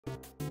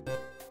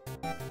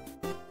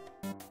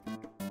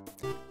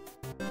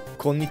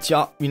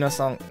Konnichiwa,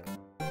 minasan.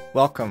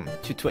 Welcome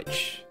to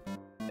Twitch.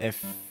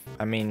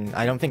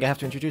 I don't think I have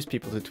to introduce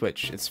people to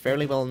Twitch. It's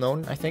fairly well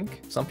known, I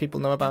think. Some people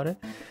know about it.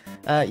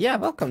 Yeah,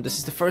 welcome. This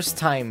is the first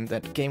time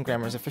that Game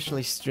Grammar is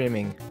officially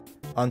streaming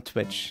on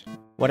Twitch.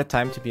 What a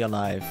time to be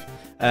alive.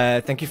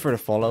 Thank you for the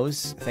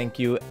follows. Thank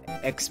you,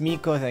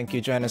 Xmiko. Thank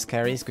you, Johannes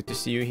Carries. Good to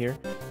see you here.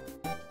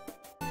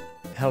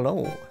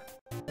 Hello.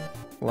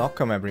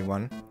 Welcome,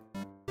 everyone.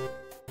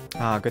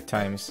 Good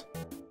times.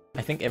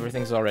 I think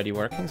everything's already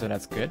working, so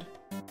that's good.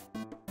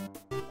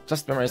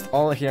 Just memorized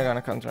all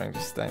hiragana contracting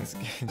just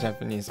in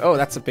Japanese. Oh,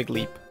 that's a big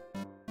leap.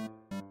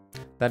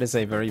 That is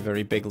a very,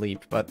 very big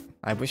leap, but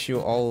I wish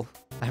you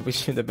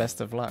the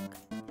best of luck.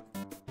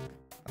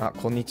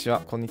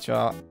 Konnichiwa,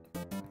 konnichiwa.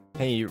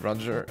 Hey,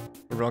 Roger,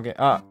 Roge,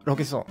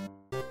 Rogeso.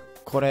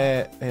 こ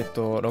れ、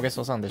ロゲ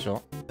ソさんでし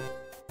ょ?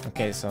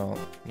 Okay, so,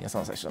 皆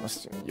さん最初の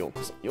質問よ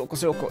うこ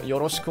そよ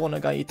ろしくお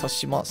願いいた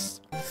しま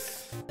す.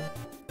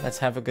 Let's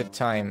have a good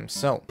time.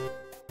 So,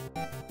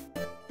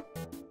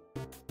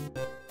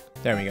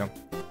 there we go.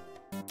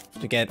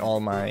 To get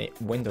all my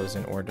windows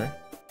in order,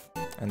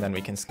 and then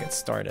we can get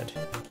started.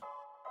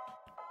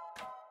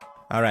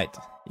 Alright,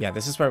 yeah,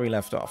 this is where we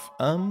left off.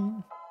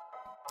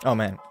 Oh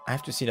man, I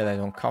have to see that I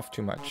don't cough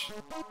too much.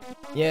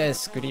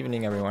 Yes, good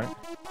evening everyone.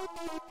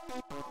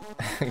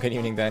 Good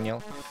evening,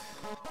 Daniel.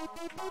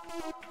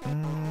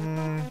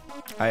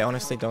 I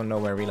honestly don't know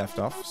where we left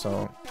off,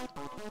 so...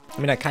 I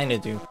mean, I kinda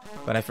do,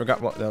 but I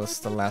forgot what was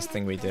the last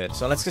thing we did.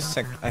 So let's just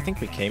check. I think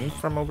we came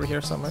from over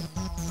here somewhere.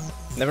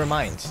 Never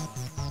mind.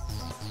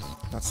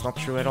 That's not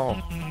true at all.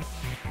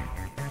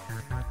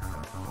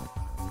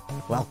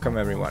 Welcome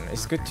everyone.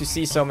 It's good to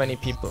see so many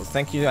people.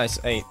 Thank you guys.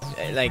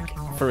 Like,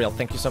 for real,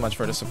 thank you so much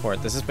for the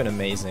support. This has been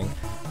amazing.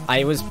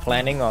 I was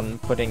planning on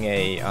putting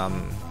a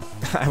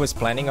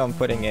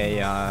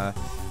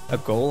a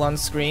goal on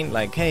screen,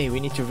 like, hey, we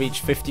need to reach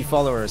 50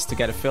 followers to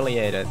get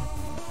affiliated.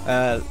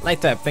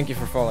 Lighttap, thank you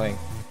for following.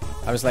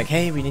 I was like,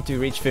 hey, we need to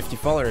reach 50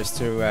 followers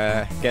to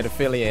get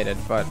affiliated,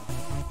 but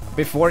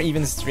before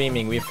even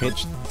streaming, we've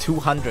hit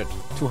 200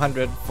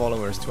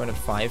 followers,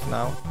 205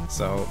 now.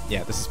 So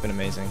yeah, this has been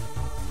amazing.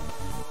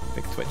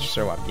 Big Twitch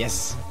show up,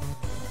 yes.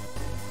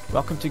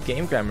 Welcome to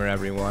Game Grammar,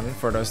 everyone.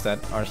 For those that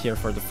are here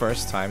for the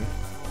first time,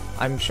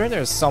 I'm sure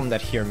there's some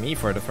that hear me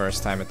for the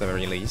first time at the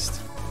very least.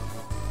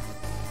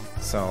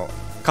 So,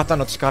 肩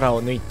の力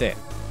を抜いて、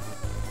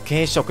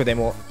軽食で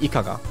もい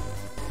かが?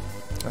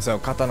 So,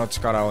 肩の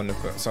力を抜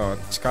く. So,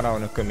 力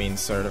を抜く means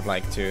sort of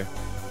like to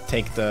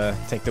take the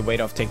weight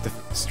off, take the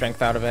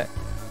strength out of it,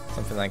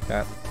 something like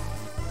that.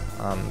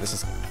 This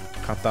is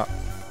kata.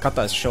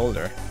 Kata is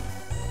shoulder.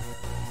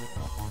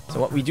 So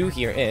what we do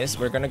here is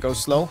we're gonna go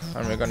slow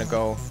and we're gonna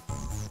go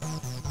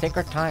take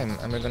our time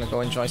and we're gonna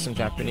go enjoy some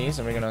Japanese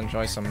and we're gonna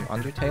enjoy some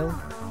Undertale,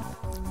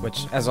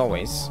 which, as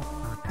always,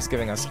 is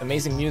giving us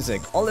amazing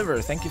music.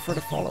 Oliver, thank you for the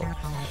follow.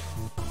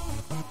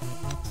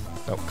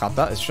 So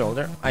kata is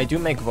shoulder. I do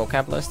make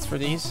vocab lists for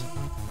these,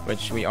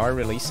 which we are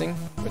releasing,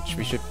 which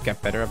we should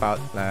get better about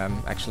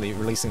actually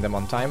releasing them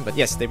on time. But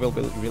yes, they will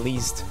be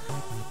released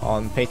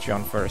on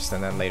Patreon first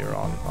and then later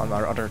on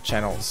our other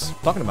channels.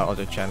 Talking about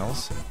other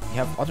channels, we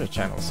have other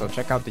channels, so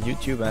check out the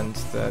YouTube and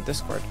the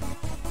Discord.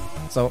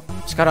 So,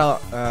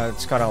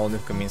 力を抜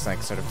く means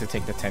like sort of to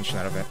take the tension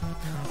out of it.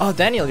 Oh,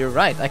 Daniel, you're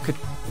right. I could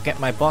get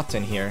my bot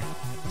in here.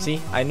 See,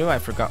 I knew I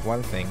forgot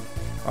one thing.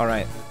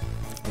 Alright,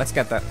 let's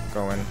get that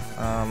going.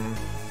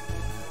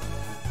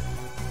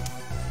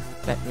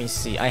 Let me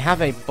see. I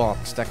have a bot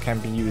that can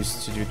be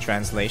used to do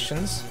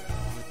translations,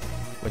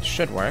 which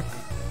should work.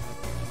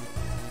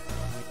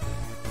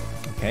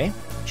 Okay,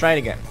 try it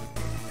again.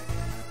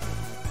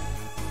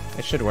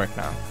 It should work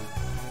now.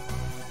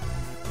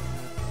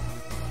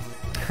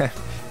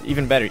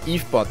 Even better,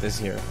 EveBot is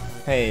here.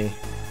 Hey,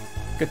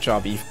 good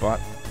job, EveBot.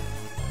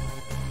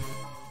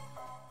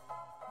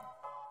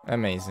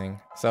 Amazing.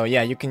 So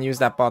yeah, you can use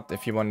that bot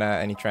if you want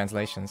any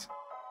translations.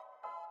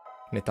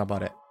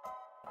 Netabare.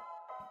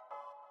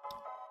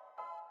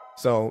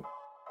 So,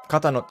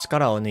 肩の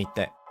力を抜い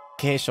て、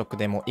軽食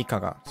でもいか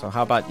が? So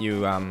how about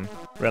you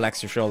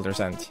relax your shoulders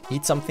and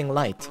eat something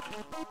light?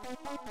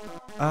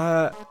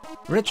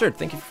 Richard,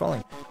 thank you for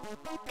following.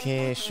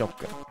 軽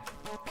食.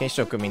 軽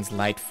食 means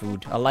light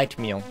food, a light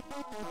meal.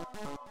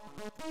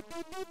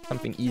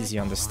 Something easy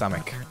on the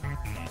stomach.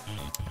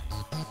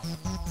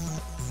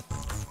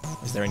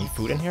 Is there any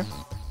food in here?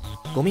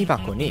 ゴミ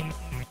箱に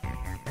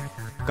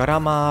ガラ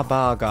マー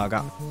バーガー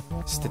が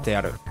捨てて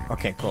ある.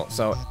 Okay, cool.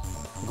 So,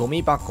 ゴ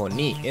ミ箱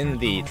に in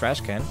the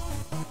trash can.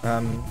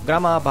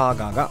 Glamour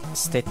burger ga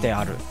stete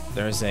aru.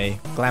 There's a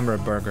glamour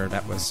burger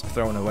that was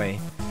thrown away.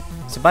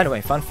 So by the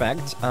way, fun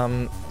fact,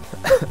 the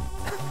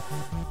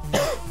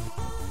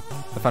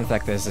fun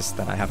fact is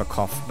that I have a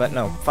cough, but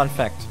no, fun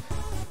fact,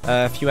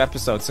 a few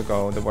episodes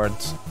ago the word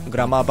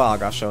glamour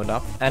burger showed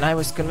up, and I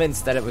was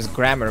convinced that it was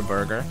grammar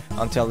burger,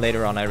 until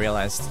later on I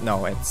realized,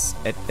 no,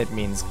 it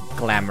means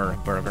glamour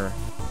burger.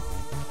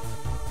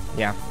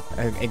 Yeah,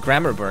 a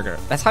grammar burger.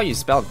 That's how you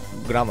spell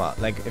grammar.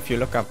 Like, if you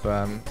look up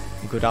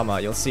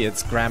Gurama, you'll see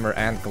it's grammar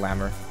and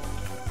glamour.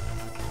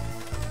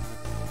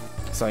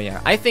 So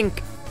yeah, I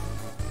think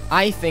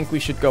we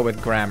should go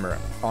with grammar,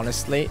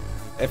 honestly.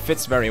 It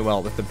fits very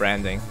well with the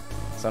branding.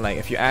 So like,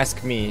 if you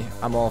ask me,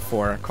 I'm all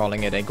for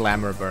calling it a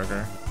glamour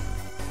burger.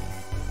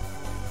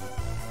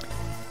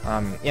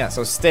 Yeah,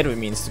 so steru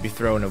means to be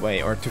thrown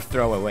away, or to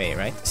throw away,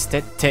 right?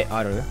 Stette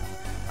aru.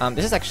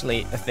 This is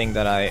actually a thing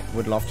that I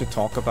would love to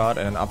talk about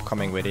in an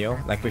upcoming video.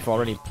 Like, we've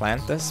already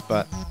planned this,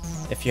 but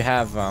if you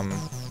have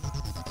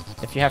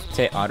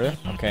te aru,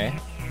 okay.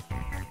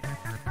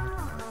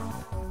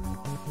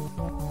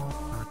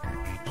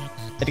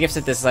 It gives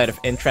it this side of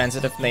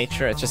intransitive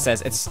nature. It just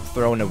says it's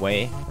thrown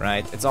away,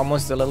 right? It's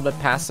almost a little bit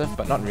passive,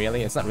 but not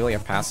really. It's not really a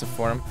passive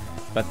form.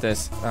 But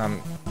this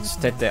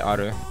stette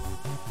aru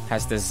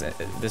has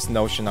this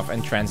notion of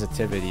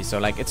intransitivity. So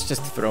like, it's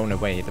just thrown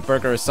away. The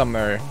burger is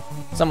somewhere.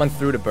 Someone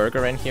threw the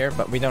burger in here,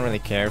 but we don't really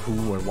care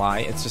who or why.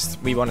 It's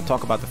just we want to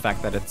talk about the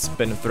fact that it's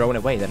been thrown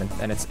away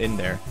and it's in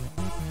there.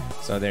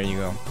 So there you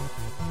go.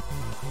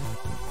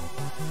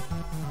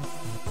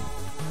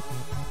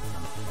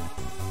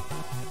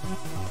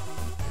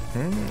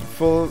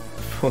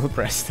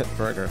 Full-breasted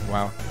burger.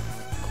 Wow.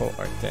 Cool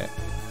arte.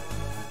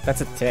 That's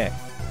a te.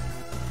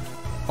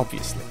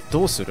 Obviously.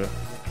 どうする?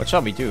 What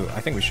shall we do?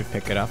 I think we should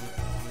pick it up.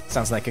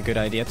 Sounds like a good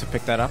idea to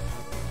pick that up.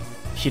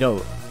 拾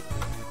う。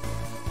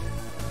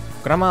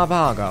グラマー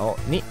バーガ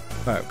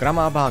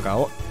ー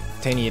を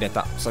手に入れ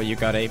た。So you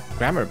got a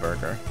grammar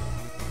burger.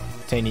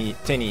 手に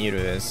入る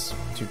is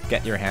to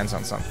get your hands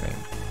on something.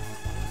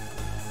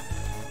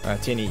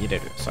 手に入れ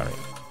る sorry.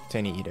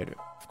 手に入れる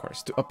of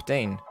course. To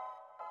obtain.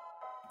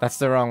 That's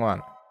the wrong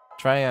one.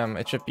 Try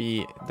it should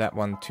be that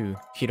one too.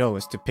 Hiro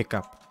is to pick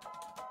up.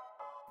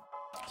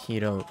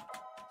 Hiro.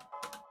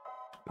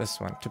 This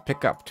one. To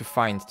pick up, to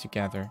find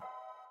together.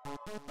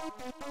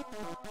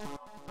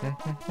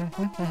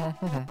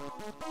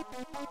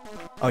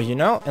 Oh, you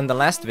know, in the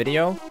last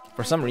video,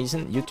 for some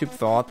reason, YouTube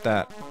thought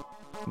that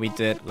we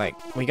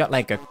got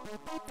like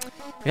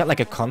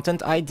a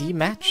content ID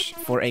match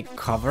for a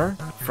cover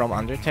from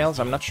Undertale,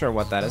 so I'm not sure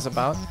what that is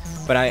about.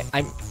 But I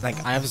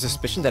have a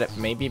suspicion that it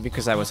may be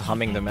because I was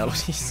humming the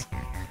melodies.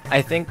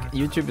 I think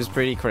YouTube is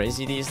pretty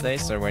crazy these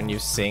days, so when you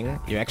sing,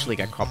 you actually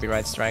get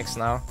copyright strikes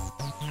now.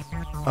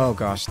 Oh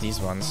gosh, these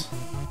ones.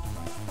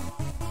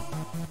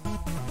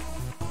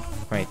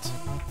 Wait.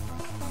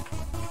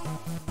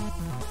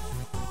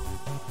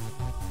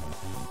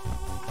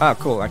 Ah,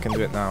 cool, I can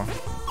do it now.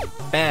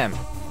 Bam!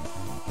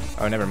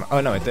 Oh, never mind.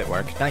 Oh no, it did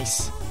work.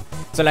 Nice!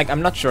 So like,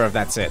 I'm not sure if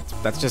that's it.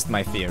 That's just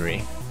my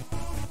theory.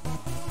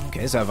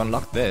 Okay, so I've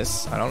unlocked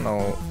this. I don't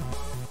know.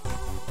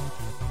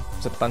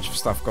 There's a bunch of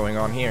stuff going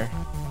on here.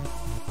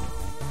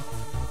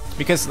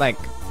 Because like,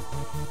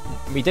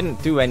 we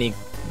didn't do any...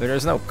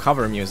 There's no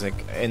cover music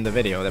in the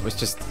video. It was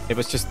just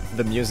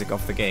the music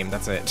of the game.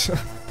 That's it.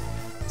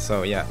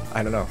 So yeah,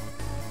 I don't know.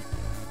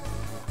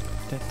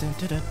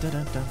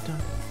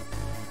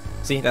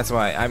 See, that's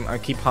why I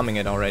keep humming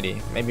it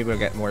already. Maybe we'll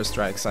get more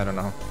strikes. I don't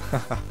know.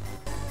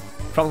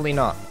 Probably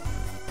not.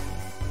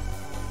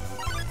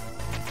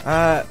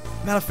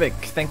 Malefic,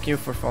 thank you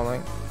for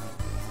following.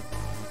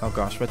 Oh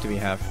gosh, what do we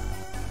have?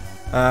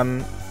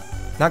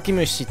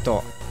 Nakimushi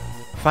to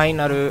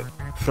Final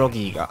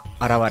Froggy ga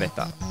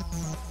arawareta.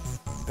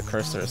 The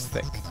cursor is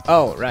thick.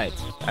 Oh, right.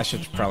 I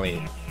should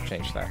probably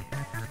change that.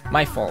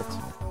 My fault.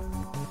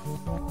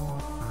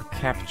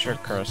 Capture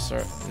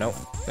cursor. Nope.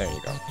 There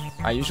you go.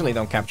 I usually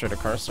don't capture the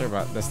cursor,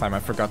 but this time I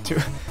forgot to.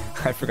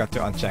 I forgot to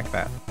uncheck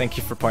that. Thank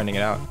you for pointing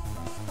it out.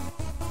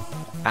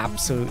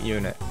 Absolute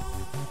unit.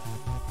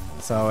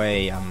 So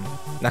a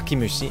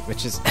Nakimushi,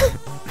 which is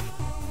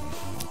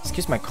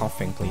excuse my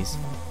coughing, please.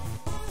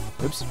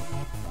 Oops.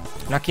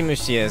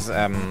 Nakimushi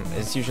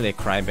is usually a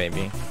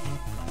crybaby.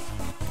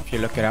 If you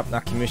look it up,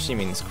 Nakimushi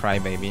means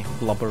crybaby,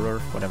 blubberer,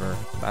 whatever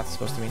that's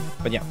supposed to mean.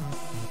 But yeah,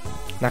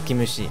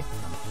 Nakimushi,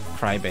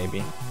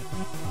 crybaby.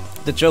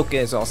 The joke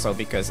is also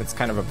because it's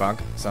kind of a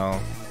bug, so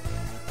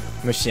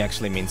mushi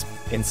actually means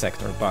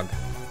insect or bug.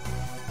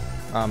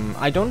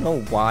 I don't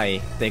know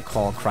why they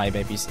call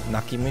crybabies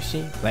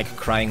nakimushi, like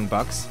crying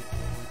bugs.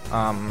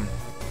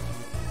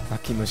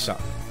 Nakimusha.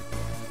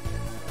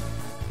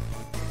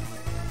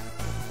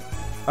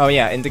 Oh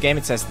yeah, in the game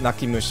it says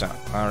nakimusha.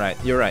 Alright,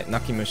 you're right,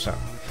 nakimusha.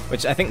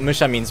 Which I think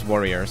musha means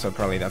warrior, so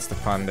probably that's the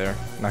pun there.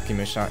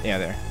 Nakimusha, yeah,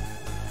 there.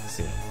 Let's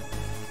see.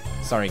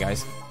 Sorry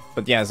guys.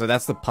 But yeah, so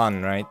that's the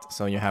pun, right?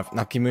 So you have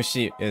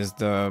nakimushi is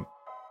the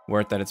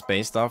word that it's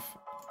based off,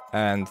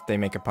 and they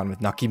make a pun with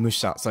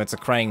nakimusha, so it's a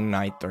crying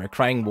knight or a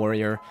crying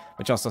warrior,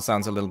 which also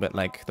sounds a little bit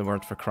like the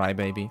word for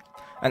crybaby.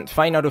 And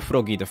Final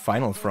Froggy, the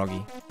final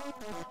froggy.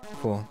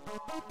 Cool.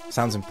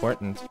 Sounds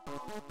important.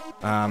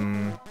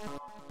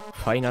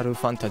 Final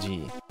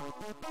Fantasy.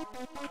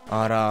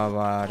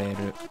 現れ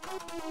る。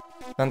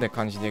なんで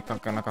漢字で書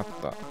かなかっ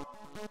た?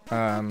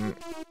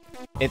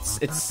 It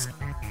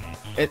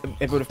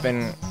would have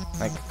been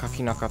like 書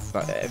きなかっ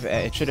た.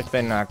 It should have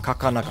been 書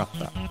かなかっ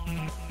た.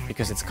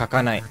 Because it's 書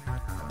かない.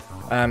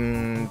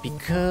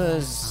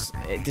 Because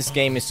this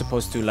game is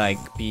supposed to like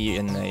be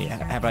in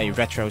have a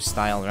retro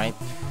style, right?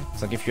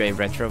 So give you a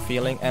retro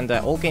feeling. And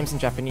all games in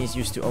Japanese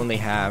used to only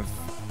have,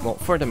 well,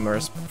 for the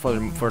most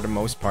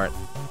part,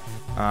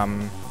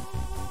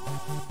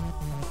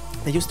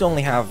 they used to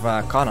only have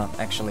kana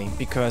actually,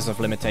 because of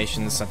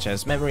limitations such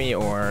as memory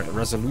or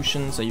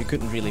resolution. So you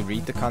couldn't really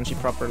read the kanji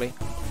properly,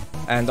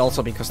 and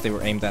also because they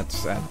were aimed at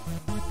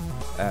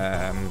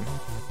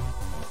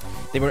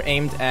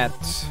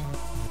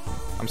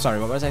I'm sorry,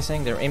 what was I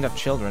saying? They were aimed at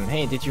children.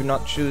 Hey, did you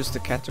not choose the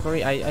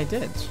category? I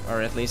did.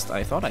 Or at least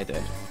I thought I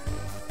did.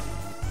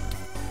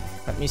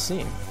 Let me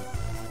see.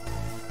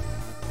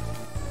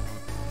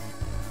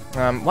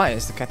 Why?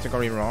 Is the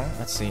category wrong?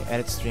 Let's see.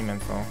 Edit stream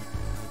info.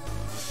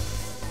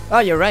 Oh,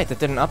 you're right. It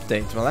didn't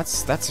update. Well,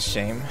 that's a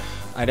shame.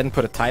 I didn't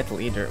put a title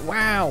either.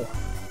 Wow!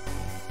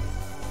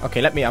 Okay,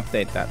 let me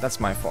update that. That's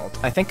my fault.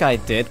 I think I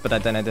did,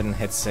 but then I didn't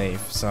hit save.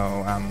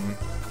 So,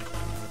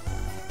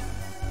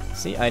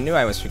 see, I knew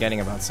I was forgetting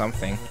about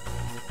something.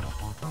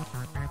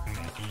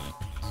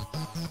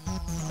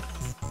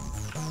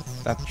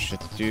 That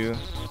should do.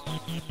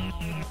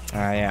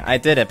 Yeah, I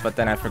did it, but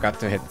then I forgot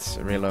to hit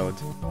reload.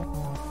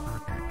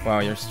 Wow,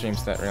 your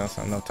stream's that real,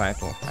 so no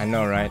title. I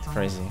know, right?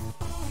 Crazy.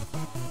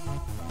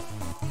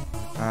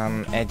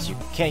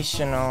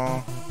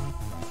 Educational.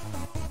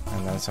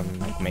 And then some,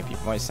 like, maybe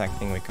voice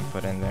acting we can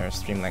put in there.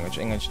 Stream language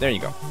English. There you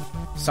go.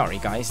 Sorry,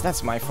 guys,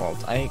 that's my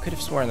fault. I could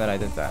have sworn that I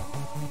did that.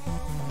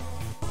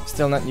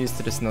 Still not used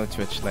to this no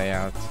Twitch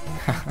layout.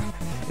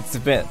 It's a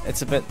bit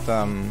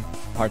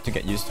hard to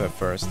get used to at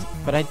first,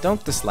 but I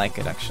don't dislike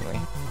it actually.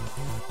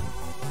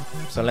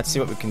 So let's see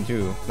what we can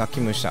do.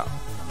 Nakimusha.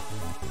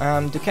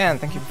 Dukan,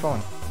 thank you for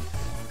following.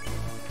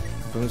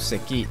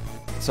 Bunseki.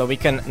 So we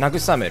can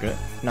nagusameru.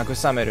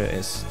 Nagusameru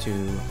is to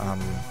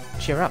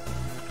cheer up.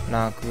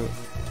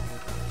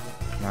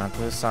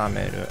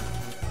 Nagusameru.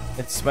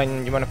 It's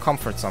when you want to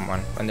comfort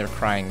someone when they're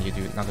crying. You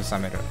do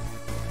nagusameru.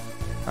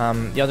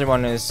 The other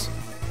one is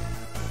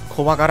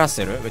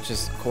kowagaraseru, which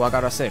is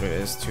kowagaraseru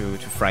is to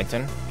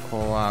frighten.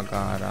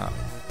 Kowagaraseru.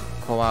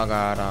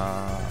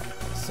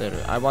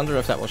 I wonder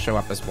if that will show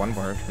up as one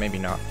word. Maybe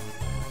not,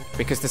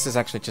 because this is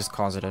actually just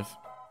causative.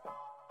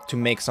 To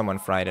make someone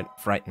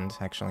frightened,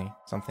 actually,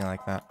 something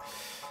like that.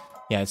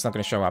 Yeah, it's not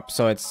going to show up.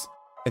 So it's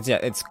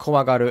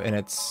kowagaru in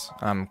its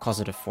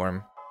causative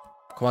form.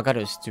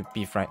 Kowagaru is to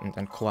be frightened,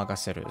 and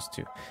kowagaseru is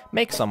to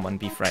make someone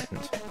be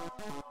frightened.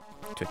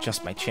 To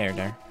adjust my chair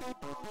there.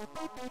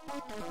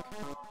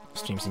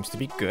 Stream seems to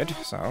be good,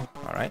 so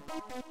alright.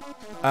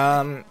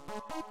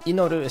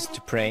 Inoru is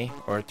to pray,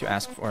 or to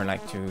ask for,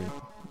 like, to,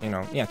 you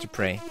know, yeah, to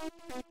pray.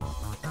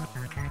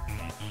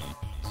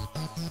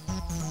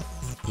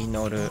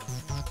 Inoru.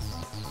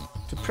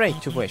 To pray,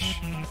 to wish.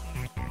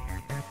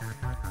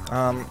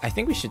 I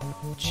think we should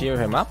cheer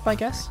him up, I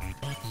guess.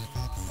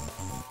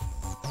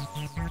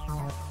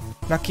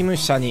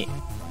 Nakimusha ni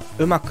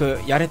umaku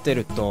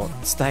yareteru to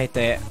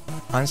tsutaete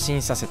anshin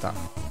saseta.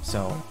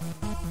 So,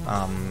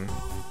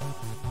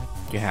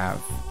 you have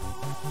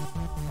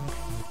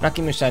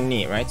Nakimusha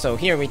ni, right? So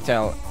here we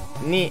tell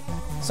ni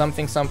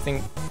something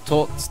something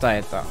to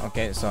tsutaeta.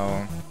 Okay,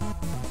 so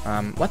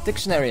what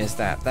dictionary is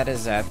that? That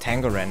is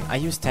Tangoren. I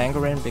use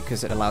Tangoren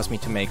because it allows me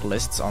to make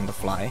lists on the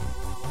fly,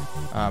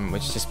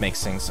 which just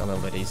makes things a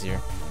little bit easier.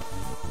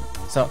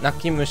 So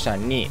Nakimusha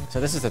ni. So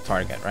this is the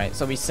target, right?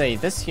 So we say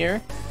this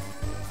here,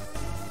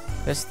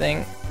 this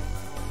thing.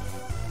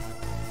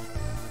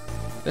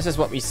 This is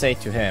what we say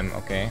to him,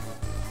 okay?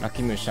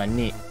 Nakimusha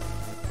ni.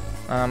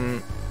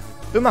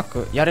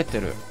 Umaku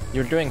yareteru.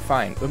 You're doing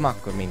fine.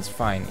 Umaku means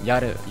fine.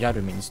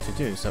 Yaru means to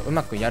do. So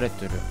umaku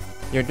yareteru.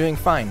 You're doing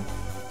fine.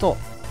 To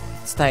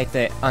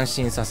tsutaete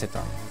anshin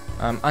saseta.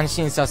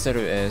 Anshin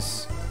saseru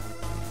is,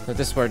 so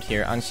this word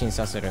here, anshin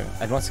saseru.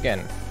 And once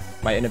again,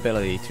 my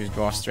inability to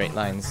draw straight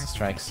lines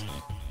strikes.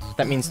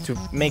 That means to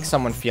make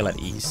someone feel at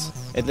ease.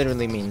 It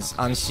literally means,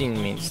 anshin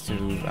means to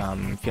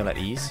feel at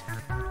ease,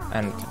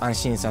 and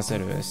anshin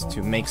saseru is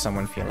to make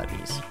someone feel at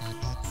ease.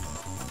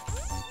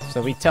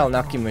 So we tell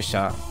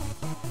Nakimusha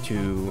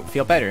to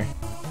feel better,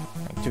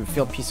 like to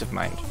feel peace of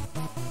mind.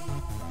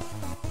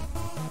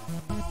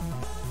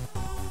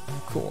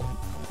 Cool.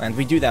 And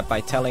we do that by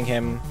telling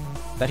him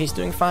that he's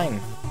doing fine.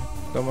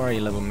 Don't worry,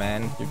 little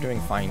man, you're doing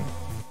fine.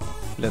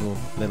 Little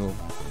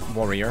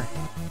warrior.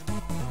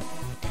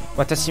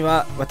 Watashi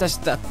wa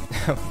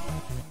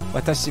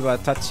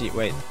tachi.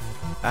 Wait.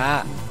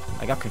 Ah,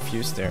 I got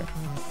confused there.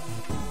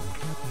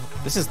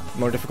 This is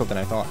more difficult than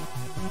I thought.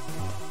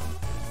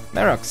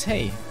 Merox,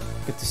 hey,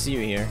 good to see you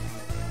here.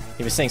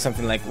 He was saying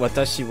something like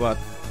watashi wa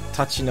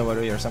tachi no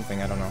warui or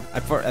something, I don't know.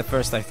 At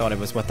first I thought it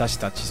was watashi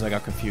tachi, so I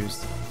got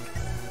confused.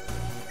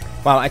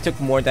 Wow, I took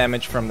more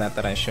damage from that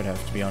than I should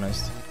have, to be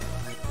honest.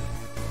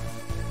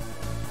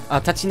 Ah,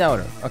 tachi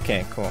naoru.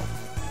 Okay, cool.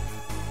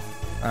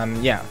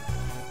 Yeah.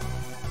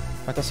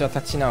 Watashi wa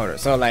tachi naoru.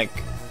 So, like,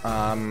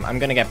 I'm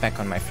gonna get back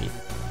on my feet.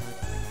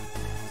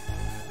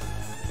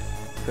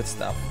 Good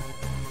stuff.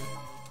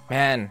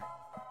 Man.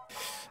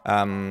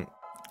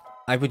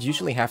 I would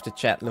usually have the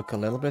chat look a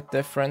little bit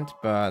different,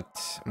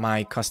 but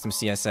my custom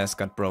CSS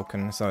got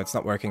broken, so it's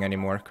not working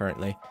anymore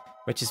currently.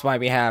 Which is why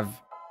we have...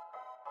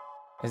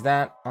 Is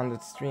that on the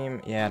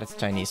stream? Yeah, that's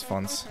Chinese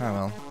fonts. Oh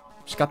well.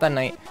 Just got that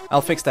night.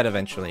 I'll fix that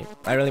eventually.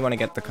 I really want to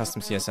get the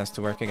custom CSS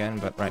to work again,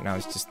 but right now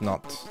it's just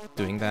not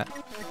doing that.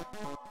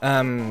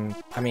 I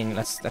mean,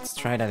 let's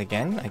try that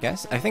again, I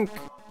guess. I think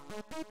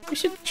we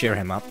should cheer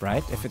him up,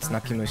 right? If it's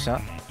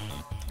Nakimusha.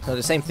 So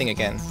the same thing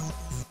again.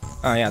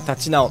 Oh yeah,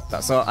 立ち直っ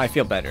た. So I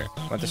feel better.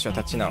 私は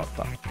立ち直っ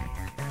た.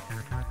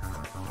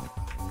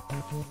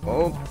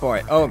 Oh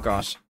boy. Oh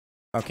gosh.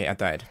 Okay, I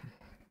died.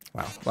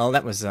 Wow. Well,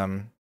 that was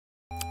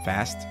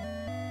fast.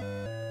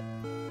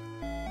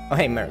 Oh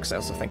hey, Merrick's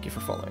also thank you for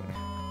following.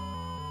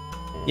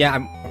 Yeah,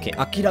 I'm okay.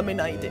 諦め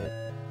ないで.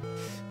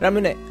 ラ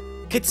ムネ、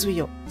決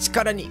意を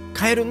力に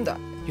変えるんだ.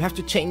 You have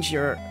to exchange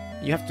your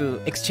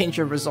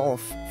resolve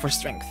for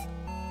strength.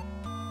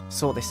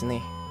 そうです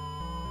ね.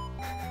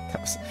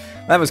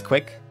 That was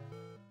quick.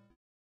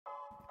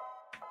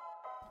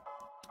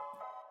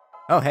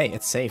 Oh hey,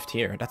 it's saved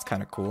here. That's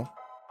kind of cool.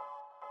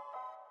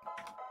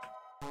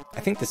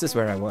 I think this is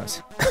where I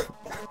was.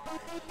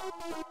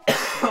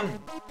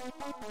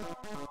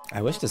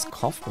 I wish this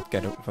cough would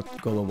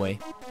go away.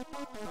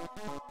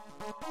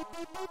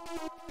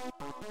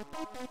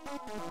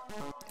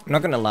 I'm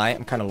not gonna lie,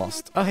 I'm kind of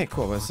lost. Oh hey,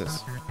 cool, what is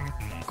this?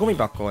 ゴミ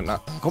箱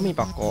の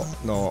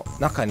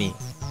中に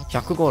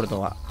100ゴールド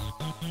は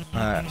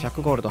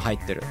100ゴールド入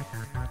ってる.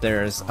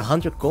 There's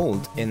 100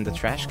 gold in the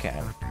trash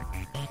can.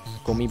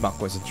 ゴミ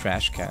箱 is a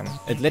trash can.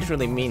 It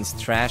literally means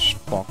trash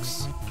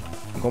box.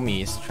 ゴ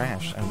ミ is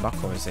trash and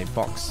箱 is a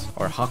box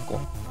or 箱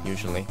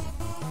usually.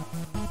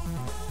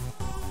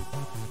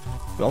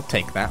 We'll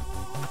take that.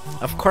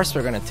 Of course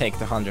we're gonna take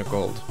the 100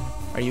 gold.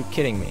 Are you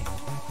kidding me?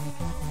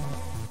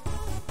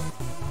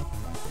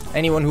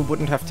 Anyone who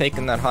wouldn't have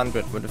taken that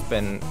 100 would have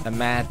been a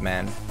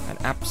madman. An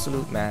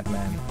absolute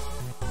madman.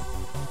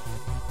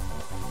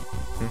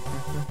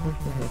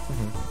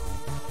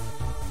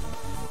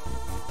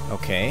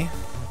 Okay.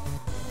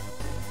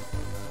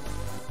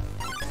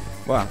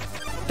 Wow.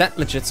 That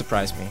legit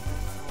surprised me.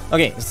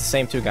 Okay, it's the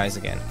same two guys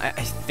again.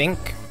 I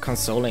think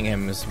consoling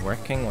him is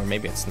working, or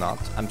maybe it's not.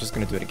 I'm just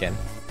gonna do it again.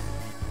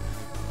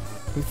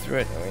 Who threw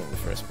it away in the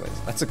first place?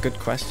 That's a good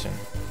question.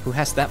 Who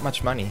has that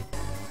much money?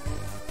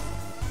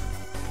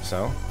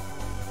 So,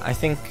 I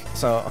think...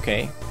 So,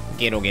 okay.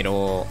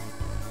 Gero.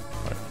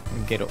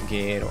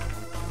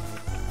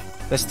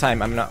 This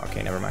time I'm not...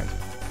 Okay, never mind.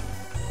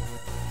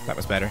 That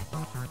was better.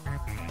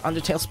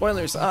 Undertale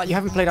spoilers! Ah, you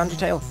haven't played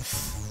Undertale?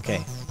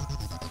 Okay.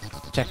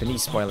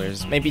 Japanese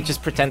spoilers. Maybe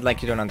just pretend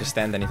like you don't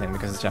understand anything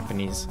because it's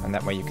Japanese, and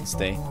that way you can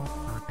stay.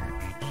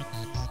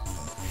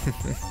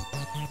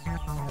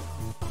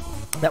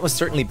 That was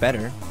certainly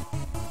better.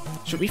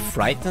 Should we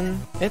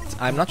frighten it?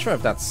 I'm not sure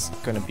if that's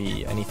gonna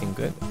be anything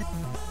good.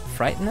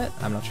 Frighten it?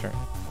 I'm not sure.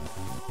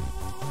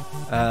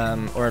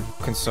 Or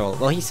console.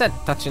 Well, he said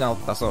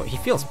tachinaota, so he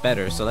feels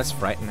better, so let's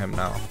frighten him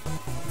now.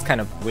 It's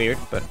kind of weird,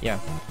 but yeah.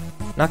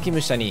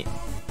 Nakimusha ni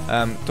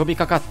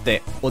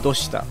tobikakatte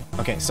odoshita.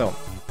 Okay, so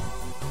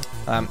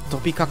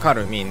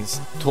tobikakaru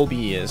means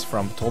tobi is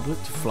from tobu,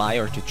 to fly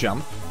or to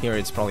jump. Here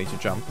it's probably to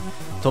jump.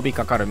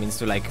 Tobikakaru means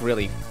to like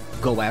really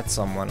go at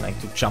someone, like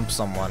to jump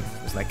someone.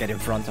 It's like get in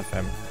front of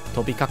him.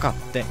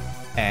 Tobikakatte.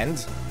 And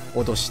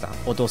odoshita.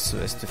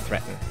 Odosu is to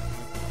threaten.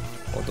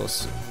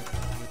 Odosu.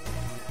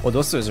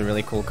 Odosu is a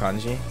really cool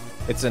kanji.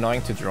 It's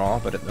annoying to draw,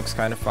 but it looks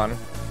kind of fun.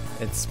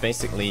 It's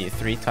basically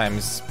 3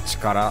 times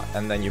chikara,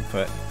 and then you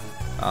put,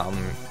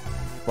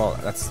 well,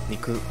 that's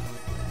niku.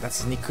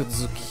 That's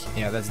nikuzuki.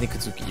 Yeah, that's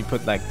nikuzuki. You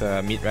put like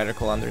the meat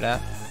reticle under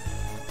that.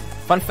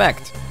 Fun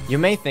fact: you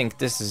may think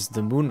this is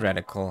the moon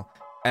reticle,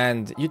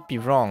 and you'd be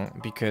wrong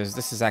because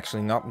this is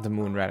actually not the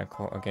moon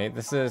reticle. Okay,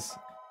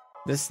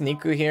 this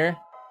niku here.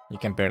 You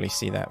can barely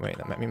see that. Wait,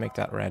 let me make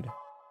that red.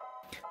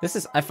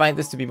 I find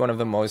this to be one of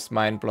the most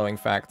mind-blowing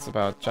facts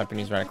about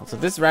Japanese reticle. So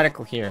this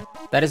reticle here,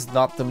 that is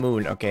not the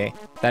moon, okay?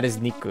 That is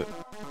niku.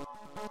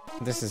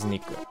 This is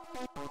niku.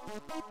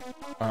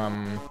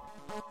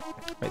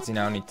 Wait, see,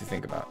 now I need to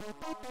think about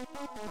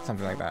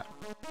something like that.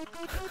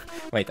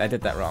 Wait, I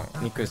did that wrong.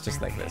 Niku is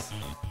just like this.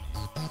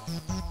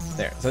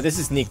 There. So this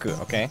is niku,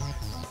 okay?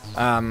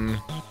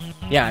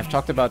 Yeah, I've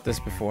talked about this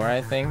before,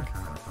 I think.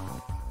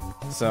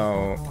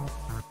 So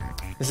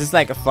this is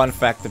like a fun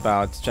fact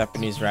about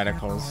Japanese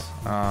reticles,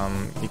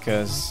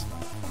 because,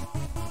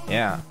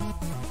 yeah,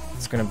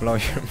 it's gonna blow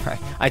your mind.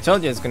 I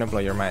told you it's gonna blow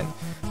your mind,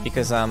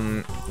 because,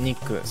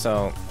 niku,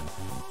 so,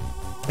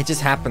 it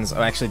just happens.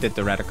 Oh, I actually did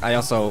the reticle. I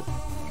also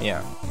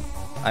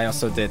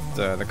did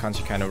the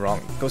kanji kind of wrong.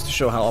 It goes to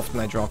show how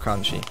often I draw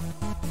kanji.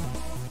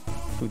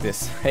 Who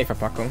this? Hey,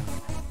 Papakun.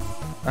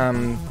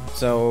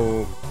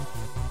 So,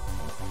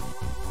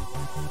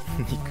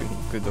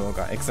 niku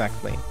doga,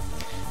 exactly.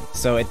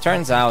 So it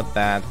turns out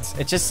that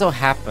it just so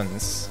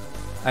happens,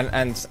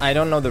 and I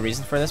don't know the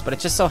reason for this, but it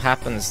just so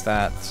happens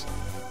that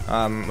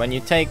when you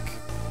take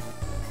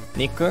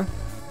niku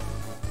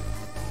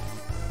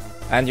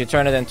and you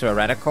turn it into a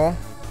reticle,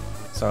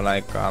 so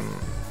like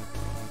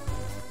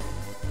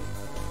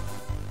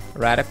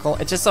radical.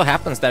 It just so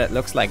happens that it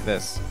looks like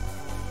this.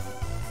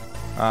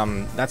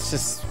 That's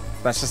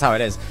just how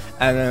it is.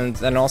 And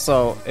then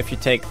also, if you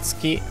take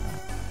tsuki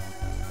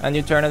and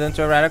you turn it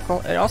into a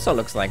radical, it also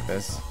looks like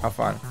this. How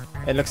fun.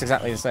 It looks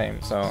exactly the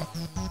same. So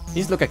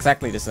these look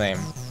exactly the same.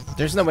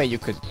 There's no way you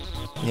could,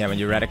 yeah, when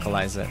you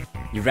radicalize it,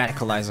 you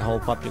radicalize the whole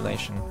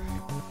population.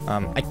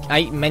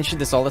 I mention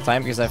this all the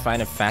time because I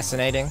find it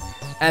fascinating.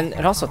 And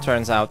it also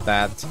turns out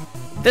that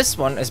this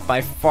one is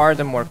by far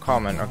the more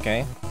common,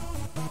 okay?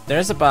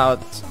 There's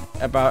about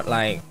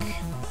like,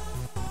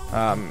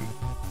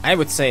 I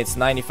would say it's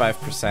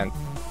 95%.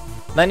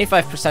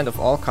 95% of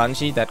all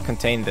kanji that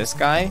contain this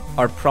guy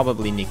are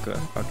probably Niku,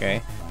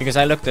 okay? Because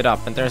I looked it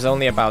up and there's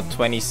only about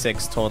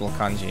 26 total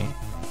kanji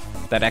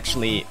that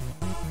actually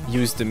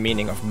use the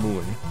meaning of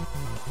moon.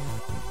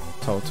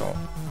 Total.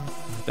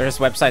 There's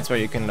websites where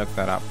you can look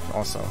that up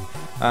also.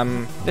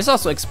 This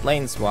also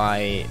explains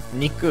why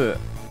Niku,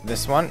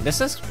 this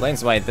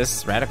explains why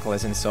this radical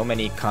is in so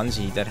many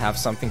kanji that have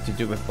something to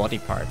do with body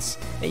parts.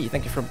 Hey,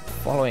 thank you for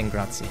following,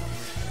 grazie.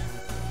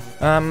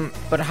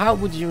 But how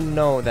would you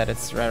know that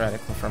it's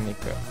radical from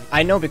Niku?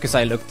 I know because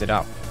I looked it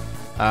up.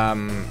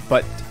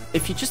 But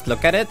if you just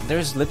look at it,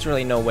 there's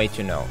literally no way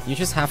to know. You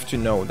just have to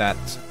know that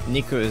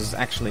Niku is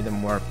actually the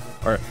more,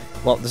 or,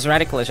 well, this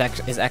radical is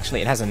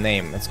actually, it has a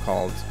name. It's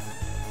called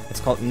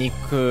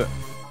Nikuzuki.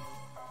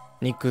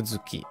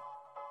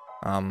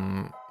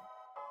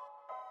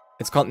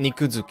 It's called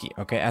Nikuzuki,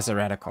 okay, as a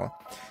radical.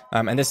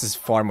 And this is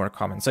far more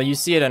common. So you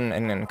see it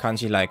in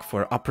kanji like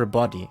for upper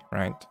body,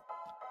 right?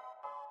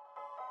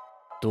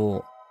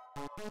 Do.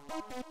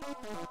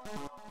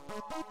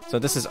 So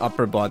this is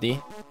upper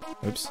body.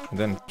 Oops, I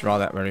didn't draw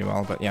that very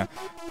well, but yeah.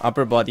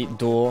 Upper body,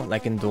 do,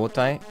 like in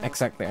dotai.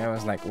 Exactly, I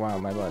was like, wow,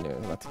 my body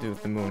has a lot to do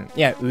with the moon.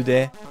 Yeah,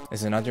 ude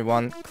is another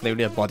one,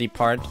 clearly a body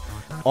part.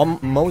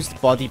 Most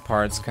body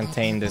parts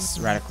contain this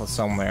radical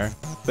somewhere,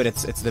 but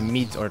it's the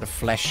meat or the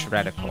flesh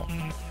radical.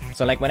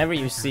 So like whenever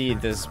you see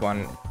this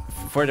one,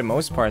 for the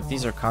most part,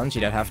 these are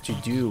kanji that have to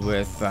do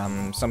with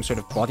some sort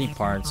of body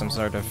part, some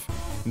sort of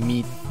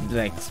meat,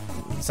 like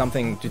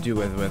something to do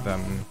with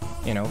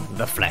you know,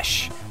 the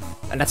flesh.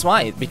 And that's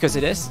why, because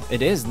it is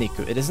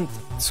Niku, it isn't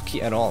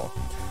tsuki at all.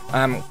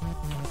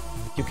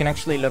 You can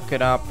actually look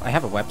it up. I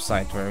have a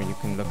website where you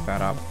can look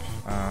that up.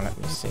 Let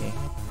me see.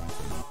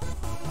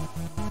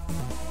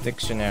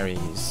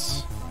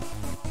 Dictionaries.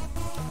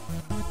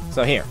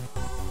 So here.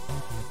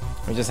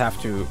 We just have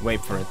to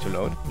wait for it to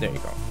load. There you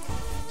go.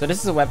 So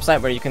this is a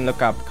website where you can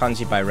look up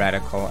kanji by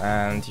radical,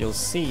 and you'll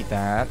see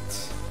that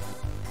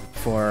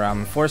for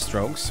 4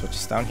 strokes, which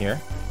is down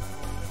here.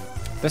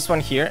 This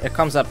one here, it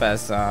comes up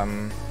as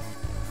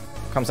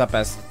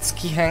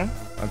tsukihen,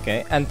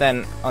 okay, and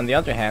then on the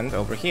other hand,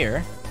 over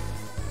here,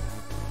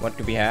 what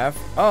do we have?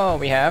 Oh,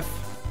 we have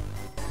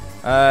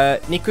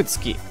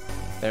nikutsuki.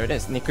 There it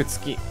is,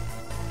 nikutsuki.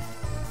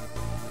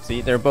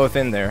 See, they're both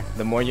in there.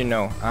 The more you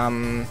know.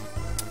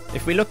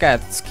 If we look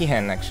at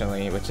tsukihen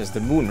actually, which is the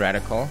moon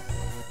radical,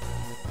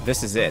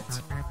 this is it.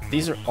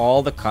 These are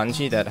all the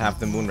kanji that have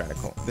the moon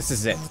radical. This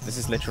is it. This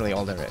is literally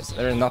all there is.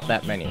 There are not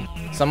that many.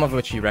 Some of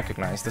which you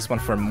recognize. This one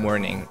for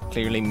morning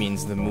clearly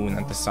means the moon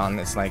and the sun.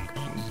 It's like,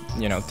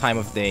 you know, time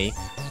of day.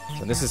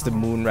 So this is the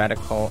moon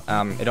radical.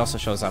 It also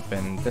shows up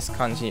in this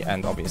kanji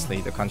and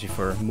obviously the kanji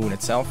for moon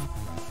itself.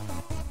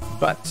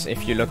 But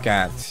if you look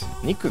at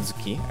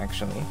Nikuzuki,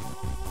 actually,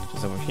 which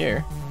is over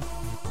here,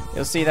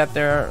 you'll see that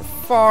there are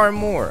far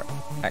more,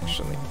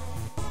 actually.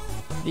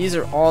 These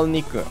are all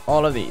Niku,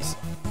 all of these.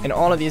 In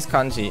all of these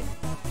kanji,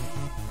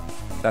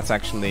 that's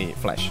actually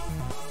flesh.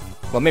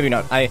 Well, maybe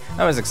not. I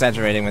was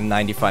exaggerating with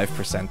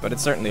 95%, but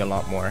it's certainly a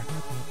lot more.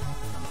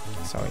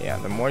 So yeah,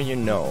 the more you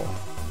know.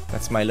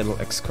 That's my little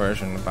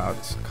excursion about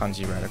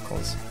kanji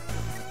radicals.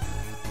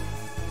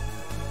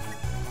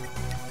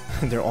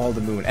 They're all the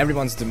moon.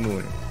 Everyone's the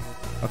moon.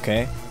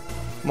 Okay.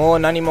 Mo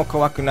nani mo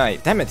kawaku nai.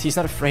 Damn it, he's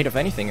not afraid of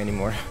anything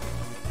anymore.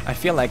 I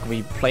feel like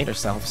we played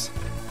ourselves.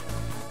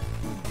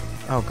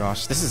 Oh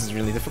gosh, this is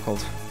really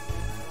difficult.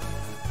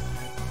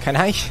 Can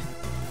I?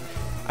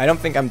 I don't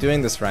think I'm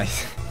doing this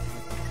right.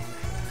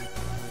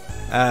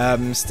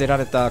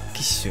 Sterareta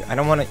kishu. I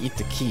don't want to eat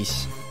the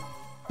quiche.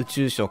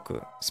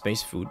 Uchushoku.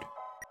 Space food.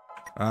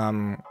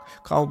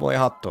 Cowboy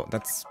hotdog.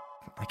 That's...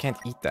 I can't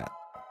eat that.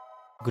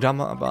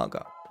 Grama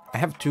burger. I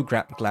have 2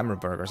 glamour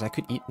burgers. I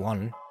could eat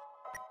 1.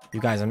 You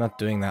guys, I'm not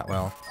doing that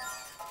well.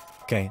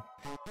 Okay.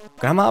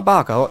 Grama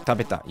burger o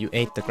tabeta. You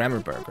ate the grammar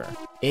burger.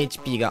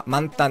 HP ga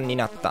mantan ni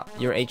natta.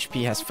 Your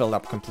HP has filled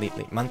up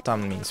completely.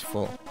 Mantan means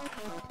full.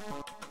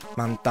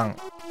 Mantan.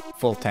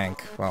 Full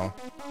tank. Well,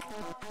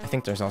 I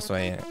think there's also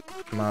a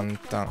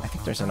mantan. I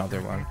think there's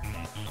another one.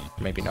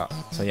 Maybe not.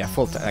 So yeah,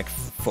 full like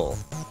full.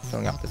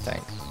 Filling up the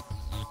tank.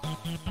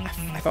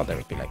 I thought there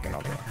would be like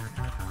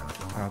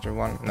another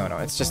one. No,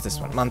 it's just this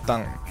one.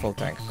 Mantan. Full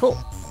tank. Cool.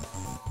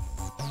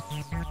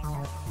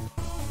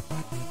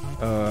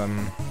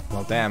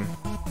 Well, damn.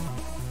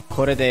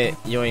 これで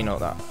良いの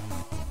だ.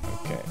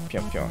 Okay,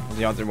 pyong pyong.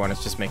 The other one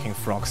is just making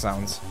frog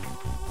sounds.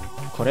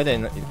 これで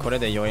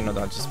良いの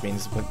だ just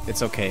means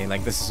it's okay,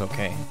 like this is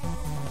okay.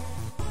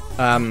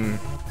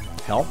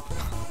 Help?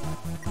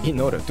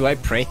 Inoru. Do I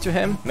pray to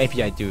him?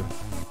 Maybe I do.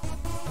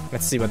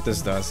 Let's see what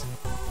this does.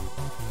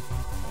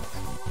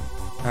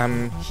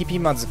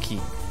 Hibimazuki.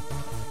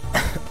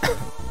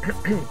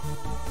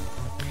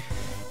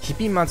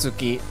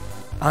 Hibimazuki,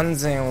 安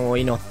全を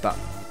祈った。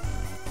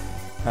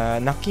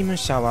泣き武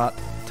者は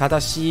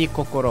正しい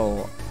心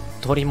を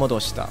取り戻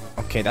した。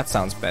Okay, that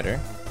sounds better.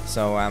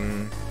 So,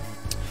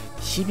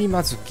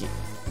 Hibimazuki.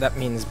 That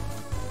means...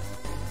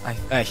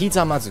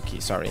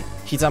 Hizamazuki, sorry.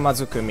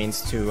 Hizamazuku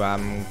means to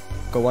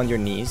go on your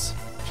knees.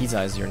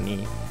 Hiza is your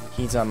knee.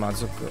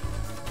 Hizamazuku.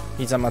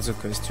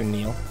 Hizamazuku is to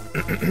kneel.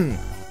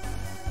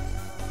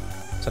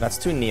 So that's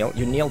to kneel.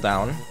 You kneel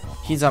down.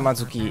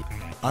 Hizamazuki,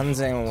 安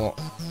全を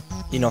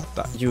祈っ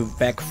た. You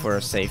beg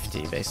for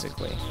safety,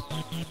 basically.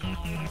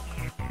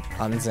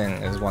 安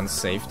全 is one's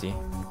safety.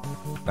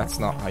 That's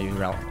not how you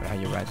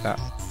write that.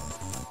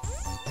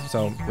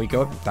 So we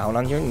go down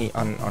on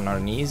on our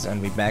knees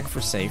and we beg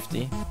for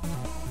safety.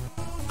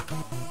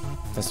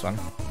 This one.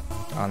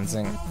 安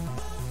全.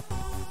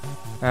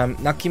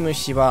 泣き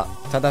虫は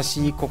正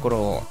しい心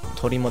を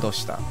取り戻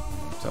した.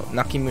 So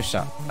泣き虫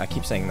I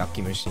keep saying 泣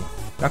き虫.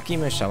 泣き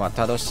虫は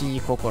正し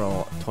い心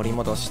を取り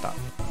戻した.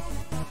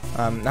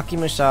 泣き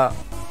虫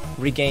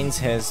regains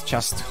his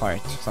just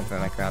heart, something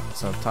like that.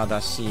 So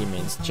正しい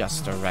means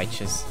just or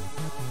righteous,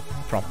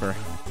 proper,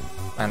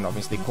 and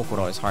obviously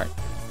心 is heart.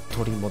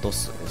 取り戻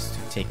す is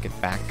to take it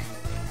back.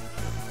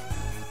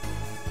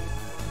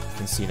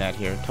 You can see that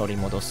here. 取り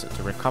戻す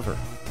to recover.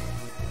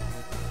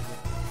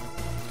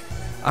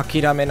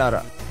 諦めな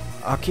ら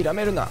諦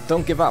めるな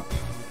Don't give up.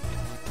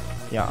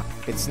 いや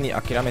別に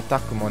諦めた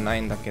くもな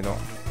いんだけど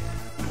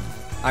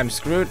I'm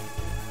screwed.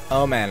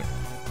 Oh man.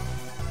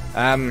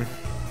 Can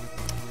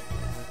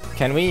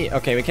we?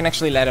 Okay, we can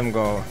actually let him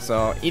go.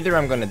 So either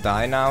I'm gonna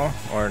die now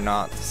or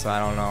not. So I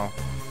don't know.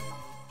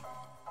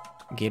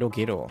 Giro.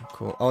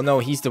 Cool. Oh no,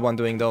 he's the one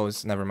doing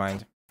those. Never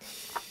mind.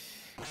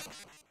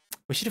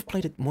 We should have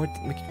played it more.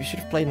 We should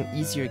have played an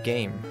easier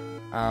game.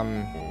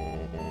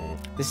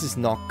 This is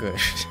not good.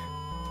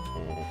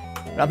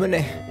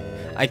 Ramune.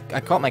 I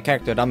called my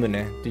character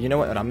Ramune. Do you know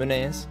what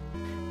Ramune is?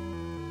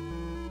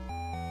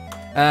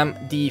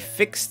 The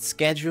fixed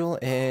schedule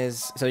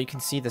is... So you can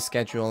see the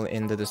schedule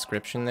in the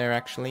description there,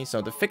 actually.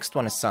 So the fixed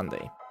one is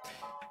Sunday.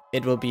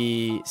 It will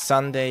be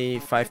Sunday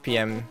 5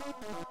 p.m.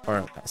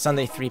 or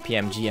Sunday 3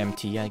 p.m.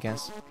 GMT, I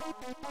guess.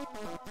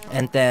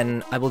 And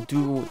then I will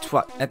do...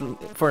 For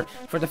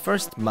the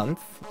first month,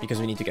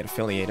 because we need to get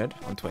affiliated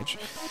on Twitch,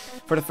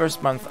 for the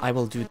first month I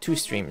will do 2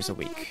 streams a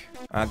week.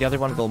 The other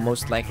one will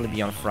most likely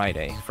be on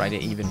Friday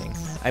evening.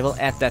 I will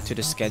add that to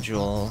the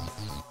schedule...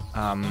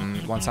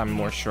 once I'm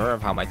more sure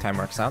of how my time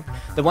works out.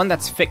 The one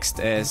that's fixed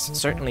is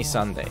certainly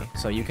Sunday,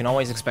 so you can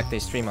always expect a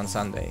stream on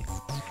Sunday.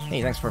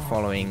 Hey, thanks for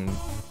following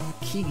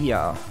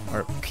Kigia,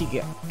 or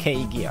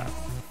Keigia,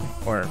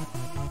 or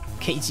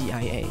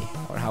KGIA,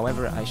 or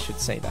however I should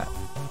say that.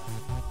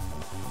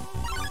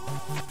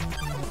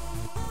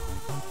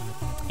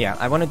 Yeah,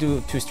 I want to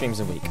do 2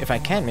 streams a week. If I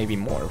can, maybe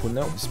more, who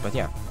knows, but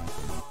yeah.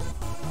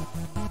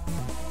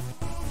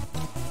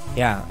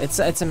 Yeah,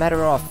 it's a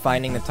matter of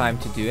finding the time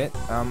to do it.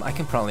 I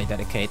can probably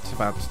dedicate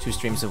about 2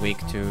 streams a week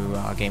to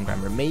Game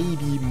Grammar,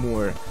 maybe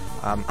more.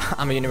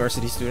 I'm a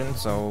university student,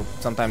 so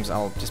sometimes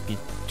I'll just be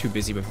too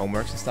busy with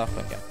homeworks and stuff,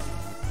 but yeah.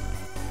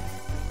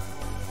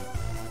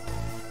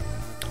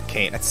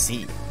 Okay, let's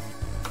see.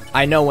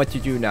 I know what to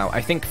do now.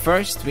 I think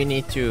first we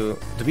need to...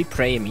 Do we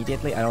pray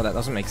immediately? I know that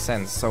doesn't make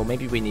sense, so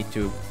maybe we need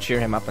to cheer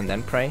him up and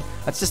then pray.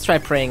 Let's just try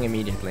praying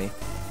immediately.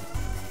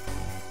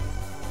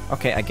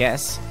 Okay, I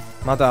guess.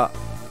 Mada...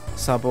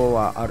 Sabo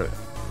wa aru.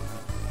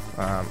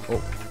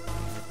 Oh.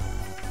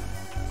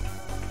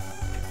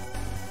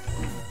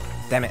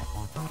 Damn it.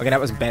 Okay, that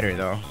was better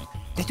though.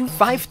 They do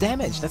 5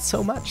 damage, that's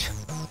so much.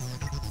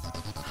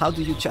 How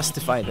do you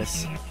justify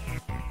this?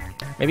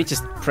 Maybe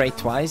just pray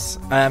twice?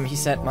 He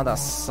said Mada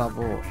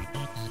Sabo.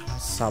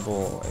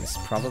 Sabo is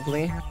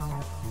probably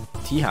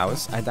tea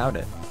house, I doubt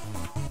it.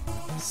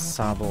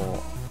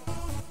 Sabo.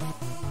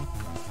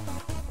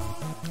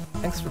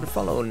 Thanks for the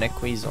follow,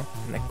 Nekwizo.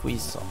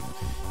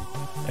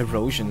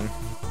 Erosion.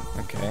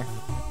 Okay.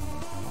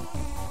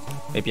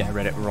 Maybe I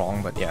read it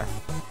wrong, but yeah.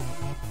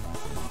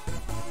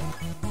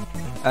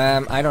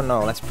 I don't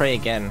know. Let's pray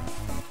again.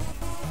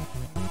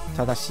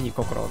 Tadashii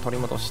kokoro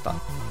torimodoshita.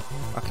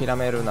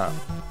 Akirameru na.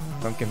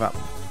 Don't give up.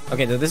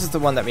 Okay, this is the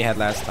one that we had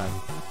last time.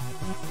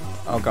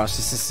 Oh gosh,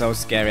 this is so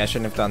scary. I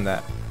shouldn't have done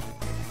that.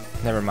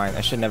 Never mind.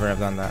 I should never have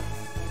done that.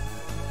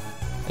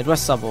 It was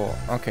Sabo.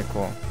 Okay,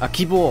 cool.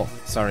 Kibo.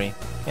 Sorry.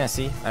 Yeah,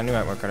 see? I knew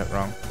I got it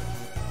wrong.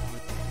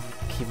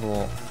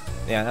 Kibo.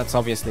 Yeah, that's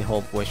obviously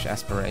hope, wish,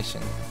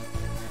 aspiration.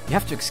 You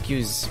have to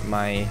excuse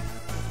my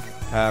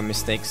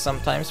mistakes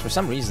sometimes. For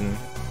some reason,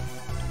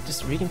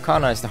 just reading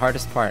kana is the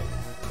hardest part.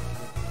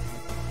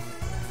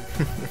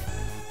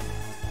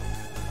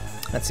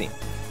 Let's see.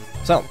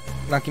 So,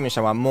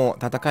 Nakimisha wa mou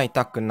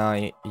tatakaitaku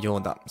nai you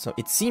da. So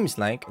it seems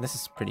like this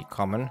is pretty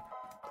common.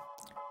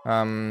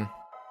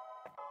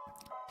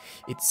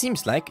 It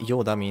seems like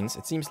Yoda means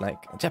it seems like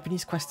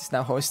Japanese Quest is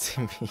now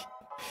hosting me.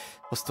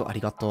 ホストあり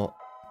がと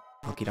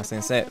う。アキラ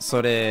先生。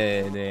そ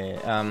れで、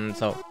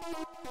so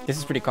this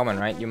is pretty common,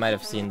 right? You might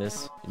have seen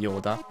this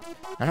Yoda.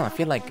 I don't know, I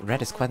feel like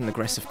red is quite an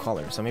aggressive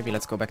color, so maybe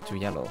let's go back to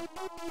yellow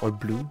or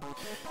blue.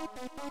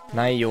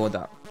 Nai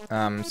Yoda.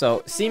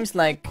 So seems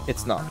like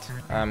it's not.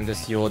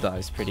 This Yoda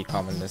is pretty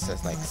common. This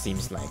is like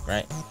seems like,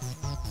 right?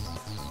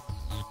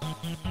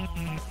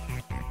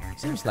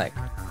 Seems like.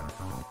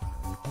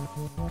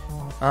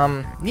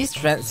 These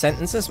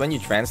sentences, when you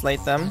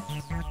translate them,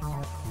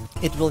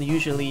 it will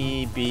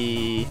usually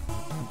be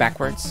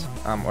backwards,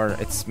 or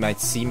it might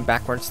seem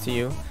backwards to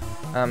you.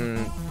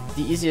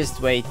 The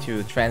easiest way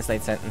to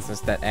translate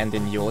sentences that end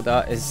in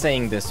Yoda is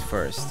saying this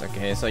first,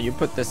 okay? So you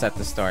put this at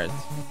the start.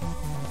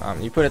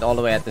 You put it all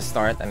the way at the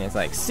start, and it's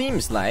like,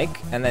 seems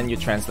like, and then you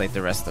translate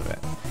the rest of it.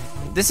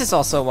 This is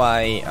also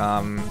why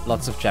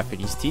lots of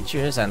Japanese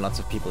teachers and lots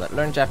of people that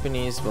learn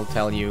Japanese will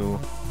tell you,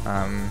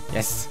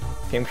 yes,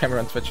 Game Grammar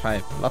on Twitch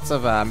hype. Lots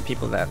of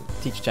people that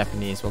teach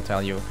Japanese will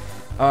tell you,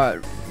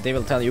 they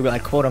will tell you,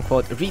 like, quote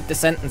unquote, read the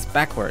sentence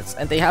backwards,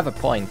 and they have a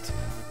point.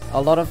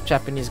 A lot of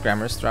Japanese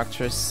grammar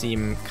structures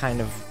seem kind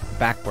of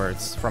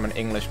backwards from an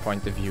English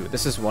point of view.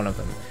 This is one of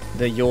them.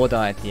 The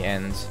Yoda at the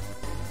end,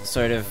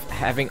 sort of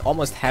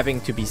almost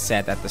having to be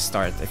said at the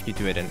start if you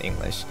do it in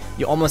English.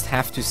 You almost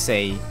have to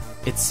say,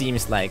 it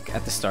seems like,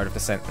 at the start of the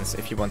sentence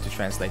if you want to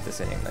translate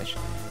this in English.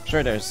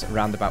 Sure, there's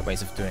roundabout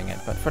ways of doing it,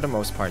 but for the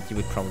most part, you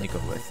would probably go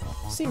with,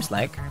 seems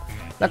like.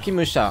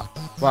 Nakimusha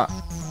wa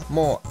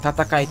mou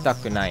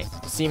tatakaitaku nai.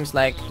 Seems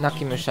like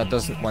Nakimusha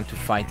doesn't want to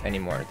fight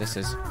anymore. This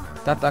is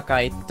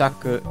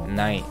tatakaitaku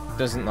nai.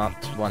 Does not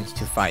want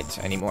to fight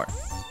anymore.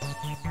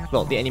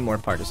 Well, the anymore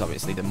part is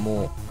obviously the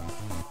mo.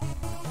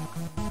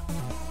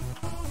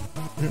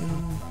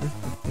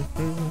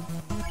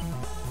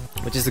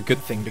 Which is a good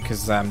thing,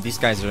 because these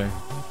guys are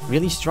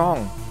really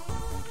strong.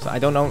 So I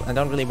don't know, I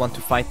don't really want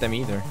to fight them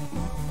either.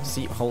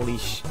 See, holy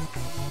sh...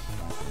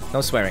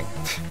 No swearing.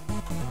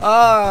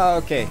 Ah,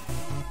 okay.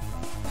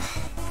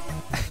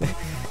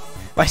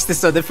 Why is this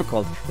so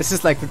difficult? This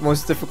is like the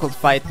most difficult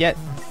fight yet.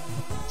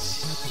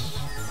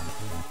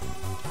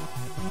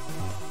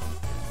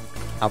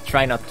 I'll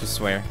try not to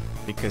swear,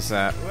 because,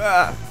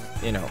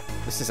 you know,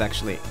 this is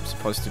actually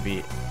supposed to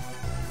be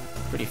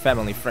pretty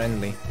family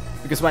friendly.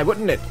 Because why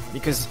wouldn't it?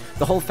 Because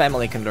the whole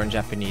family can learn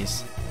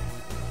Japanese.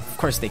 Of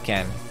course they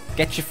can.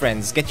 Get your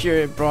friends, get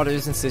your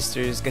brothers and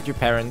sisters, get your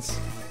parents.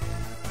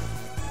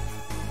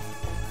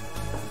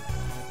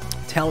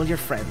 Tell your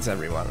friends,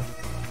 everyone.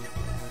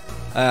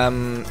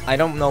 I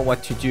don't know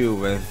what to do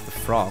with the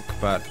frog,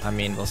 but I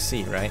mean, we'll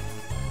see, right?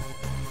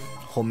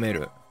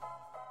 Homeru.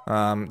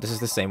 This is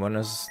the same one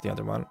as the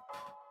other one.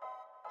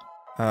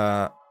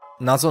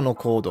 Nazo no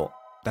kodo.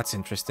 That's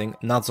interesting.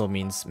 Nazo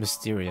means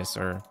mysterious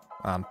or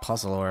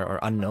puzzle or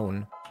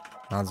unknown.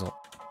 Nazo.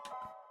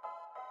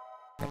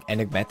 Like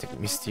enigmatic,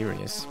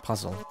 mysterious,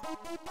 puzzle.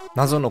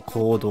 Nazo no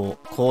kodo.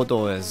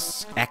 Kodo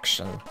is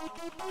action.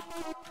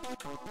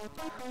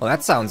 Well,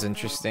 that sounds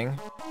interesting.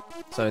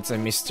 So it's a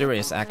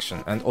mysterious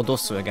action. And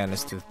odosu again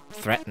is to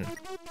threaten.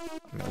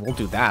 I mean, we'll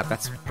do that.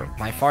 That's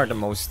by far the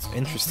most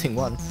interesting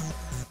one.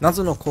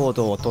 Nazo no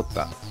kodo o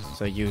totta.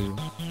 So you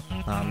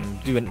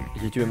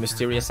do a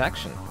mysterious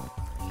action.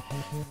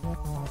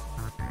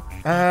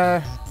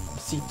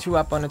 See, 2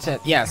 up on a 10.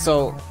 Yeah,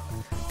 so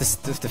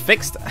the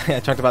fixed, I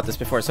talked about this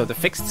before, so the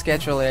fixed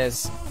schedule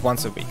is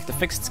once a week. The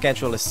fixed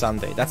schedule is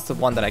Sunday. That's the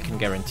one that I can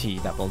guarantee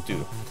that we'll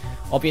do.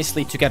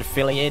 Obviously, to get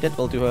affiliated,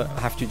 we'll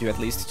have to do at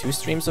least 2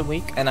 streams a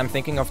week, and I'm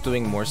thinking of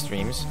doing more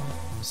streams.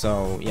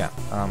 So yeah,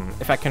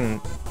 if I can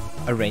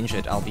arrange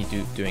it, I'll be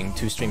doing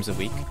 2 streams a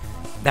week.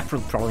 That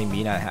would probably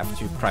mean I have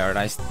to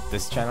prioritize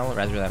this channel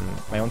rather than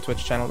my own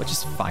Twitch channel, which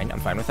is fine. I'm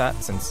fine with that,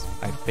 since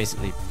I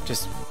basically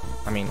just,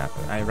 I mean,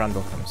 I run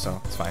both of them,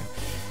 so it's fine.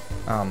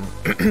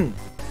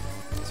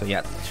 So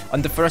yeah,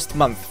 on the first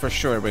month, for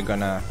sure, we're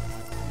gonna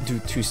do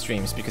 2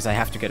 streams, because I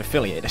have to get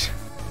affiliated.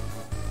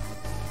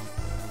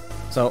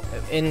 So,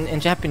 in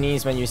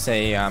Japanese, when you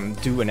say,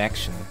 do an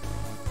action,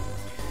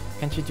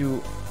 can't you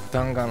do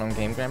dangan on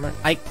Game Grammar?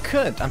 I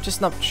could, I'm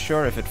just not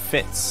sure if it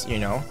fits, you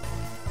know?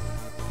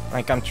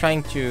 Like, I'm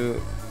trying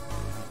to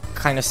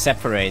kind of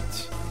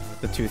separate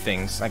the 2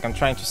 things. Like, I'm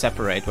trying to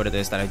separate what it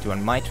is that I do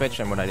on my Twitch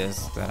and what it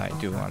is that I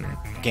do on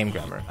Game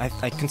Grammar.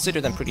 I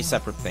consider them pretty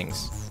separate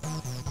things.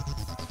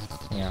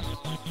 Yeah.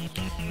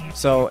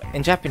 So,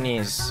 in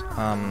Japanese,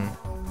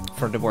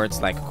 for the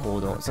words like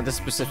kodo, so this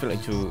specifically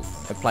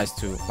applies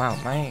to, wow,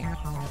 I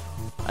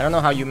don't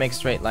know how you make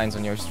straight lines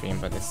on your stream,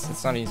 but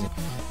it's not easy.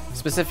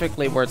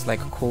 Specifically words like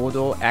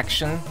kodo,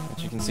 action,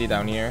 which you can see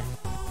down here.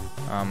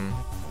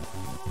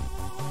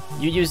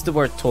 You use the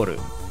word toru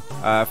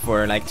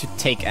for like to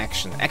take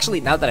action.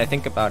 Actually, now that I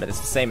think about it, it's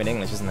the same in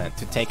English, isn't it?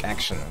 To take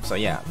action. So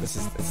yeah, it's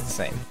the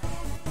same.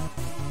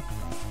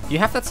 You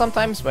have that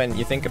sometimes when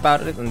you think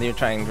about it and you're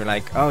trying to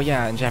like, oh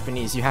yeah, in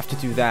Japanese you have to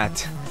do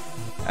that.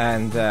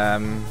 And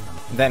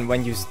then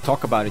when you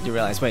talk about it, you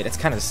realize, wait, it's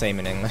kind of the same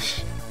in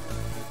English.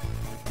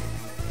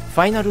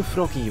 Final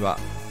Froggy wa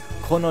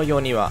kono yo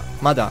ni wa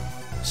mada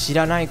知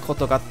らないこ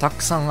とがた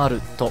くさんあ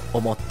ると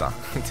思った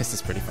This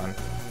is pretty fun.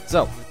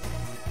 So,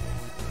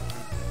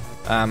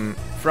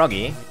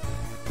 Froggy,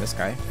 this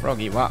guy,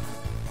 Froggy は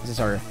this is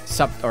our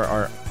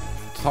our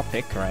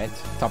topic, right?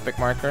 Topic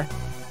marker.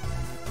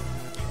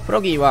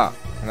 Froggy は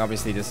and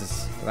obviously this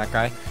is that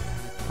guy.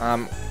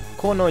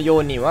 この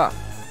世には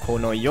こ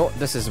の世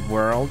this is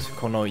world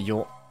この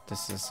世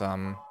this is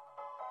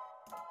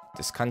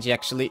this kanji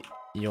actually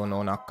世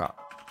の中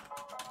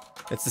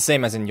it's the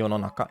same as in 世の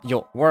中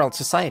yo world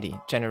society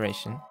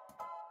generation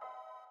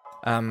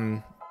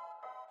and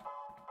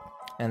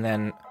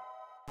then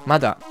ま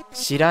だ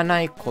知ら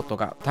ないこと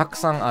がたく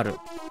さんある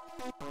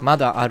ま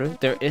だある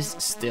there is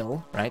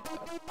still right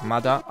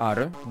まだあ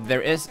る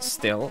there is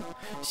still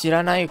知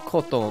らない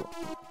こと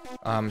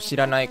知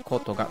らないこ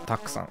とがた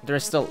くさん there are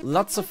still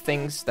lots of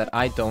things that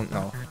I don't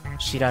know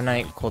知らな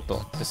いこと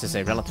this is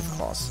a relative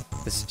clause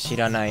this 知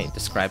らない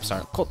describes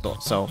our こと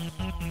so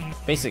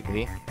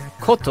basically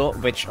こと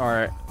which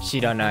are 知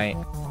らない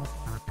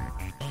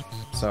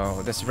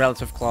so this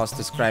relative clause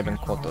describing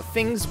こと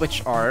things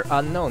which are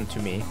unknown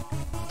to me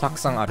たく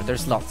さんある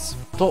there's lots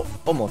と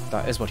思っ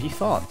た is what he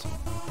thought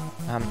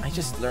I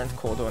just learned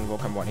Kodo and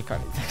Wokamwani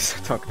Kani. Thanks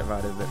for talking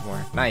about it a bit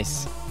more.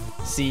 Nice.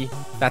 See,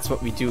 that's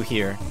what we do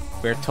here.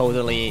 We're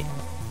totally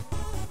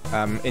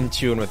in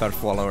tune with our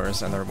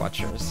followers and our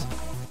watchers.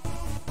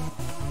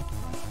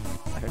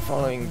 I've been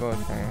following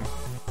both things.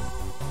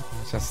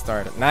 Just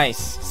started.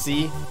 Nice.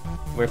 See,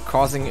 we're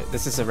causing.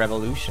 This is a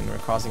revolution. We're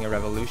causing a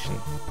revolution.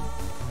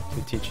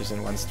 2 teachers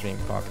in 1 stream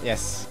talk.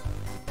 Yes.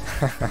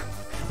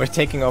 We're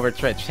taking over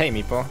Twitch. Hey,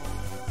 Meepo.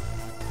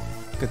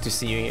 Good to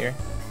see you here.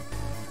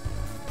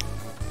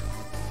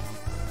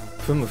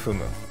 Fumu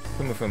fumu.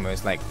 Fumu fumu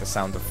is like the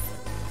sound of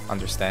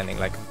understanding,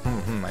 like,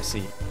 I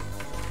see.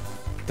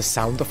 The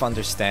sound of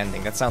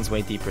understanding. That sounds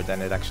way deeper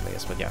than it actually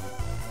is, but yeah.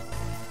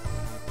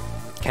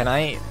 Can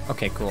I?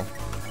 Okay, cool.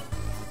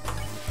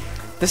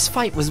 This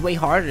fight was way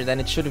harder than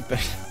it should have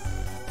been.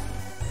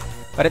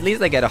 But at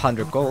least I get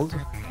 100 gold.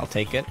 I'll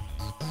take it.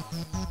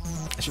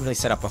 I should really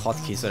set up a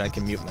hotkey so that I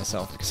can mute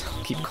myself because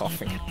I'll keep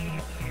coughing.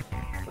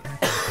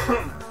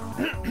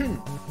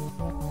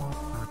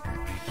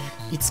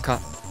 いつか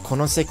こ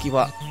の席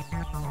は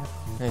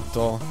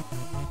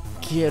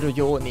消える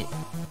ように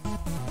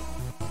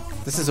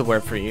This is a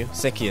word for you.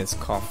 Seki is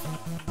cough.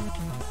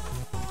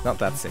 Not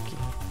that seki.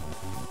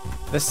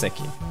 This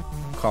seki.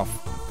 Cough.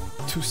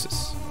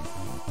 Tusis.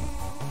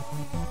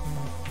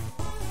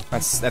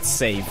 Let's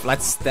save.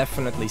 Let's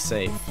definitely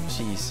save.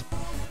 Jeez.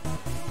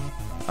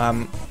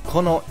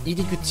 この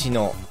入り口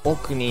の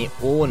奥に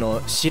王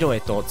の城へ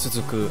と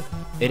続く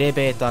エレ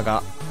ベーター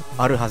が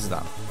あるはず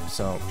だ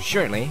So,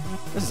 surely,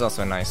 this is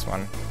also a nice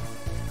one.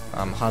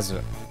 Hazu.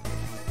 I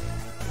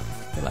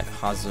feel like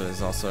Hazu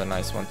is also a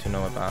nice one to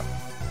know about.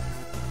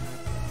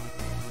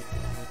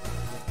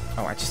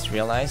 Oh, I just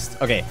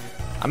realized. Okay,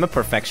 I'm a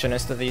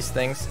perfectionist of these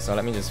things, so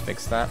let me just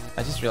fix that.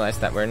 I just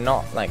realized that we're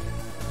not like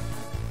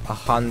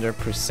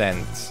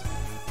 100%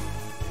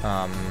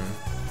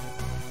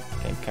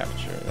 game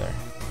capture there.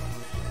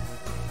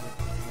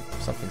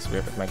 Something's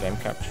weird with my game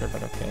capture,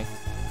 but okay.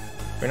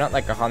 We're not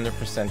like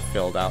 100%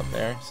 filled out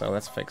there, so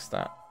let's fix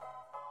that.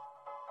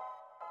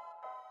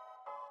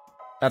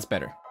 That's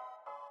better.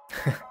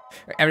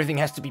 Everything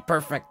has to be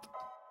perfect.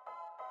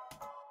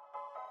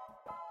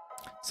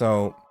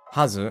 So,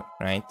 Hazu,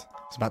 right?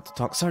 I was about to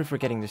talk. Sorry for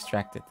getting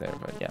distracted there,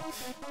 but yeah.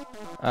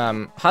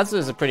 Hazu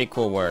is a pretty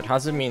cool word.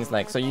 Hazu means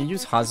like, so you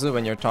use Hazu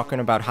when you're talking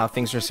about how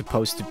things are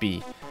supposed to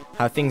be.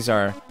 How things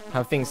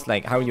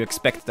like, how you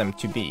expect them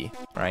to be,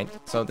 right?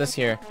 So this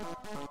here,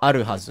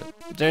 aru hazu.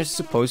 There's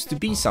supposed to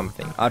be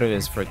something. Aru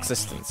is for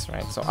existence,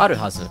 right? So aru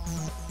hazu.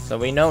 So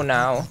we know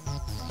now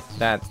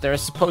that there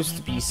is supposed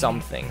to be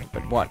something,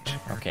 but what?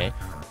 Okay.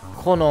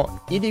 こ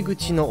の入り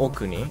口の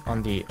奥に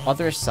on the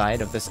other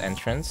side of this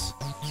entrance.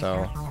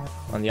 So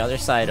on the other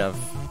side of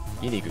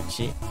入り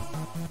口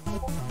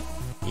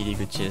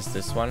is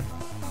this one.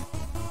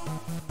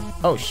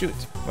 Oh shoot!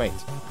 Wait,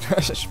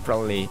 I should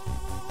probably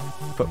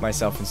put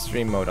myself in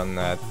stream mode on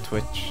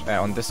Twitch,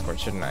 on Discord,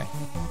 shouldn't I?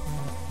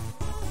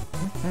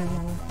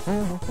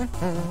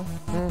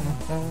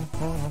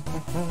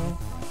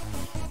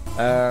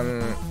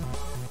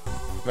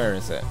 Where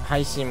is it?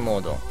 配信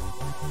モード。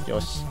よ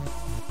し。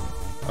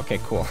Okay,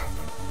 cool.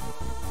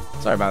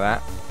 Sorry about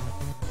that.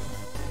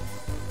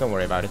 Don't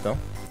worry about it though.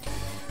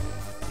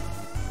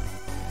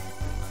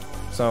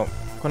 So,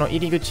 この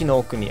入り口の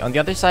奥に on the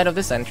other side of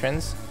this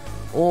entrance,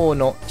 王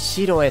の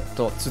城へ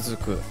と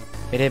続く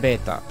エレベー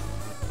ター。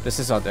This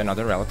is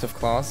another relative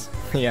clause.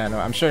 Yeah, no,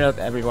 I'm sure that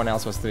everyone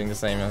else was doing the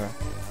same.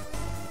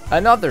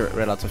 Another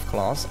relative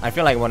clause. I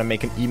feel like I want to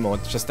make an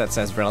emote just that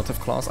says relative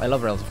clause. I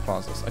love relative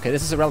clauses. Okay,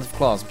 this is a relative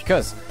clause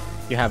because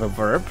you have a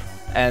verb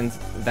and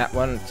that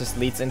one just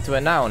leads into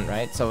a noun,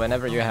 right? So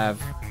whenever you have,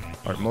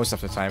 or most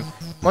of the time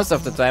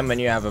when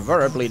you have a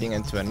verb leading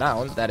into a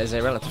noun, that is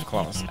a relative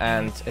clause.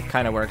 And it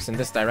kind of works in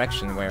this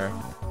direction where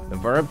the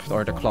verb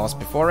or the clause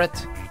before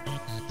it.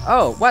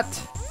 Oh, what?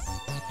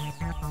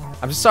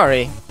 I'm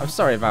sorry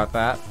about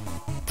that.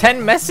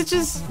 10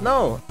 messages?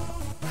 No.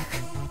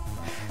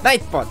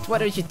 Nightbot,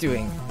 what are you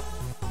doing?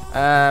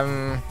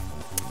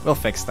 We'll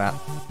fix that.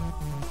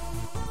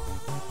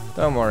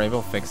 Don't worry,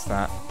 we'll fix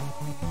that.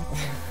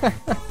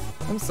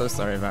 I'm so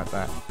sorry about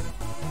that.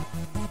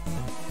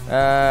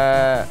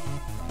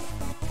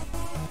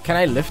 Can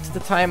I lift the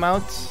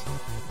timeout?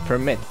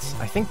 Permit.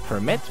 I think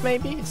permit,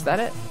 maybe? Is that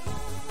it?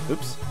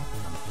 Oops.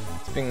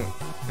 It's being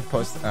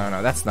posted. Oh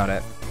no, that's not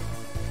it.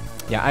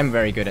 Yeah, I'm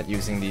very good at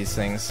using these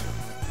things.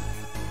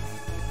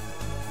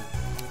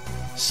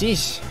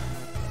 Sheesh.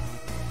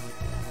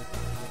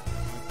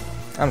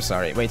 I'm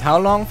sorry. Wait, how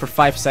long? For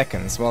 5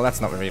 seconds. Well, that's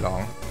not very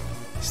long.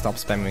 Stop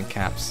spamming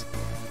caps.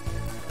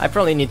 I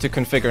probably need to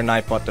configure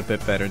Nightbot a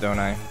bit better, don't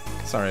I?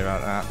 Sorry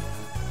about that.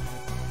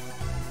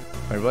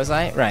 Where was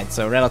I? Right,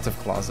 so relative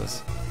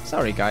clauses.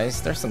 Sorry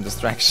guys, there's some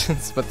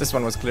distractions, but this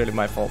one was clearly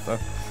my fault though.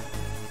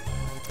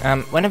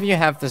 Whenever you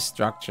have this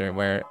structure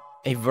where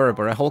a verb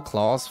or a whole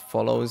clause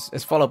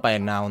is followed by a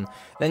noun,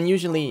 then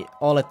usually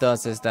all it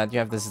does is that you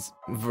have this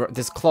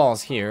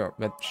clause here,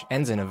 which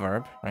ends in a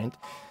verb, right?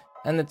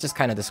 And it just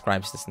kind of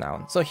describes this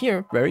noun. So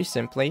here, very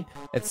simply,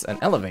 it's an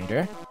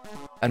elevator.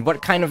 And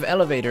what kind of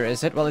elevator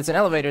is it? Well, it's an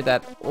elevator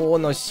that o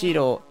no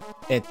shiro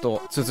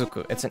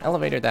tsuzuku. It's an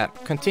elevator that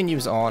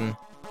continues on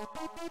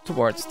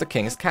towards the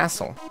king's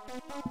castle.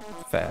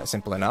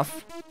 Simple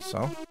enough.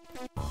 So,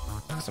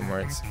 some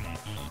words.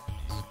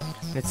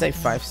 Let's say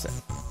 5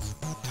 seconds.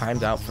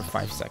 Timed out for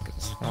 5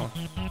 seconds. Oh,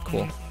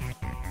 cool.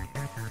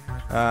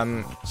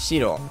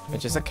 Shiro,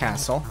 which is a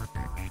castle.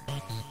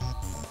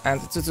 And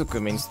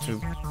tsuzuku means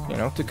to, you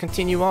know, to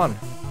continue on.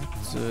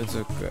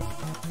 Tsuzuku.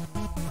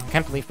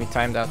 Can't believe we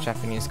timed out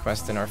Japanese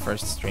Quest in our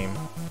first stream.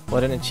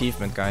 What an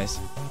achievement, guys.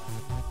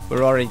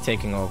 We're already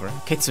taking over.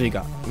 Ketsui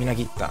ga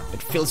minagitta.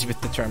 It fills you with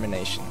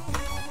determination.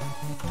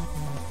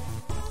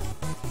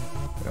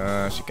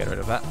 Should get rid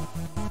of that.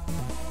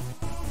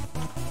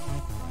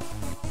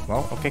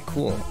 Well, okay,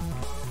 cool.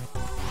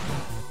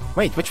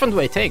 Wait, which one do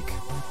I take?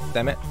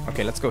 Damn it.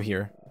 Okay, let's go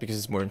here, because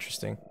it's more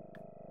interesting.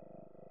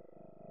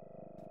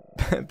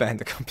 Ban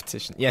the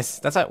competition. Yes,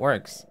 that's how it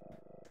works.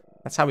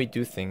 That's how we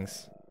do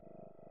things.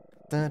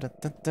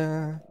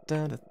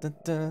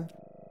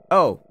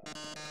 Oh!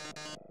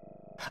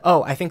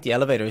 Oh, I think the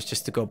elevator is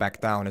just to go back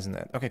down, isn't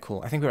it? Okay,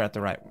 cool. I think we're at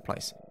the right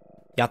place.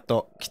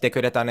 Yatto kite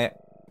kureta ne.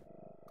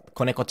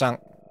 Koneko-chan.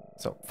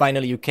 So,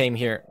 finally you came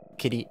here,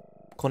 kitty.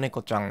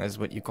 Koneko-chan is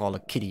what you call a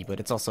kitty, but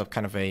it's also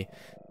kind of a...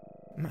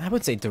 I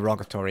would say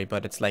derogatory,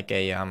 but it's like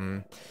a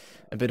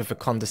bit of a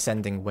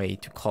condescending way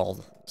to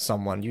call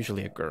someone,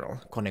 usually a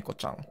girl.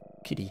 Koneko-chan.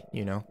 Kitty,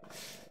 you know.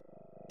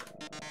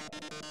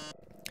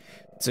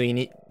 つい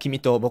に君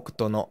と僕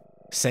との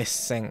決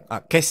戦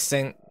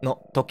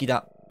の時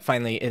だ.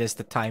 Finally, it is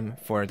the time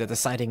for the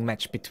deciding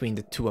match between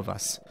the two of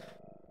us.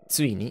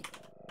 ついに.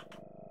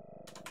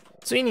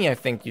 ついに I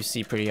think you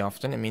see pretty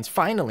often. It means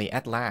finally,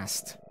 at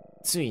last.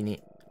 つい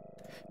に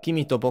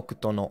君と僕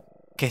との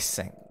決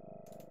戦.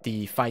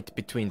 The fight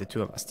between the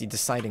two of us. The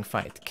deciding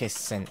fight. 決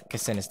戦.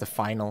 決戦 is the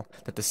final,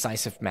 the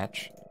decisive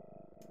match.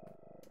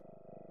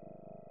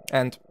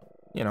 And,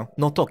 you know,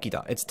 no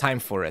tokida. It's time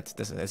for it.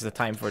 This is the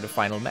time for the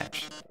final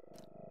match.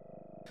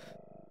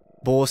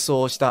 暴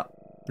走した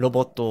ロ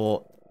ボット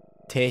を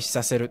停止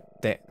させるっ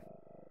て。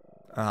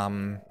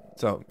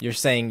So you're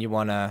saying you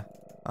wanna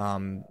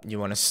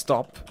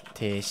stop.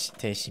 停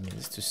止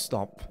means to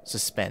stop,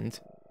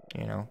 suspend,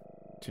 you know,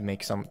 to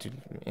make some, to,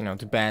 you know,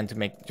 to ban,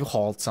 to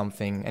halt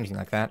something, anything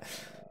like that.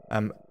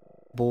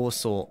 暴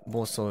走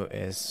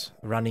is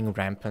running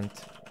rampant.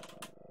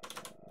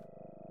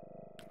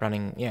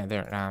 Running, yeah,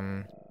 they're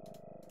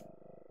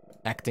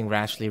acting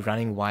rashly,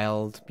 running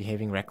wild,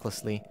 behaving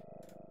recklessly.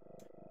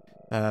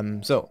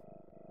 So,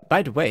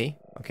 by the way,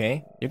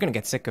 okay, you're gonna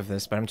get sick of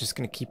this, but I'm just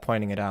gonna keep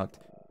pointing it out.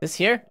 This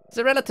here is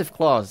a relative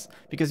clause,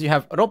 because you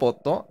have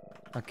robotto,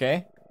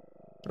 okay?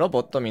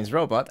 Robotto means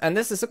robot, and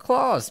this is a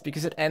clause,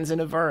 because it ends in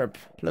a verb.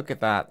 Look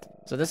at that.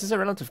 So this is a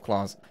relative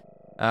clause.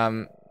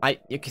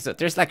 Okay, so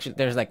there's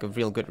like a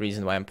real good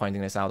reason why I'm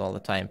pointing this out all the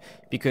time,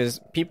 because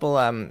people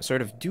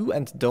sort of do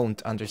and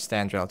don't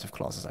understand relative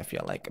clauses, I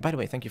feel like. By the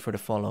way, thank you for the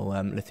follow,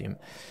 Lithium.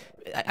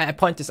 I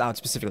point this out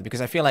specifically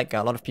because I feel like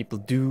a lot of people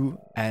do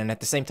and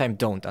at the same time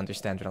don't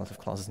understand relative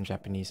clauses in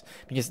Japanese,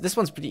 because this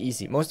one's pretty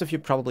easy. Most of you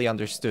probably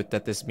understood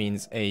that this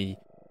means a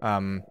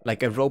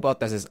like a robot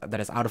that is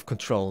out of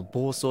control,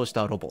 暴走し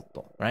たロボッ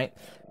ト, right?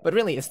 But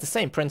really, it's the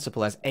same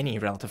principle as any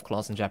relative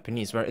clause in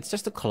Japanese, where it's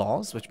just a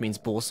clause, which means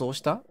暴走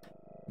した,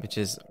 which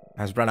has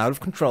run out of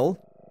control,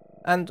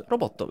 and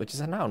robotto, which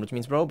is a noun, which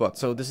means robot.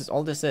 So this is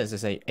all this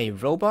is a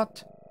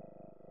robot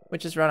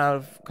which has run out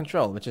of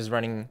control, which is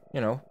running,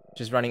 you know,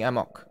 just running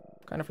amok,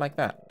 kind of like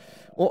that.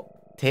 を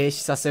停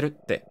止させる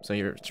って. So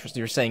you're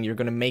saying you're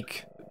gonna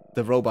make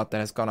the robot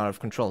that has gone out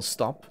of control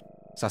stop.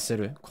 させ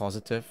る,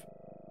 causative.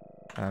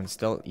 And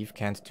still, you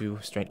can't do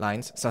straight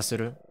lines. させ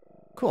る.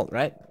 Cool,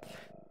 right?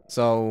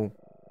 So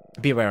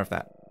be aware of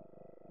that.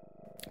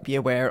 Be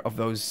aware of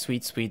those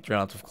sweet, sweet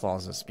relative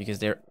clauses, because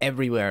they're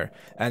everywhere.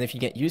 And if you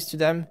get used to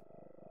them,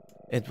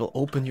 it will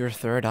open your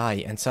third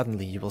eye, and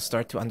suddenly you will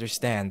start to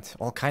understand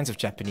all kinds of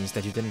Japanese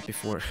that you didn't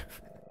before.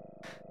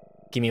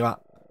 君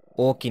は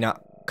大きな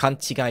勘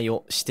違い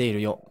をしてい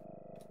るよ。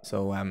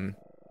So,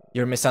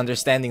 you're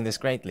misunderstanding this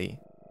greatly.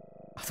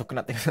 遅く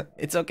なって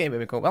It's okay,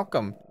 baby.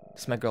 Welcome.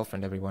 This is my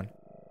girlfriend, everyone.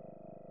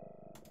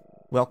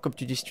 Welcome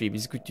to the stream.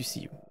 It's good to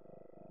see you.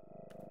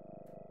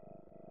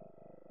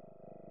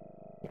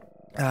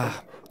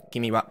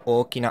 君は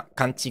大きな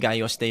勘違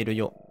いをしている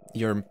よ。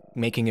You're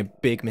making a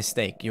big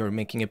mistake. You're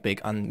making a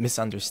big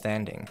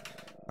misunderstanding.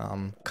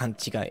 勘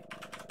違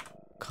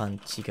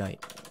い。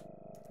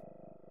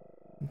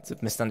It's a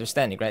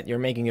misunderstanding, right? You're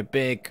making a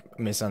big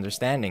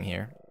misunderstanding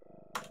here.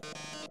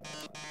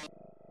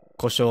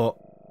 故障、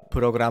プ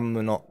ログラ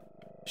ムの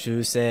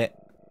修正、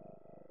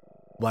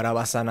笑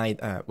わせない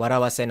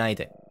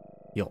で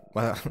よ。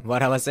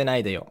笑わせな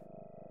いでよ。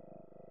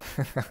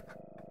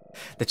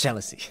The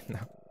jealousy. No.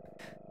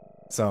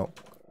 So,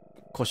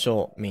 故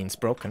障 means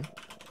broken.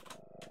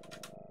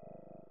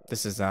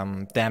 This is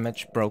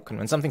damage, broken.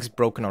 When something's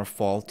broken or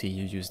faulty,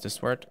 you use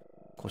this word.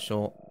 故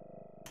障.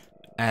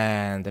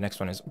 And the next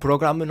one is プロ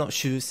グラムの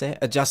修正,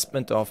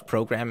 adjustment of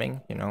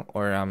programming, you know,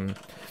 or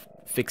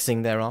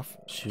fixing thereof.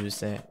 修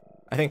正.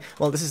 I think,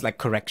 well, this is like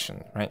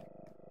correction, right?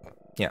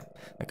 Yeah,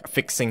 like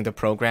fixing the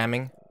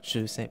programming.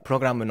 修正. プロ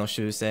グラムの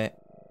修正.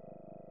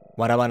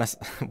 笑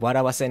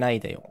わせない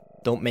でよ.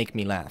 Don't make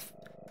me laugh.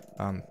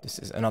 This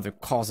is another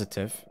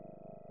causative.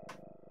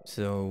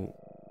 So,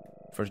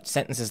 for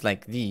sentences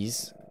like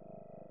these,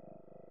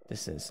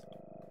 this is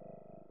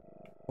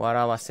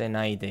笑わせ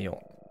ないで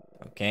よ.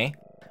 Okay?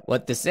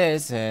 What this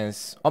is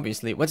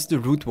obviously, what's the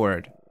root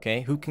word?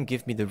 Okay? Who can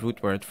give me the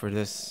root word for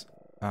this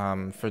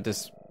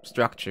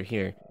structure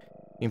here?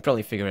 You can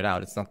probably figure it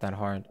out. It's not that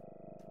hard.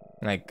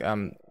 Like,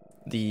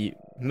 the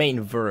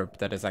main verb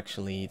that is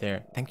actually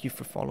there. Thank you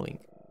for following.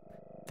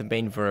 The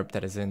main verb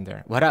that is in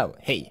there. Warau.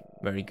 Hey.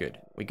 Very good.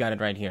 We got it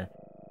right here.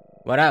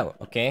 Warau.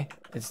 Okay?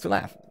 It's to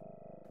laugh.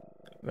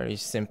 Very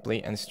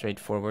simply and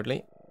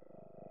straightforwardly.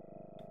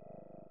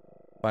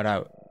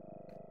 Warau.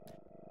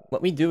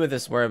 What we do with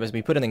this verb is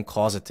we put it in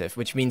causative,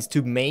 which means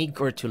to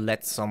make or to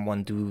let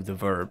someone do the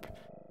verb.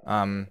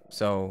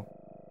 So,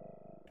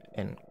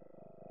 in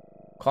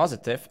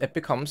causative, it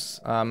becomes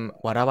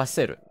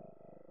warawaseru.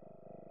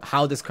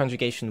 How this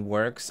conjugation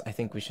works, I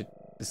think we should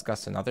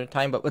discuss another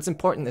time, but what's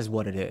important is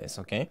what it is,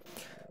 okay?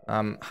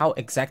 How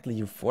exactly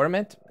you form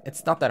it,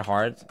 it's not that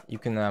hard. You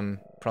can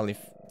probably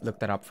look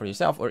that up for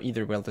yourself, or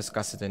either we'll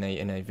discuss it in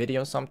a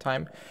video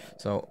sometime.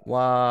 So,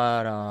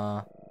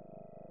 warawaseru.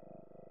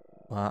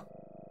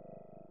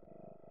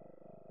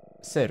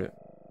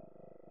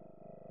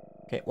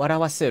 Okay,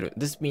 warawaseru.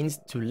 This means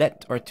to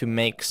let or to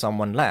make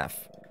someone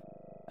laugh.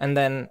 And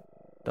then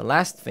the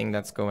last thing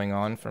that's going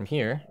on from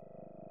here,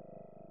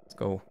 let's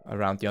go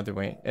around the other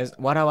way, is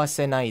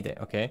warawasenaide,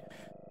 okay?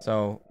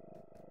 So,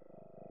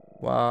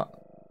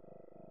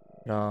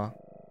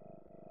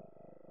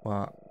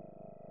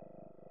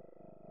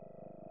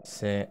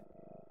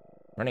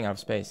 running out of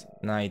space,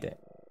 naide.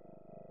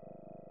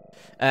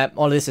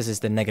 All this is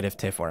the negative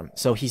te form.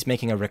 So he's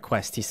making a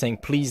request. He's saying,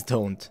 please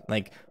don't.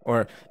 Like,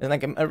 or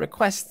like a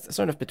request,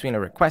 sort of between a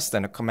request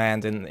and a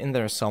command in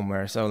there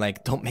somewhere. So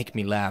like, don't make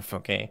me laugh,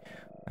 okay?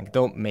 Like,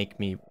 don't make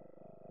me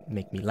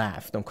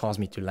laugh. Don't cause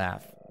me to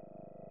laugh.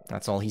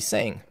 That's all he's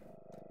saying.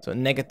 So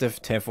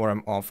negative te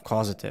form of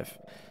causative.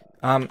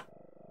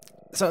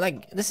 So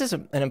like, this is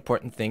an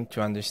important thing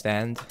to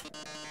understand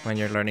when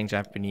you're learning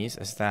Japanese,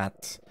 is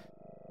that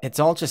it's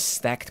all just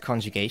stacked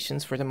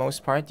conjugations for the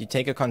most part. You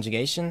take a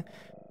conjugation,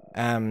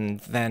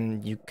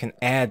 then you can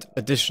add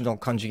additional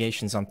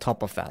conjugations on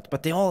top of that.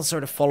 But they all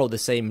sort of follow the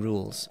same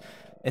rules.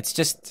 It's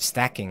just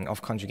stacking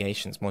of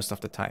conjugations most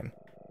of the time.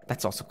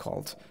 That's also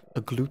called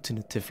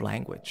agglutinative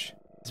language.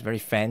 It's a very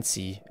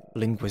fancy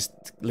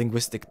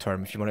linguistic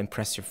term. If you want to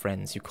impress your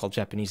friends, you call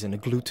Japanese an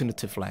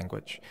agglutinative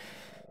language.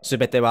 す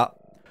べては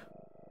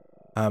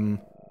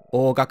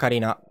大掛かり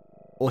な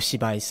お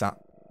芝居さ.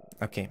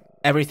 Okay.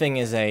 Everything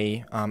is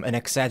an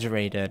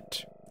exaggerated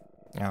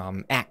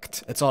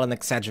act. It's all an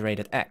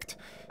exaggerated act.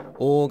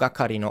 大掛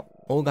かりな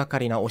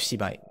お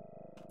芝居.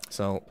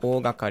 So,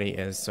 大掛かり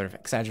is sort of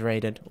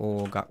exaggerated.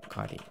 大掛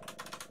かり.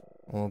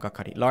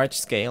 Large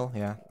scale,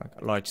 yeah.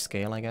 Like large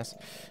scale, I guess.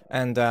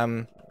 And,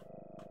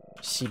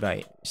 芝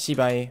居.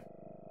 芝居,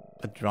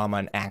 a drama,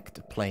 an act,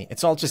 a play.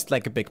 It's all just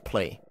like a big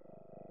play.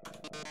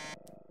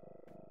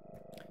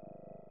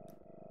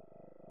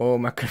 大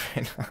まか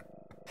りな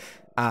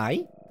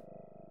愛?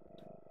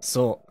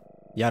 そ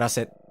う、やら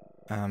せだ。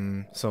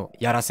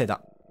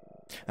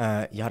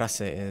やら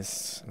せ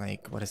is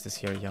like, what is this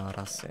here? や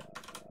らせ.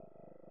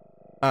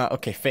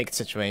 Okay, fake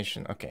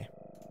situation. Okay.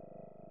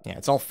 Yeah,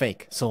 it's all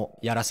fake. そ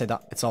う、やらせ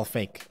だ. It's all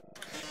fake.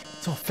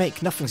 It's all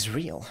fake. Nothing's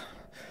real.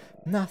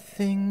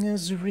 Nothing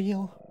is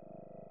real.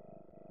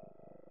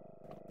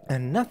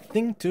 And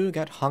nothing to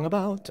get hung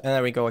about. And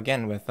there we go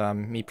again with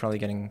me probably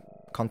getting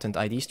content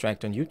ID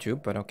striked on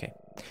YouTube, but okay.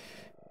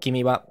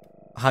 君は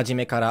初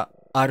めから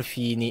アルフ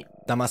ィーに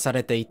騙さ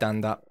れていたん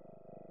だ.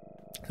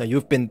 So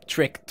you've been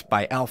tricked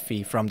by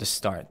Alfie from the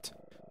start.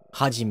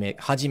 初め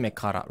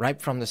から, right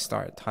from the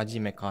start. 初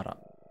めから.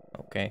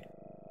 Okay.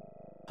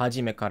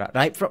 初めから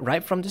right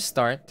from the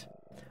start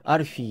ア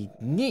ルフィー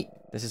に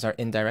this is our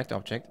indirect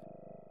object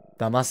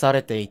騙さ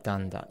れていた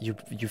んだ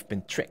you've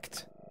been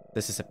tricked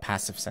this is a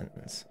passive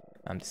sentence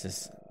this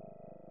is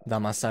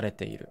騙され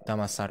ている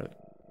騙さる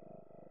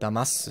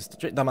騙す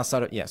騙さ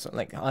る yeah so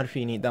like アルフ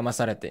ィーに騙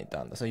されてい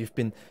たんだ so you've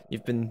been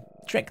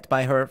tricked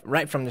by her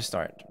right from the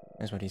start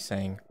is what he's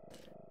saying.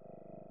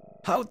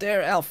 How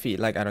dare Alfie?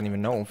 Like, I don't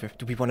even know.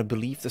 Do we want to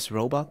believe this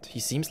robot?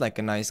 He seems like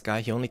a nice guy.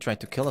 He only tried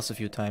to kill us a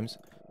few times.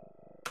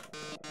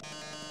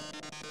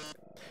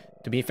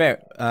 To be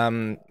fair,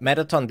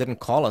 Metaton didn't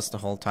call us the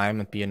whole time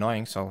and be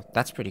annoying, so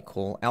that's pretty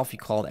cool. Alfie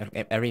called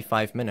every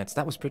 5 minutes.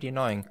 That was pretty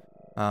annoying.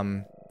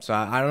 So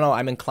I don't know.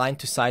 I'm inclined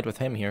to side with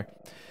him here.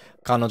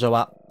 彼女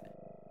は、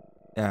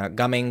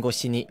画面越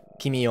しに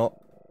君を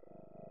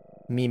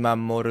見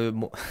守る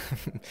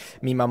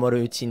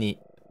うち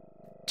に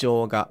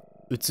情が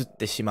移っ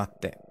てしまっ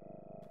て。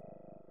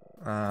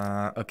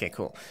Okay,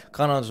 cool.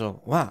 彼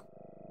女は、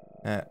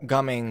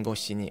画面越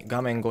し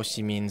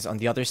means on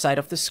the other side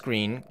of the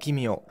screen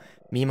君を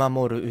見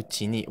守るう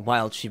ちに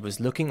while she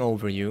was looking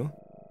over you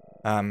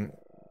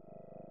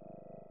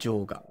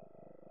情が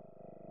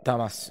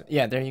騙す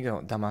yeah there you go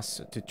騙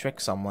す to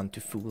trick someone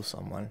to fool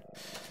someone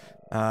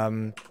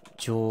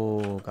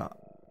情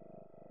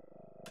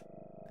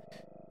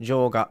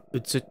が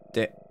移っ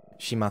て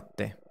しまっ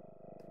て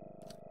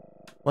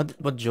What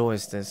Joe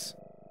is this?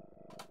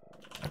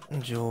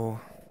 Joe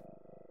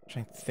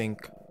trying to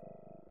think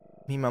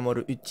見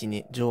守るうち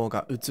にJoe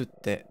が移っ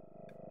て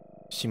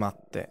しまっ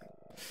て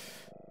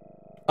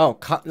Oh,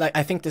 like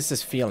I think this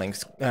is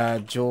feelings.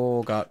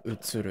 Joeが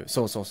移る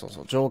そう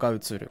Joeが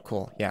移る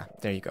Cool, yeah,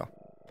 there you go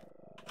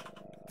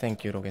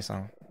Thank you, ロゲさ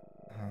ん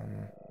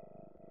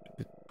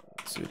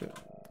移る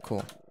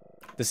Cool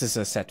This is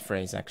a set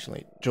phrase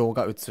actually. 情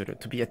が移る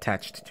to be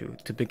attached to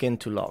begin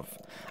to love.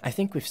 I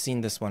think we've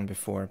seen this one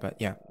before, but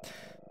yeah.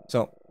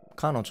 So,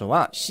 彼女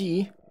は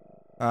she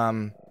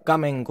画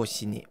面越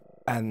しに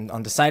and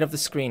on the side of the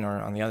screen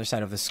or on the other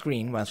side of the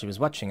screen while she was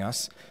watching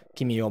us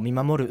君を見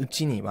守るう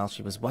ちに while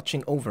she was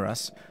watching over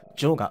us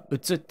情が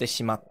移って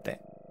しまって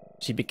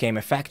she became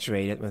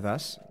infatuated with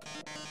us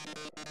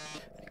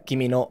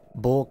君の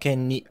冒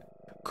険に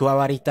加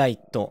わりたい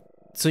と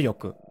強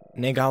く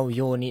願う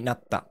ようにな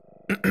った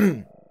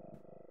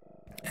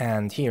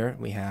And here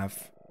we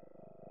have,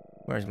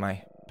 where's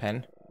my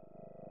pen?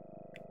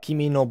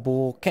 君の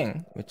冒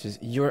険 which is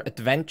your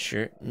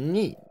adventure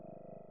に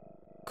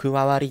加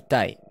わり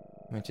たい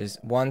which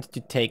is want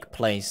to take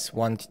place,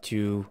 want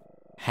to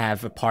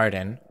have a part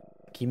in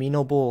君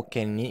の冒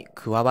険に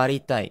加わ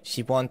りたい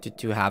She wanted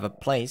to have a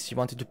place, she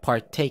wanted to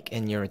partake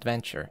in your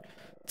adventure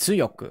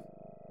強く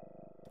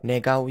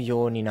願う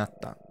ようになっ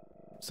た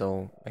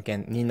So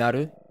again, にな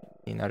る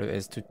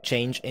is to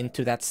change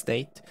into that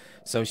state.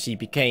 So she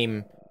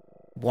became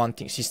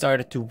she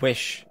started to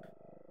wish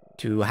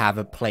to have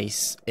a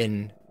place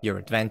in your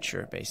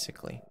adventure,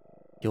 basically.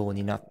 よう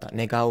になった。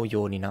願う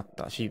ようになっ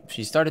た。She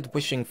started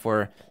wishing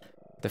for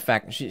the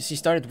fact, she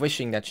started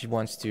wishing that she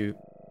wants to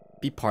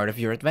be part of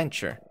your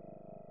adventure.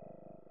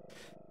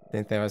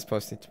 Didn't think I was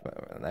supposed to,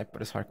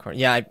 Nightbot is hardcore.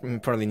 Yeah, I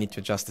probably need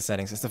to adjust the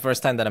settings. It's the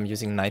first time that I'm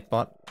using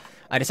Nightbot.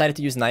 I decided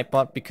to use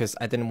Nightbot because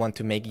I didn't want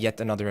to make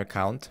yet another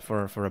account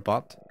for a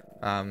bot.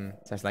 So I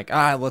was like,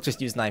 we'll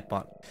just use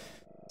Nightbot.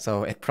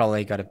 So it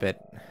probably got a bit,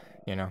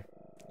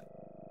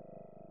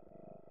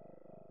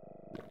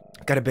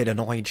 got a bit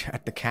annoyed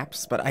at the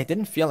caps, but I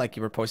didn't feel like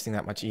you were posting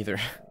that much either.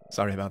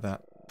 Sorry about that.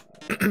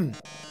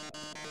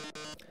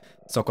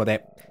 そこ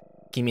で、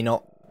君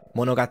の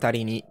物語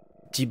に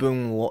自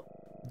分を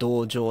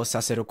同情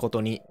させること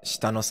にし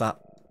たのさ。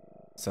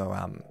So,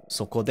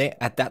 そこで、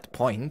at that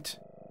point,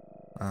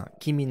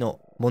 君の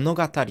物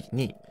語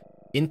に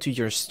into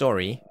your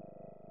story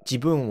自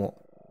分を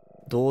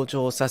同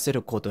情させ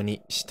ること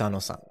にした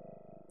のさ。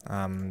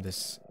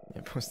This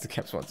post the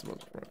caps once more.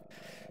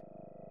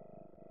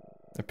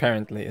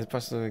 Apparently, it's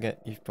supposed to get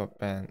Eve-pop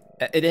banned.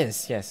 It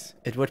is, yes.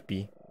 It would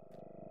be.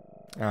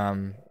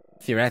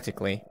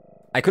 Theoretically.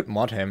 I could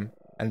mod him,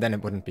 and then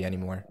it wouldn't be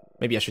anymore.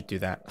 Maybe I should do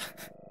that.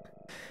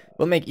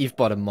 We'll make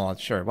Evebot a mod,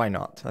 sure, why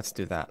not? Let's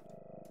do that.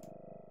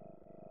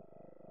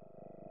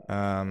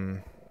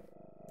 Ban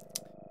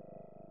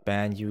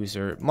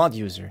user, mod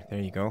user,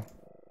 there you go.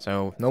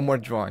 So, no more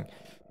drawing.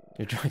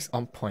 Your drawing's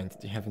on point.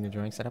 Do you have a new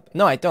drawing set up?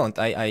 No, I don't.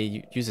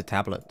 I use a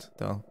tablet,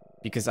 though.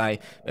 Because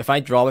if I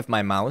draw with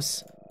my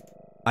mouse,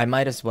 I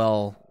might as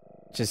well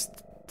just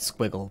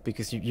squiggle,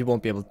 because you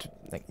won't be able to,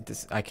 like,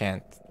 this, I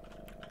can't.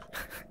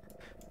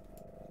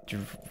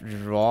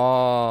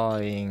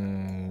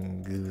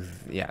 Drawing,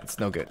 yeah, it's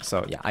no good.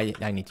 So yeah,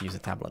 I need to use a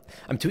tablet.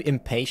 I'm too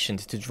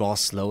impatient to draw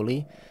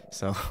slowly,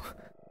 so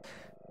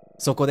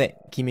そこで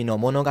君の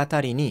物語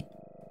に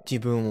自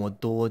分を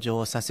同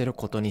情させる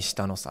ことにし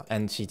たのさ。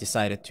And she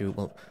decided to,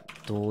 well,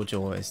 同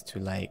情 is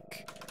to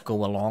like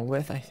go along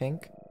with, I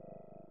think.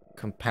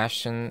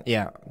 Compassion,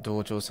 yeah,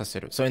 同情させ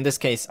る。So in this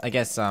case, I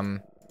guess,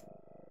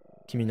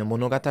 君の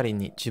物語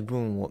に自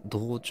分を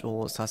同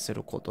情させ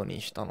ることに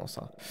したの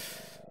さ。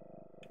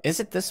Is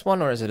it this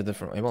one or is it a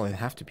different one? Well, it'd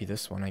have to be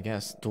this one, I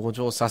guess.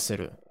 Dojo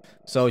saseru.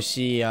 So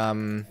she,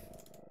 oh,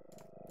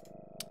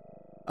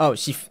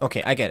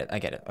 okay, I get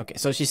it. Okay,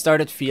 so she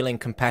started feeling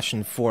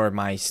compassion for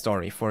my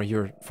story, for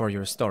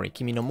your story.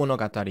 君の物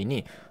語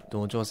に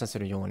同情させ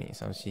るように.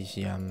 So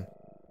she,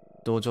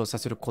 同情さ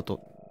せること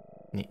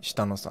にし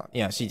たのさ.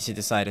 Yeah, she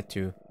decided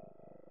to,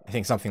 I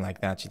think something like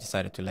that. She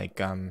decided to like,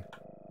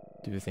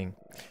 do the thing.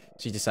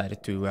 She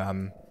decided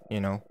to,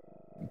 you know,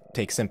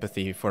 take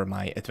sympathy for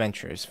my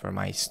adventures, for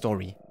my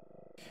story.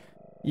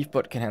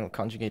 Ifbot can handle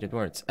conjugated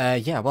words.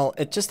 Yeah, well,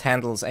 it just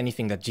handles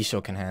anything that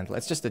Jisho can handle.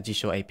 It's just a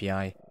Jisho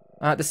API.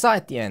 The sa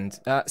at the end.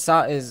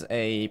 Sa is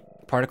a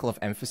particle of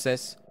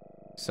emphasis,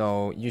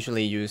 so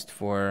usually used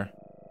for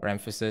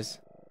emphasis.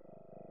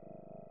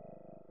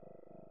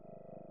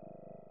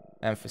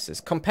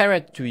 Emphasis. Compare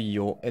it to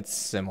yo, it's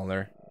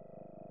similar.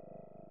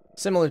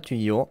 Similar to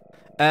yo.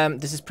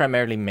 This is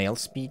primarily male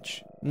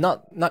speech.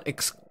 Not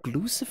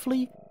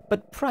exclusively,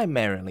 but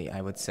primarily,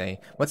 I would say.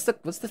 What's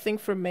the thing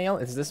for male?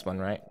 It's this one,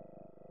 right?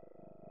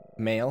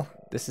 Male.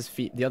 This is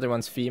the other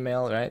one's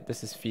female, right?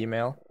 This is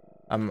female.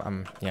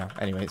 Yeah,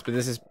 anyways, but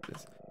this is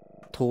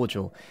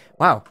Tojo.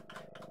 Wow.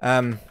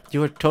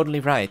 You were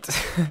totally right.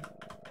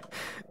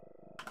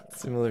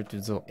 Similar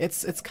to Zo.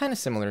 It's kind of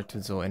similar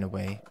to Zo in a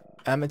way.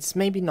 It's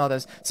maybe not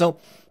as so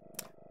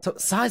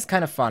Sa is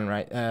kind of fun,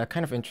 right?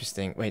 Kind of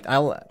interesting. Wait,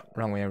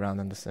 wrong way around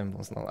on the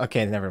symbols. No.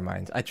 Okay, never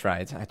mind. I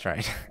tried.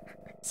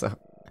 So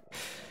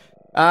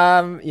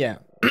yeah.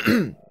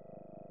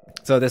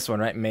 So this one,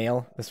 right?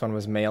 Male. This one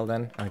was male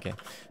then. Okay.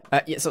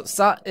 Yeah, so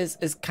Sa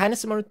is kind of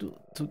similar to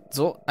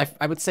Zo.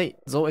 I would say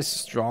Zo is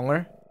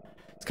stronger.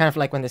 It's kind of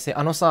like when they say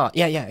ano sa.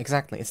 Yeah,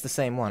 exactly. It's the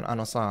same one,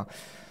 ano sa.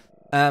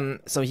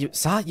 So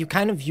Sa you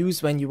kind of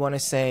use when you want to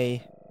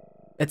say,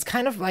 it's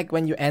kind of like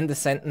when you end the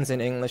sentence in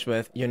English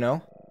with, you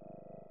know.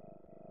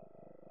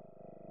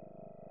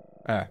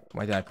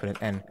 Why did I put an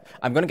N?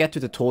 I'm gonna get to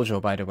the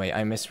Tojo, by the way.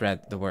 I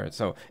misread the word.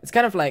 So it's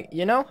kind of like,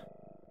 you know?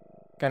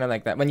 Kind of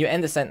like that. When you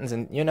end the sentence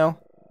in, you know?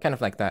 Kind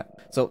of like that.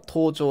 So,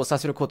 Tojo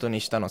saseru koto ni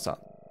shita no sa.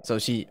 So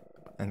she,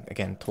 and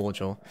again,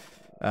 Tojo.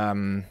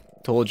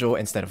 Tojo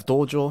instead of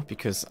dojo,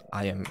 because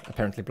I am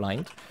apparently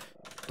blind.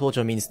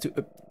 Tojo means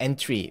to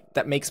entry.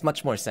 That makes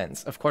much more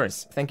sense, of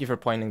course. Thank you for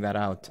pointing that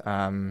out,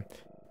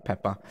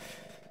 Peppa.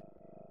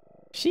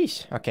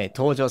 Sheesh. Okay,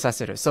 Tojo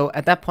saseru. So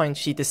at that point,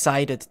 she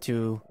decided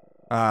to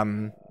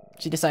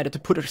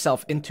put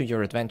herself into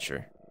your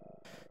adventure.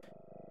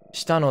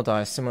 Shita no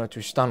da is similar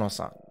to shita no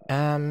sa.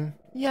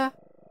 Yeah,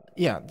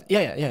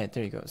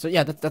 there you go. So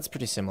yeah, that's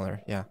pretty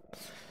similar, yeah.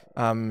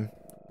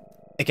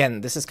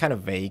 Again, this is kind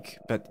of vague,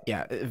 but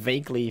yeah,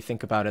 vaguely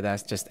think about it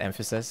as just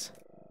emphasis.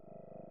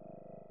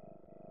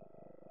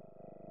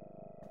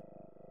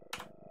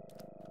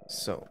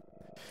 So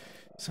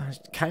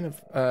it kind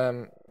of,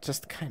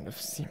 just kind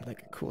of seemed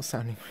like a cool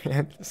sounding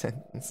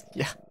sentence,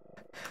 yeah.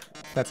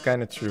 That's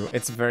kind of true.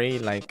 It's very,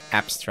 like,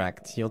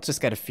 abstract. You'll just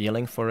get a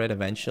feeling for it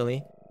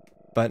eventually.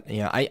 But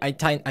yeah, I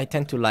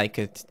tend to like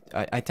it.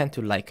 I tend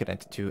to liken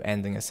it to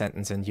ending a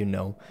sentence and you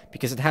know,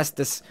 because it has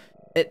this.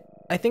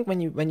 I think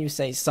when you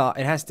say sa,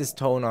 it has this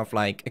tone of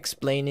like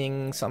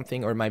explaining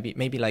something, or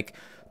maybe like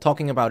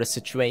talking about a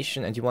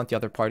situation, and you want the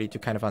other party to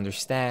kind of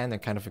understand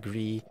and kind of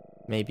agree,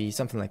 maybe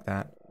something like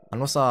that.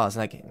 Ano sa is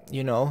like,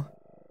 you know.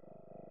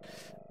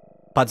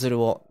 パズ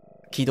ルを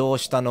起動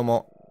したの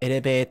も、エ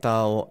レベー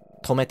ターを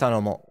止めた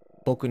のも、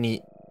僕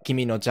に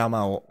君の邪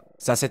魔を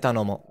させた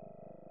のも。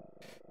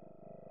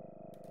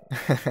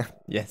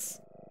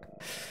Yes,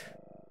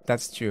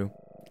 that's true.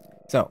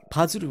 So,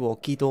 パズルを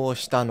起動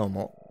したの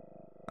も.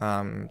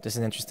 There's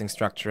an interesting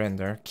structure in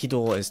there. 起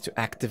動 is to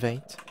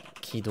activate.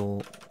 起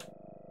動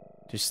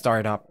to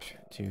start up,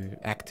 to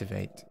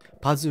activate.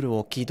 パズル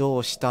を起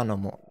動したの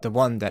も, the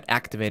one that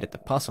activated the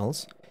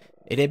puzzles.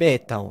 エレベ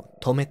ーターを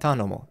止めた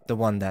のも, the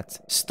one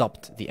that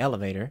stopped the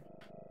elevator.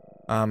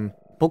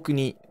 僕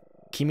に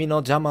君の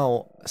邪魔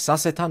をさ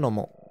せたの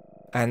も,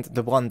 and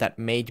the one that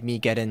made me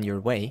get in your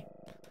way.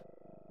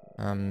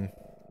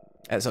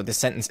 So this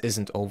sentence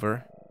isn't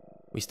over.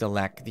 We still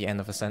lack the end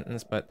of a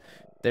sentence, but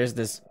there's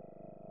this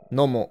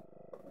nomo.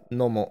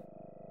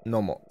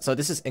 So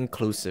this is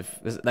inclusive.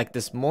 Like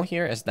this mo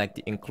here is like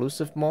the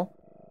inclusive mo,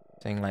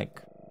 saying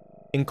like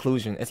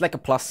inclusion. It's like a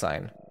plus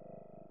sign.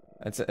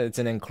 It's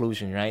an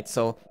inclusion, right?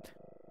 So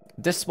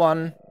this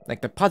one,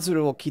 like the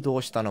pazuru wo kidou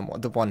shita no mo,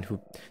 the one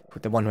who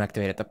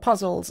activated the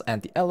puzzles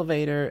and the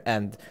elevator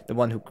and the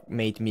one who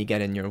made me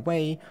get in your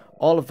way,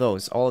 all of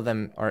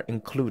them are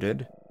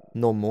included.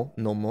 Nomo.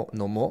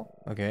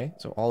 Okay,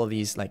 so all of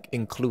these like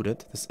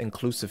included, this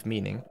inclusive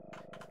meaning.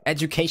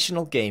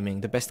 Educational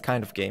gaming, the best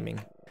kind of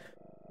gaming.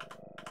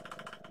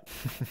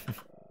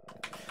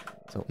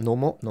 So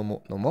nomo.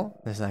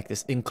 There's like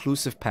this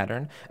inclusive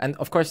pattern. And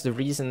of course the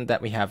reason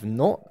that we have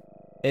no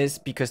is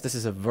because this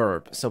is a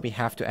verb. So we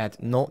have to add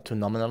no to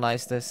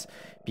nominalize this,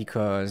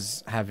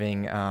 because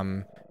having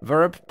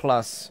verb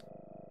plus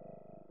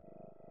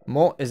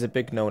mo is a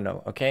big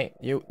no-no, okay?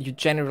 You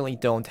generally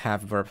don't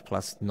have verb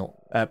plus no.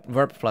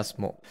 Verb plus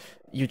mo.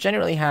 You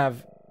generally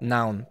have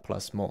noun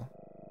plus mo.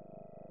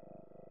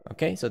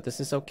 Okay, so this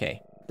is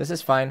okay. This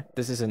is fine.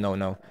 This is a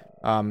no-no.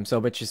 So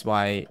which is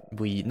why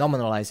we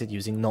nominalize it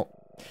using no.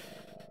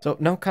 So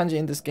no kanji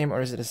in this game,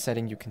 or is it a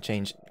setting you can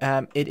change?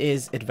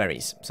 It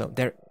varies. So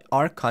there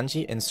are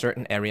kanji in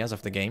certain areas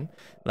of the game,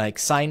 like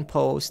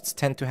signposts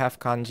tend to have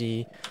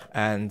kanji,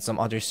 and some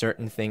other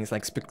certain things,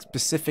 like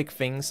specific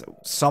things.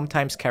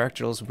 Sometimes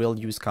characters will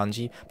use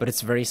kanji, but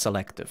it's very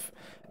selective.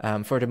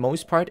 For the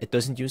most part, it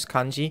doesn't use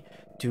kanji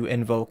to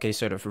invoke a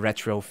sort of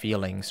retro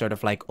feeling, sort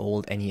of like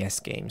old NES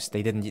games.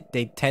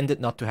 They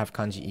tended not to have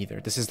kanji either.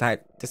 This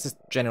is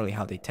generally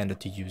how they tended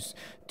to use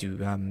to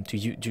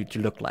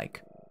look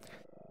like.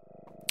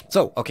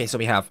 So, okay, so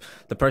we have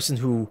the person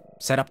who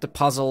set up the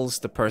puzzles,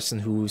 the person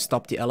who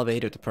stopped the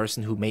elevator, the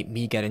person who made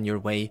me get in your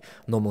way,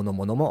 nomo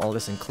nomo nomo, all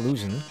this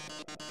inclusion.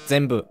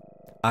 全部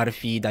アル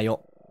フィーだ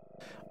よ。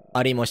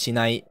ありもし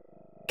ない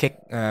危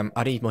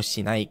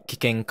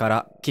険か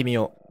ら君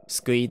を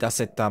救い出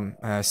す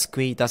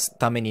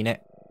ために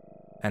ね.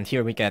 And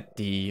here we get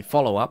the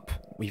follow-up.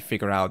 We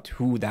figure out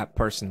who that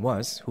person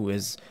was, who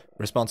is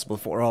responsible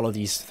for all of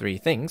these three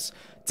things.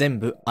 全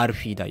部アル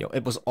フィーだよ.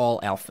 It was all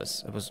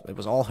alphas. It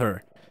was all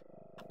her.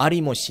 あ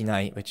りもし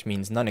ない, which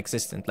means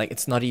non-existent, like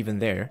it's not even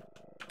there.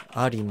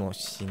 ありも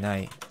しな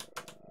い,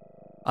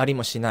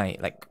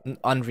 like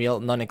unreal,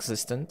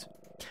 non-existent.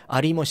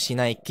 ありもし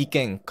ない危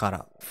険か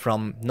ら,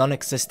 from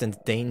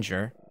non-existent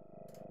danger.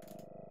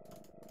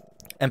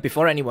 And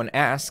before anyone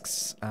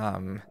asks,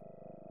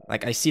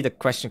 like I see the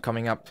question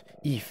coming up,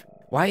 Eve,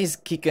 why is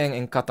kiken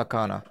in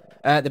katakana?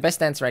 The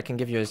best answer I can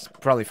give you is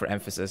probably for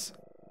emphasis.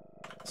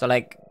 So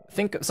like,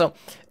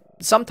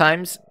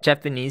 sometimes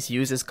Japanese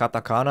uses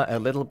katakana a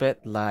little bit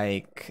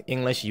like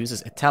English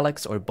uses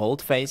italics or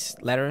boldface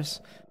letters,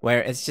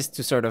 where it's just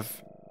to sort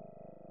of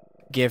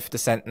give the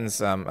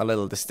sentence a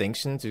little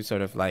distinction, to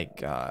sort of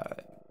like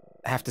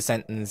have the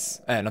sentence,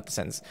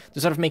 to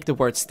sort of make the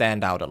word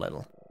stand out a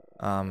little.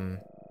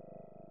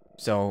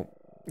 So,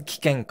 危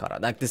険から,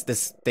 like this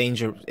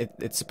danger,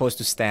 it's supposed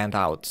to stand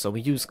out, so we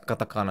use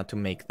katakana to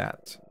make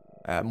that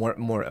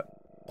more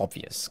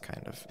obvious,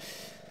 kind of.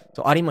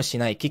 So, ありもし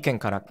ない危険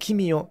から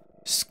君を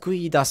救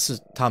い出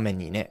すため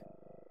にね.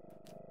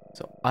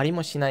 So, あり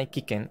もしない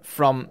危険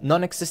from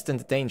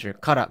non-existent danger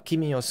から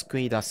君を救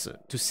い出す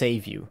to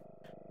save you.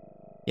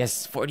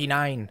 Yes,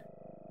 39.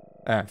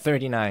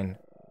 39.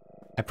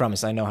 I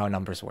promise I know how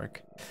numbers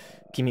work.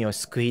 君を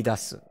救い出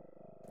す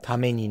た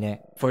めに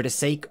ね. For the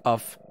sake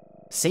of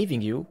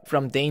saving you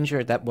from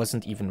danger that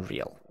wasn't even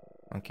real.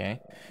 Okay?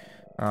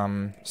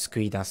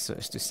 救い出す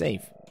is to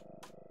save.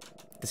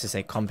 This is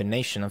a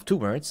combination of two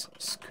words.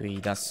 救い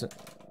出す.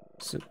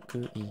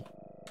 救い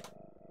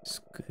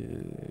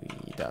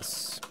出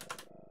す.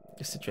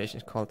 This situation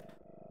is called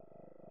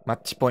マッ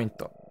チポイン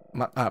ト.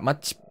 マッ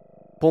チ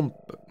ポン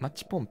プ. マッ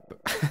チポンプ.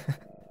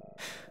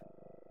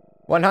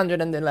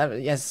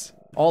 111. Yes,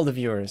 all the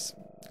viewers.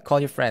 Call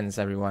your friends,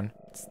 everyone.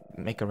 Let's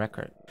make a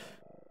record.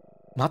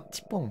 マッ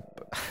チポン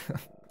プ.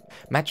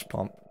 Match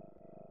pump.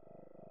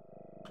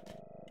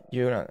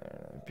 You know,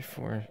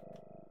 before.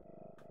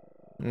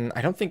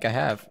 I don't think I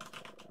have.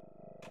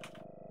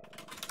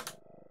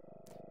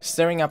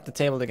 Stirring up the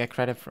table to get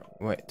credit from.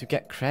 Wait, to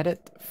get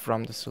credit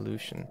from the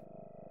solution.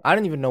 I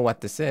don't even know what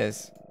this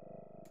is.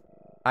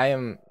 I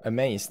am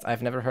amazed.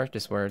 I've never heard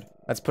this word.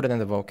 Let's put it in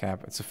the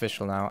vocab. It's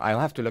official now. I'll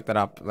have to look that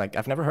up. Like,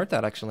 I've never heard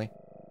that actually.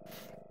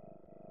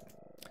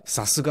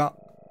 さすが.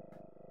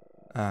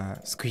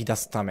 救い出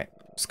すため.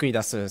 救い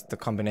出す is the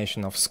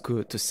combination of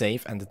救 to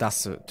save and 出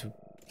す to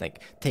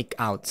like take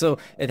out. So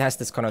it has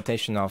this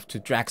connotation of to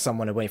drag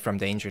someone away from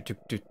danger, to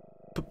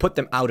put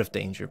them out of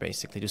danger,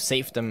 basically, to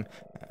save them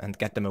and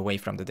get them away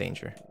from the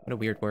danger. What a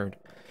weird word.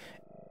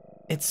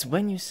 It's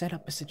when you set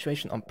up a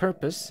situation on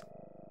purpose,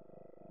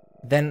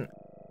 then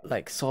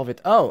like solve it.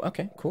 Oh,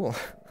 okay, cool.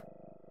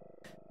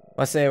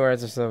 Wasei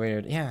words are so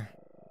weird. Yeah.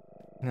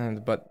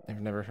 No, but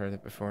I've never heard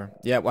it before.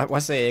 Yeah,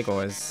 Wasei ego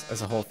is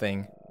as a whole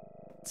thing.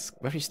 It's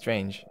very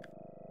strange.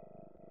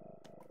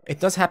 It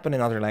does happen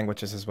in other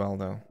languages as well,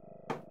 though.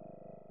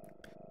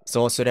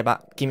 そうすれ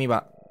ば君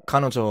は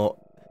彼女を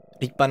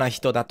立派な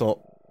人だ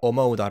と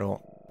思うだ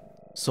ろ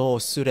う。そう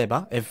すれ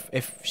ば if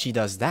she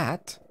does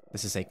that,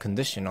 this is a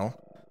conditional.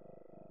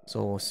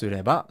 そうす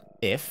れば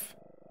if.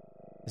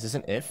 Is this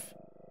an if?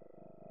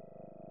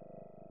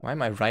 Why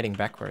am I writing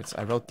backwards?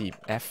 I wrote the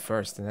F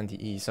first and then the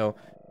E. So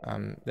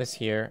this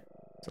here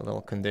is a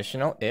little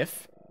conditional.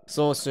 If.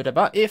 そうすれ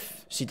ば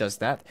if she does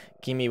that,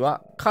 君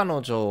は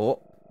彼女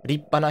を立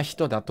派な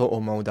人だと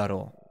思うだ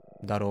ろ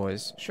う。だろう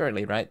is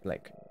surely, right?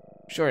 Like,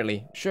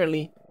 surely,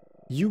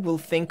 you will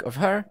think of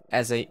her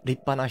as a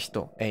立派な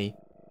人, a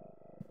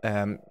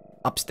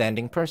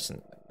upstanding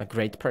person, a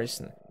great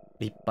person.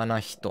 立派な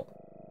人.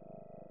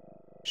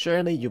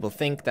 Surely you will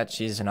think that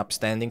she's an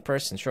upstanding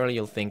person. Surely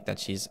you'll think that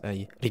she's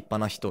a 立派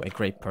な人, a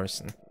great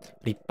person.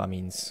 立派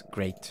means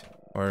great,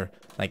 or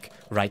like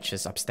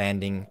righteous,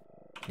 upstanding.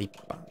 立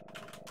派.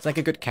 It's like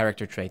a good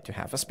character trait to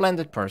have. A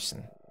splendid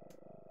person.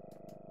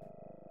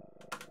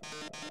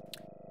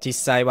 実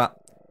際は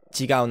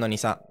違うのに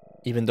さ.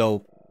 Even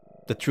though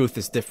the truth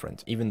is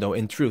different. Even though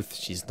in truth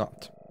she's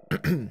not.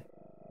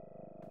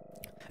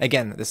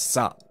 Again, this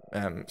sa,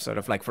 sort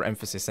of like for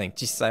emphasis saying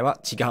実際は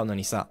違うの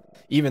にさ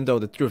even though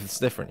the truth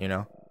is different, you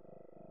know?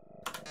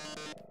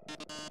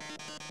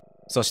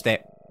 そし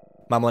て、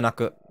間もな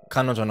く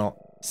彼女の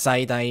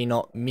最大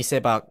の見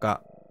せ場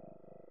が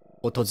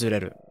訪れ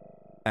る。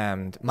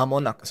And 間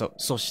もなく、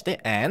そして、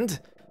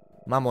and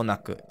間もな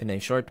く in a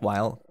short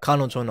while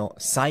彼女の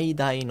最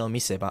大の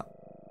見せ場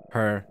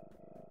her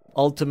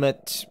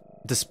ultimate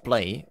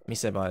display 見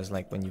せ場 is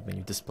like when you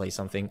display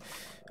something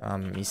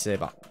見せ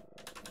場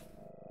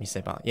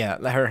yeah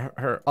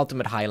her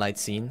ultimate highlight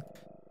scene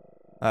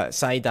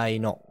最大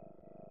の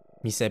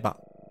見せ場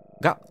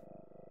が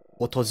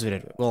訪れ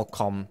る will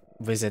come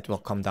visit will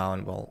come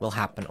down will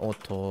happen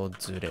訪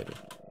れる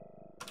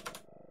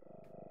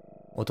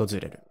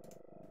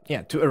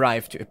yeah to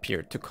arrive to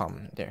appear to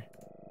come there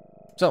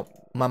so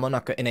間も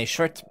なく in a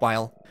short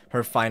while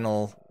her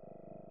final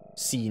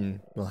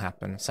scene will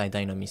happen 最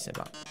大の見せ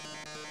場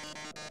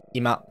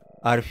今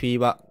アルフィー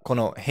はこ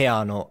の部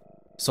屋の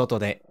外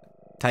で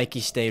待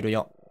機している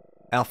よ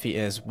Alfie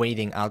is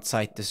waiting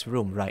outside this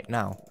room right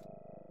now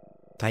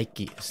待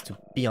機 is to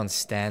be on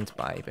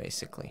standby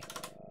basically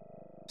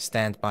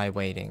standby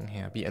waiting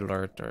yeah be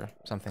alert or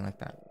something like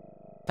that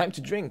time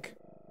to drink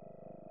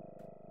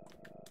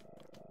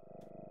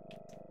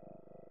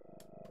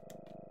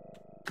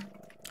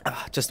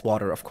just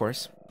water of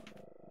course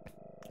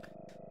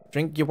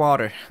drink your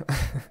water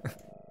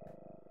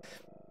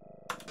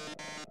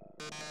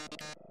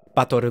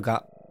バトル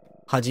が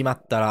始ま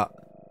ったら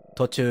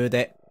途中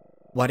で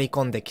割り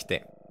込んでき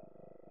て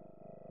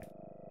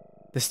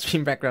The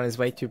stream background is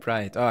way too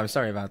bright. Oh, I'm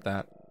sorry about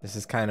that. This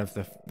is kind of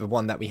the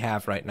one that we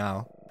have right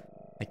now.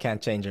 I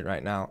can't change it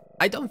right now.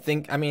 I don't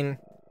think, I mean,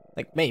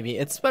 like maybe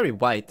it's very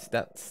white.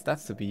 That's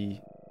for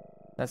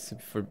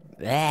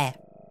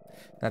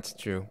that's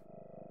true.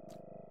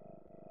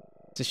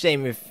 It's a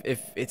shame if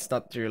it's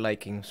not to your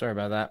liking. Sorry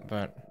about that,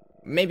 but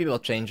maybe we'll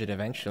change it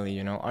eventually,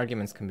 you know.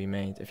 Arguments can be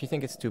made. If you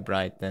think it's too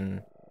bright,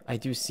 then I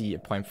do see a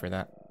point for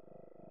that.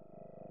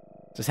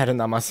 Just had a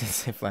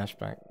Namasensei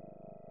flashback.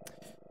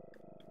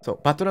 So,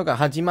 バトルが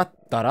始まっ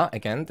たら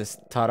again, this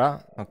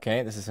tara,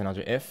 okay, this is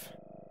another if.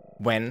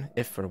 When,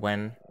 if or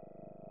when.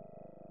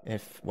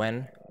 If,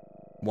 when.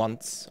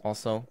 Once,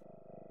 also.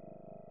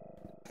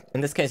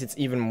 In this case, it's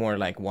even more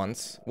like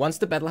once. Once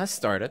the battle has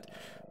started,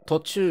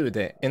 途中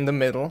で in the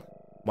middle,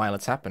 while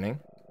it's happening.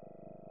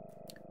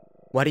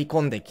 割り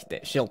込んでき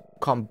て she'll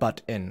come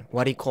butt in.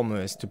 割り込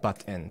む is to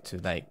butt in, to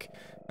like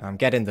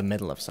get in the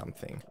middle of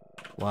something.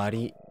 割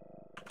り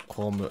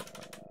込む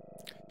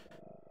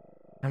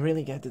I'm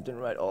really glad I didn't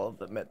write all of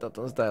the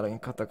Metaton's dialogue in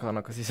katakana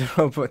because he's a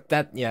robot.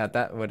 That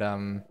would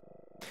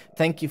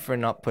thank you for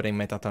not putting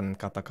Metaton in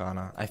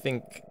katakana. I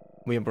think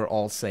we were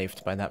all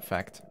saved by that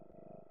fact.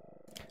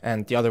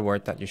 And the other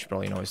word that you should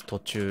probably know is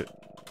tochu.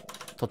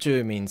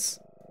 Tochu means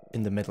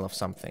in the middle of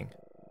something.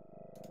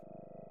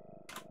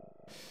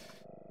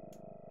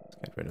 Let's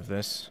get rid of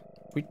this.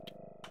 Wait.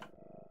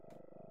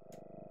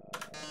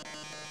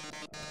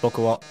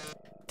 僕を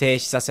停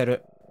止させ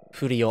る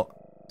ふりを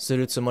す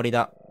るつもり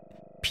だ。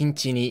ピン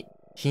チに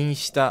瀕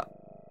した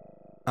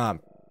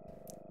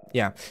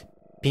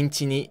ピン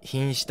チに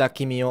瀕した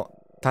君を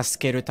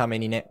助けるため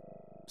にね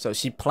So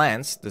she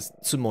plans this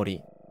つも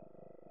り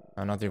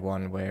Another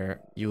one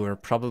where you are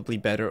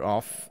probably better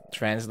off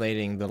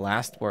translating the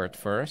last word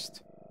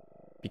first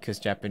because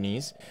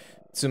Japanese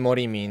つも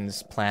り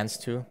means plans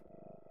to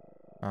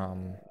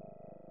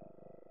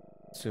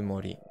つ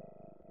もり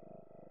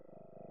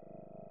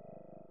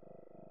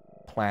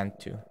plan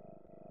to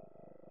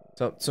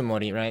So つも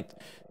り right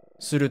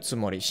するつ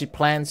もり She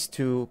plans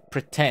to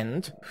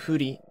pretend ふ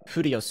り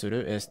をす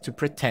る is to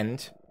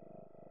pretend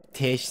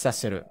停止さ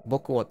せる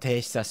僕を停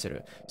止させ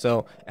る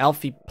So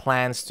Alfie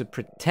plans to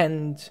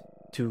pretend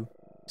to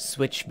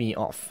switch me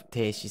off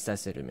停止さ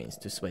せる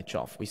means to switch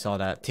off We saw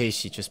that 停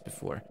止 just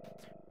before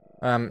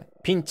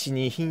ピンチ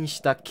に瀕し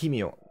た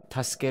君を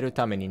助ける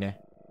ためにね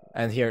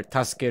And here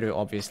助ける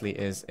obviously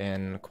is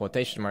in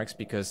quotation marks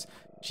because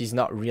she's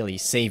not really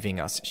saving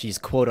us. She's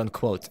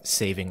quote-unquote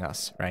saving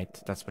us, right?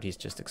 That's what he's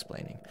just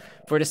explaining.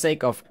 For the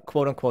sake of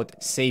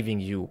quote-unquote saving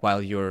you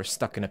while you're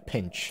stuck in a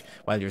pinch,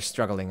 while you're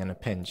struggling in a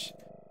pinch.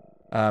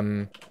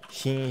 瀕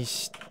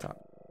した I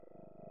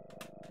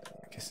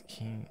guess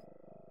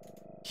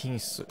瀕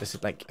す Is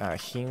it like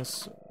瀕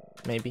す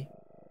maybe?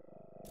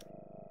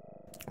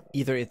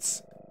 Either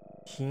it's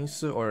瀕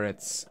す or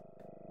it's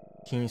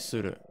瀕す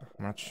る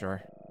I'm not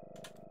sure.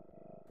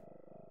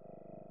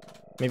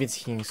 Maybe it's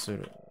瀕す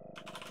る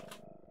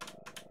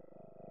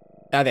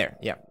there,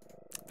 yeah.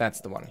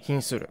 That's the one.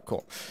 Hinsuru,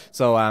 cool.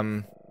 So,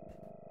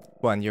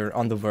 when you're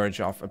on the verge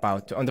of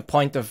on the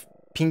point of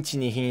pinchi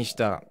ni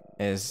hinshita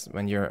is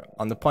when you're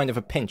on the point of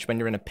a pinch, when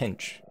you're in a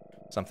pinch.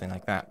 Something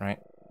like that, right?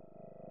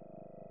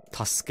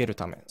 助ける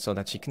ため so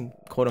that she can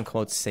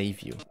quote-unquote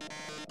save you.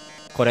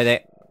 これ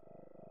で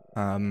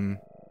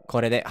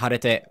晴れ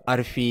てア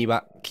ルフィー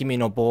は君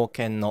の冒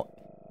険の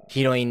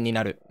ヒロインに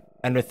なる.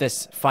 And with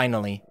this,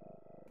 finally,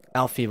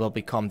 Alfie will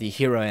become the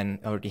heroine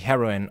or the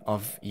heroine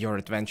of your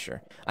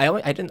adventure.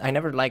 I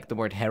never liked the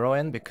word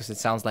heroine because it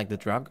sounds like the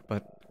drug,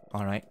 but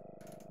all right,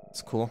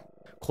 it's cool.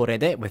 これ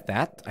で with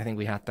that, I think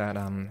we had that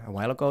a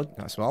while ago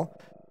as well.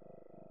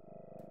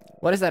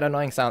 What is that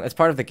annoying sound? It's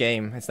part of the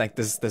game. It's like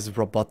this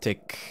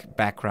robotic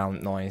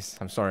background noise.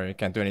 I'm sorry, I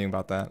can't do anything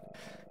about that.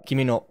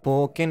 君の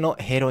冒険の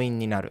ヘロイン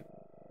になる.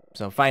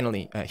 So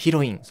finally,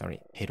 heroine, sorry,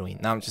 heroine.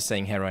 Now I'm just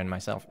saying heroine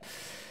myself.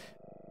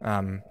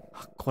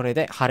 これ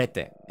で晴れ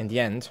て in the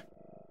end,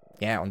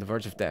 yeah, on the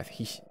verge of death.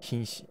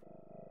 瀕死.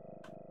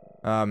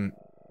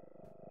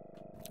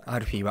 ア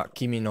ルフィーは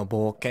君の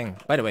冒険.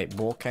 By the way,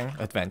 冒険,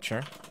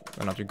 adventure,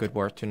 another good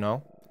word to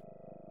know.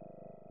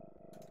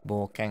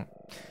 冒険.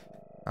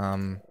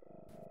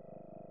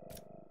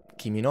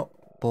 君の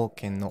冒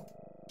険の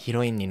ヒ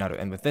ロインにな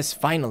る. And with this,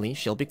 finally,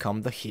 she'll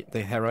become the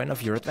heroine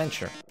of your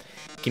adventure.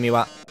 君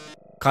は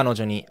彼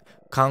女に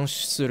感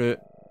謝する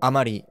あ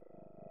まり、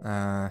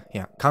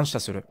感謝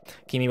する.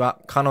 君は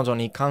彼女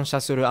に感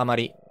謝するあま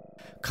り、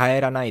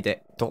帰らない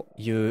でと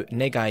いう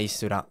願い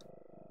すら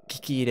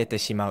聞き入れて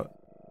しまう.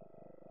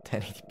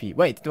 1080p.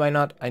 Wait, do I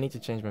not? I need to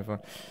change my phone.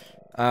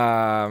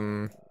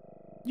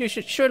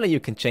 Surely you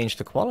can change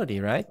the quality,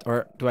 right?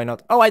 Or do I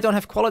not? Oh, I don't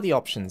have quality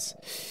options.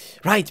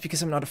 Right,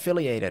 because I'm not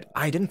affiliated.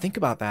 I didn't think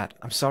about that.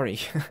 I'm sorry.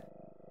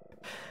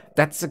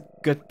 That's a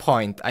good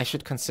point. I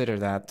should consider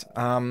that.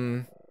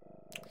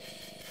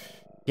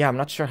 Yeah, I'm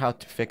not sure how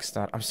to fix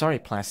that. I'm sorry,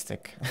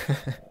 plastic.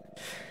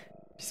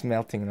 It's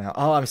melting now.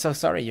 Oh, I'm so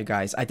sorry, you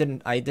guys. I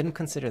didn't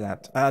consider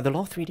that. The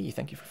Law 3D,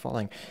 thank you for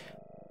following.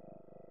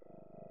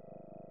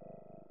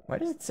 Why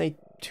does it say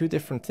two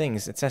different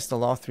things? It says the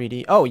Law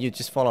 3D. Oh, you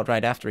just followed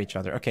right after each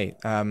other. Okay.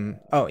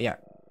 Oh yeah.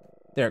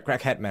 There,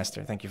 Crack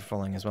Headmaster. Thank you for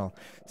following as well.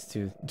 It's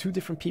two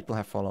different people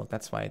have followed.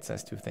 That's why it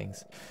says two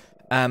things.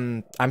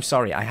 I'm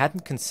sorry. I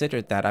hadn't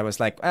considered that. I was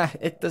like,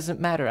 it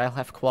doesn't matter. I'll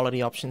have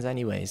quality options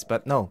anyways.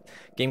 But no,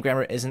 Game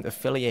Grammar isn't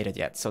affiliated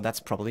yet, so that's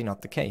probably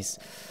not the case.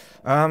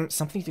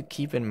 Something to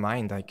keep in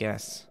mind, I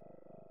guess.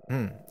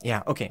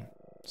 Yeah. Okay.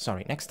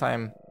 Sorry. Next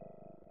time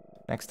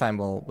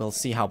we'll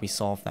see how we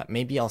solve that.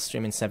 Maybe I'll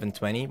stream in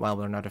 720 while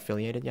we're not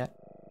affiliated yet.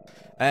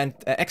 And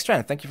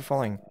Extran, thank you for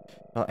following.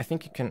 Well, I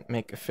think you can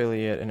make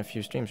affiliate in a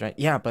few streams, right?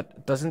 Yeah,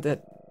 but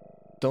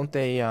don't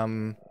they,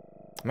 I'm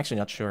actually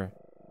not sure.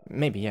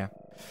 Maybe, yeah.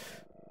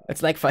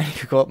 It's like finding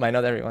a gold mine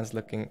not everyone's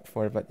looking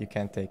for, but you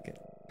can't take it.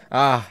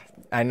 Ah,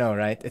 I know,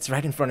 right? It's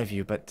right in front of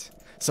you, but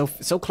so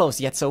close,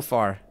 yet so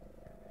far.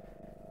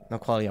 No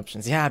quality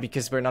options. Yeah,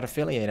 because we're not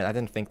affiliated. I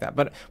didn't think that.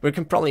 But we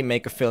can probably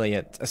make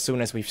affiliate as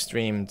soon as we've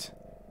streamed.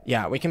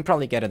 Yeah, we can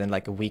probably get it in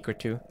like a week or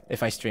two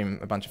if I stream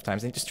a bunch of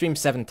times. I need to stream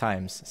 7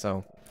 times,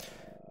 so...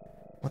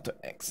 What the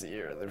X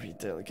here? The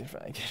retail can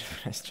find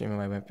I stream on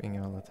my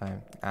webping all the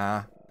time.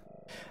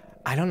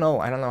 I don't know.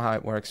 I don't know how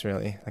it works,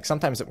 really. Like,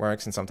 sometimes it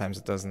works and sometimes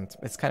it doesn't.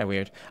 It's kind of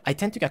weird. I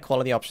tend to get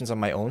quality options on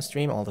my own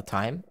stream all the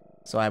time,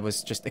 so I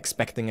was just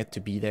expecting it to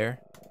be there.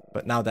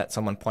 But now that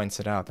someone points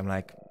it out, I'm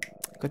like,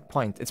 good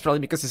point. It's probably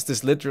because this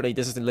is literally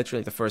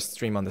the first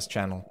stream on this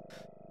channel.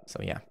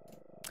 So yeah.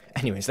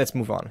 Anyways, let's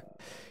move on.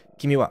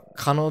 君は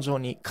彼女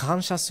に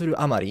感謝す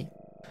るあまり.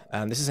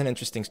 This is an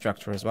interesting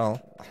structure as well.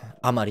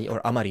 Amari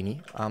or amari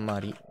ni.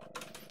 Amari.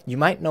 You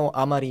might know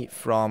amari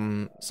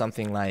from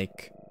something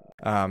like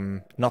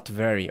not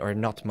very or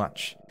not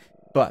much.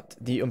 But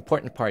the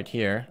important part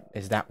here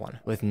is that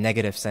one with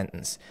negative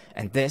sentence.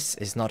 And this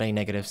is not a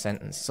negative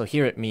sentence. So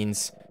here it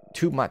means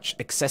too much,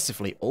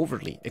 excessively,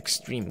 overly,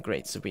 extreme,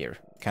 great, severe.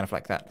 Kind of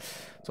like that.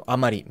 So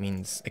amari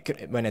means,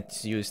 when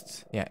it's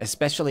used, yeah,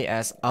 especially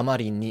as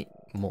amari ni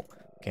mo.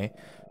 Okay.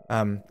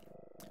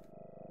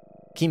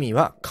 君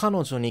は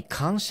彼女に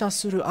感謝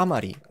するあま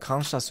り。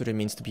感謝する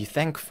means to be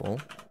thankful.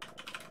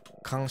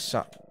 感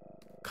謝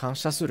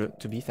する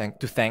to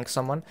thank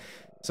someone.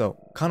 So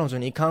彼女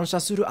に感謝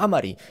するあ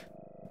まり.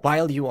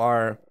 While you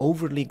are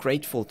overly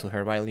grateful to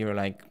her, while you're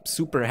like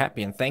super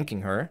happy and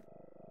thanking her,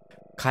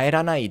 帰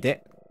らない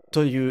で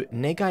という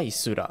願い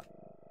すら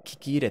聞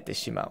き入れて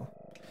しまう.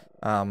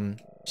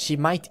 She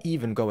might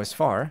even go as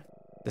far.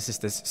 This is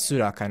this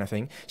sura kind of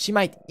thing. She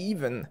might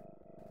even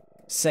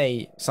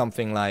say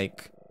something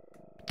like,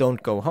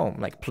 don't go home,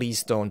 like,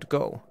 please don't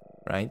go,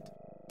 right?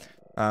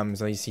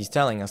 So he's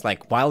telling us,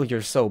 like, while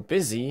you're so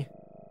busy,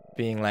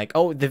 being like,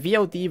 oh, the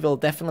VOD will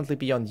definitely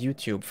be on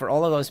YouTube. For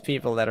all of those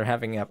people that are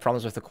having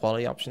problems with the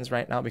quality options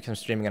right now because I'm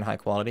streaming in high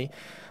quality,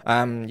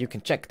 you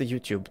can check the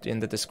YouTube. In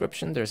the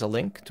description, there's a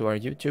link to our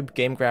YouTube,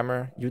 Game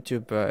Grammar,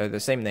 YouTube, the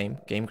same name,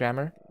 Game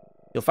Grammar.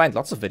 You'll find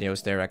lots of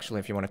videos there, actually,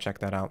 if you want to check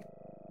that out.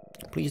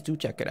 Please do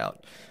check it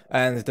out.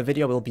 And the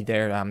video will be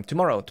there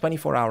tomorrow,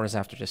 24 hours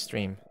after the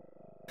stream.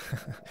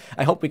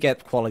 I hope we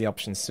get quality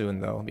options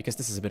soon, though, because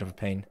this is a bit of a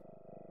pain.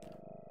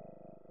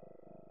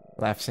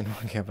 Laughs in 1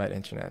 GB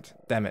internet.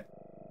 Damn it.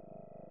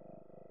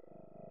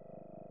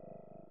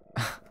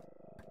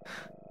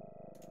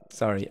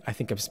 Sorry, I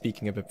think I'm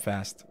speaking a bit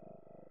fast.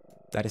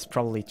 That is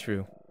probably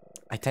true.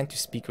 I tend to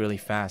speak really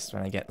fast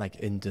when I get like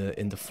in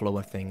the flow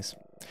of things.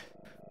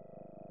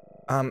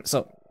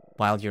 So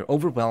while you're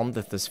overwhelmed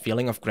with this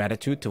feeling of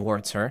gratitude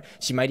towards her,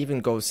 she might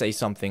even go say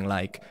something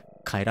like,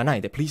 帰らな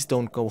いで, please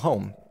don't go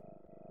home.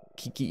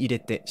 聞き入れ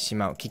てし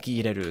まう. 聞き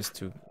入れる is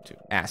to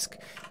ask.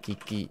 聞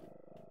き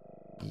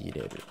入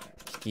れる.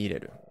 聞き入れ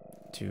る.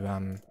 To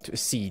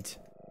accede.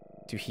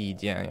 To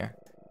heed, yeah.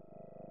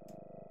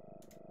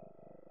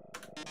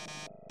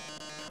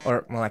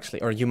 Or, well,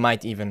 actually, or you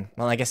might even,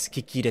 well, I guess,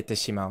 聞き入れて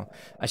しまう.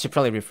 I should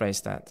probably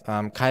rephrase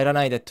that. 帰ら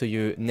ないでと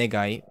いう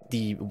願い,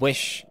 the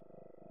wish,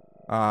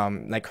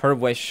 like her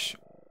wish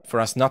for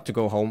us not to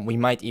go home, we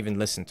might even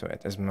listen to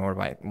it, is more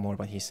what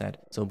he said.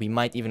 So we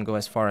might even go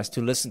as far as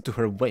to listen to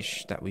her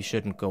wish that we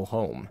shouldn't go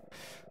home.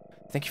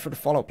 Thank you for the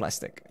follow,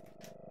 Plastic.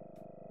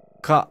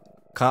 か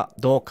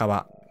どうか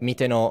は見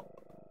ての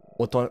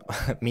お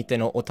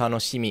楽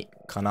しみ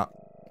かな.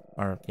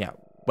 Or, yeah,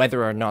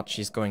 whether or not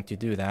she's going to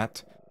do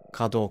that.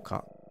 かどう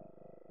か.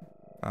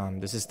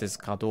 This is this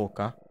かどう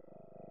か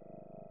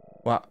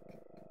は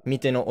見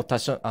てのお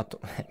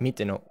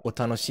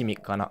楽しみ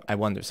かな. I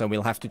wonder. So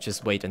we'll have to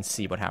just wait and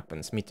see what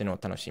happens. 見てのお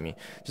楽しみ.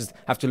 Just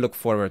have to look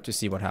forward to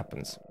see what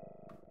happens.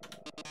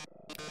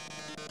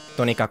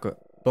 とにかく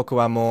僕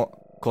はも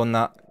うこん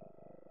な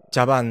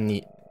茶番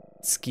に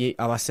付き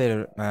合わさ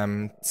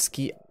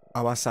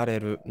れ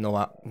るの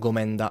はご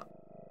めんだ.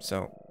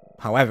 So,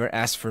 however,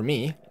 as for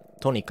me,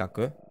 とにか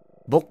く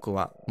僕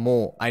は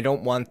もう I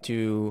don't want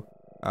to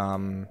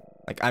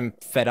like I'm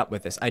fed up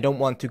with this. I don't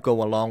want to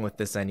go along with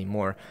this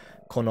anymore.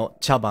 この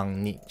茶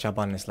番に 茶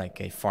番 is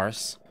like a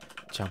farce.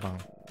 茶番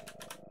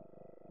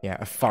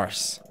Yeah, a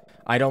farce.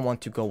 I don't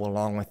want to go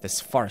along with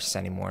this farce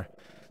anymore.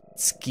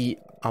 付き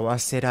合わ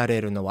せら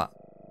れるのは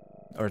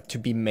or to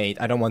be made.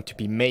 I don't want to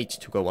be made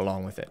to go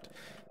along with it.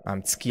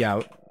 付き合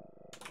う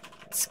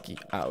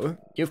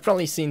You've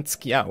probably seen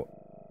付き合う,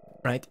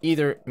 right?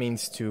 Either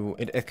means to,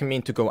 it can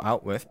mean to go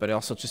out with, but it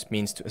also just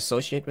means to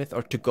associate with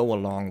or to go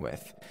along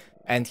with.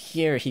 And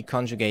here he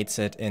conjugates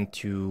it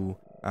into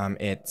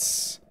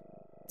its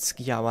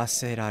付き合わ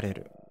せられ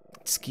る.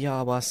 付き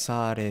合わ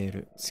され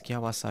る.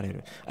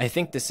 I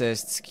think this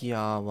is 付き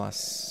合わ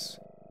せ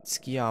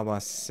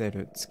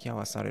る.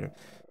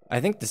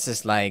 I think this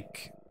is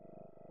like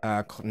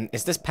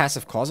is this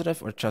passive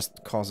causative or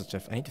just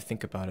causative? I need to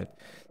think about it.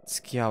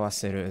 付き合わ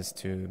せる is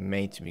to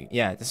made to be.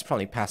 Yeah, this is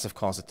probably passive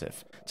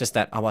causative. Just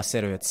that 合わ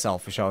せる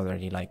itself is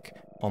already like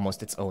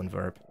almost its own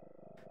verb.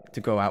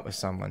 To go out with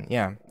someone.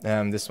 Yeah,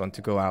 this one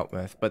to go out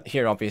with. But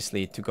here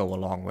obviously to go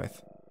along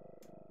with.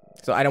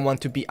 So I don't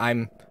want to be,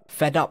 I'm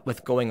fed up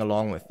with going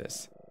along with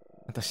this.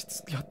 私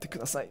付き合ってく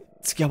ださい.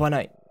 付き合わ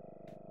ない.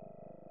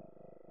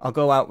 I'll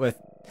go out with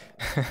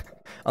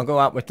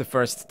the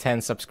first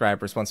 10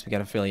 subscribers once we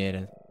get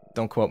affiliated.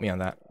 Don't quote me on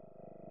that.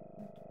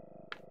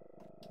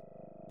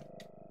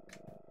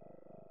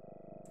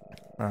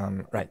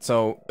 Right,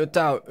 so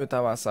歌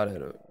わされ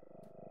る.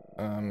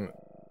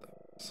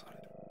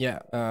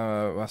 Yeah, 歌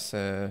わ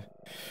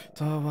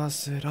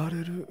せら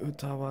れ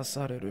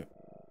る.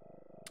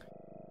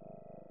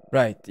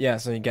 Right, yeah,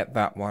 so you get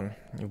that one.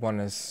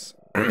 One is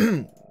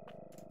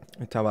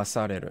歌わ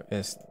される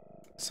is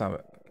さ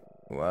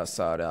わ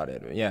さられ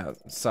る. Yeah,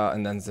 sa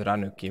and then ずら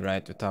抜き,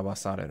 right? 歌わ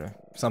される.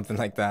 Something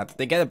like that.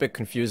 They get a bit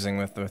confusing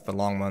with the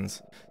long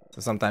ones. So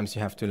sometimes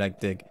you have to like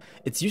dig.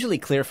 It's usually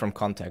clear from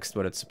context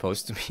what it's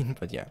supposed to mean,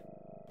 but yeah.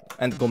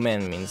 And ごめ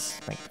ん means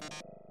like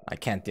I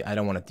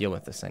don't want to deal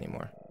with this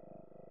anymore.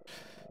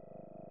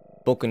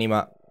 僕に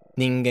は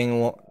人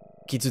間を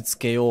傷つ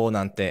けよう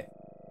なんて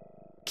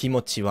気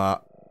持ち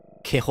は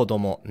けほど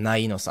もな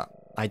いのさ.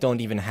 I don't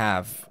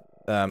have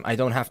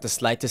the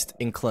slightest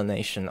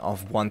inclination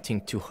of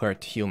wanting to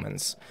hurt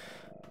humans.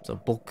 So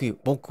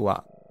僕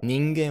は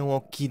人間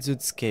を傷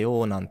つけ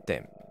ようなん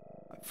て.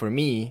 For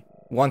me,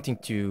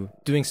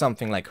 doing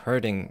something like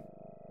hurting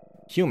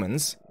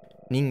humans,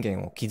 人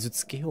間を傷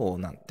つけよう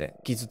なんて.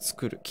 傷つ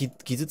ける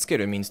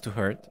means to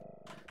hurt.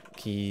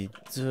 傷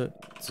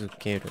つ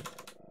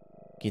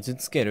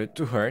ける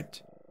to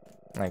hurt.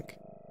 Like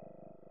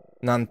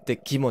なんて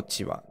気持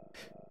ちは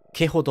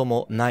けほど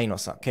もないの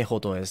さ. けほ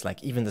ど is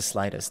like even the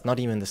slightest, not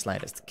even the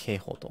slightest. け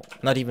ほど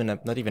not even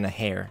a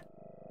hair.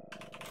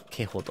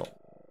 けほど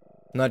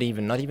not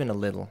even a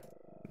little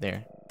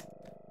there.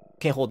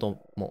 けほど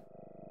も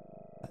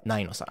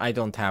ないのさ. I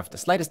don't have the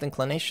slightest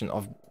inclination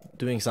of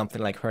doing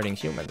something like hurting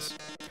humans.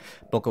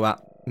 僕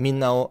はみん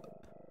なを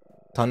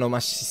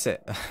楽し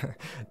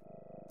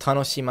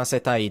ませ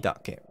たいだ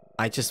け.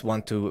 I just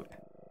want to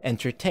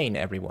entertain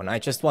everyone. I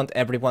just want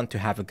everyone to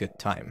have a good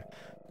time.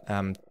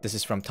 This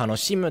is from 楽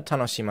しむ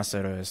楽しま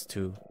せる is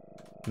to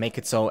make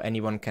it so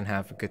anyone can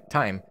have a good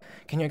time.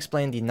 Can you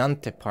explain the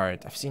nante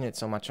part? I've seen it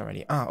so much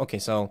already. Okay,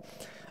 so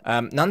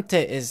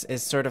nante is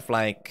sort of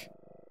like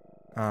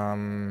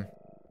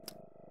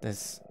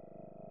this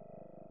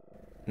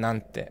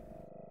nante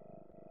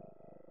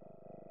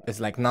is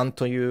like nan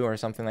to you or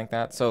something like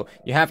that. So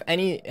you have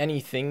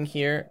anything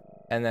here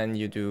and then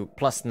you do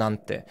plus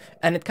nante.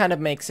 And it kind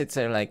of makes it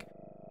say like,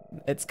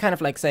 it's kind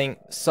of like saying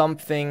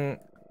something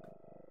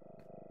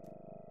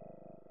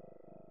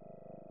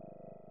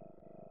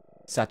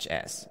such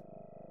as.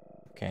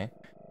 Okay,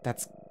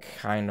 that's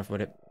kind of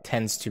what it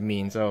tends to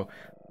mean. So,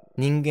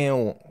 人間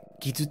を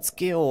傷つ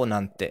けような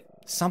んて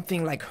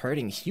something like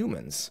hurting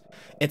humans.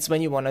 It's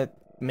when you want to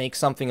make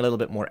something a little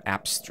bit more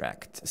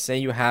abstract. Say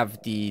you have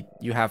the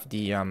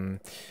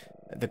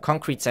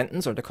concrete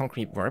sentence or the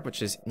concrete verb,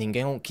 which is 人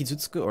間を傷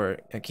つく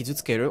or 傷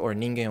つける or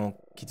人間を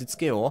傷つ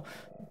けよ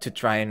う to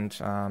try and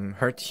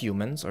hurt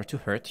humans or to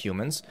hurt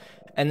humans.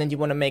 And then you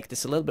want to make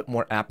this a little bit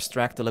more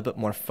abstract, a little bit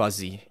more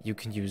fuzzy. You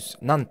can use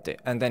なんて,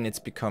 and then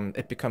it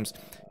becomes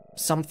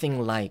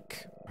something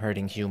like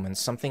hurting humans,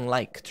 something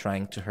like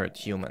trying to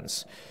hurt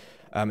humans.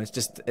 It's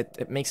just,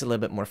 it makes it a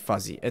little bit more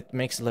fuzzy. It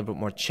makes it a little bit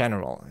more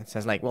general. It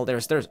says like, well,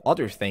 there's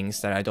other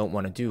things that I don't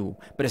want to do,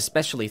 but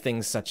especially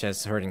things such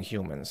as hurting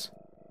humans.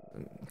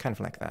 Kind of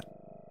like that.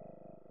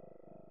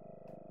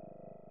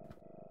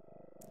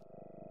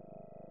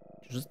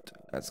 Just,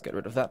 let's get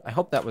rid of that. I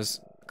hope that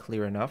was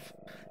clear enough.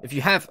 If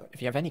you have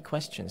any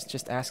questions,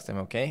 just ask them,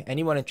 okay?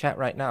 Anyone in chat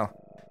right now.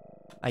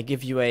 I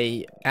give you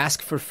a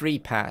ask for free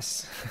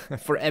pass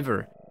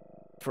forever,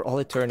 for all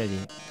eternity.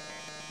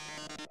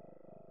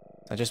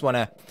 I just want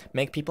to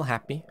make people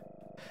happy.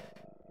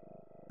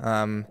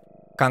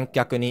 観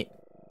客に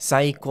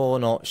最高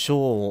のショー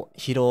を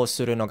披露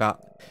するのが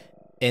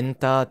エン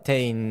ター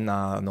テイ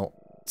ナーの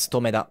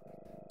務めだ.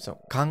 So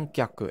観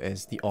客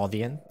is the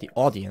audience. The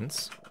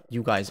audience.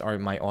 You guys are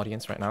my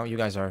audience right now. You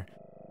guys are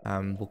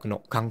僕の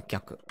観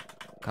客.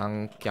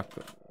 観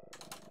客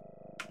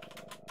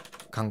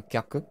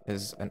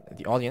is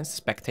the audience,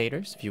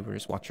 spectators,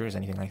 viewers, watchers,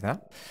 anything like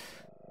that.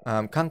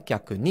 観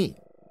客に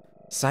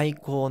最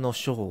高の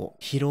ショーを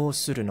披露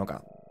するの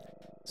が.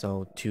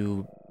 So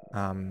to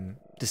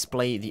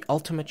display the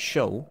ultimate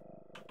show.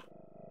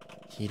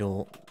 披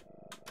露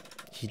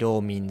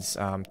means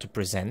to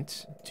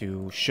present,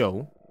 to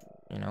show,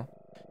 you know,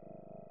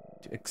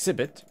 to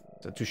exhibit.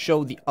 So to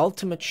show the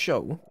ultimate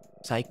show.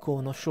 最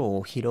高のショー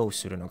を披露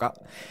するのが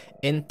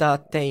エンター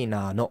テイ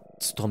ナーの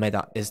務め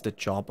だ is the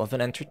job of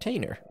an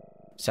entertainer.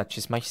 Such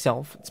as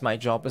myself, it's my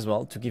job as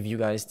well to give you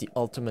guys the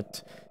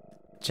ultimate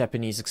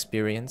Japanese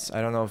experience.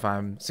 I don't know if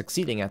I'm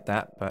succeeding at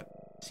that, but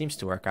it seems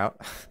to work out.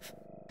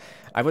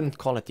 I wouldn't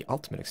call it the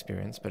ultimate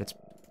experience, but it's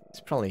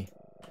probably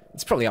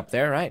up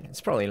there, right? It's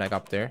probably like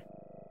up there.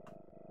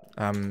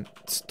 務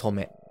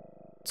め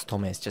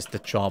is just the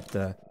job,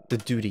 the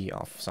duty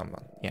of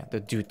someone. Yeah,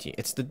 the duty.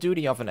 It's the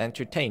duty of an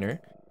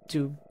entertainer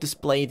to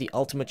display the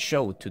ultimate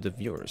show to the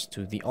viewers,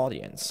 to the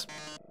audience.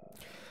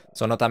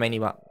 そのために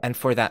は, and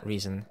for that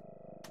reason,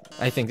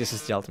 I think this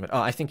is the ultimate.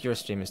 Oh, I think your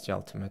stream is the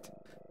ultimate.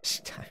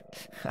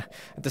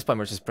 At this point,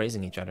 we're just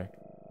praising each other.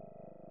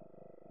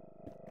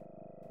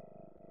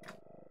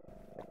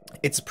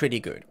 It's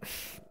pretty good.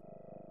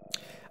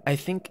 I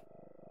think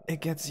it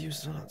gets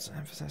used a lot to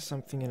emphasize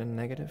something in a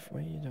negative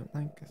way you don't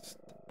like.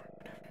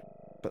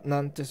 But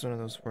nante is one of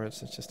those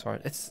words. It's just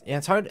hard. It's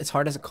hard. It's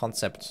hard as a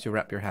concept to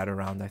wrap your head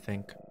around, I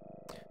think.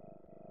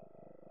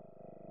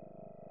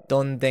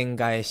 どんでん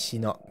返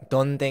し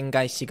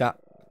が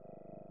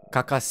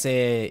欠か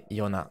せ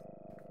よな。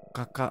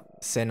欠か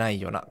せない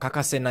よな。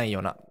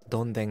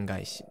どんでん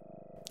返し。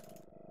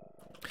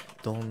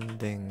どん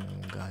でん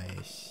返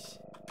し。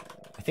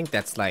I think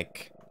that's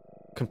like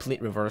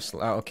complete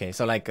reversal. Oh, okay,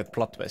 so like a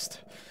plot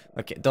twist.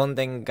 Okay, どん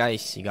でん返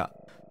しが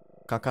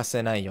欠か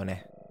せないよ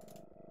ね。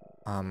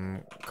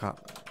欠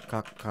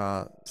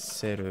か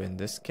せる in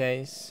this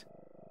case.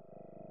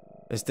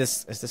 Is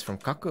this from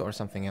kaku or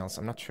something else?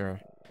 I'm not sure.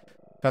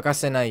 欠か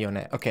せないよ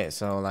ね. Okay,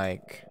 so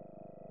like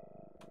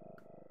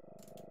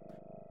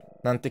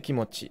なんて気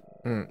持ち。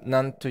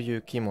なんとい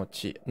う気持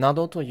ち。な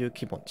どという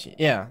気持ち.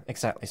 Yeah,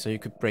 exactly. So you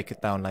could break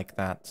it down like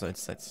that. So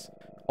it's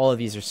all of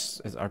these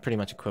are pretty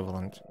much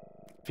equivalent.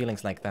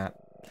 Feelings like that.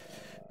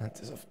 なん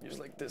て feels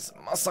like this.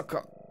 まさ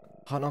か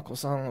花子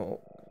さんを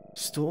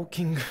ストー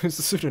キング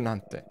するな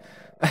んて.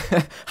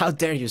 How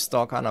dare you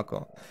stalk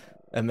Hanako?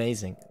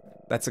 Amazing.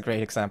 That's a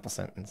great example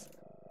sentence.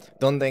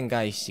 どんでん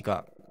返し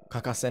が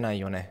欠かせない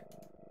よね。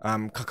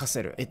欠か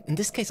せる. In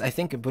this case, I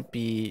think it would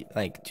be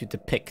like to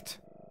depict.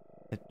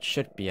 It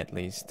should be at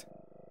least.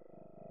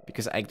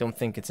 Because I don't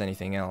think it's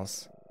anything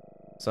else.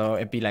 So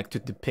it'd be like to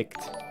depict.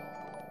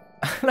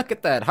 Look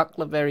at that.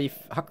 Huckleberry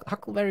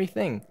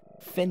thing.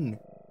 Finn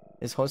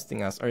is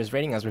hosting us, or is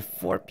rating us with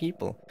 4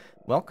 people.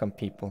 Welcome,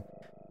 people.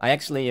 I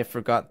actually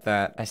forgot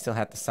that I still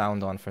had the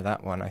sound on for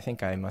that one. I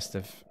think I must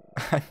have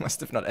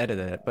not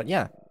edited it. But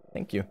yeah,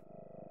 thank you.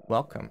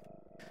 Welcome.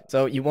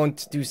 So you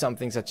won't do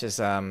something such as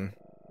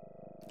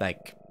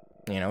like,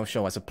 you know,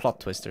 show us a plot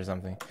twist or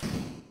something.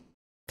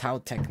 How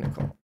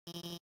technical.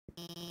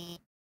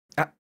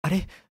 あ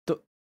れ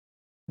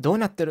どう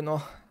なってる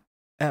の?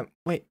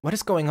 Wait, what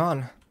is going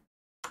on?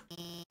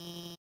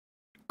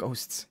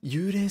 Ghosts.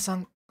 幽霊さ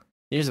ん.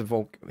 Here's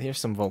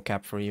some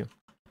vocab for you.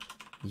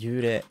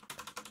 幽霊.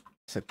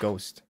 It's a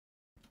ghost.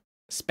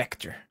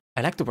 Spectre.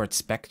 I like the word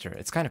spectre.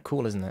 It's kind of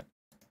cool, isn't it?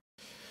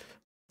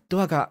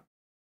 ドアが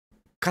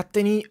勝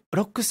手に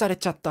ロックされ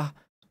ちゃった.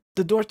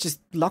 The door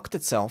just locked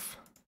itself.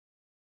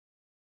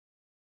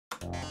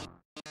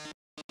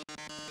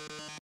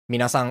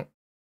 皆さん、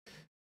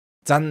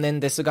残念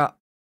ですが、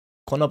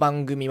この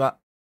番組は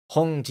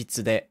本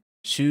日で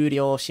終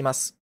了しま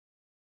す。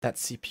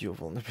That's CPU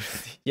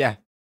vulnerability. Yeah,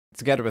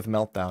 together with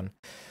Meltdown.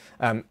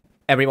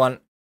 Everyone,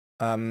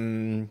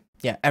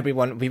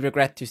 everyone, we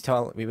regret to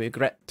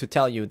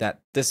tell you that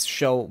this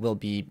show will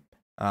be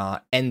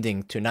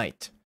ending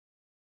tonight.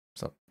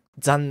 So,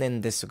 残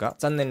念ですが,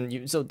 残念,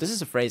 so this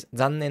is a phrase,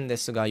 残念で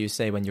すが you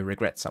say when you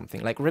regret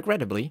something. Like,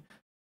 regrettably,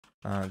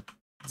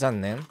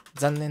 残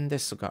念で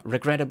すが,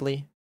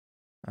 regrettably,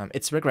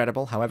 it's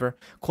regrettable. However,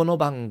 この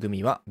番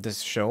組は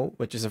this show,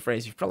 which is a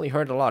phrase you've probably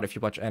heard a lot if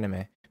you watch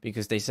anime,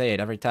 because they say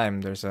it every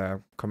time there's a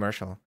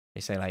commercial.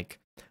 They say like,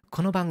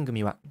 この番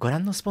組はご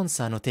覧のスポン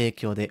サーの提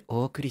供で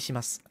お送りし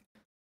ます。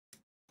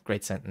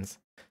Great sentence.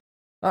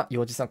 あ、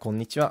ようじさん、こん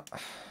にちは。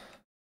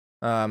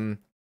And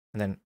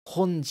then,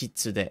 本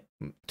日で、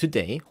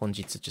today, 本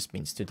日 just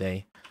means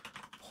today.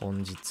 本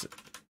日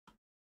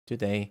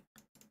today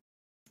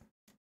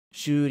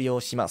終了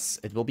します。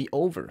It will be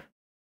over.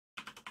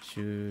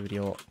 終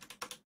了.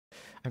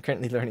 I'm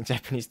currently learning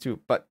Japanese too,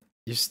 but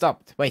you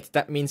stopped. Wait,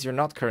 that means you're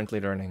not currently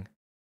learning.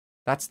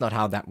 That's not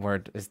how that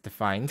word is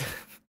defined.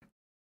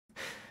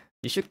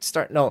 You should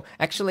start. No,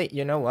 actually,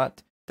 you know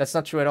what? That's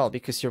not true at all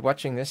because you're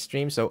watching this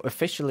stream, so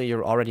officially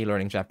you're already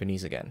learning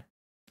Japanese again.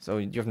 So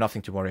you have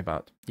nothing to worry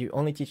about. You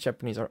only teach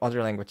Japanese or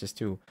other languages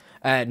too.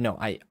 No,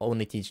 I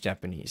only teach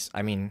Japanese.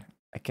 I mean,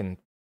 I can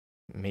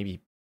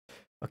maybe...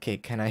 Okay,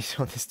 can I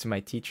show this to my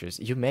teachers?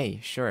 You may,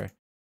 sure.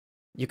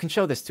 You can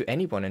show this to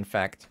anyone, in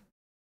fact.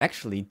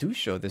 Actually, do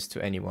show this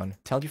to anyone.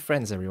 Tell your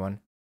friends, everyone.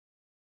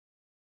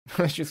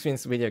 Which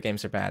means video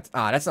games are bad.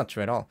 Ah, that's not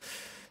true at all.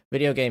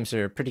 Video games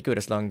are pretty good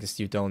as long as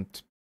you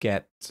don't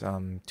get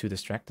too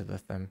distracted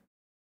with them.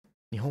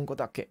 日本語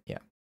だけ, yeah.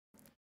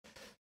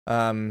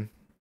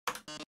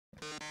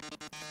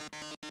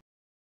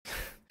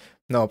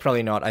 No,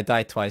 probably not. I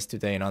died twice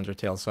today in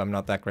Undertale, so I'm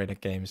not that great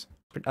at games.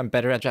 I'm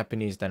better at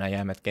Japanese than I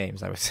am at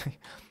games, I would say.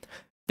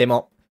 で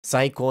も、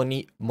最高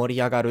に盛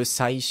り上がる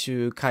最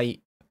終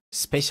回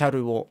スペシャ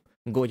ルを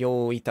ご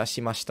用意いた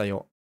しました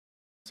よ。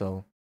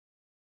So,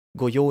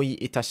 ご用意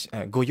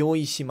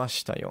しま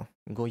したよ。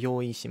ご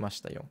用意しま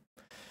したよ。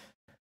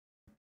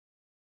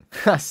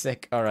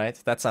Sick.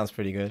 Alright, that sounds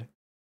pretty good.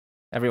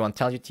 Everyone,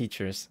 tell your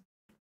teachers.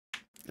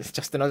 It's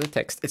just another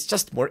text. It's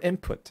just more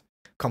input.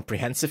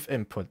 Comprehensive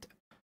input,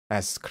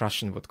 as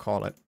Krashin would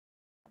call it.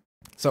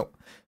 So,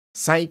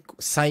 最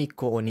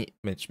高に,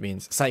 which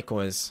means 最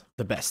高 is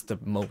the best, the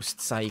most,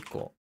 最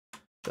高.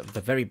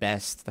 The very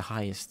best, the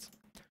highest.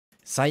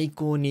 最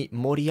高に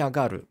盛り上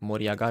がる.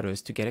 盛り上がる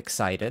is to get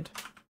excited.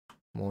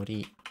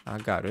 盛り上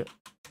がる.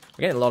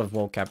 We're getting a lot of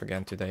vocab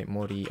again today.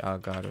 盛り上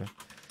がる.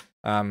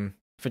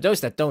 For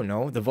those that don't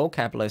know, the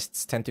vocab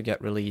lists tend to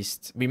get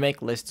released. We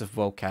make lists of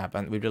vocab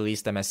and we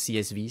release them as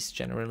CSVs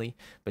generally,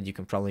 but you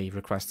can probably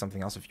request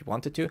something else if you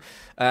wanted to.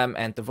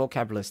 And the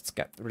vocab lists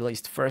get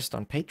released first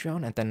on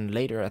Patreon, and then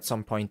later at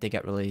some point they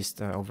get released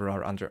over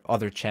our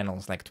other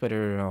channels like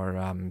Twitter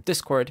or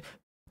Discord.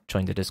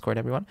 Join the Discord,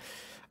 everyone.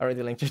 I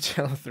already linked your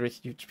channel through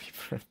huge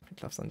people who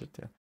loves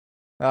Undertale.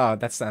 Oh,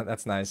 that's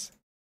nice.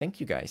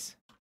 Thank you guys.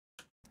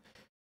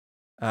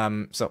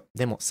 So,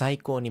 でも最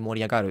高に盛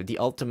り上がる. The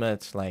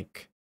ultimate,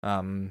 like,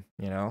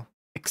 you know,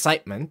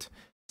 excitement.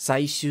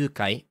 最終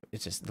回,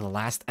 which is the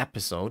last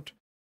episode.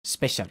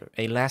 Special.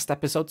 A last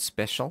episode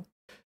special.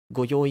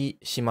 ご用意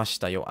しまし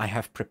たよ. I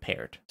have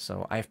prepared.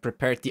 So, I've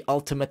prepared the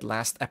ultimate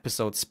last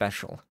episode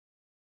special.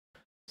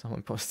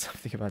 Someone posted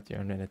something about you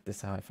on Reddit. This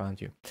is how I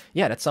found you.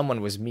 Yeah, that someone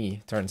was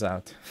me, turns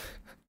out.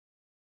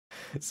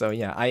 So,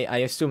 yeah, I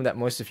assume that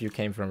most of you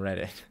came from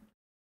Reddit.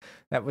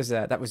 That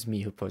was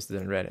me who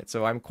posted on Reddit,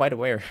 so I'm quite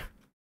aware.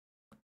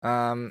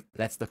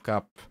 Let's look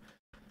up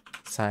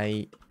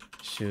最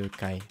終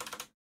回.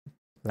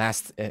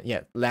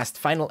 Last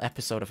final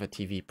episode of a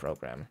TV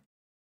program.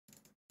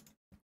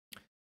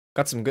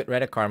 Got some good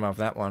Reddit karma of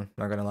that one,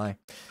 not gonna lie.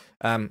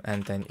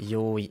 And then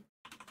用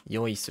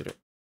意する.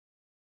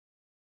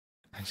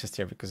 I'm just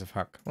here because of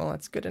Huck. Well,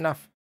 that's good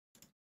enough.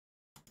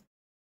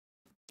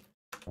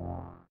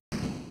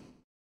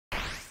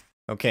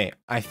 Okay,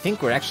 I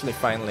think we're actually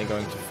finally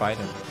going to fight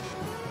him.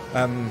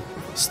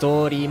 ス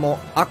トーリーも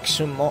アク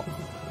ションも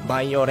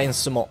バイオレン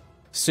スも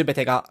すべ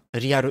てが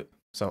リアル.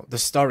 So, the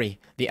story,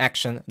 the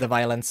action, the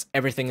violence,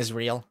 everything is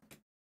real.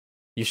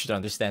 You should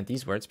understand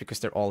these words because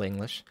they're all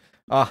English.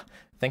 Ah,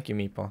 thank you,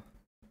 Meepo.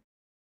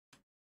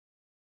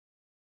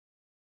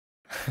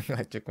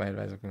 I took my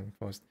advice on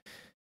post.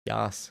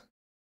 Yes.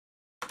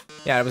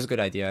 Yeah, it was a good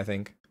idea, I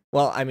think.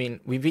 Well, I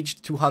mean, we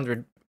reached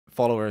 200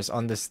 followers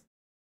on this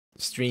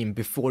stream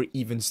before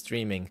even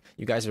streaming.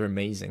 You guys are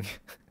amazing.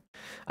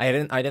 I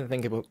didn't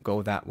think it would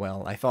go that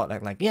well. I thought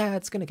like yeah,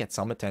 it's gonna get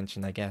some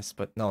attention, I guess,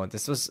 but no,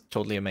 this was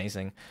totally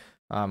amazing.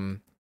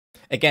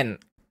 Again,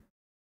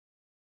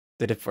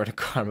 did it for the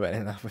karma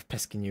enough with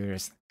pesky New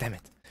Year's. Damn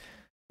it.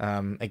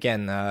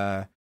 Again,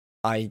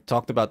 I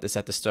talked about this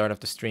at the start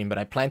of the stream, but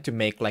I plan to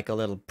make like a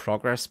little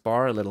progress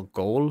bar, a little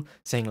goal,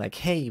 saying like,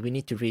 hey, we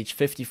need to reach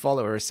 50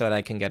 followers so that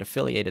I can get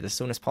affiliated as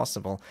soon as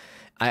possible.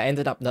 I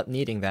ended up not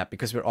needing that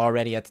because we're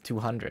already at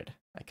 200.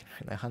 I can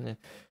 100.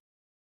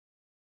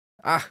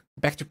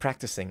 Back to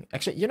practicing.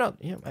 Actually,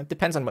 it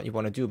depends on what you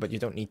want to do, but you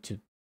don't need to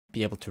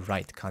be able to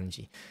write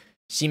kanji.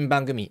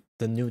 Shinbangumi,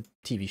 the new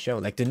TV show,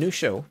 like the new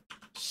show,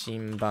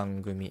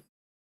 Shinbangumi.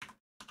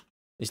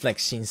 It's like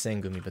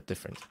Shinsengumi, but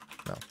different.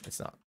 No, it's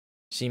not.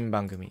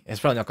 Shinbangumi. It's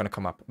probably not going to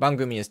come up.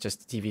 Bangumi is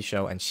just a TV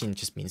show, and Shin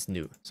just means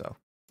new. So,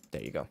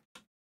 there you go.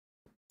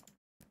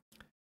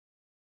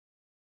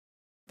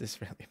 This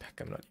really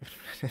back, I'm not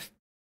even...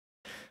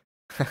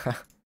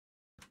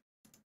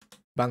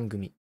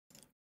 Bangumi.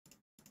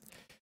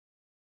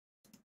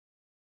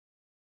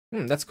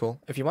 That's cool.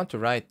 If you want to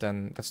write,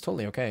 then that's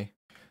totally okay.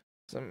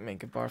 So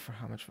make a bar for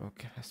how much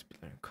vocab has to be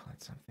learned. Call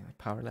it something like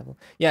power level.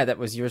 Yeah, that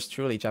was yours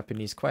truly,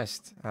 Japanese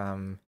Quest.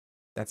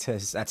 That's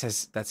his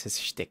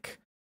shtick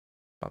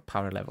about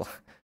power level.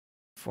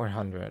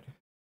 400.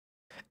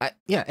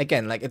 Yeah,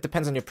 again, like it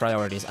depends on your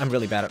priorities. I'm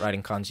really bad at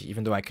writing kanji,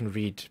 even though I can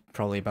read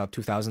probably about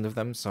 2,000 of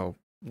them. So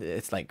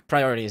it's like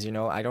priorities,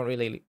 I don't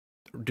really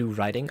do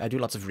writing. I do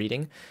lots of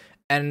reading.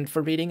 And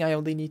for reading, I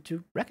only need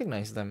to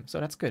recognize them, so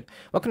that's good.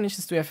 What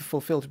conditions do we have to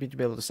fulfill to be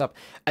able to sub?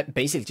 I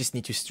basically just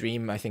need to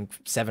stream, I think,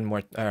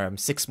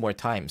 6 more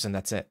times, and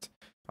that's it.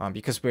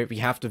 Because we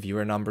have the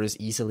viewer numbers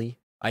easily.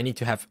 I need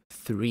to have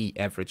 3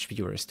 average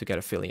viewers to get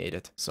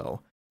affiliated,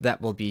 so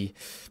that will be,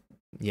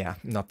 yeah,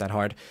 not that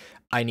hard.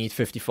 I need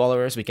 50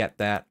 followers, we get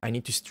that. I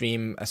need to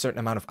stream a certain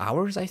amount of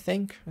hours, I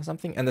think, or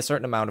something, and a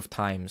certain amount of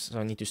times. So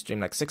I need to stream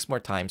like 6 more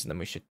times, and then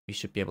we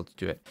should be able to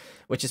do it.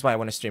 Which is why I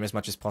want to stream as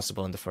much as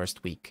possible in the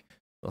first week.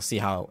 We'll see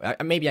how.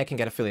 Maybe I can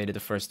get affiliated the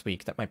first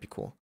week. That might be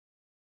cool.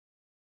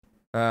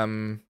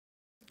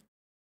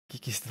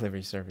 Kiki's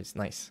delivery service.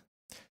 Nice.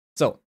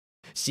 So,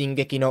 進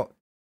撃の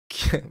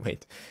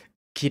wait.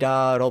 キ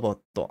ラーロボッ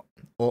ト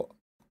を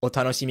お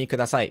楽しみく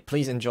ださい.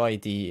 Please enjoy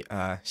the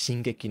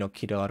進撃の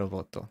キラーロボ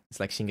ット. It's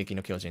like 進撃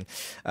の巨人.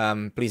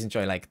 Please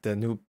enjoy like the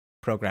new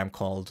program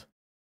called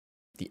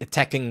the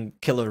Attacking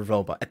Killer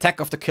Robot.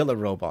 Attack of the Killer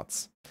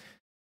Robots.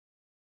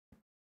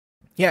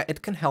 Yeah,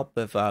 it can help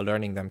with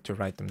learning them to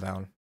write them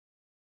down.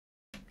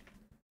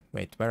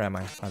 Wait, where am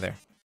I? Oh, there.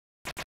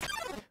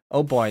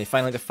 Oh boy,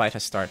 finally the fight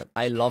has started.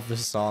 I love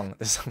this song.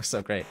 This song is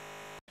so great.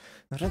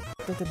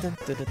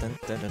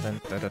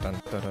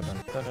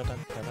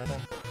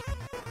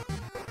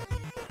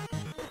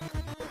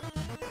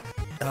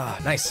 Ah,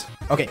 nice.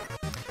 Okay.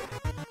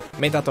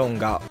 Metaton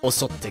が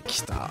襲って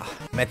きた.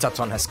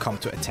 Metaton has come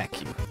to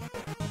attack you.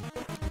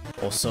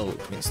 Also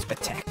means to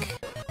attack.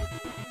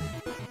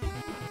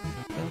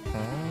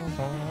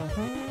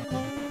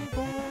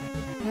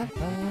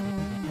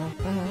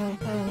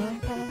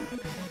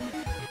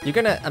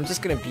 I'm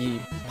just gonna be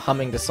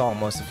humming the song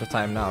most of the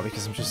time now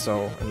because I'm just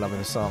so in love with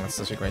the song. It's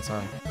such a great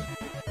song.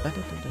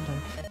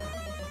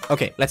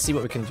 Okay, let's see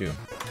what we can do.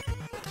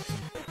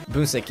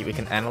 Bunseki we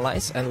can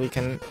analyze and we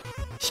can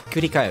ひっ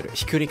くり返る.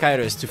 ひっくり返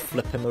る is to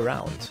flip him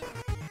around.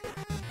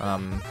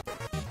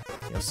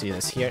 You'll see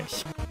this here.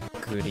 ひ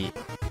っくり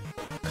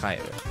返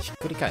る. ひっ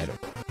くり返る.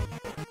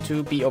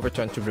 To be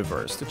overturned, to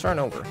reverse, to turn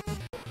over.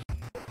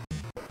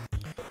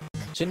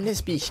 Shouldn't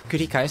this be ひっく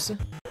り返す?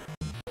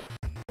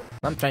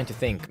 I'm trying to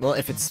think. Well,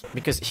 if it's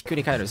because ひっく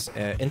り返る is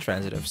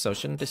intransitive, so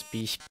shouldn't this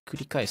be ひっく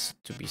り返す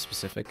to be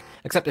specific?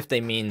 Except if they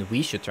mean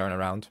we should turn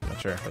around. I'm not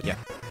sure, but yeah.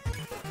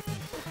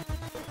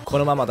 こ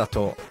のままだ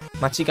と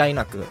間違い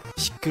なく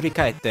ひっくり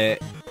返っ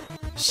て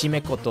締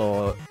めこ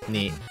と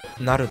に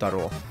なるだ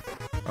ろ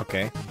う.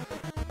 Okay.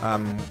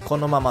 こ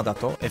のままだ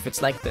と if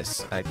it's like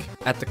this, like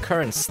at the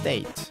current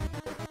state,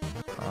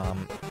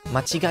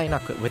 間違いな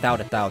く without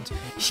a doubt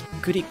ひ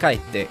っくり返っ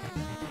て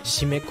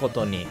締めこ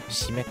とに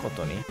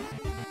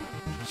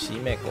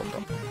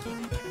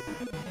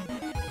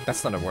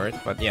That's not a word,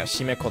 but yeah,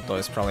 締めこと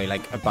is probably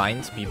like a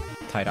bind, be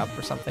tied up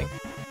or something.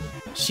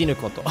 死ぬ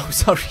こと Oh,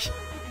 sorry.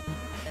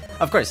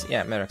 Of course,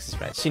 yeah, Merox is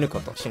right. 死ぬこ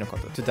と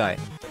to die.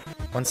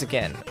 Once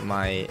again,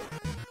 I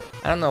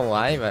don't know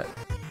why, but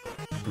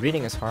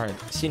reading is hard.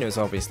 死ぬ is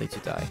obviously to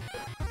die.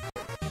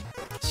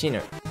 死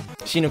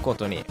ぬこ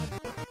とに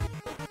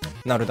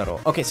なるだ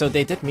ろう. Okay, so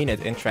they did mean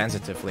it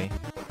intransitively,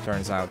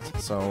 turns out.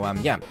 So,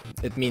 yeah,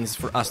 it means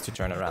for us to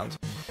turn around.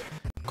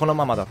 この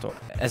ままだと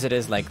as it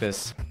is like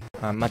this,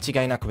 間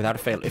違いなく without a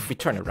fail, if we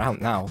turn around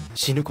now,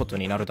 死ぬこと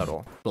になるだ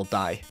ろう. We'll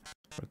die.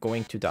 We're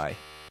going to die.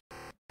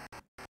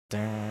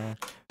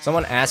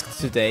 Someone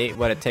asked today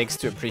what it takes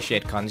to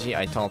appreciate kanji.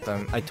 I told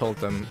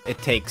them it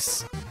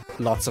takes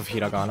lots of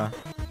hiragana.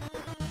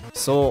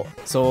 So,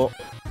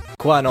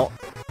 コアの、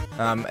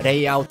レ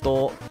イアウト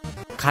を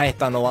変え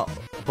たのは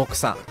僕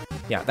さん.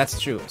 Yeah, that's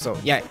true. So,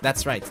 yeah,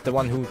 that's right. The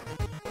one who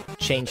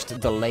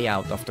changed the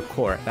layout of the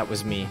core. That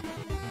was me.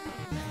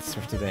 That's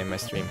for today in my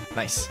stream.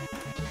 Nice.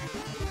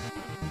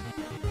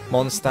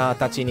 モンスター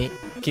たちに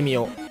君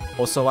を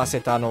襲わせ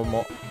たの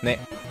もね.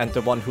 And the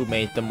one who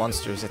made the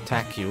monsters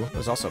attack you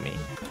was also me.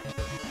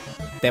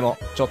 でも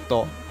ちょっ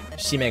と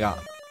締めが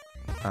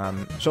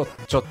ちょっ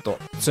と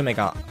爪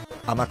が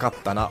甘かっ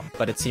たな.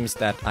 But it seems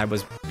that I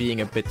was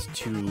going a bit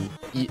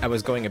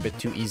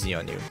too easy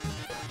on you.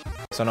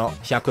 その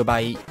100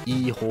倍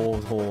いい方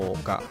法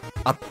が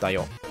あった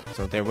よ.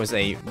 So there was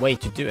a way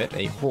to do it,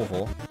 a 方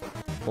法.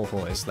方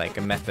法 is like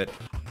a method.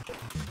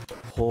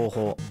 方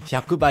法。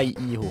100倍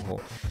いい方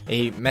法。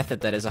A method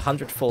that is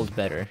 100-fold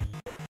better.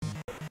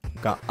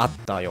 があっ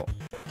たよ。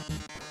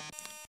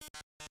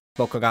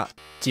僕が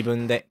自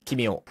分で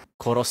君を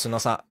殺すの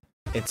さ。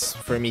It's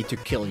for me to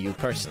kill you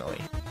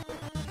personally.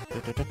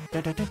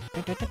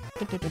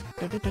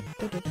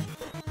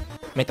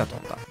 メタト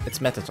ンだ。It's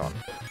Metaton.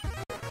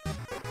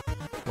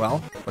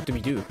 Well, what do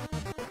we do?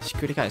 ひっ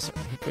くり返す。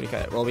ひっくり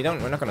返る。Well, we're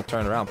not gonna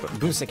turn around, but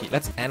分析。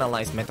Let's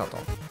analyze Metaton.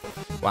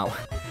 Wow.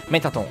 メ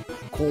タトン。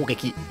攻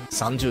撃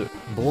30。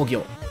防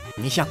御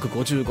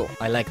255.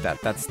 I like that.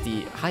 That's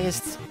the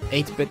highest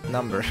 8-bit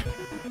number.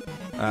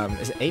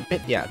 Is it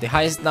 8-bit? Yeah, the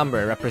highest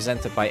number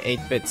represented by 8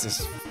 bits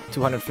is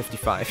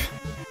 255.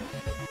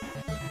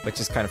 Which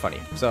is kind of funny.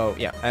 So,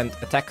 yeah, and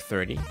attack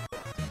 30.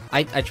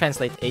 I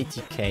translate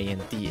ATK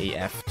and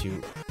DAF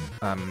to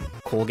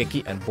攻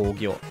撃 and 防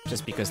御,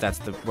 just because that's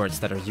the words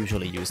that are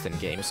usually used in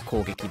games.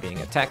 攻撃 being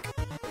attack.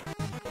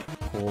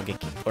 攻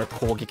撃 or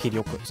攻撃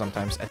力,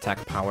 sometimes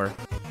attack power.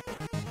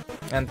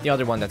 And the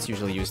other one that's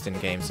usually used in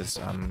games is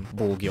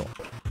防御,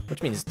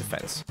 which means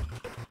defense.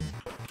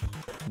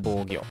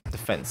 防御,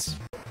 defense.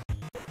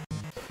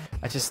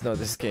 I just know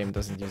this game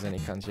doesn't use any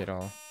kanji at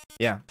all.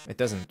 Yeah, it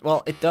doesn't.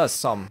 Well, it does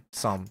some.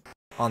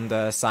 On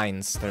the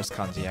signs, there's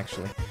kanji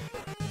actually.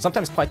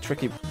 Sometimes quite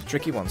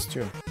tricky ones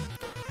too.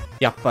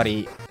 やっぱ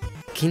り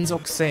金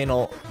属製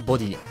のボ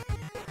ディ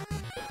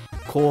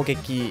攻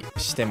撃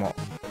しても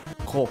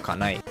効果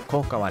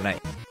はな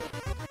い。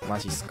マ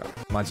ジっすか？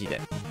マジ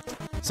で。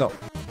So,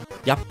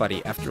 やっぱ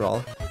り after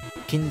all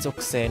金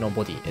属製の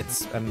ボディ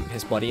It's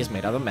his body is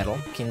made out of metal.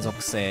 金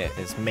属製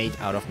is made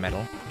out of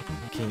metal.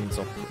 金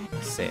属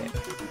製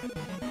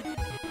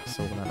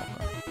そうなの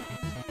か。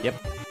Yep.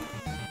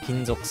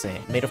 金属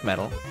製 made of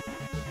metal.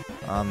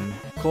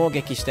 攻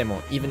撃して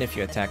も even if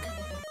you attack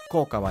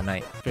効果はな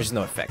い。There's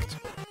no effect.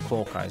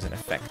 効果 is an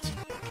effect.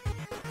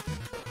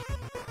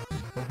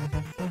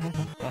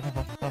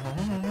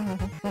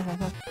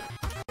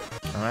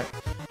 Alright.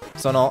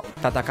 その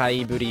戦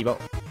いぶりを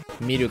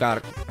見る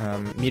限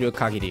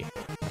り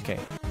Okay.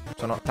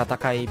 その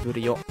戦いぶ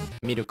りを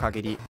見る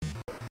限り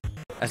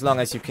As long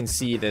as you can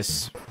see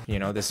this, you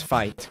know, this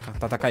fight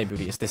戦いぶ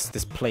り is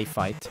this play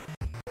fight.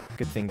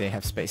 Good thing they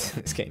have space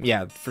in this game.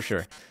 Yeah, for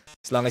sure.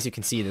 As long as you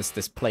can see this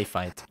play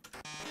fight.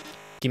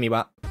 君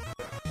は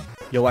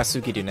弱す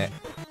ぎるね.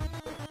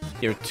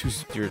 You're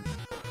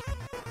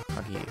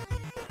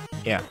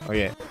Yeah, oh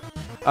yeah.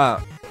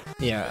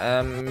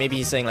 Yeah, maybe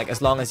he's saying like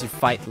as long as you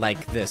fight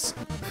like this.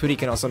 Furi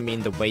can also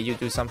mean the way you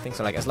do something.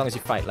 So like as long as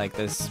you fight like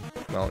this,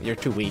 well, you're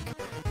too weak.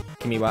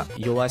 君は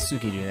弱す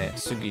ぎるね.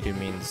 Sugiru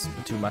means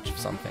too much of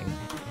something.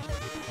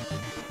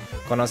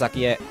 この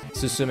先へ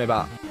進め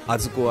ばア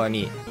ズコア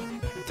に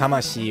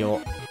魂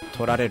を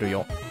取られる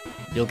よ.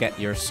 You'll get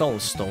your soul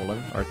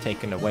stolen or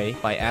taken away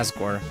by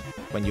Asgore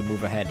when you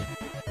move ahead.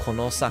 こ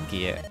の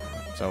先へ.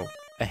 So,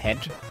 ahead.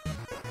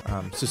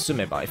 進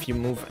めば, if you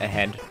move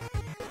ahead.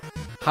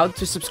 How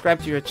to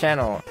subscribe to your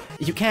channel?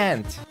 You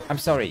can't! I'm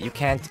sorry, you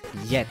can't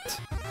yet.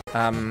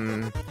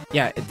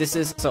 Yeah, this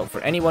is, so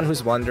for anyone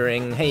who's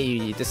wondering,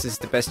 hey, this is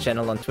the best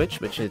channel on Twitch,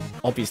 which it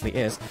obviously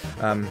is.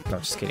 No,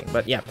 just kidding.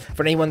 But yeah,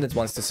 for anyone that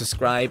wants to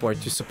subscribe or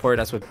to support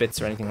us with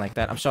bits or anything like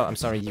that, I'm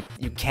sorry,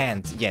 you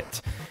can't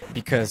yet.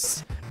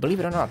 Because, believe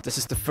it or not, this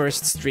is the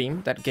first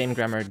stream that Game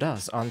Grammar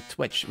does on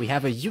Twitch. We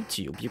have a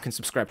YouTube. You can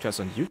subscribe to us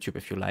on YouTube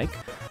if you like.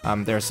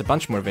 There's a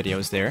bunch more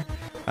videos there.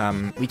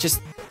 We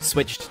just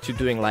switched to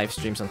doing live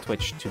streams on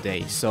Twitch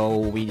today, so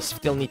we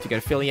still need to get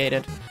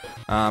affiliated.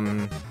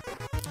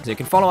 So you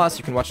can follow us,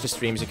 you can watch the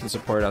streams, you can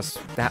support us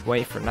that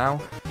way for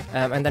now.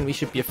 And then we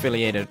should be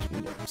affiliated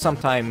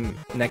sometime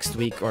next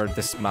week or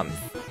this month.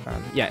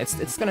 Yeah,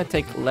 it's gonna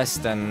take less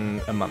than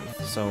a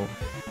month, so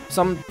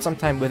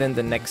sometime within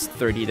the next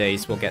 30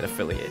 days we'll get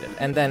affiliated.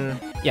 And then,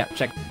 yeah,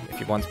 check if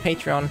you want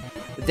Patreon.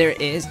 There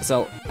is,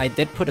 so I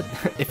did put it,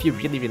 if you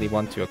really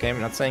want to, okay? I'm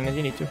not saying that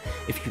you need to.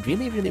 If you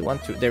really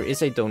want to, there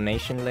is a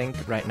donation link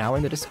right now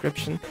in the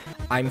description.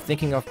 I'm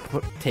thinking of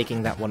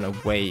taking that one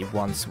away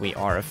once we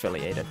are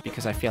affiliated,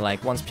 because I feel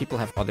like once people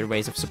have other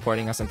ways of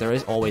supporting us, and there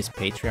is always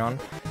Patreon,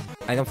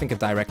 I don't think a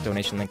direct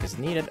donation link is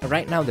needed.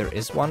 Right now there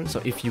is one, so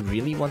if you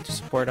really want to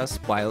support us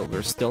while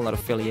we're still not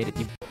affiliated,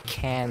 you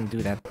can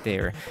do that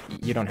there.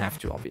 You don't have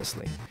to,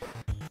 obviously.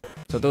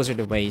 So those are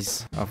the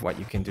ways of what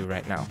you can do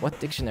right now. What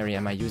dictionary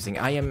am I using?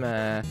 I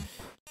am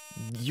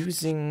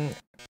using...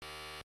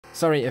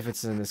 Sorry if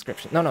it's in the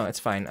description. No, it's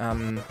fine.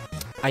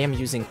 I am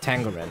using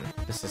Tangoren.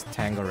 This is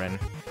Tangoren.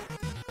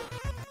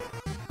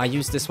 I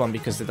use this one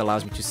because it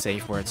allows me to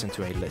save words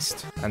into a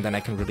list. And then I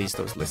can release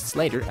those lists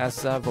later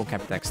as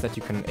vocab text that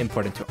you can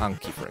import into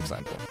Anki, for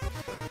example.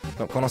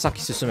 So, この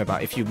先進めば,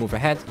 if you move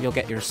ahead, you'll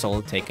get your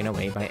soul taken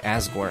away by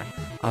Asgore.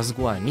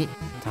 Asgore に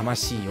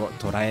魂を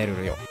捕らえ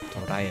るよ.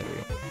 捕らえるよ.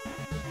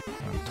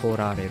 取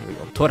られる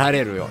よ. 取ら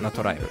れるよ. Not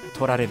捕らえる.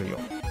 取られるよ.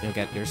 You'll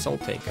get your soul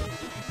taken.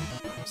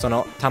 そ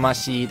の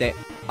魂で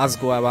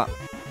Asgore は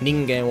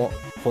人間を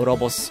滅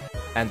ぼす.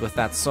 And with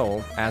that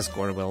soul,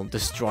 Asgore will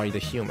destroy the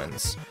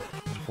humans.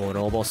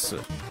 滅ぼす.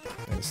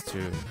 means to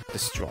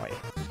destroy.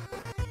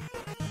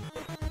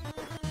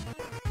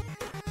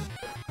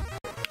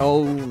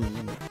 Oh,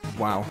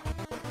 wow.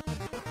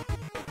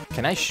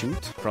 Can I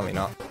shoot? Probably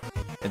not.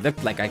 It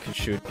looked like I could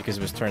shoot because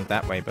it was turned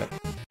that way, but...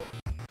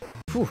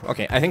 Whew,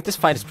 okay, I think this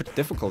fight is pretty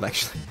difficult,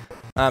 actually.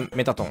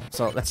 Metaton.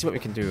 So, let's see what we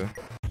can do.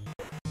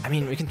 I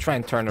mean, we can try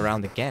and turn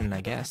around again,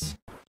 I guess.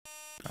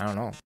 I don't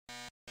know.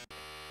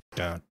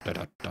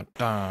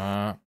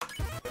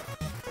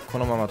 こ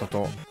のままだ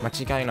と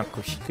間違いな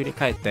くひっくり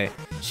返って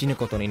死ぬ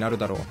ことになる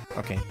だろう。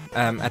Okay.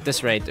 At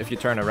this rate, if you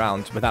turn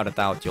around, without a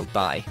doubt, you'll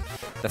die.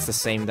 That's the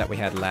same that we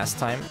had last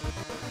time.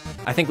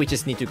 I think we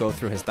just need to go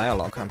through his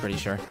dialogue, I'm pretty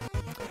sure.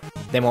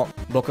 でも、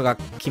僕が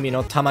君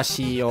の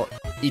魂を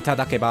いた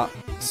だけば、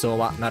そう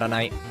はなら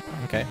ない。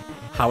Okay.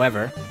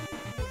 However,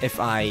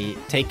 if I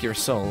take your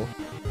soul,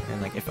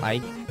 and like if I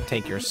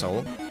take your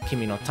soul,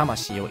 君の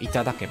魂をい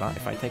ただけば,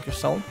 if I take your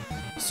soul,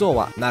 そう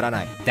はなら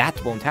ない. That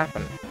won't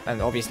happen.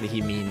 And obviously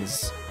he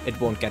means it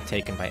won't get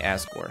taken by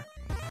Asgore.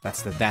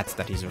 That's the that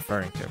he's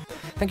referring to.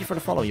 Thank you for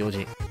the follow,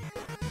 Yoji.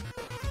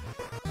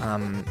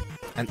 And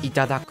い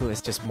ただく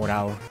is just も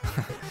らう.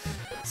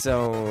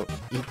 So,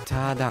 い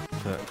ただ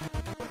く.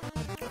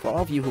 For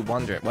all of you who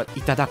wonder what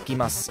いただき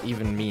ます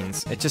even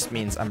means, it just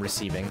means I'm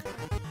receiving.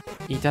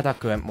 いただ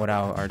く and も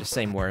らう are the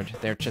same word.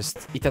 They're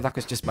just, いただく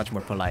is just much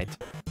more polite.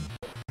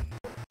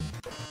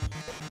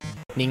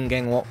 人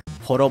間を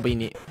滅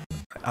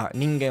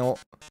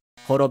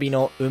び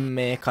の運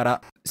命か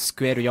ら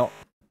救えるよ.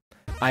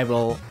 I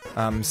will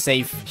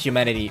save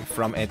humanity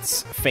from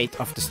its fate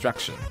of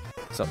destruction.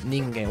 So,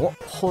 人間を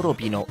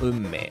滅びの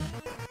運命.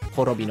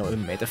 滅びの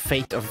運命. The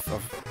fate of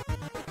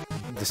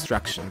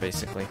destruction,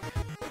 basically.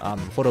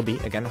 滅び,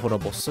 again,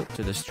 滅ぼす,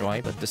 to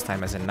destroy, but this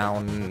time as a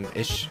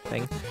noun-ish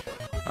thing.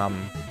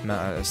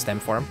 Stem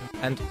form.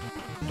 And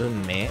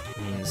運命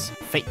means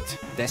fate,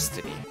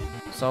 destiny.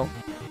 So,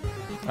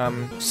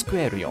 救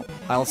えるよ.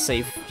 I'll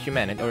save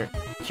humanity, or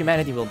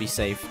humanity will be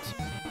saved.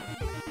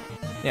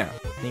 Yeah,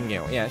 人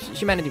間を. Yeah,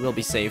 humanity will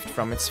be saved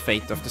from its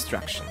fate of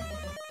destruction.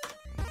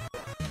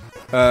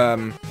 I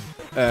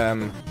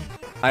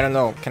don't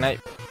know, can I...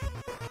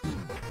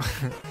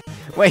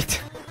 Wait,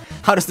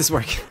 how does this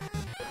work?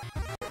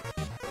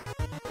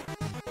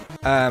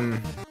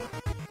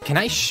 Can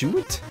I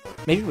shoot?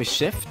 Maybe with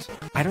shift?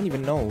 I don't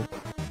even know.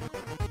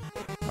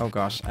 Oh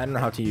gosh, I don't know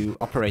how to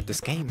operate this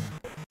game.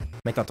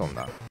 Metaton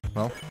da.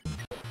 Well.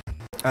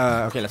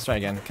 Okay, let's try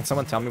again. Can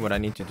someone tell me what I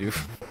need to do?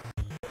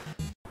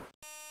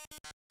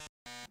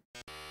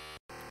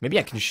 Maybe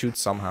I can shoot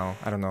somehow.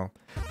 I don't know.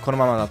 この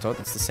ままだと,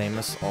 that's the same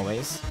as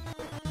always.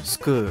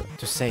 救う,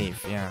 to save,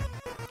 yeah.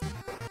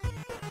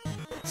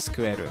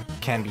 救える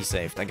can be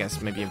saved. I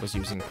guess maybe it was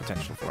using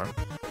potential form.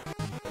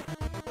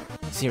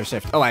 See your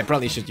shift. Oh, I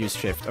probably should use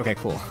shift. Okay,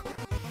 cool.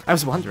 I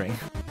was wondering.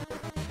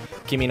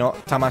 君の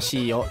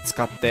魂を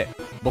使って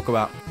僕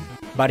は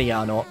バリ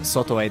アの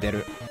外へ出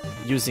る.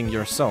 Using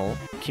your soul.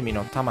 君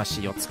の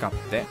魂を使っ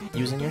て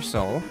using your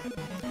soul.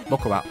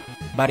 僕は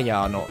バリ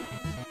アの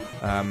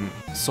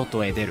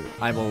外へ出る.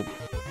 I will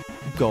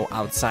go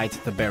outside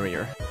the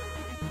barrier.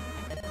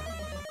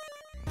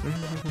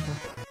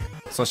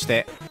 そし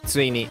て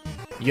ついに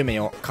夢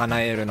を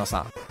叶えるの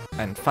さ.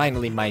 And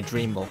finally my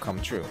dream will come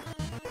true.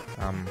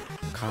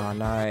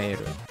 叶える.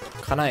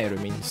 叶える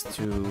means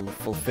to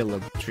fulfill a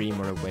dream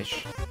or a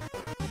wish.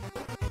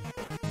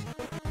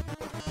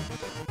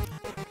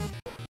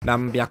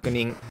 何百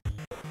人、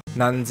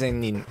何千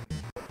人、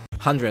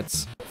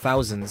hundreds,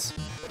 thousands,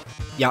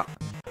 いや、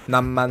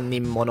何万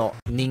人もの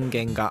人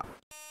間が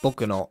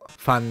僕の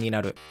ファンに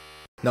なる.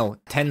 No,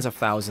 tens of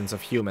thousands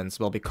of humans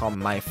will become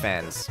my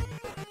fans.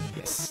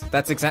 Yes,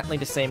 that's exactly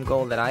the same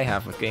goal that I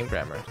have with Game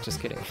Grammar.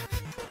 Just kidding.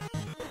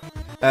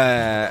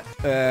 I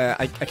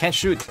can't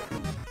shoot.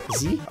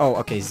 Z? Oh,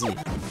 okay, Z.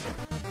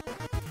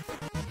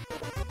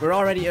 We're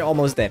already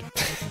almost dead.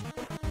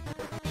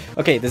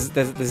 Okay, the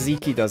Z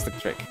key does the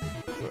trick.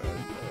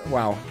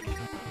 Wow.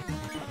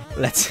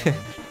 Let's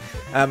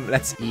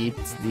eat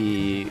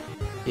the...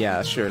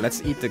 Yeah, sure.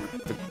 Let's eat the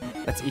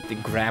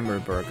grammar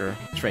burger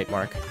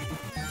trademark.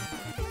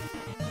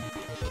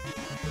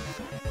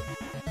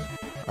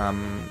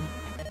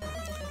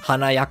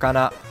 華やか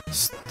な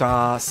ス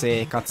ター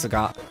生活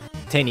が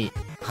手に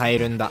入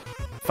るんだ.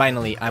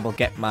 Finally, I will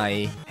get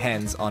my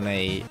hands on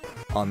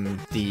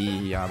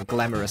the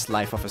glamorous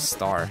life of a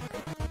star.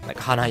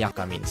 Like 華や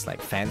か means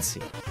like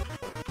fancy.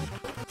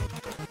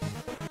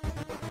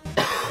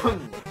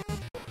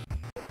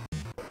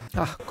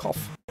 Ah, cough.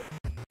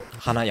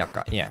 華や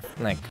か, yeah,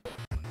 like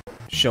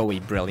showy,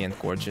 brilliant,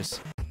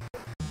 gorgeous.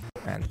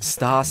 And ス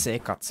ター生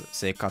活.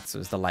 生活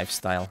is the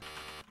lifestyle.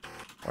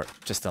 Or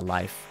just a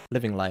life.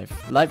 Living life.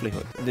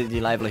 Livelihood. The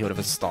livelihood of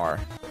a star.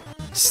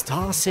 スタ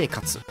ー生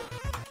活.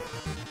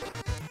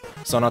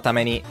 そのた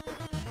めに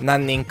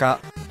何人か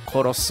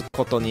殺す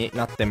ことに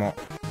なっても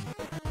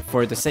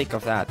For the sake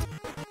of that,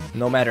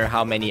 no matter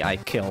how many I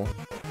kill,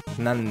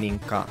 何人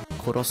か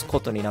殺すこ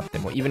とになって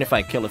も Even if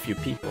I kill a few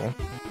people,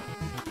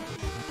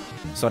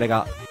 それ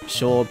が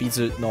ショービ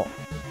ズ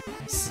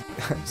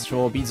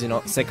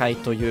の世界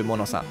というも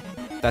のさ.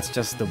 that's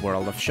just the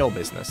world of show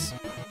business.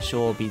 シ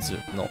ョービズ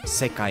の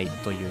世界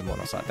というも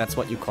のさ。That's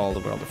what you call the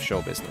world of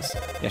show business.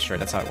 Yeah, sure,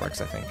 that's how it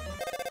works, I think.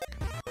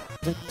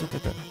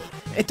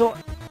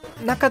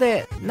 中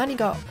で何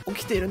が起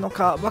きているの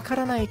かわか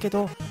らないけ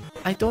ど、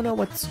I don't know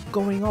what's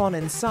going on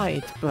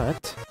inside,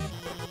 but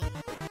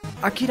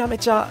諦め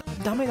ちゃ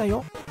ダメだ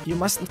よ。You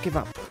mustn't give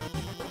up.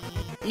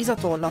 いざ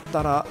となっ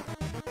たら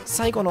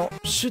最後の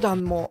手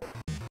段も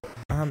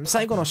あ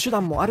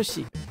る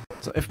し。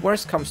So if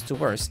worse comes to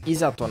worse, い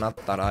ざとなっ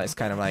たら is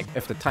kind of like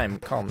if the time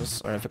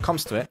comes, or if it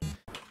comes to it,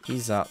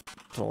 いざ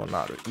と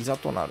なる。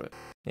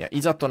Yeah,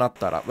 いざとなっ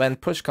たら when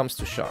push comes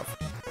to shove.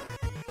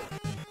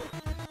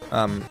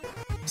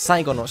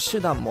 最後の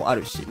手段もあ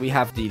るし we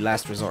have the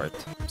last resort.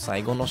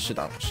 最後の手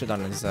段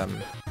is an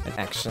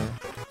action,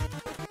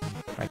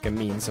 like a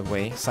means of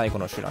way. 最後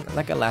の手段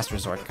like a last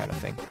resort kind of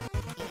thing.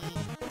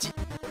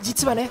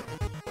 実はね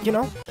you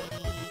know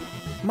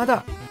ま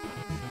だ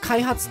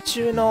開発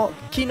中の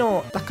機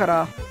能だか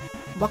ら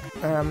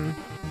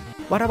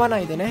笑わな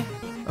いでね。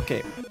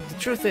 Okay, the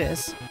truth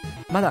is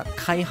まだ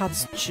開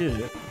発中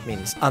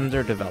means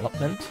under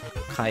development.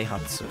 開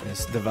発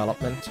is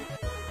development.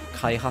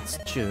 開発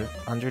中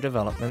under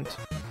development.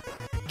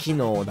 機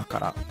能だか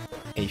ら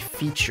a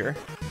feature.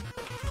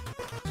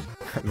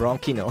 Wrong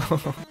機能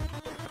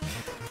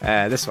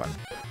this one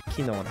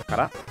機能だか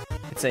ら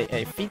it's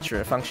a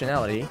feature, a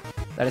functionality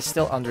that is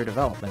still under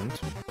development.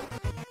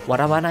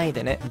 笑わない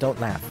でね don't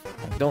laugh.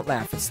 Don't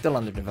laugh, it's still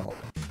under development.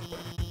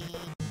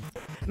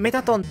 メ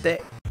タトンっ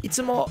てい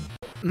つも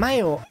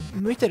前を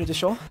向いてるで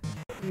しょ。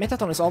メタ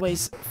トン is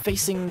always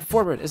facing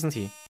forward, isn't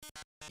he?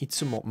 い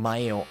つも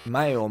前を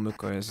向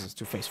く is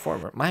to face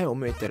forward. 前を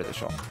向いてるで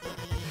しょ。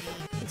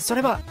そ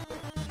れは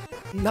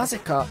なぜ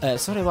か、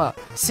それは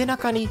背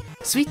中に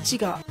スイッチ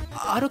が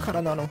あるか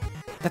らなの。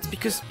That's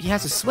because he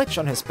has a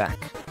switch on his back.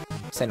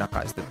 背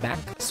中 is the back.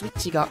 スイッ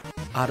チが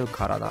ある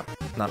からな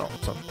の。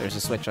So there's a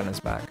switch on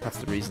his back. That's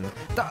the reason.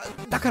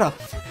 だから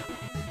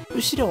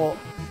後ろを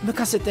向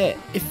かせて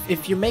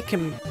if you make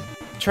him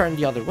turn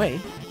the other way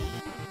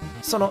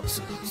その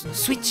ス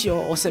イッチ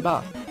を押せ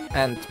ば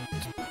and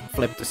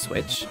flip the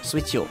switch ス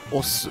イッチを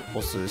押す is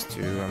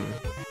to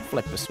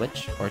flip the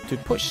switch or to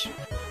push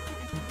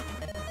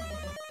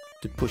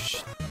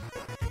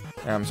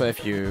so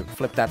if you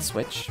flip that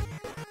switch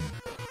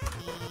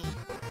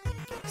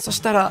そし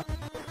たら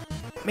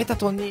メタ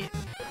トンに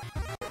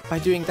by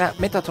doing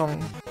that メタトン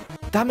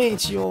ダメー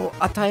ジを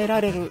与え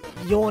られる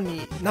よう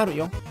になる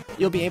よ。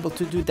You'll be able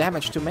to do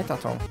damage to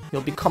Metaton.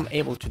 You'll become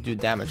able to do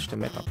damage to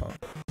Metaton.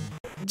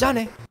 じゃあ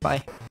ね。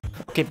Bye.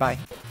 Okay, bye.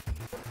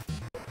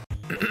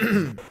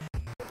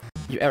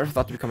 You ever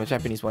thought to become a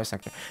Japanese voice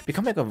actor?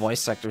 Becoming a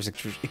voice actor is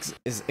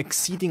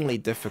exceedingly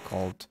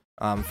difficult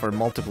for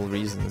multiple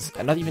reasons.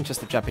 And not even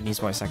just a Japanese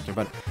voice actor,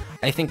 but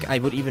I think I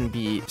would even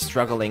be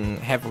struggling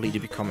heavily to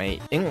become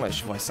a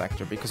English voice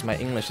actor because my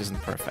English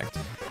isn't perfect.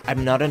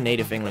 I'm not a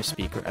native English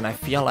speaker, and I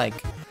feel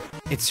like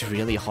it's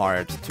really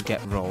hard to get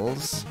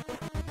roles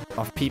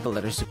of people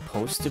that are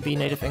supposed to be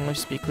native English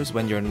speakers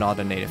when you're not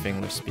a native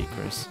English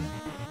speakers.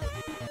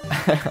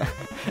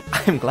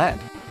 I'm glad.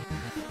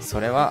 そ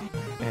れは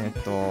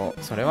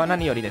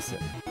何よりです。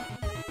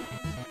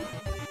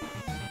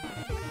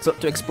So,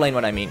 to explain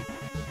what I mean,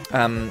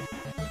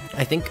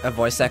 I think a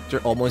voice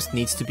actor almost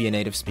needs to be a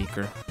native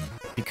speaker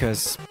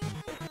because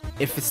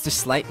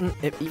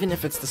even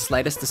if it's the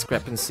slightest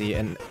discrepancy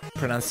in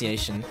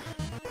pronunciation,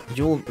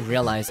 you'll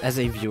realize as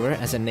a viewer,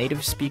 as a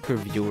native speaker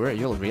viewer,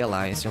 you'll be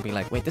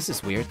like, wait, this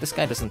is weird, this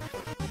guy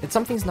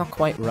something's not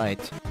quite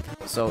right.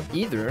 So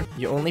either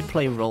you only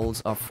play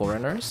roles of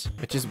foreigners,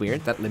 which is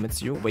weird, that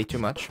limits you way too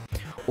much,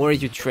 or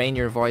you train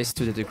your voice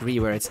to the degree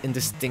where it's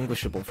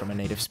indistinguishable from a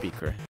native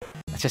speaker.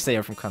 Let's just say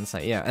you're from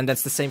Kansai, yeah, and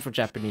that's the same for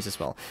Japanese as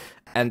well.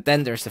 And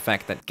then there's the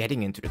fact that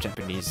getting into the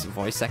Japanese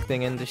voice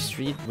acting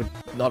industry would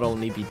not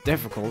only be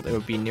difficult, it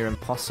would be near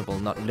impossible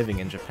not living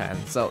in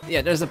Japan. So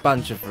yeah, there's a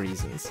bunch of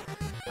reasons.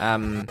 I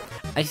mean,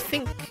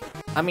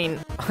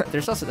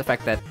 there's also the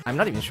fact that I'm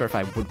not even sure if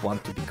I would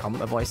want to become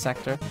a voice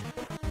actor.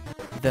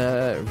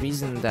 The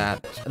reason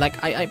that,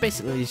 like, I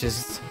basically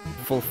just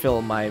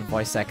fulfill my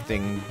voice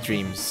acting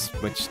dreams,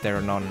 which there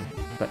are none,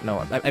 but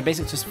no, I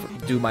basically just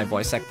do my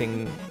voice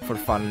acting for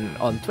fun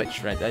on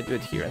Twitch, right? I do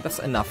it here, and that's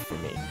enough for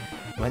me.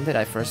 When did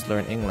I first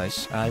learn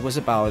English? I was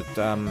about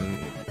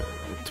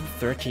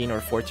 13 or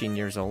 14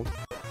 years old.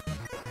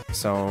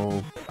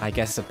 So, I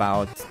guess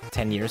about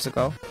 10 years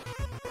ago.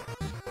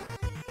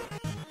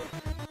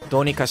 ど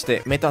うにかし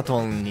てメタ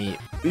トンに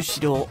後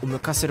ろを向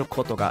かせる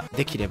ことが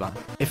できれば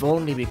If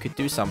only we could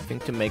do something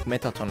to make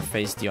Metaton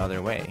face the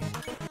other way.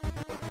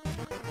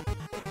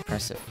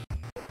 Impressive.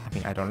 I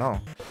mean, I don't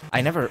know.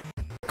 I never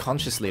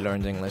consciously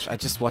learned English. I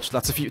just watched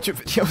lots of YouTube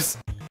videos.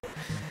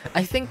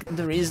 I think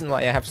the reason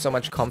why I have so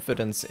much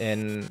confidence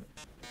in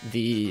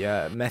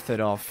the method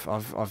of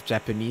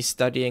Japanese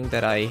studying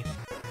that I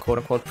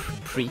quote-unquote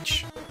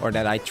preach or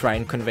that I try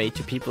and convey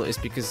to people is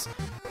because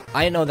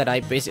I know that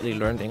I basically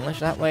learned English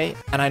that way,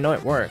 and I know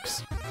it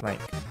works.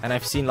 And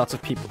I've seen lots of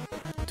people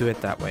do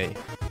it that way.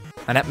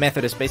 And that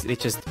method is basically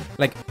just,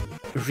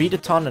 read a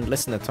ton and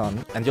listen a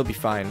ton, and you'll be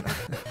fine.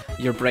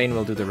 Your brain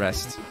will do the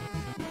rest,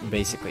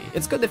 basically.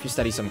 It's good if you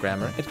study some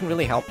grammar. It can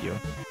really help you.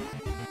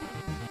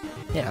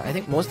 Yeah, I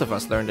think most of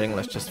us learned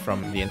English just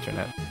from the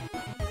internet.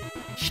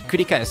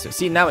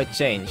 See, now it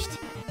changed.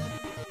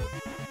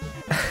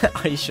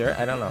 Are you sure?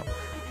 I don't know.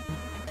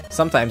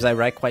 Sometimes I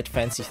write quite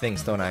fancy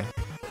things, don't I?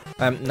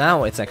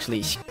 Now it's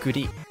actually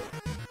hikuri.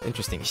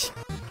 Interesting.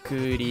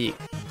 Hikuri.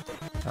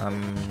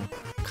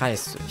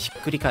 Kaesu.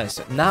 Hikuri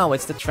kaesu. Now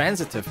it's the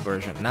transitive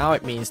version. Now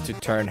it means to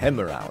turn him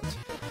around.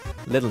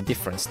 Little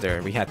difference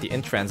there. We had the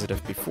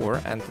intransitive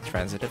before and the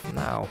transitive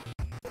now.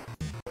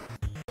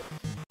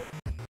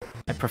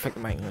 I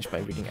perfected my English by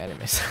reading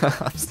animes.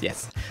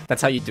 Yes,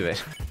 that's how you do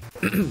it.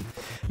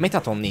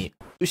 Metaton ni,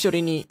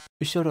 ushiro ni.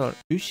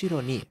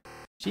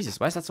 Jesus,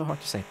 why is that so hard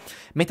to say?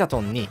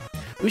 Metaton ni,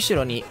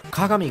 ushiro ni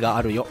kagami ga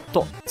aru yo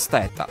to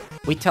tsudaeta.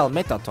 We tell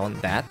Metaton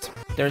that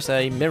there's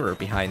a mirror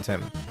behind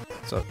him.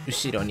 So,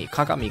 ushiro ni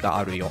kagami ga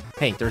aru yo.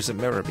 Hey, there's a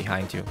mirror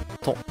behind you.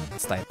 To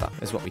tsudaeta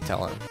is what we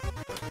tell him.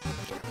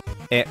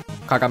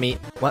 Kagami,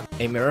 what?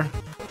 A mirror?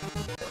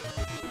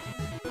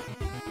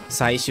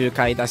 最終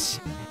回だし、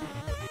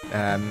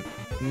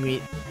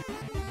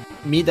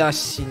身だ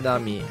しな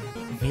み、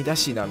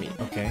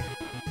okay?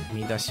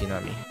 身だしな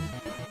み。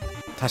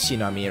たし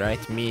なみ, right?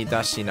 身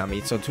だしな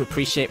み. So to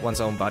appreciate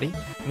one's own body.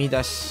 身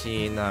だ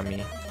しな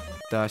み。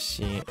だ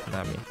し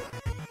なみ.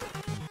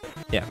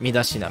 Yeah, 身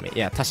だしなみ.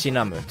 Yeah, たし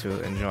なむ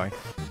to enjoy.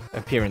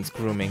 Appearance,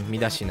 grooming. 身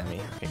だしな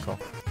み. Okay, cool.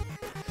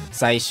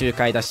 最終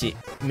回だし、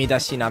身だ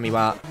しなみ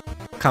は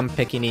完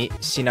璧に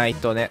しない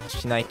とね。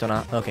しないと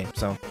な。Okay,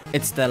 so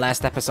it's the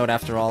last episode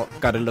after all.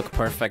 Gotta look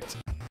perfect.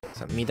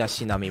 So, 身だ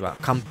しなみは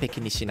完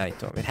璧にしない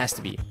と。It has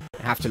to be.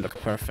 I have to look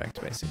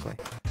perfect, basically.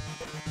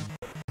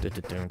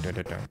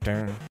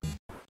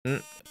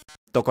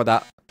 どこ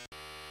だ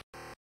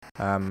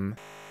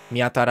見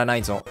当たらな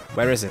いぞ。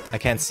Where is it? I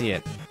can't see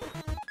it.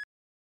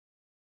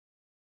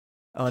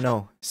 Oh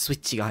no. スイッ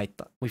チが入っ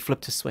た。We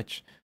flipped a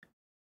switch.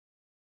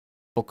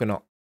 僕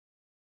の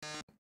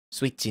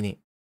スイッチに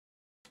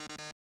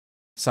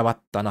触っ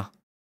たな。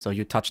So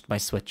you touched my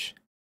switch.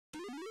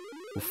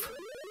 Oof.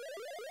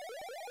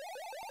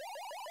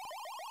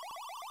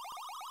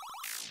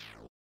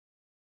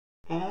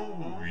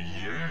 Oh,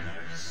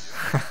 yes.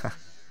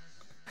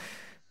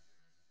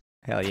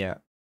 Hell yeah.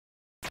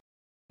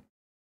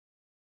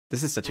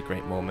 This is such a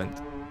great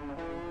moment.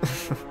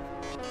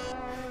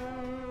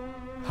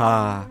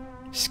 はあ、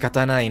仕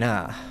方ない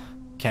な。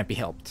Can't be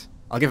helped.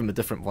 I'll give him a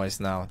different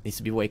voice now. Needs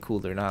to be way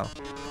cooler now.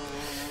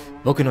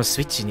 僕のス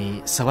イッチ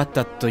に触っ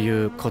たとい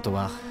うこと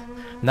は、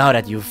Now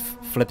that you've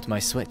flipped my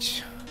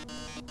switch.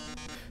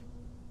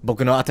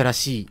 僕の新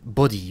しい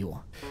ボディを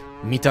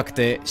見たく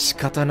て仕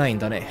方ないん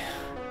だね。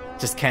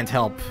Just can't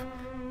help.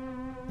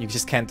 You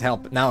just can't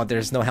help. Now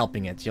there's no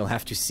helping it. You'll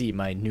have to see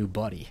my new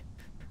body.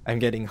 I'm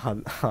getting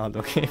hard,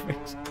 okay?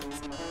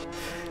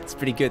 It's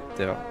pretty good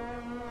though.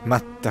 ま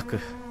ったく、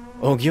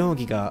お行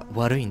儀が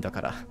悪いんだ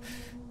から。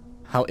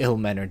How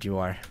ill-mannered you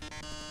are.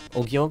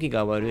 お行儀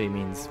が悪い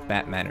means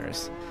bad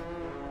manners.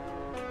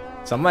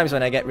 Sometimes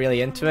when I get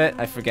really into it,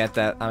 I forget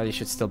that I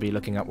should still be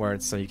looking at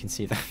words so you can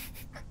see them.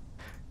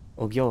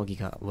 お行儀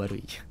が悪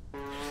い。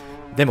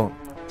でも、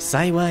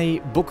幸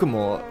い僕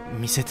も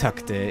見せた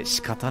くて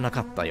仕方な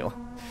かったよ。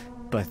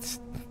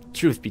But,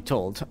 truth be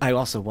told, I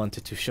also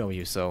wanted to show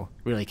you, so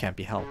really can't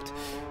be helped.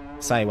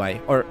 幸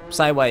い or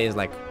幸い is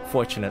like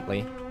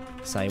fortunately.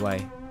 幸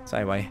い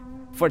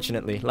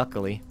Fortunately,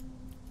 luckily.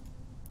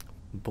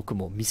 僕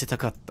も見せた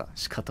かった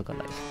仕方が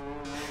ない。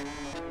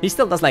He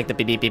still does like the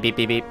beep beep beep beep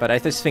beep beep, but I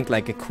just think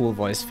like a cool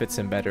voice fits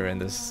him better in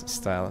this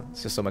style.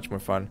 It's just so much more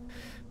fun.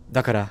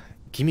 だから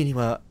君に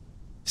は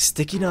素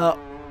敵な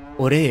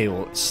お礼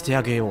をして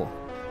あげよ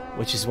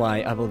う。Which is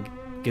why I'll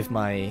give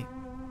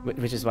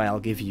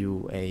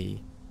you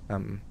a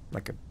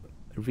like a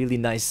really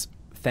nice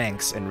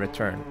thanks in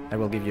return. I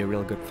will give you a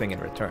real good thing in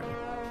return.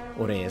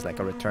 お礼 is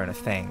like a return, a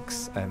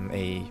thanks,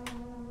 a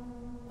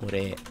お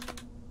礼.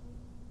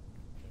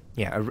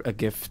 Yeah, a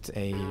gift,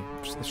 a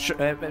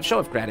show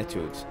of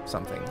gratitude,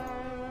 something.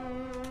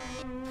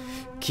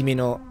 君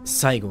の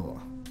最後を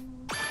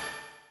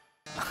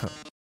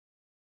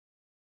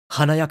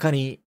華やか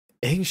に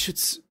演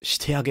出し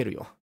てあげる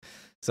よ。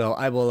So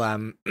I will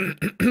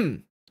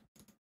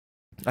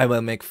I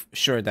will make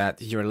sure that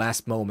your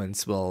last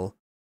moments will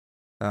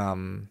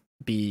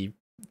be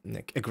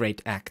like a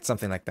great act,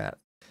 something like that.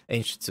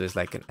 演出 is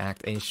like an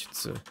act, 演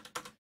出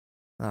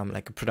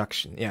like a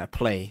production, yeah, a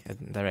play, a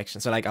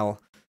direction. So like I'll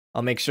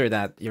make sure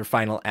that your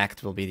final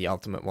act will be the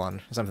ultimate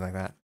one, something like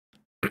that.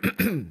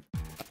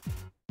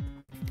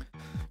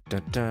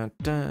 Da.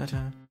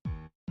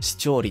 視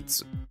聴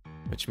率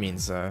which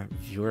means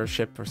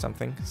viewership or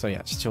something. So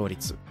yeah, 視聴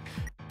率.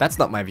 That's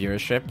not my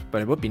viewership,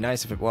 but it would be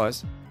nice if it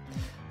was.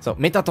 So,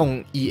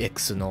 Metaton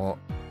EX の、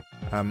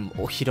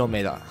お披露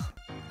目だ.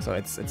 So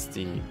it's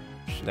the,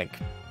 like,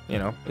 you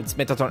know, it's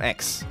Metaton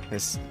X,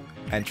 this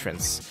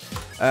entrance.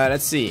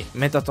 Let's see,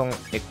 Metaton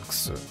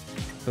X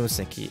分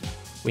析.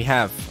 We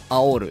have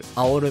煽る.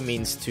 煽る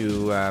means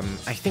to,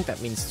 I think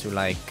that means to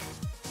like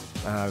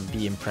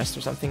be impressed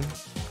or something.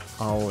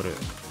 Aoru.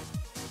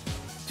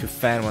 To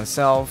fan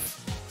oneself.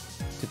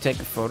 To take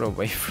a photo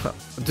away from.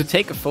 To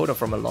take a photo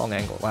from a long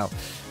angle. Wow.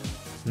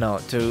 No,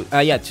 to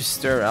yeah, to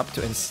stir up,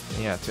 to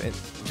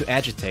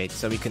agitate.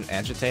 So we can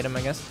agitate him,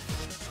 I guess.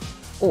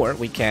 Or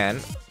we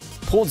can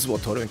pose wo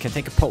toru. We can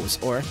take a pose.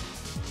 Or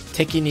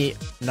teki ni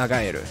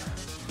nagaeru.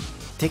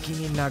 Teki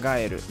ni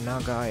nagaeru.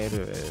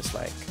 Nagaeru is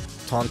like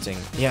taunting.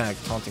 Yeah,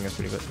 taunting is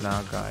pretty good.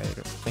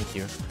 Nagaeru. Thank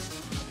you.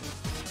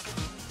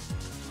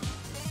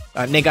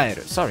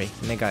 Negaeru. Sorry,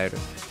 negaeru.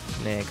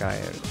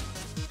 Negaeru.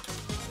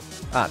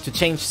 Ah, to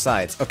change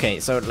sides.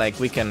 Okay, so like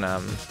we can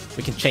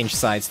change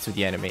sides to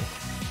the enemy.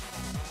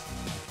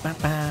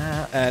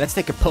 Let's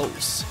take a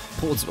pose.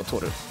 Pose wo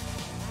toru.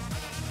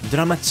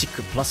 Dramatic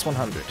plus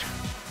 100.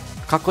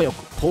 かっこよ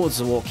くポー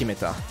ズを決め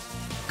た。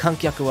観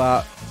客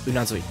はう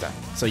なずいた。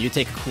So you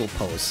take a cool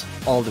pose.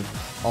 All the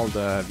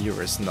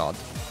viewers nod.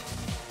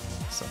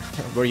 So,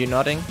 were you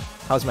nodding?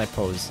 How's my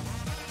pose?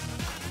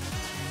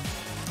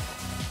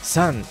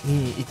 3,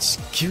 2, 1,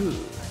 Q.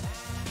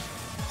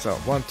 So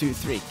 1, 2,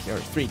 3, or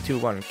 3, 2,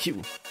 1,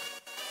 Q.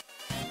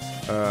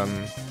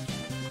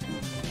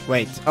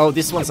 Wait. Oh,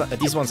 these ones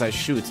I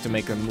shoot to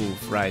make a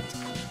move, right?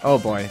 Oh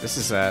boy, this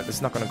is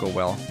not gonna go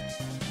well.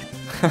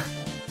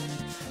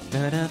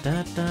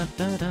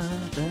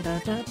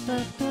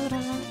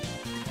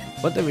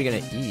 What are we gonna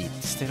eat?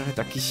 捨てられ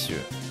たキッシ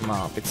ュ。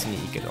まあ別に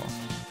いいけど。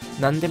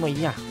なんでもい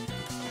いや。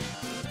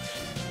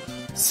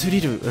ス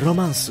リル、ロ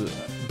マンス、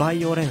バ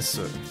イオレン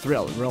ス、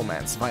thrill,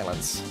 romance,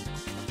 violence.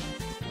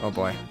 Oh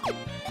boy.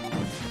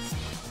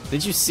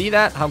 Did you see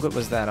that? How good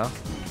was that, huh?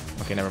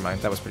 Okay, never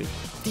mind. That was pretty...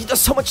 He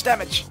does so much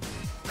damage!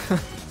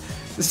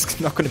 This is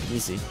not gonna be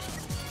easy.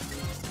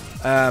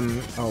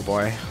 Oh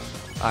boy.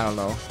 I don't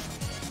know.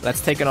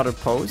 Let's take another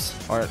pose.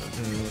 Or,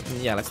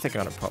 yeah, let's take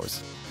another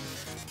pose.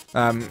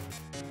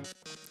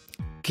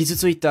 傷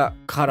ついた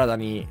体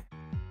に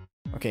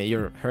Okay,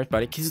 you're hurt,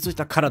 buddy. 傷つい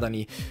た体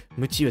に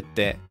鞭打っ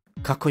て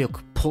かっこよ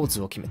くポー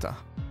ズを決めた。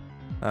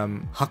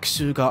拍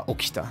手が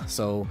起きた。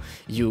So,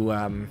 you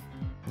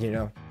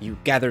know, you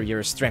gather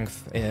your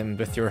strength and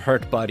with your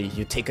hurt body,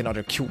 you take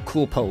another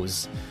cool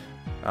pose.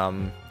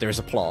 There's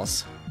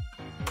applause.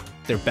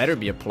 There better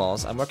be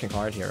applause. I'm working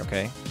hard here,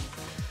 okay?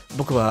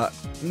 僕は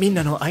みん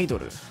なのアイド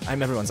ル。I'm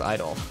everyone's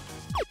idol.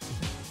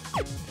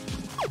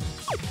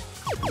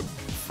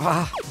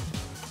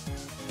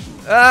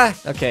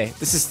 Okay,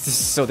 this is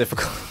so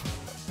difficult.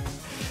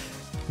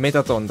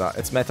 Metaton da.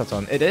 It's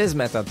Metaton. It is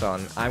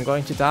Metaton. I'm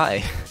going to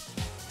die.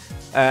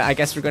 I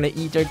guess we're gonna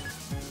eat our...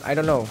 I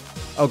don't know.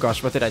 Oh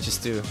gosh, what did I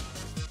just do?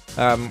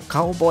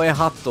 Cowboy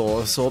hat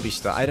を装備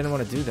した。I didn't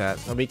want to do that.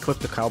 I'll equip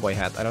the cowboy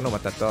hat. I don't know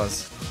what that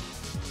does.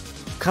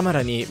 カメ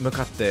ラに向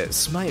かって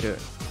スマイル。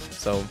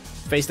So,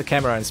 face the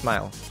camera and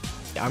smile.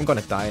 Yeah, I'm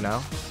gonna die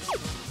now.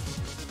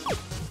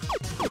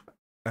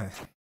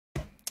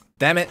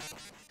 Damn it.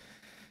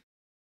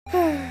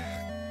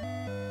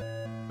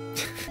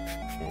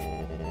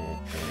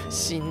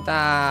 死ん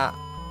だ。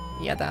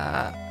や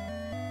だ。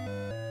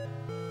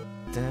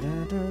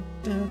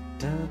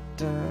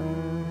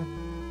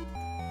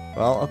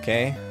Well,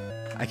 okay.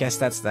 I guess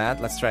that's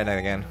that. Let's try that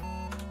again.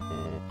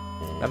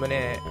 ラム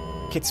ネ、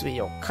決意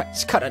を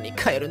力に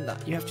変えるんだ。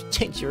You have to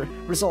change your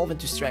resolve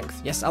into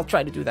strength. Yes, I'll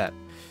try to do that.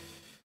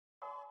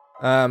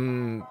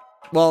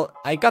 Well,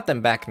 I got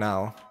them back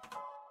now.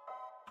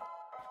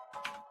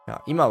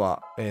 今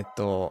は、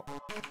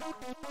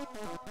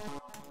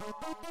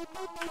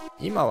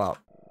今は、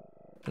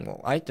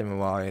もうアイテ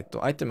ムは、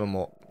アイテム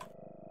も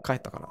返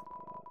したから。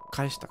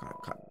返し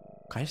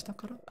た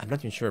から I'm not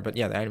even sure, but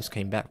yeah, the items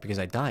came back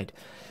because I died.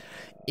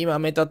 今、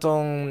メタ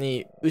トン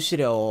に後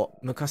ろを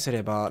向かせ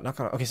れば、だ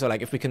から、okay, so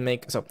like if we can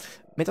make, so,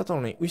 メタト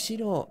ンに後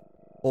ろ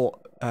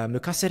を向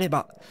かせれ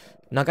ば、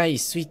長い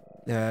スピ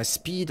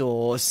ー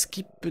ドをス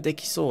キップで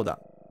きそうだ。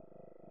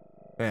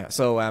Yeah,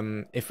 so,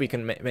 if we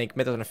can make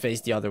Metaton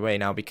face the other way,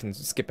 now we can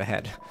skip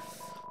ahead.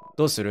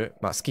 どうする？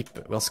まあ、skip.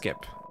 We'll skip.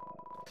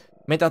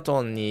 メタ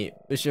トンに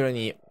後ろ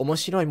に面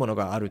白いもの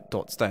がある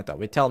と伝えた。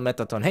We tell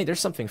Metaton, hey, there's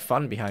something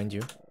fun behind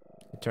you.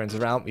 It turns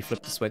around, we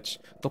flip the switch.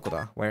 どこ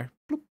だ？ Where?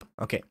 Bloop.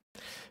 Okay.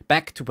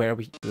 Back to where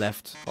we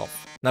left off.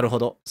 なるほ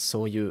ど。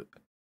そういう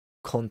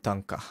魂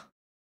胆か。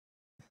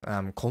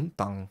魂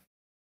胆。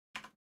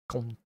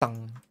簡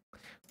単。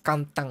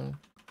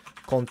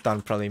魂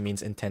胆 probably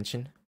means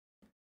intention.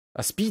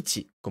 A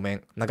speech. ごめ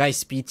ん。長い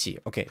スピー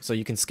チ。Okay, so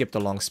you can skip the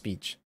long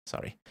speech.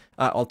 Sorry.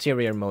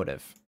 Ulterior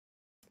motive.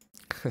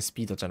 ス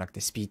ピードじゃなく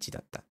てスピーチだ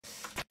った。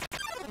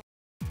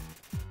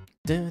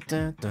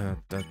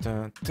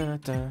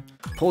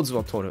ポーズ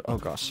を取る。Oh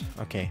gosh.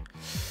 Okay.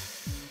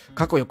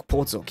 かっこよく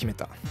ポーズを決め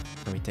た。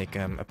Let me take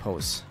a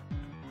pose.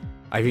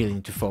 I really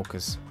need to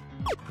focus.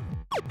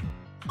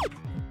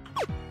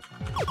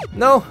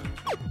 No!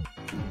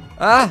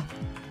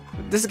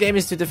 This game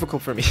is too difficult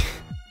for me.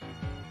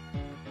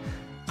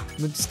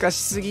 難し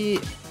すぎ。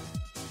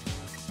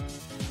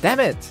Damn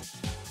it!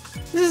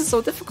 This is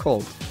so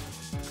difficult.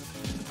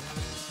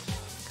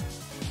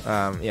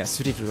 Yeah,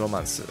 Suriru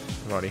Romance.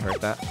 I've already heard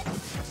that.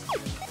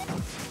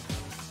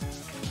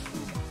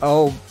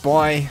 Oh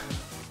boy.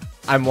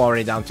 I'm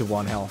already down to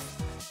 1 health.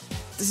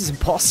 This is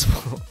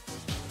impossible.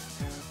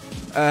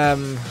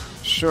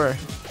 Sure.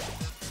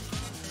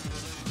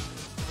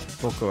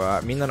 僕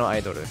はみんなのア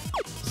イドル。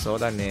そう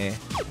だね。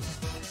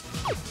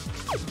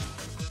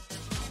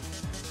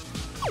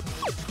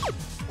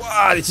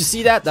Wow, did you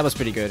see that? That was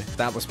pretty good.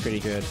 That was pretty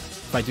good.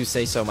 If I do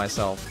say so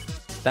myself.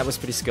 That was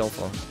pretty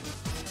skillful.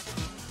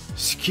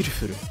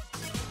 Skillful.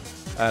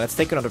 Let's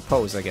take another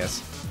pose, I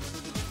guess.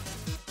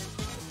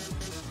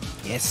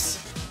 Yes.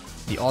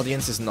 The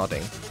audience is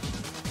nodding.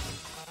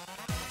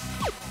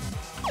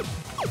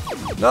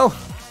 No!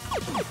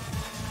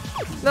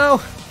 No!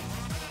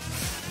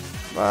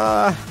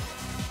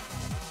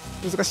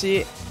 難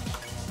しい。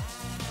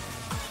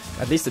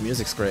At least the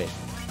music's great.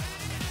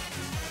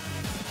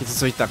 傷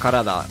ついた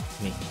体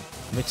に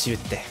夢中っ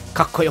て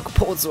かっこよく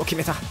ポーズを決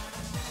めた。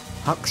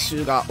拍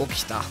手が起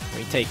きた。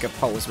We take a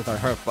pose with our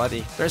hurt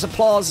body. There's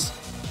applause.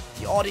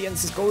 The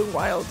audience is going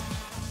wild.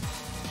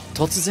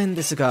 突然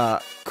です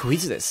が、クイ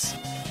ズです。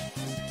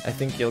I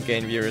think you'll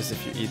gain viewers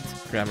if you eat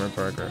grammar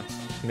burger.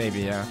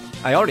 Maybe, yeah.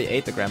 I already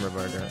ate the grammar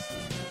burger.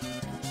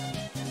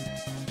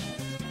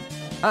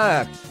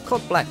 Ah,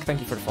 Code Black, thank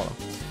you for the follow.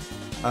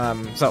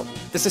 So,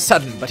 this is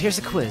sudden, but here's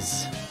a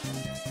quiz.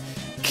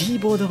 キー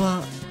ボード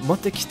は持っ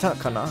てきた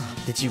かな?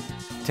 Did you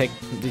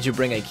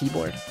bring a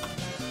keyboard?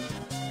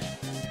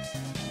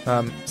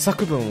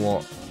 作文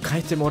を書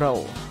いてもら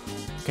おう。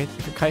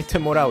書いて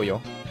もらう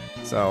よ。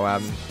So,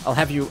 I'll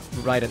have you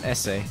write an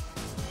essay.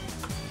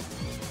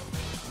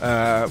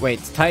 Wait,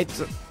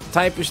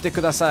 タイプして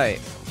ください。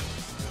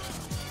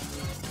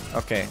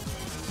Okay.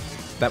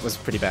 That was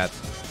pretty bad.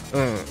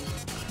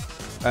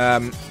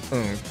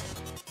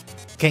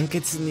 献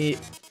血に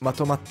ま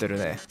とまってる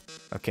ね。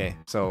Okay,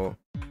 so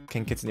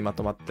献血にま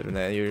とまってる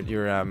ね。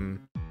You're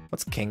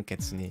what's 献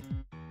血に？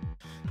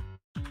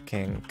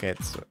献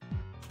血。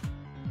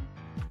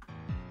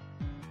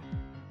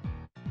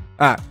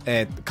完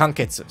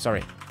結。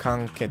Sorry.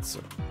 完結。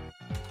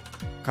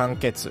完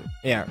結。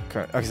Yeah.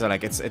 Okay, so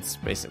like it's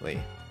basically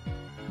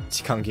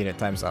時間切れ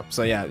time's up.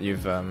 So yeah,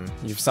 you've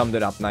summed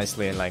it up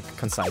nicely and like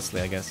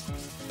concisely, I guess.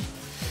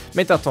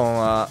 メタトン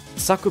は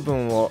作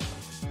文を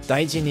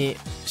大事に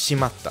し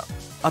まった。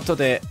後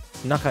で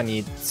中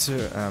に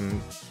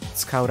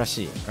使うら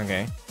しい。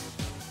Okay?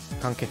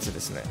 完結で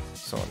すね。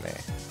そうね。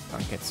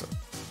完結。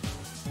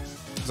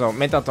So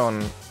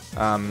Metaton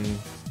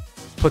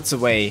puts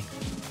away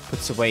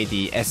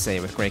the essay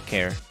with great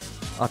care.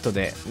 後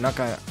で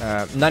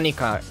何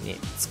かに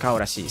使う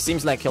らしい。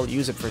Seems like he'll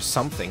use it for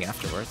something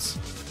afterwards.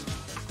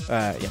 い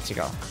や違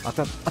う。ア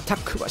タッ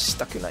クはし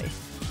たくない。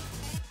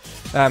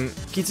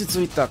傷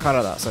ついた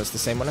体。So it's the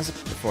same one as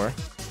before.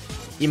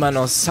 今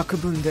の作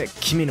文で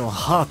君の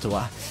ハート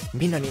は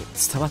みんなに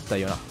伝わった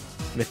よな。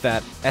With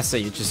that essay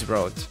you just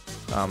wrote,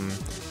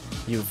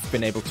 you've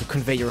been able to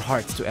convey your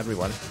heart to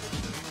everyone.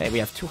 Hey, we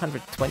have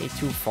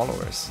 222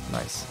 followers.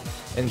 Nice.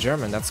 In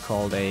German, that's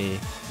called a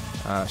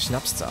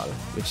Schnapszahl,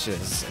 which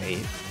is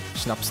a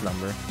Schnaps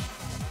number.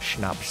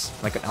 Schnaps,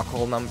 like an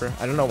alcohol number.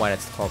 I don't know why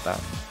it's called that.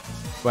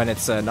 When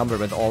it's a number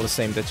with all the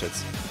same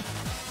digits.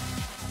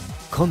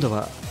 今度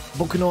は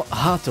僕の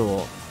ハー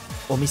ト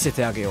を見せ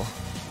てあげよう。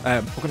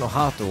僕の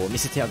ハートを見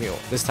せてあげよう。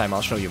This time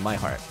I'll show you my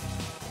heart.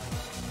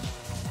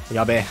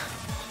 やべ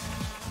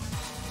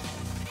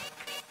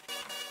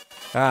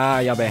え。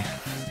やべえ。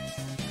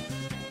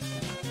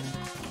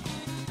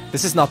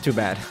This is not too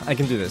bad. I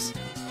can do this.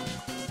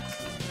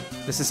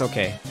 This is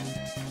okay.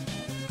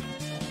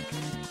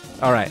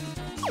 Alright.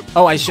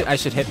 Oh, I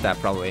should hit that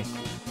probably.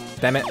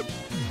 Damn it.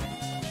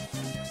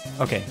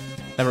 Okay.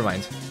 Never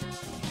mind.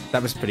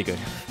 That was pretty good.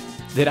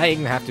 Did I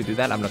even have to do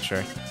that? I'm not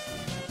sure.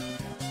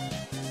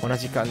 同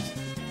じ感じ。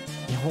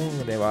日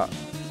本では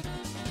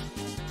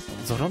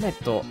ゾロ目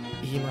と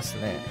言います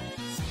ね。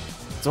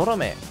ゾロ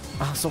目。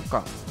あ、そっ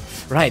か。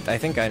Right, I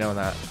think I know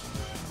that.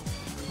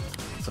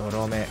 ゾ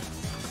ロ目。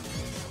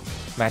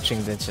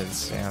Matching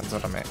digits. Yeah, ゾ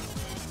ロ目。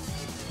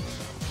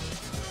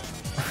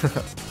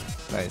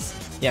Nice.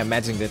 Yeah,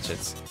 matching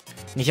digits.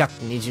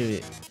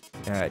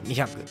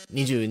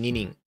 222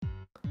人。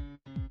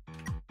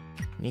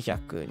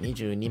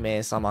222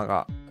名様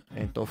が、フ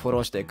ォロ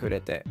ーしてくれ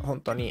て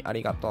本当にあ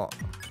りがと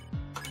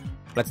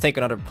う。Let's take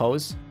another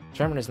pose.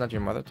 German is not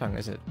your mother tongue,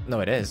 is it?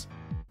 No, it is.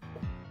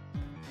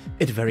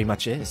 It very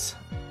much is.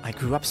 I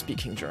grew up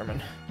speaking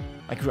German.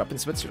 I grew up in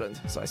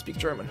Switzerland, so I speak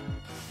German.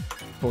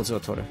 ポーズを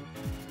取る。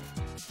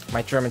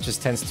My German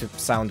just tends to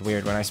sound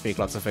weird when I speak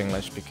lots of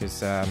English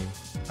because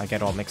I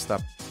get all mixed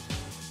up.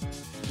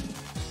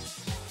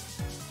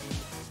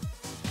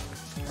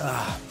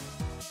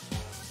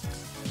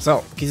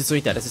 So, 傷つ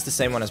いた。This is the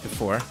same one as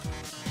before.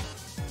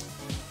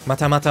 ま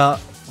たまた、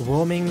ウ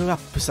ォーミングアッ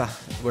プさ。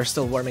We're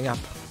still warming up.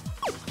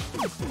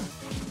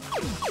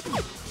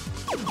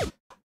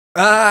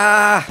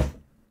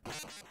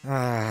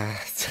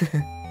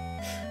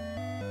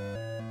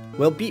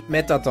 We'll beat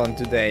Metaton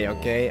today,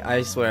 okay?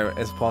 I swear,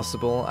 it's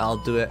possible.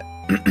 I'll do it.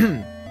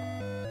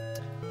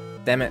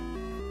 Damn it.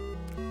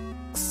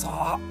 くそ。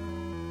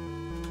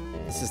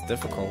This is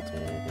difficult.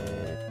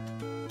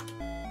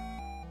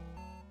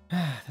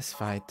 Let's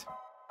fight.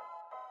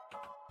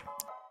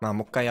 まあ、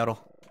もう一回やろ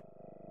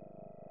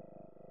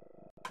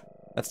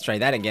う。Let's try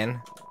that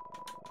again.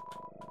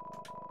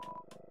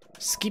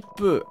 Skip.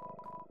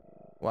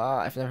 Wow,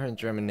 I've never heard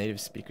German native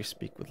speakers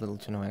speak with little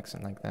to no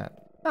accent like that.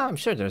 Oh, I'm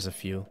sure there's a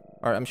few.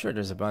 Or I'm sure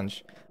there's a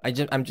bunch.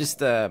 I'm just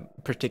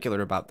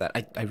particular about that.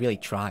 I really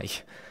try.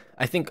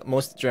 I think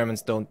most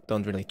Germans don't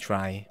really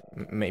try.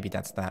 Maybe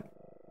that's that.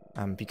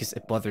 Because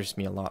it bothers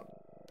me a lot.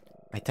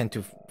 I tend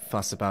to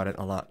fuss about it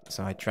a lot,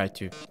 so I try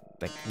to,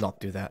 like, not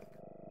do that.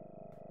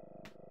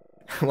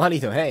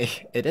 Walito,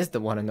 hey, it is the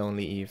one and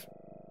only Eve.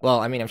 Well,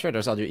 I mean, I'm sure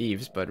there's other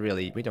Eves, but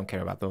really, we don't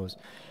care about those.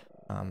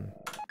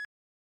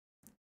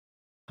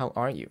 How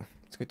are you?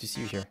 It's good to see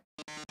you here.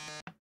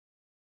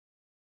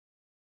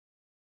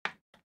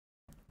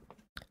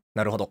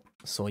 なるほど。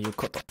そういう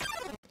こと。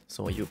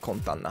そういう魂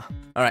胆な。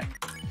Alright.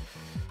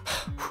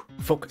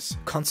 Focus.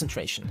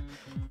 Concentration.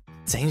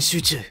 全集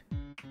中。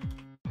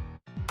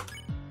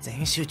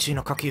全集中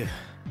の呼吸。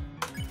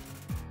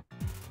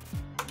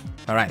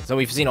Alright, so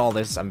we've seen all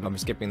this. I'm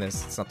skipping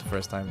this. It's not the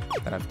first time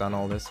that I've done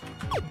all this.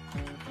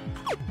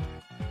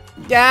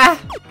 Yeah!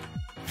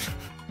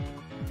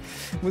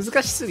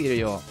 難しすぎる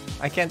よ。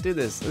I can't do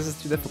this. This is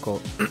too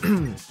difficult.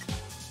 Let's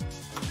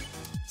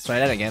try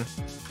that again.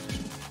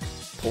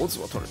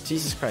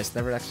 Jesus Christ,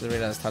 never actually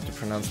realized how to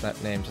pronounce that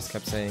name. Just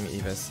kept saying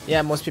Eves.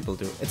 Yeah, most people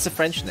do. It's a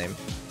French name.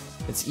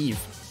 It's Eve.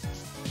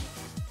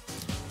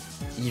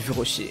 Yves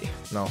Rocher.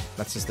 No,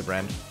 that's just the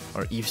brand.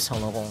 Or Yves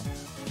Saint Laurent.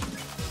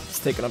 Let's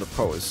take another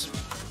pose.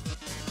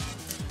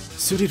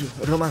 Suriru,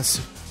 romance,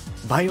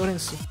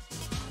 violence.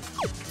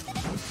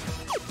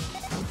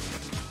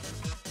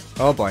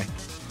 Oh boy.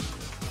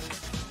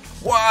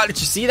 Wow, did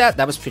you see that?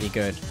 That was pretty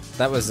good.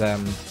 That was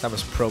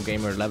pro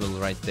gamer level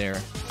right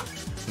there.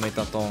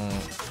 Metaton.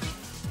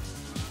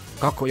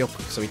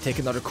 Kakkoyoku. So we take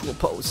another cool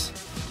pose.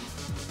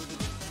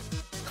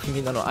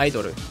 Minna no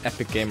idol.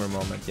 Epic gamer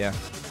moment, yeah.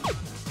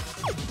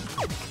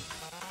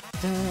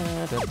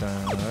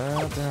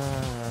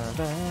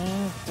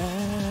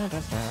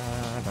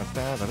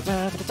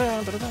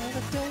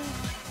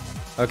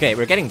 Okay,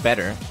 we're getting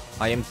better.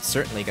 I am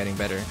certainly getting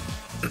better.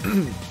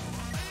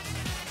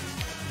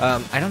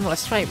 I don't know,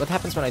 let's try it. What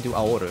happens when I do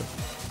Aoru?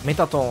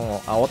 Metaton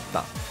を煽っ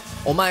た。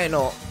お前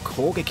の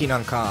攻撃な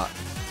んか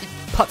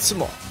一発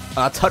も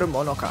当たる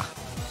ものか。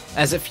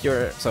As if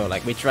you're... So,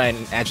 like, we try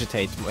and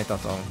agitate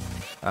Metaton.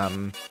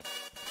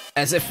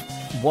 As if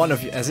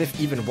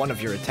even one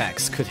of your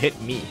attacks could hit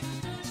me.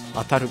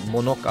 当たる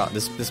ものか.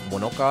 This も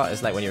のか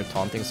is like when you're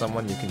taunting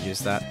someone, you can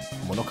use that.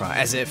 ものか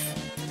as if.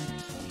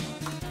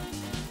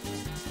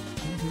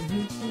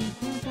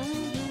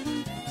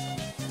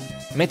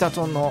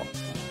 Metaton の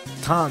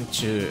ターン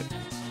中、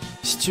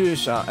視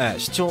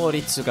聴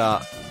率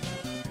が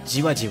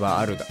じわじ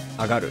わ上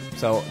がる。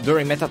So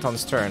during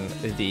Metaton's turn,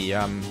 the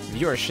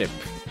viewership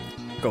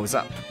goes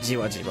up. じ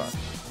わじわ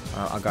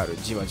上がる。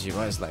じわじ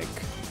わ is like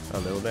a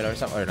little bit or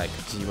something, or like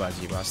じわ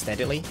じわ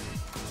steadily.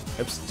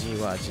 Oops, じ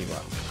わじ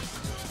わ。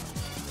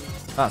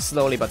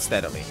Slowly but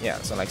steadily. Yeah,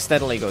 so like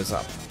steadily goes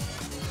up.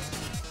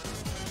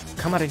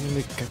 カメラに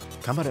向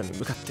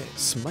かって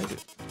スマイル。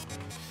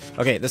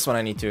Okay, this one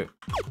I need to.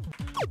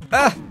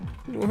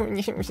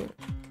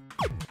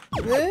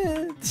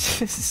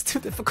 This is too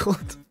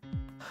difficult.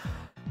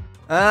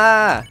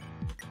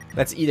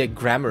 Let's eat a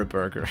grammar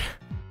burger.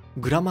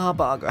 Grammar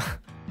burger.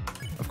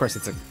 Of course,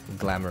 it's a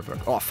glamour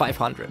burger. Oh,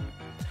 500.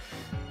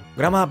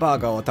 Grammar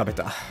burger を食べ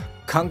た。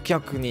観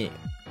客に、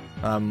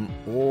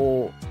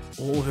大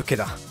受け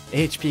だ。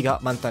HP が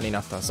満タンに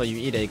なった。So you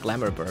eat a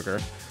glamour burger.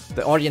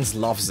 The audience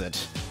loves it.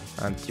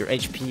 And your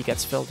HP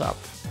gets filled up.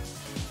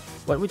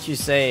 What would you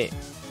say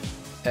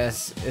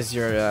is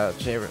your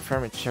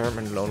favorite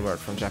German loanword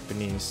from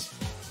Japanese?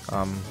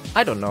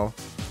 I don't know.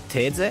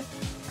 Teze?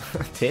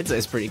 Teze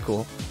is pretty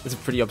cool. It's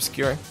pretty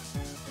obscure.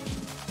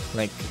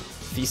 Like,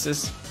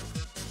 thesis.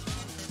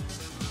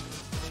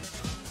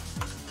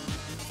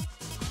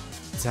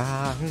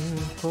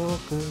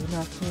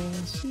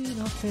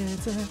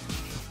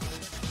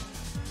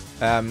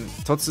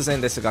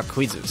 Totsuzen desu ga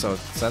quiz. So,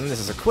 son, this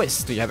is a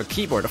quiz. Do you have a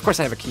keyboard? Of course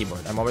I have a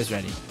keyboard. I'm always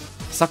ready.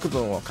 作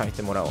文を書い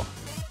てもらおう。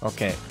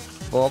Okay.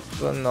 僕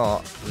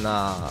の名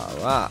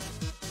は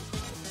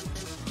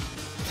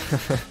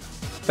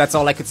That's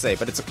all I could say,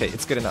 but it's okay.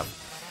 It's good enough.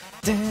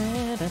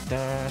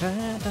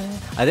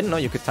 I didn't know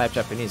you could type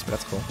Japanese, but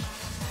that's cool.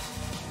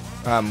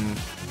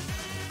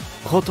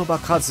 言葉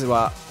数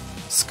は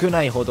少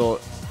ないほど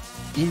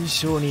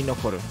印象に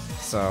残る。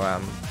So,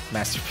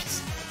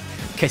 masterpiece.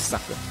 傑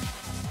作。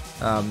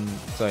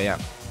So yeah.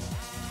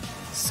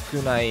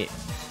 少ない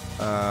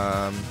言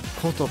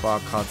葉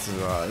数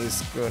は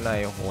少な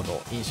いほ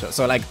ど印象。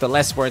So like the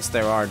less words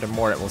there are, the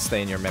more it will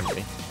stay in your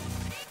memory.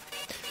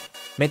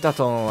 メタ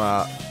トン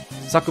は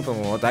作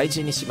文を大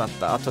事にしまっ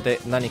た後で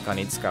何か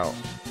に使う。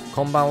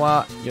こんばん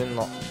は、ユン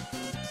ノ。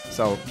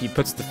So he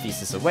puts the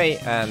thesis away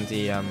and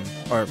the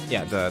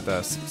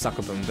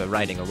作文, the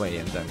writing away,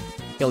 and then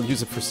he'll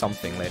use it for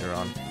something later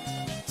on.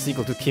 最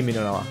後と君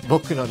の名は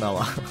僕の名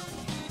は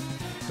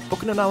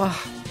僕の名は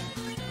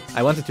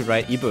I wanted to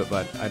write Ibu,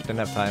 but I didn't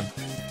have time.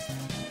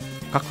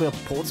 かっこよく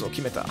ポーズを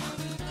決めた。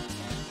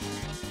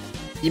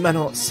今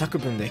の作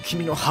文で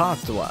君のハ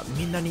ートは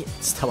みんなに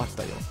伝わっ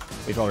たよ。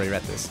We've already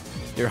read this.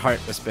 Your heart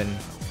has been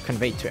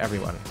conveyed to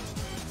everyone.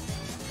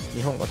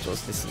 日本語上手で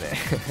すね。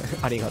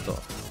ありがとう。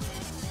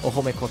お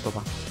褒め言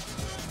葉。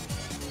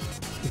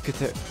受け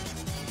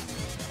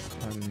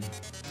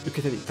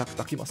ていた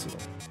だきますよ。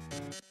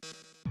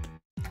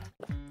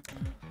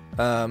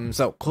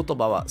そう、言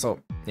葉は、そ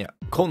う、いや、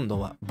今度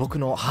は僕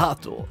のハー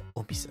ト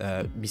を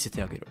見せ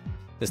てあげる。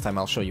This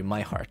time I'll show you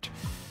my heart.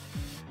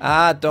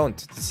 Don't.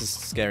 This is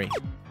scary.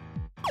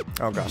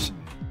 Oh gosh.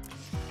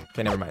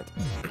 Okay, never mind.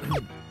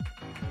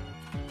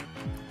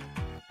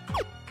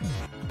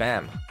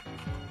 Bam.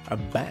 A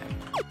bam.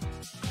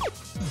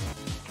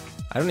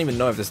 I don't even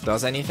know if this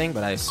does anything,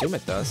 but I assume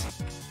it does.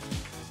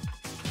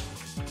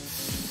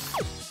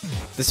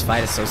 This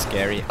fight is so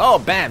scary. Oh,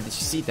 bam! Did you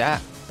see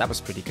that? That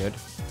was pretty good.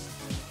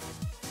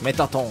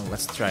 Metaton.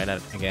 Let's try that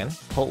again.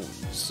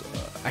 Pose.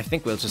 I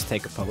think we'll just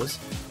take a pose.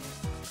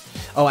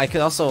 Oh, I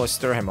could also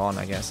stir him on,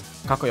 I guess.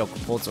 かっこよく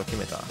ポーズを決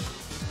めた。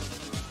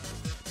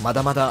ま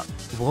だまだウ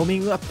ォーミ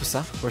ングアップ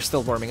さ。We're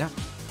still warming up.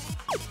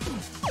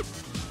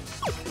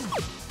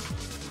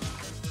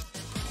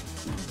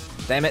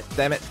 Damn it,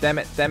 damn it, damn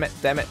it, damn it,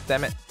 damn it,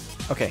 damn it.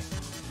 Okay,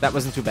 that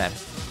wasn't too bad.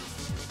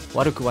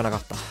 悪くはなか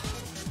った。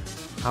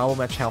How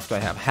much health do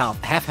I have?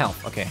 Half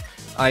health. Okay.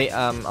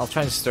 I'll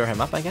try and stir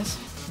him up, I guess.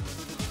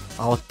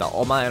 煽った。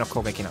お前の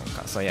攻撃なん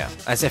か。So yeah,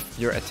 as if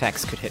your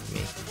attacks could hit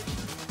me.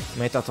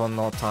 メタトン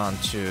のターン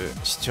中、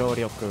視聴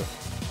率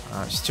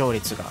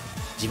が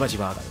じわじ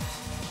わ上がる。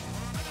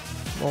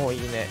もうい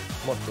いね。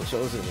もっと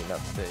上手になっ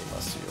ていま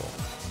すよ。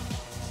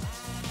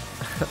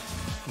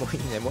もうい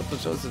いね。もっと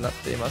上手になっ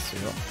ています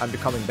よ。I'm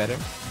becoming better.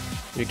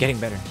 You're getting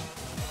better.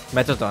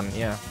 Metaton,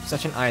 yeah.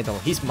 Such an idol.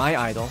 He's my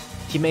idol.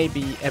 He may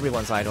be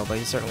everyone's idol, but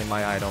he's certainly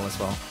my idol as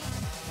well.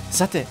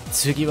 さて、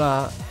次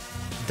は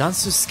ダン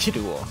ススキ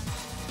ルを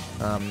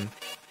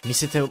見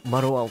せても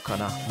らおうか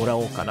な。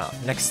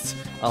Next,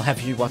 I'll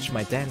have you watch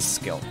my dance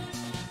skill.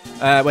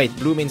 Wait,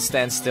 blue means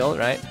stand still,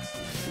 right?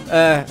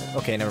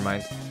 Okay, never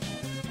mind.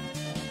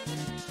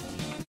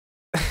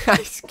 I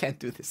can't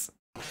do this.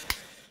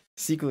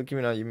 Sequel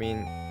Kimina, you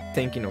mean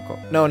Tenki no Ko?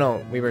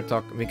 No, we were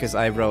talking because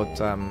I wrote,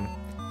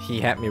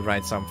 he had me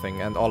write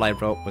something and all I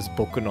wrote was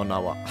Boku no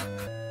Nawa.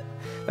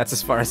 That's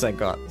as far as I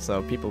got.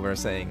 So people were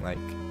saying like,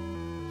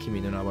 Kimi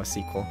no Nawa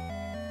sequel.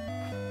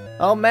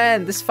 Oh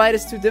man, this fight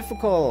is too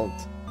difficult.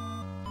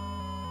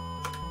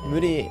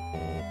 Murige.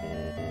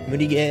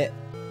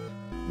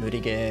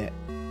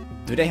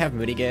 Do they have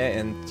Murige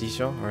in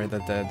Jisho or the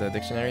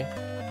dictionary?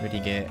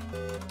 Murige.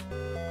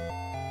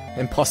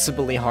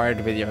 Impossibly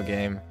hard video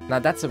game. Now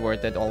that's a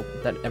word that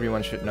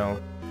everyone should know.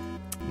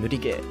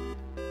 Murige.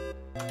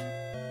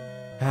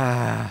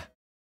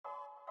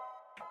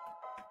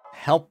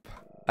 Help.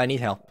 I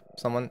need help.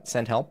 Someone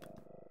send help.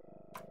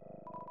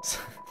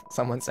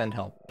 Someone send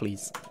help,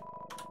 please.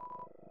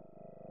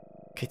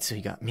 決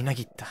意がみな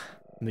ぎった。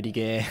無理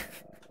ゲー。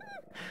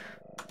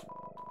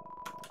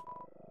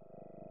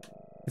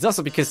It's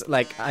also because,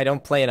 like, I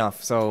don't play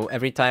enough, so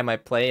every time I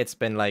play, it's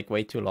been, like,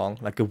 way too long.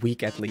 Like, a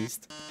week at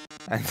least.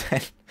 And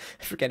then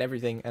I forget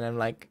everything, and I'm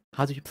like,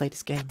 how do you play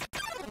this game?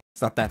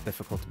 It's not that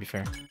difficult, to be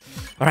fair.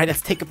 Alright,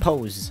 let's take a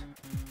pose.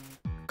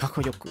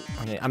 Kakoyoku.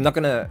 Okay, I'm not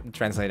gonna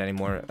translate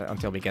anymore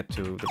until we get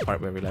to the part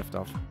where we left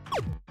off.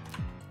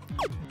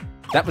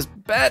 That was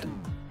bad!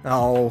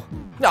 No.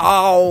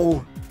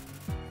 No!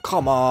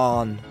 Come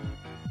on.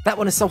 That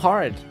one is so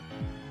hard.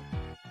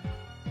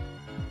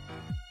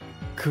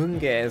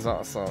 Kunge is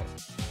also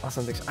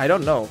awesome. I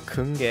don't know.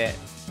 Kunge.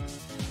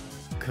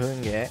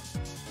 Kung.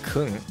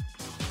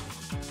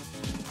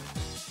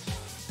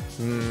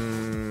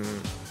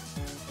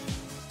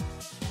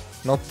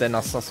 Notte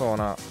なさそう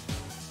な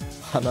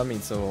鼻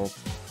水を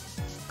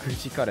く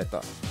じかれ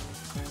た。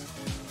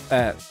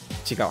違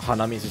う、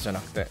鼻水じゃな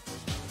くて。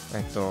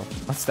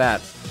What's that?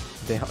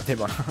 出花。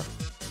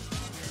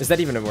Is that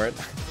even a word?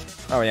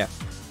 Oh yeah.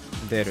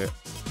 出る。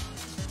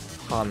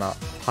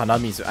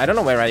Hanamizu. I don't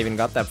know where I even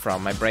got that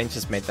from. My brain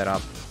just made that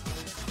up.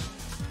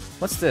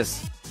 What's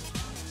this?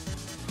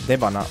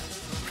 Debana.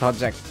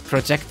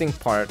 Projecting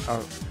part.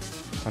 Oh,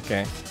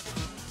 okay.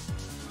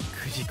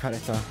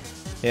 Kujikareta.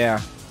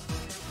 Yeah.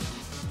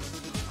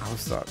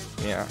 How's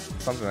yeah,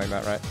 something like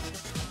that, right?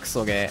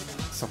 Kusoge.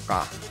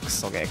 Sokka.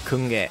 Kusoge.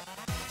 Kunge.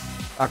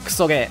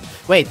 Kusoge.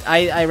 Wait,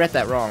 I read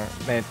that wrong.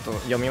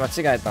 読み間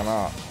違えた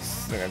な。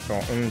じ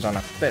ゃ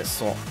なくて、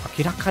そう。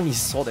明らかに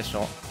そうでし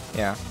ょ。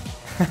Yeah.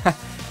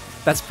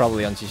 That's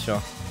probably on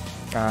Jisho.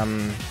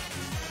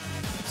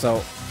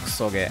 So,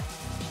 Kusoge.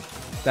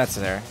 That's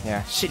there.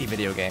 Yeah, shitty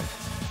video game.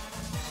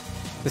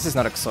 This is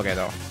not a Kusoge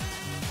though.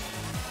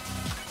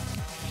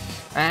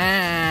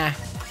 Ah!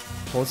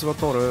 Poseを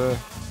取る.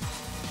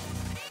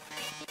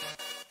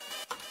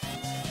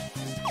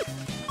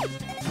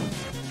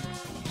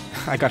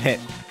 I got hit.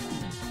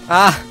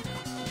 Ah!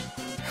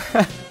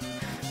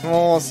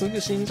 もうすぐ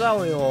死んじゃ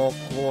うよ。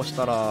こうし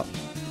たら。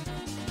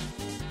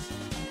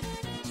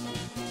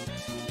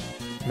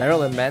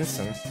Marilyn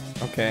Manson.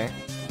 Okay.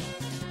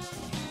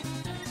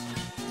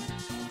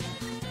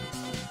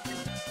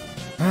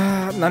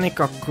 Ah, 何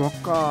か食おう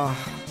か。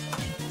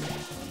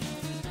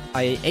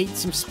I ate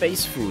some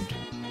space food.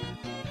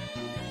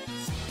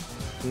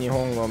 日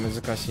本語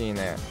難しい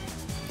ね。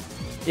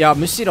いや、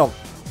むしろ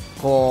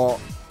こ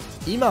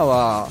う今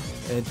は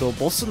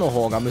ボスの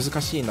方が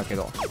難しいんだけ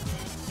ど、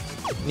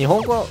日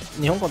本語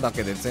だ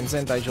けで全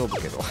然大丈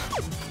夫けど。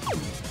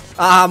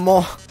ああ、も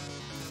う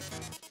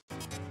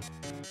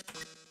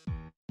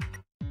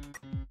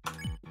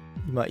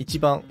今一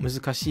番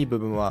難しい部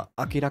分は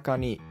明らか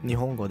に日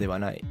本語では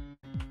ない。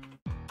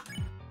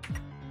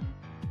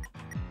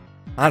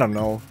I don't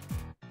know.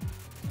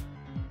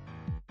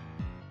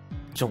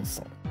 ジョン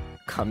ソン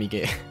神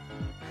ゲー。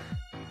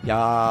い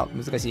や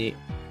ー難しい。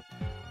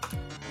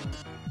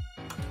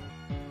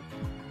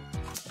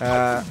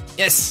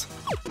Yes!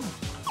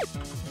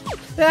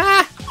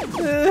 あ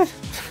ー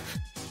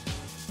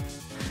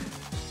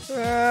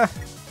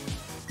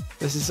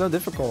This is so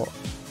difficult.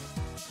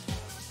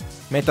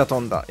 メタト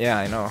ンだ。Yeah,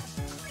 I know.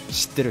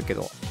 知ってるけ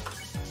ど。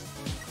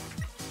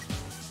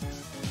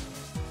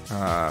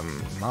ま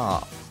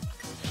あ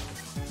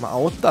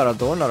煽ったら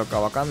どうなるか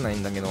わかんない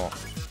んだけど、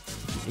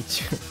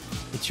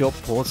一応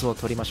ポーズを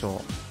取りまし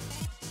ょ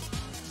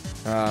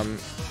う。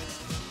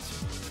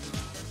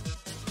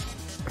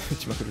打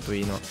ちまくると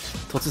いいの。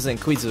突然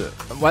クイズ。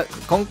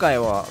今回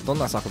はどん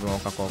な作文を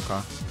書こう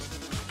か。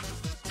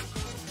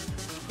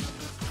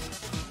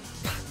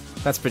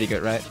That's pretty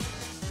good, right?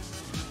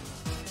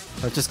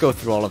 Let's just go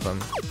through all of them.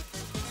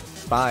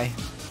 Bye.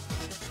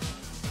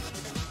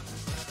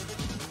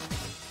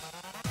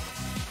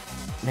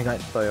 願っ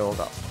たよう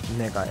が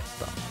願った。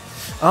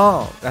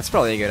Oh, that's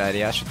probably a good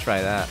idea. I should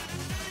try that.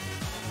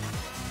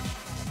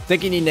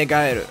 敵に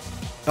願える。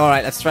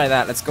Alright, let's try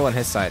that. Let's go on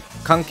his side.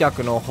 観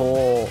客の方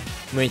を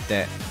向い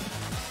て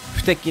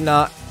不敵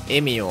な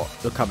笑みを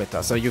浮かべた。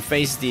So you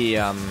face the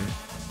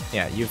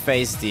you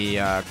face the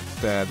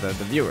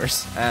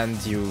viewers and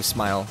you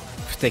smile.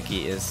 不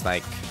敵 is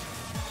like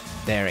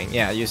daring.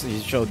 Yeah, you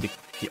show the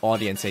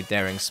audience a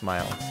daring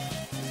smile.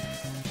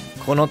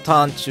 この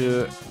ターン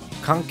中、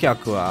観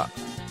客は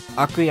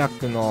悪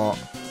役の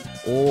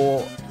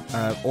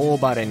大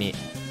バレに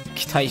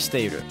期待して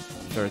いる。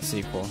Third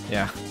sequel.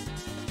 Yeah.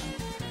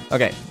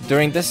 Okay.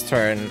 During this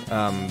turn,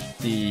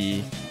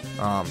 the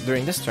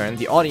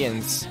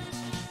audience,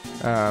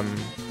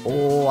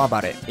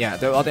 yeah,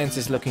 the audience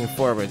is looking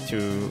forward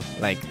to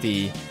like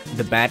the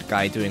bad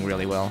guy doing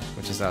really well,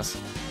 which is us.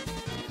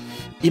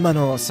 今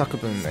の作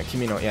文、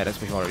君の yeah, that's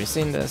we've already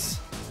seen this.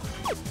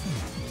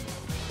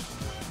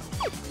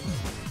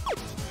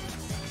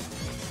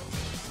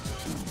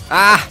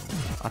 あ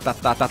あ、当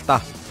たっ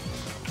た。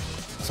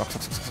そく。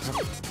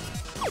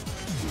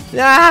い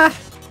やー、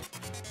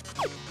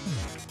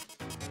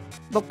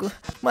僕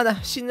まだ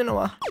死ぬの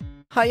は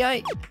早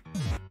い。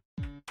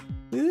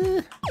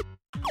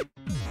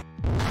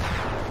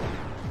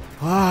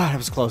that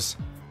was close.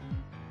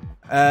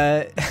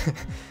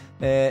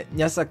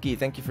 ニャサキ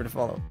thank you for the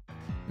follow.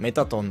 メ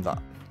タトン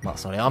だ。まあ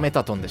それはメ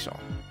タトンでしょ。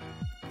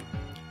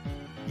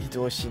移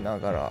動しな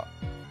がら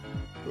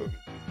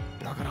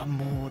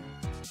もう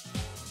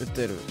撃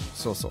てる。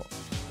そうそう。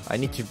I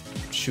need to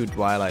shoot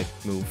while I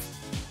move.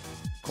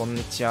 こん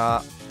にち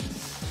は。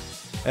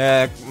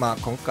まあ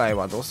今回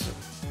はどうす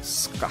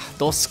か。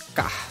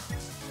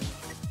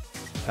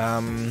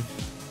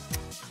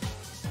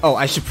Oh,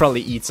 I should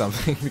probably eat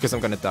something because I'm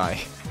gonna die.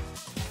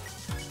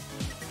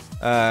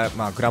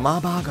 まあグラマ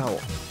ーバーガーを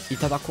い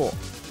ただこ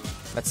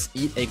う。Let's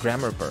eat a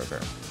grammar burger.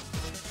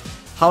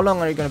 How long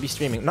are you gonna be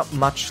streaming? Not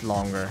much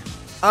longer.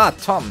 Ah,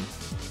 Tom.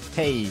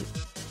 Hey.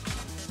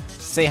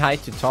 Say hi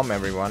to Tom,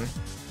 everyone.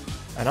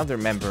 Another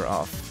member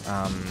of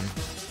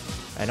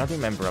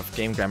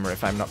Game Grammar,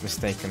 if I'm not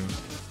mistaken.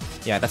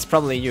 Yeah, that's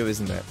probably you,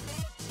 isn't it?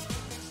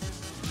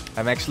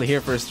 I'm actually here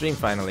for a stream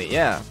finally.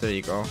 Yeah, there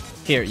you go.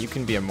 Here, you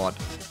can be a mod.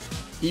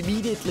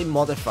 Immediately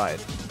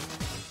modified.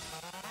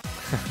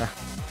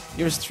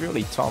 Yours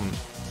truly, Tom.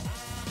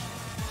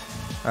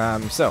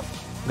 So,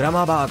 グラ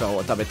マーバーガー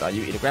を食べた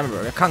You eat a grammar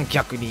burger. 観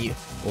客に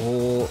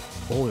大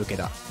受け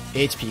だ。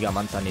HP が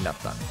満タンになっ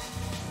た。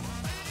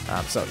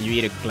So, you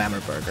eat a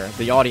glamour burger.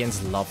 The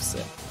audience loves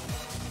it.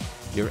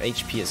 Your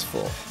HP is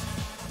full.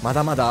 ま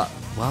だまだ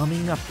ワーミ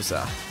ングアップ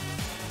さ。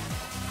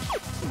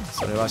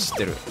それは知っ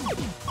てる。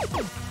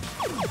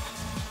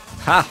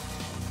は！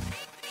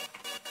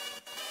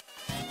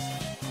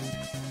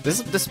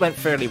 This went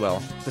fairly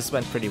well. This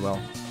went pretty well.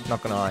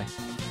 Not gonna lie.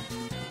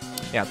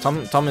 Yeah,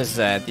 Tom is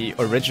the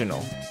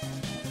original.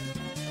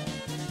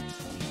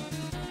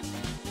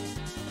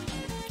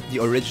 The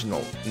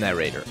original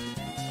narrator.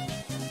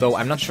 Though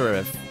I'm not sure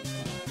if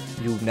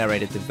you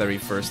narrated the very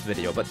first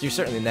video, but you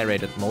certainly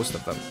narrated most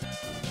of them.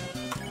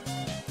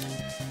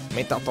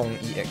 Metaton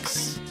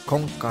EX.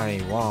 今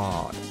回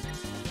は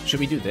Should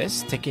we do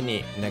this? 敵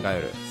に願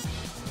える。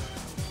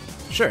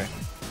Sure.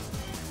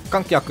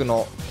 観客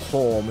の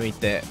方を向い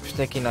て不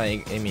敵な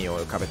笑みを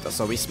浮かべた。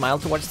So we smile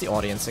towards the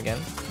audience again.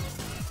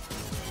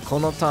 こ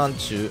のターン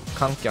中、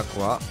観客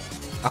は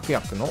悪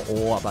役の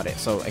大暴れ.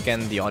 So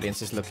again, the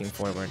audience is looking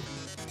forward.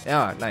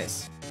 Yeah,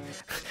 nice.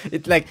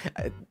 It's like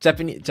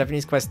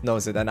Japanese Quest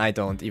knows it and I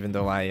don't, even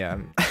though I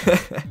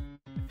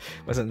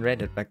was on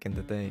Reddit back in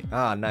the day.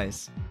 Ah,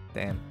 nice.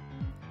 Damn.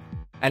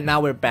 And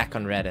now we're back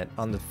on Reddit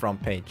on the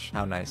front page.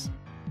 How nice.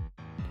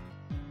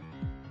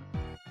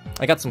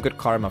 I got some good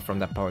karma from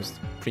that post.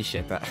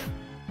 Appreciate that.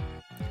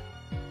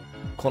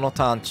 この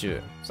ターン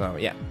中. So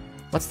yeah.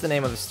 What's the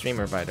name of the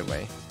streamer, by the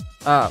way?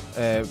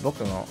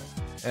 僕の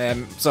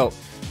so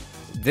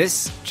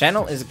this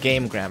channel is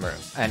Game Grammar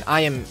and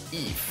I am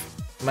Eve.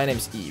 My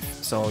name's Eve,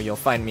 so you'll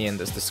find me in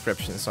this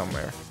description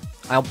somewhere.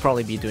 I'll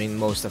probably be doing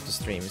most of the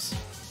streams.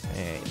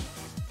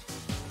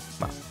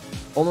 まあ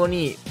主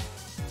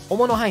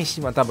の配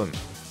信は多分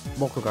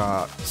僕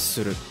が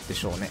するで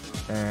しょうね。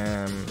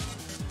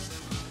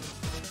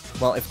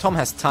Well, if Tom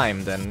has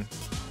time, then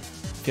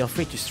feel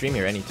free to stream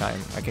here anytime.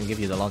 I can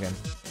give you the login.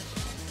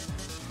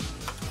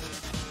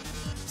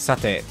 さ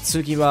て、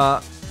次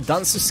はダ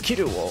ンススキ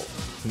ルを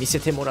見せ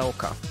てもらおう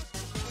か。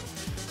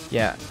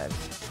Yeah,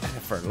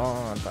 for a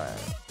long time.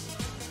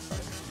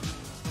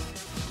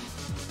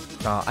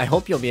 I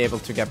hope you'll be able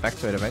to get back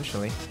to it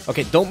eventually.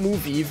 Okay, don't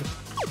move, Eve.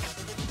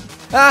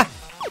 Ah!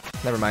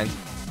 Never mind.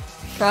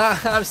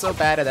 I'm so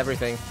bad at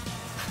everything.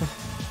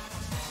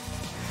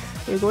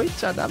 動い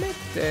ちゃダメっ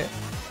て。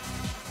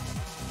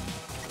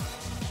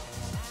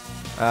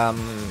9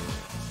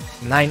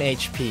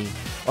 HP.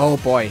 Oh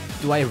boy,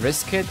 do I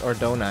risk it or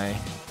don't I?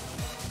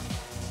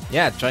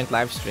 Yeah, joint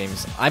live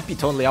streams. I'd be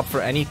totally up for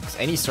any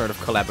sort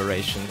of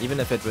collaboration, even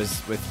if it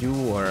was with you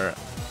or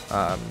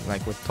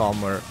like with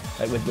Tom or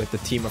like with the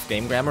team of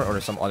Game Grammar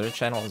or some other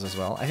channels as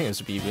well. I think this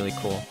would be really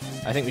cool.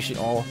 I think we should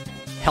all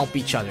help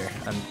each other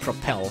and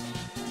propel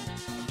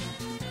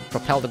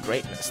the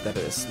greatness that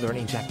is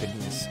learning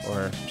Japanese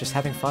or just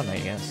having fun, I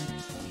guess.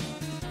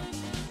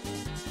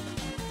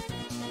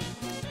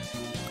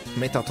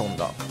 Metaton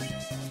da.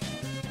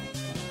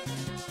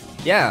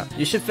 Yeah,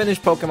 you should finish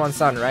Pokemon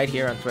Sun right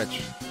here on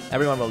Twitch.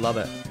 Everyone will love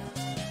it.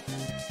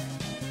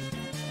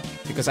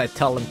 Because I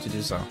tell them to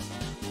do so.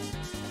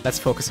 Let's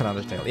focus on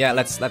Undertale. Yeah,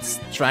 let's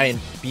try and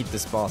beat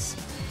this boss.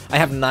 I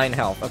have 9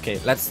 health. Okay,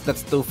 let's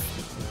do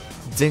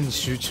Zen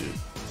Shuchu.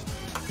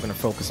 I'm gonna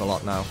focus a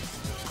lot now.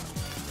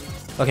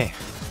 Okay.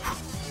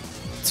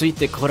 つい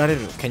てこられ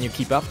る. Can you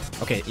keep up?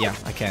 Okay, yeah,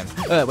 I can.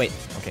 Wait.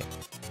 Okay.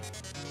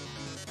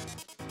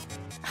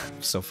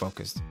 I'm so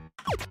focused.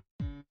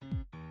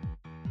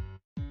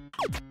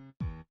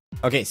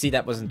 Okay, see,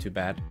 that wasn't too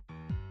bad.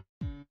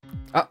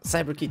 Ah,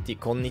 Cyber Kitty,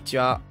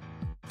 konnichiwa.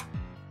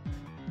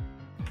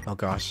 Oh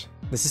gosh,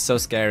 this is so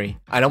scary.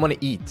 I don't want to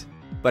eat,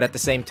 but at the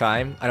same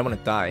time, I don't want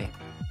to die.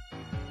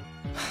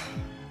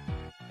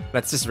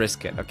 Let's just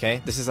risk it,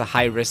 okay? This is a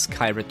high risk,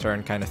 high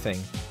return kind of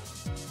thing.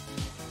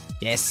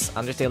 Yes,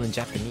 Undertale in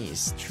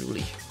Japanese,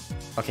 truly.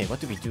 Okay, what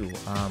do we do?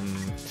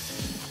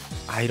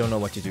 I don't know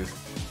what to do.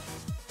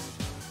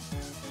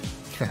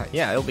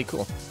 Yeah, it'll be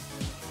cool.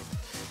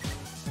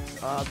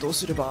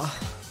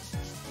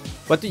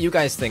 What do you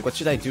guys think? What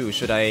should I do?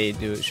 Should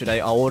I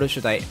aura?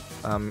 Should I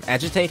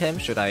agitate him?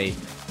 Should I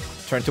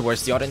turn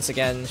towards the audience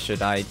again?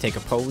 Should I take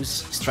a pose?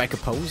 Strike a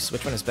pose?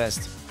 Which one is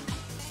best?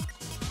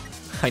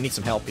 I need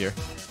some help here.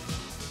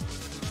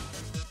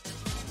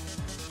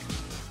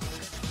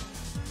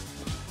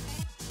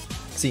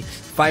 See,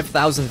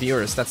 5,000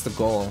 viewers, that's the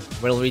goal.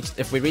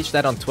 If we reach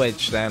that on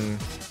Twitch, then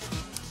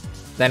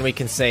we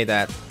can say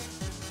that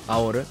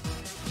aura.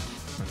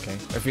 Okay.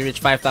 If we reach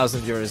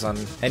 5,000 viewers on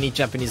any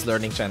Japanese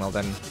learning channel,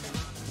 then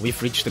we've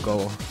reached the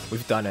goal.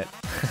 We've done it.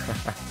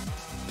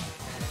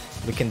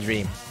 We can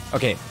dream.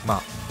 Okay,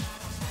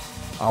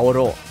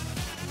 Aoro.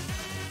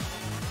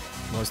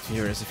 Most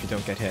viewers if you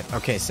don't get hit.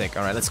 Okay, sick.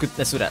 Alright, let's do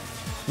that.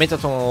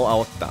 Metaton o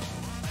aotta.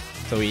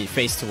 So we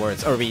face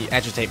towards, or we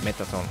agitate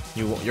Metaton.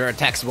 Your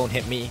attacks won't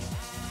hit me.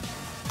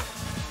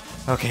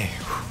 Okay.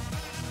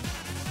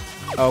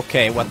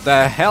 Okay, what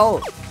the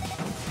hell?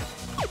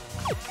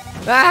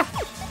 Ah!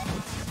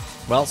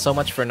 Well, so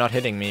much for not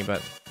hitting me,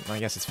 but I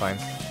guess it's fine.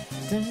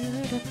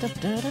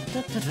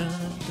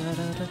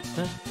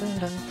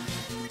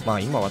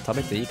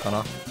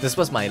 This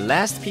was my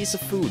last piece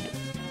of food.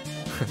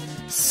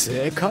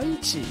 世界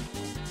一.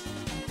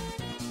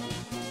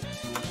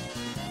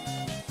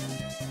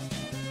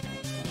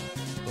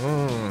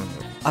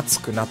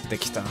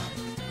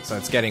 So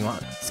it's getting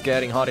hot. It's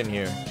getting hot in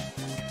here.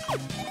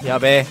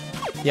 Yabe,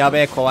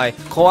 kowai.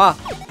 Kowa.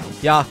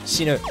 Ya,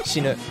 shinu.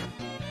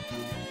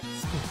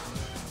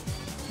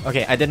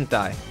 Okay, I didn't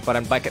die, but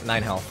I'm back at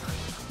 9 health.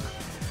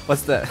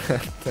 What's the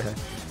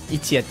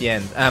ichi at the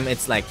end?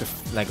 It's like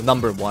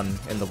number 1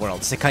 in the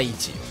world.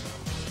 Sekaiichi.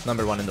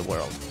 Number 1 in the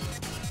world.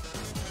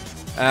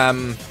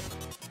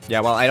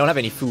 Yeah, well, I don't have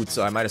any food,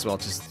 so I might as well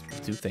just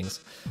do things.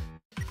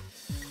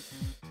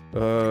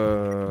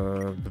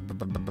 So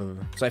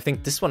I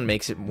think this one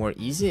makes it more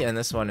easy, and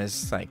this one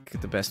is like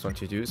the best one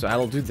to do. So I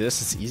will do this,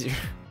 it's easier.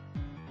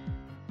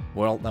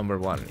 World number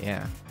 1,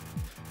 yeah.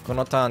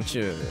 Kono taran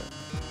chu.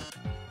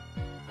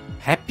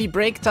 Happy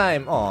break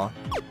time! Aw.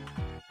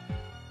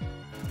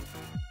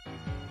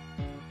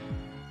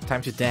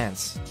 time to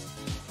dance.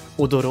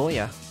 踊ろう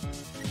や。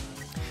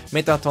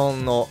メタト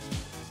ンの、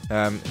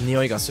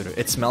匂いがする。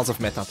It smells of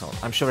Metaton.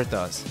 I'm sure it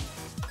does.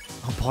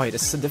 Oh boy,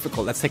 this is so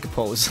difficult. Let's take a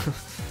pose.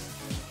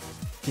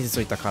 傷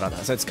ついた体。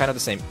So it's kind of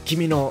the same.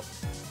 君の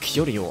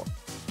距離を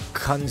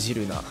感じ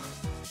るな。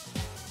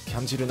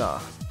感じるな。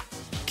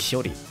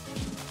距離。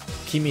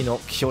君の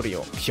距離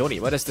を。距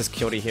離 What is this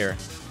距離 here?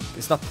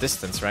 It's not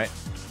distance, right?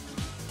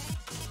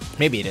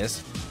 Maybe it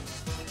is.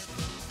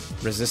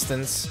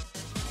 Resistance?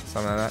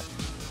 Something like that.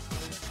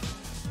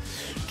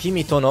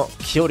 君との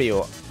距離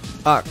を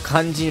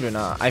感じる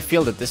な。I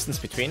feel the distance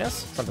between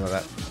us? Something like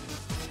that.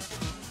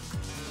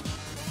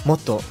 も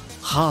っと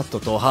ハート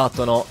とハー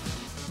トの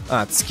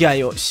付き合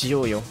いをし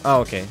ようよ。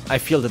Okay. I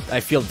feel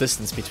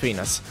distance between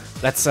us.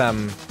 Let's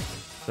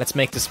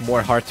make this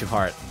more heart to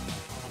heart.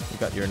 You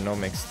got your no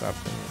mixed up.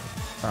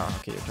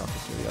 Okay, you're talking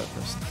to the other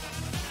person.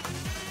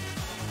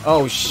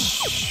 Oh,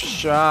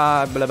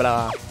 blah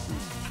blah.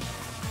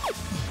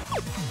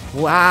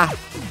 うわー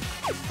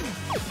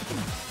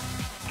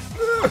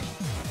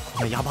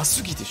これやば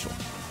すぎでしょ。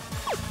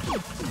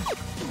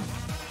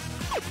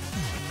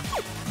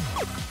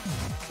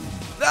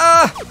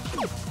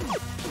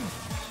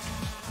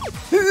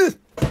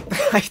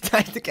I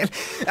died again.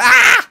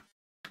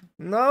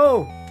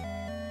 No.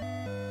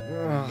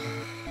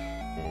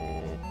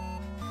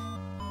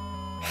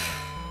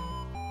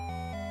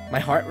 My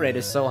heart rate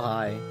is so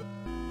high.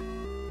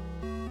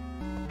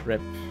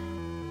 Rip.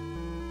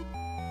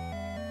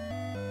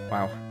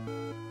 Wow.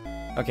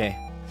 Okay.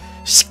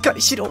 しっか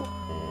りしろ。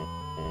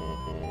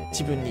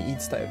自分に言い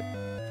伝え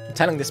る。I'm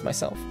telling this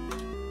myself.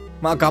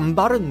 まあ頑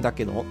張るんだ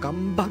けど。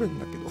I'm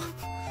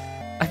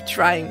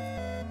trying.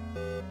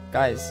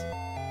 Guys,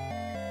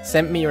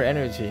 send me your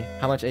energy.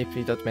 How much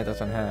AP does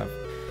Metaton have?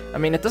 I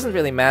mean, it doesn't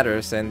really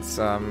matter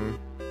since,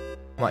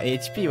 まあ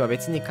HP は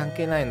別に関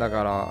係ないんだ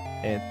から、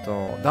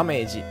ダ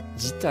メージ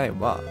自体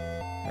は、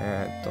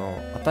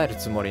与える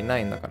つもりな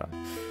いんだから。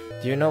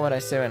Do you know what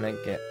I say when I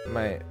get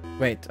my...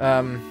 Wait,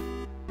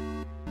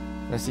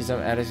 let's see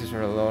some attitudes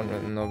are alone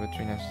with no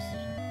between us.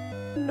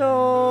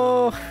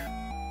 No!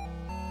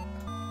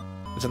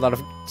 There's a lot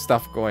of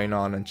stuff going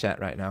on in chat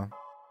right now.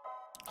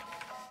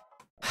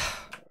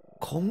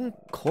 今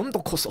度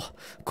こそ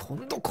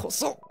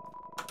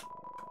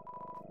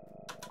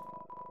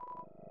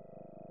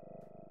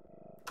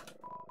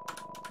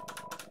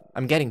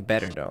I'm getting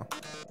better though.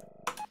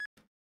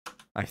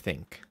 I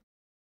think.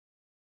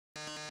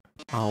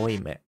 青い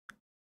目。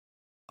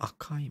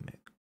赤い目。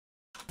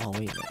青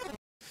い目。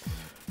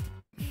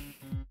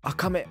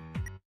赤目。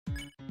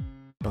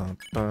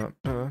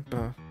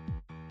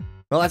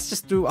Well, let's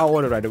just do our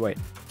order right away.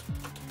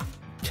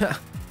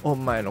 お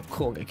前の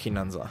攻撃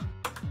なんざ。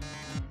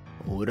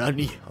オラ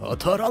に当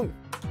たらん。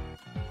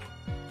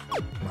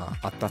ま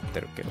あ当たっ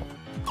てるけど。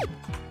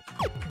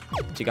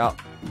違う。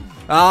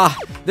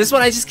This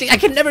one I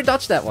can never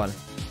dodge that one.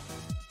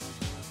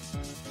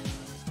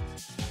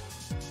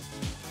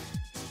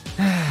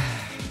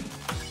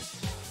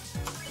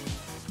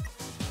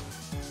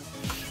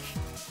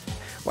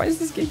 Why is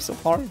this game so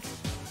hard?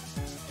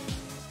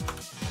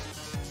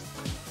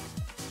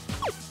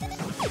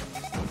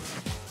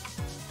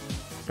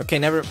 Okay,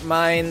 never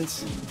mind.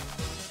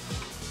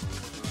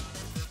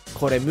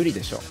 これ無理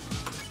でしょ。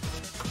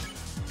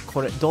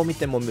これどう見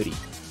ても無理。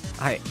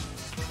はい。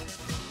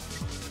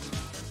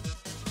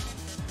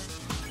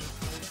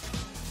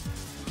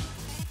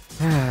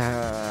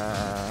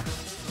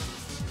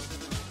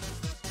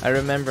I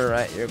remember,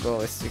 right? Your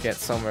goal is to get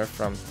somewhere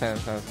from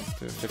 10,000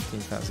 to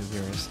 15,000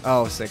 euros.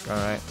 Oh, sick.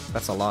 Alright.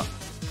 That's a lot.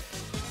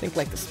 Think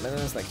like this, man.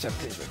 It's like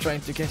chapters. We're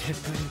trying to get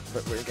hit by it,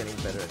 but we're getting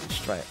better at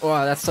each try.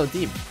 Wow, that's so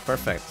deep.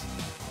 Perfect.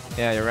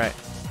 Yeah, you're right.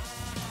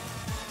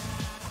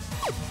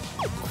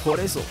 こ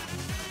れぞ。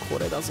こ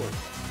れだぞ。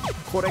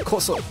これ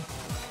こそ。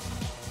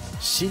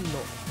真の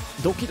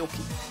ドキド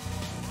キ。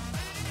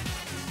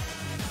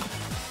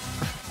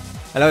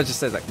I know it just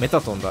says like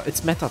Metaton though.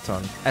 It's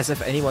Metaton. As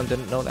if anyone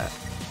didn't know that.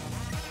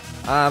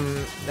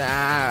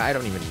 I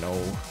don't even know.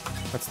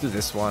 Let's do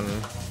this one.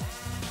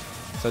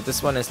 So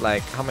this one is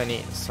like, how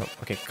many? So,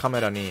 okay,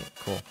 camera ni,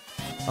 cool.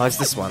 Oh, it's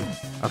this one.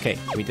 Okay,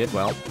 we did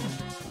well.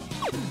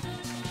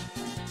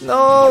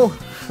 No!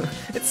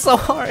 It's so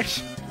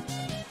harsh!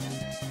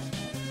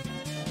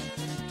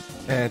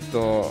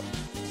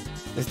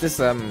 Is this,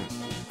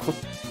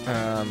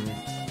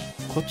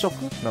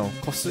 kochoku? No,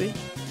 kosui?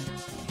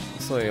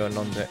 そういう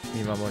の飲んで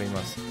見守り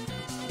ます。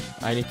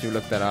I need to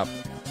look that up.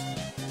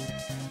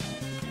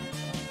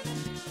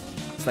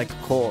 It's like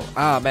cold.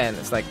 Man,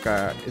 it's like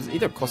it's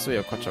either kosui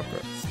or kochoku.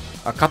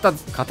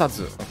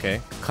 Katazu. Okay,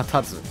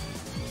 katazu.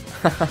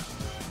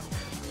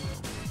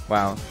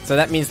 Wow. So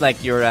that means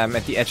like you're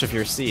at the edge of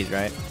your seat,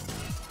 right?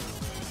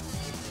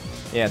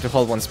 Yeah, to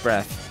hold one's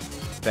breath.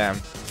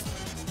 Damn.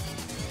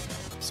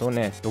 そう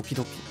ね、ドキ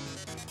ドキ。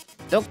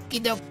ドキ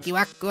ドキ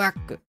ワクワ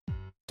ク。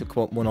To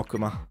quote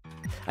Monokuma.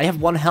 I have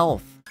 1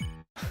 health.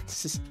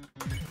 This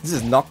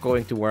is not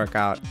going to work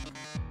out.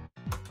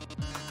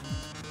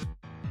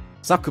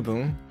 作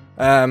文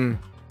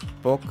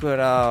僕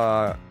ら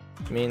は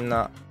みん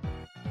な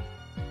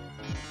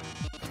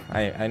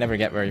I never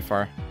get very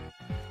far.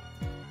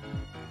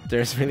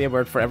 There's really a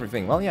word for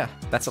everything. Well, yeah,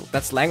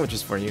 that's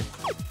languages for you.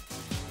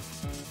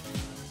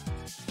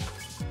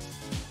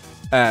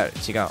 違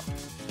う。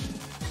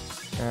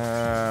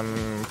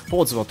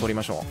ポーズを取り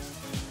ましょ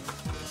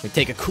う。We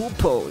take a cool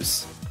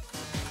pose.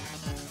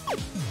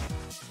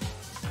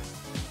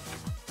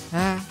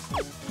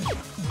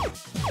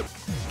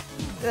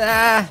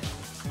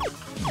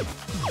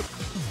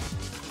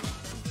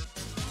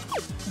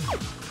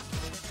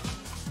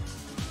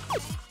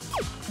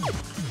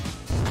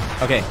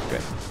 Okay,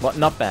 good. Well,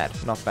 not bad,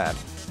 not bad.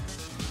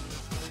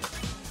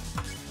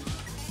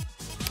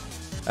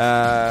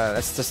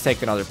 Let's just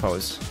take another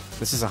pose.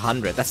 This is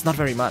 100. That's not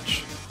very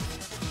much.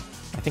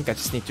 I think I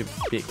just need to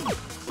be...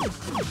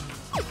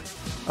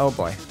 Oh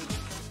boy.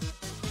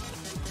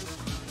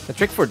 The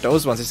trick for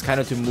those ones is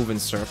kind of to move in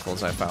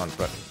circles, I found,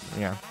 but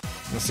yeah.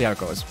 Let's see how it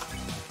goes.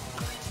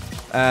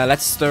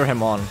 Let's stir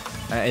him on,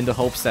 in the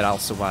hopes that I'll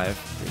survive,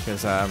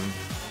 because,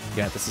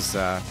 yeah, this is,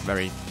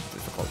 very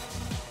difficult.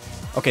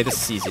 Okay, this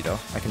is easy though.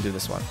 I can do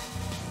this one.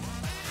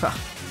 Ha!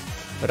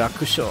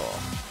 Rakusho.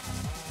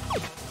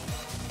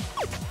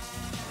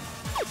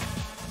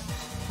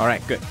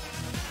 Alright, good.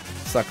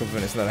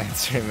 Sakubun is not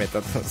answering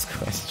Metaton's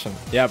question.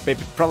 Yeah,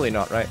 baby, probably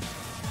not, right?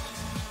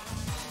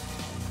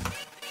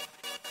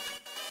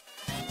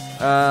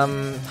 How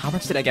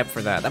much did I get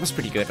for that? That was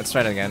pretty good. Let's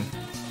try it again.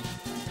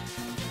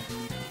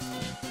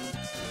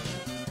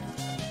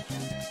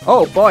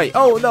 Oh boy!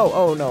 Oh no!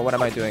 Oh no! What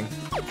am I doing?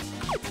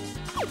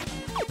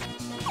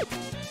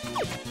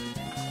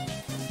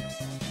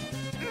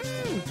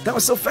 That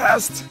was so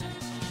fast!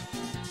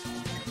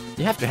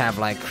 You have to have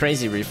like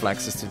crazy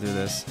reflexes to do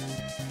this.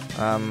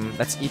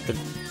 Let's eat the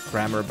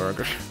grammar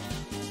burger.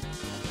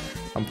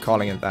 I'm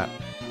calling it that.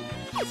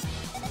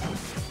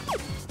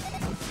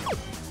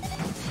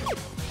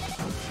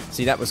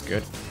 See, that was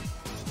good.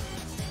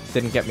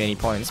 Didn't get me any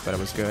points, but it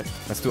was good.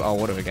 Let's do our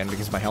water again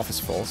because my health is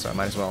full, so I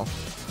might as well.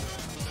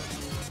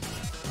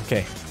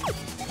 Okay.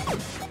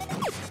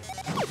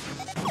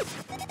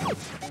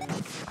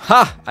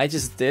 Ha! I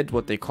just did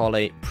what they call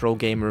a pro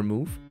gamer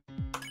move.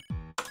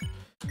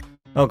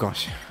 Oh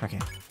gosh. Okay.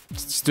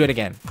 Let's do it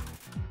again.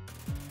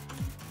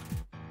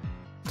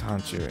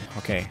 Tanchu.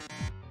 Okay.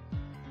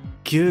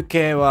 休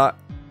憩は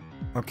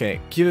Okay.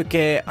 休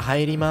憩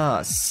入り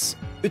ます。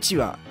うち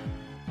は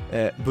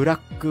ブラッ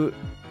ク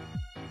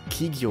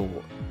企業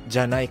じ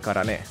ゃないか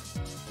らね。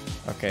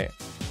Okay.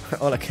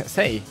 All I can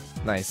say.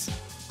 Nice.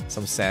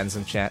 Some sands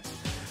in chat.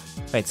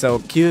 Right, so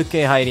休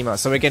憩入りま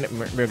す. So we're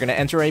gonna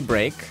enter a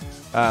break.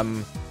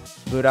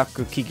 ブラッ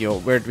ク企業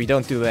where we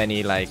don't do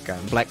any like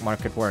black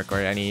market work or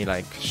any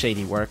like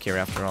shady work here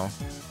after all.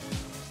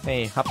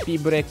 Hey, happy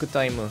break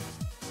time.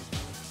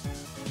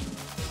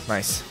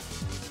 Nice.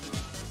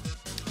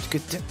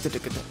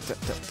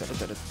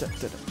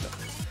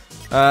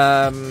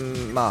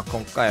 まあ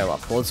今回は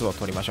ポーズを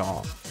取りまし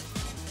ょう。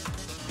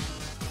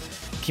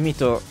君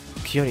と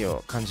距離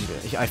を感じる。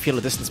I feel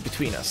a distance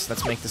between us.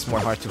 Let's make this more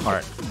heart to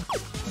heart.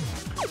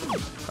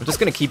 I'm just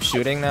gonna keep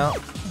shooting now.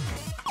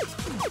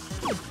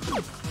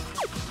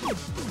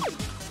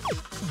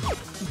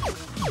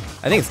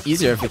 I think it's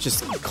easier if you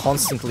just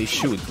constantly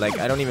shoot. Like,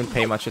 I don't even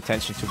pay much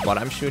attention to what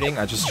I'm shooting.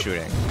 I'm just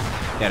shooting.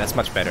 Yeah, that's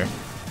much better.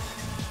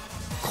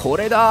 こ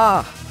れ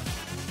だ!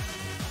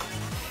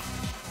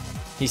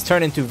 He's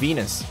turned into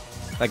Venus.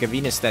 Like a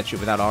Venus statue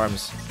without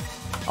arms.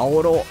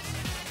 Aoro.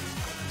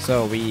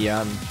 So we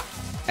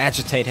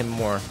agitate him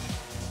more.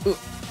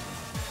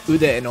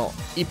 腕の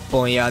1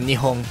本や2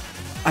本。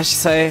足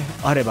さえ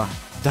あれば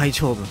大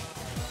丈夫。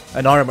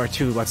An arm or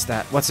two, what's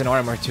that? What's an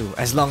arm or two?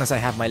 As long as I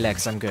have my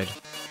legs, I'm good.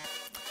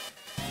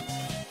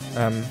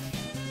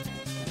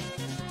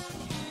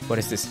 What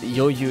is this?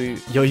 余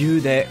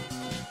裕で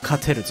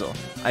勝てるぞ.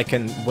 I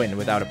can win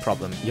without a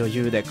problem. 余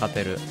裕で勝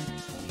てる.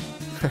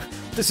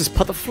 This is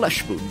but a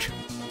flesh wound.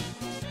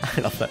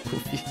 I love that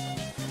movie.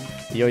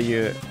 余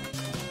裕.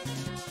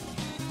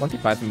 Monty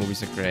Python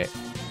movies are great.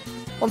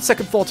 On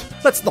second thought,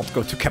 let's not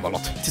go to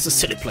Camelot. It is a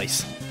silly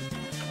place.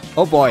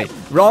 Oh boy,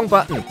 wrong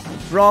button.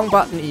 Wrong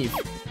button, Eve.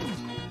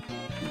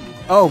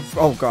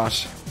 Oh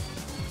gosh.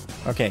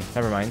 Okay,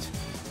 never mind.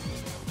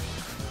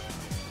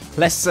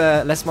 Less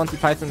Monty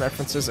Python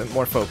references and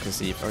more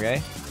focus, Eve,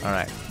 okay?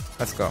 Alright,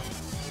 let's go.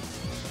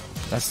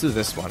 Let's do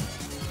this one.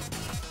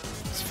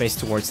 Let's face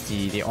towards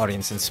the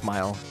audience and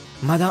smile.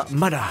 Mada!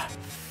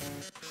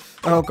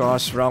 Oh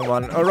gosh, wrong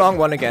one. Oh, wrong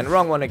one again.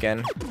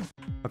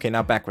 Okay,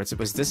 now backwards. It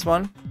was this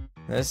one.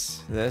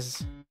 This.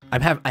 I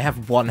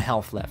have 1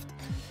 health left.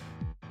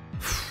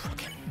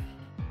 Okay.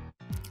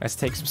 Let's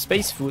take some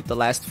space food, the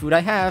last food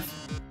I have.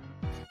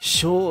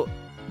 Show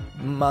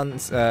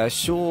must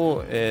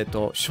go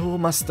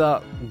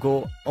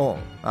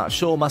on.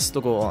 Show must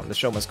go on. The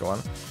show must go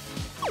on.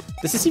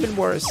 This is even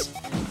worse.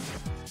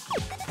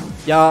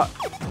 Yeah.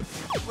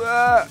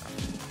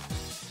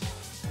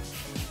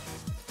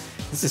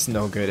 This is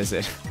no good, is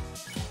it?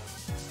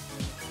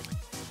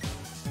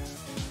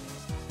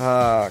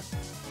 今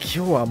日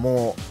は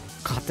もう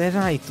勝て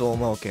ないと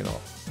思うけど。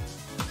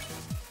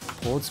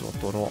ポーズを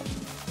取ろ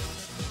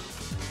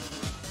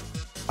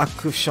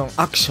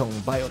action,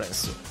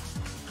 violence.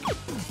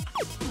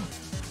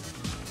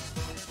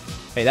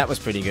 Hey, that was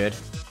pretty good.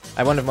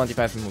 I wonder if Monty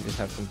Python movies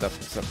have some stuff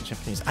in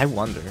Japanese. I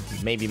wonder.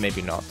 Maybe,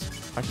 maybe not.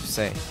 Hard to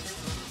say.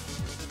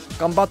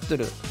 頑張って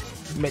る。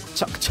め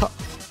ちゃくちゃ。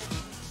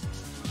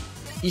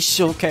一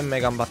生懸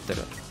命頑張って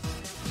る。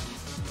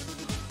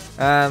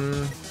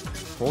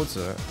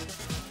Pause.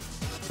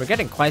 We're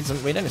getting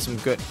some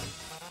good.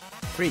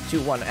 3,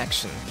 2, 1,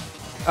 action.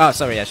 Oh,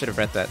 sorry, I should have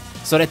read that.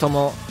 それと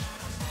も、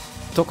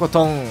とこ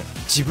とん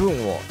自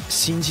分を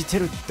信じて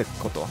るって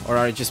こと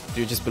Or you just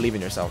believe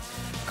in yourself?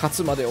 勝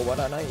つまで終わ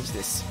らないで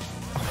す。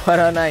終わ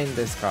らないん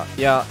ですか？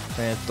いや、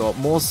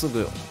もうす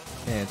ぐ、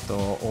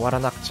終わら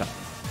なくちゃ。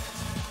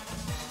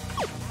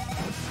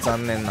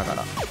残念なが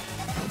ら。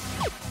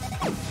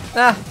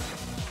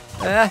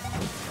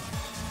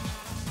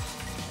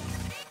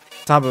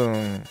多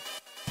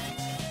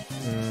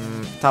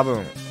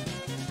分、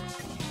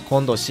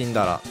今度死ん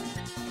だら、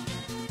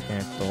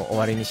終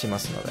わりにしま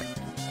すので。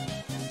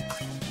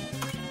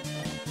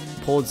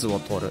ポーズを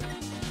取る。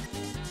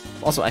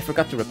Also, I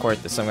forgot to record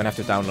this, so I'm gonna have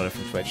to download it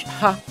from Twitch.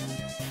 Ha!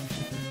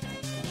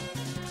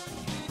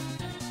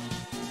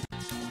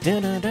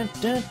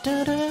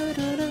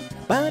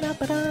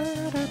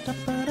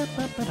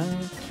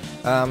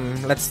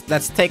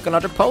 Let's take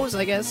another pose,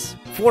 I guess.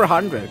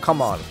 400.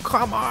 Come on.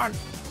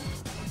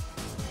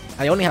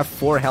 I only have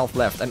 4 health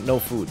left and no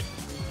food.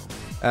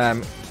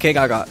 怪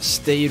我がし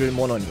ている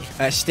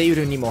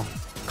にも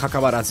かか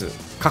わらず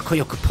かっこ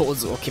よくポー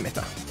ズを決め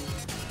た。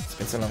It's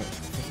been so long.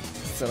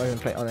 So long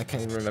play. Oh, I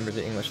can't even remember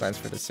the English lines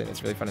for this scene.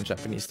 It's really fun in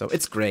Japanese though.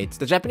 It's great.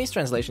 The Japanese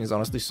translation is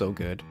honestly so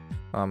good.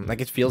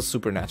 Like it feels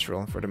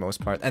supernatural for the most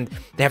part, and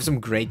they have some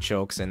great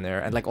jokes in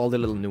there, and like all the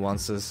little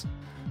nuances.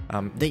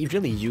 They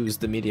really use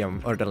the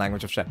medium or the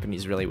language of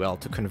Japanese really well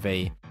to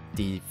convey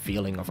the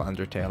feeling of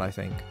Undertale. I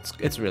think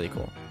it's really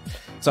cool.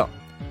 So,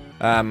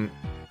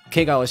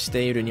 怪我をし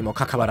ているにも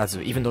かかわらず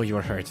even though you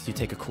are hurt, you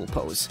take a cool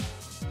pose.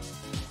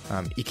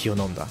 息を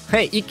飲んだ。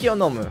Hey, 息を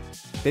飲む。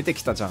出て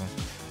きたじゃん。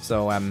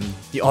So,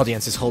 the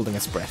audience is holding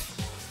its breath.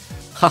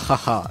 はは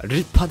は、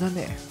立派だ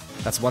ね。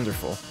That's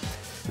wonderful.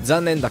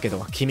 残念だけ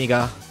ど、君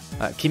か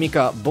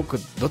僕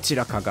どち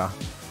らかが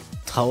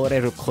倒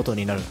れること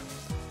になる。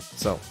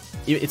So,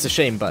 it's a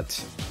shame,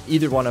 but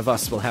either one of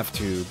us will have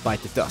to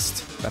bite the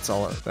dust. That's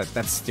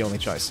the only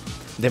choice.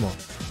 でも、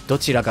ど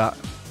ちらが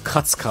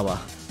勝つかは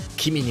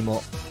君に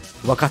も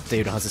分かって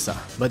いるはずさ。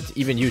But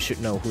even you should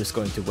know who's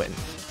going to win.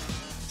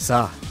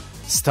 さあ、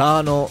スタ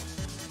ーの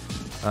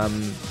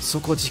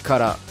底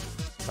力、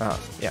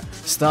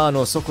スター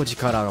の底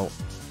力を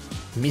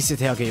見せ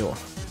てあげよう。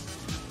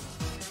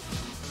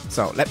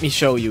So, let me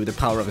show you the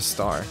power of a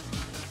star.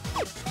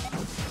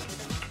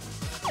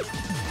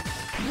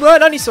 うわ、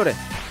何それ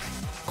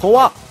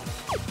怖っ。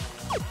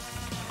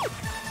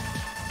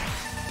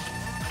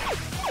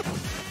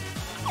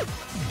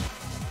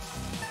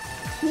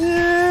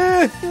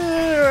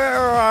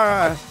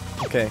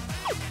Okay.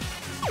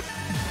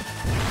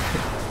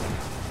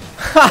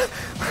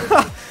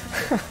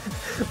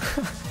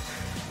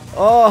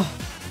 Oh,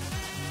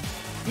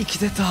 生き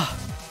てた。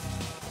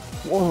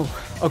Whoa.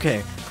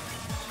 Okay.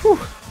 Whew.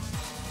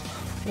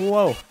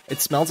 Whoa.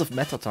 It smells of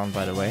Metaton,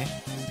 by the way.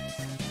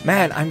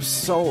 Man, this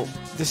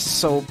is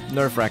so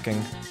nerve-wracking.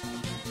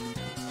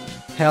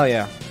 Hell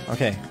yeah.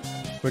 Okay.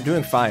 We're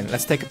doing fine.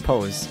 Let's take a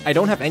pose. I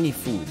don't have any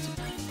food.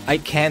 I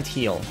can't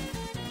heal.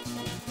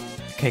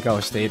 怪我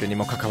をしているに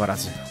もかかわら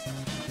ず。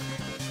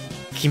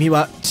君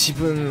は自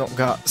分の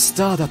がス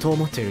ターだと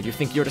思っている。You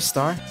think you're the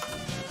star?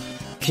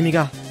 君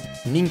が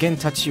人間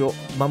たちを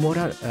守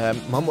れる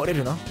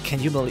の？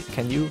 Can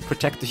you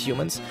protect the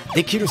humans?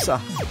 できるさ。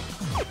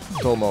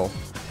と思う。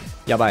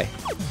やばい。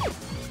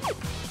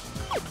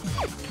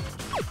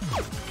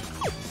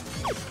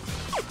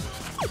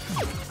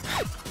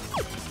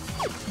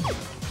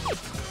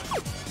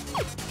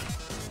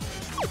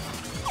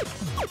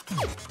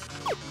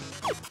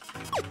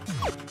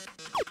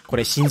こ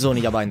れ心臓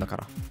にやばいんだか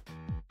ら。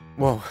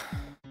Whoa.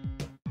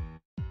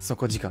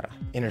 底力。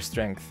Inner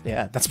strength.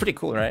 Yeah, that's pretty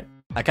cool, right?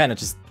 I kind of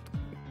just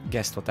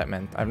guessed what that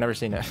meant. I've never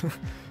seen it.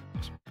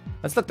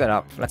 Let's look that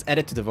up. Let's add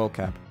it to the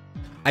vocab.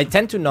 I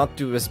tend to not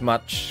do as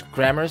much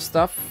grammar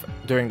stuff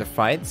during the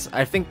fights.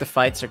 I think the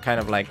fights are kind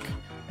of like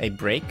a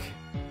break.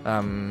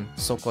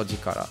 底力。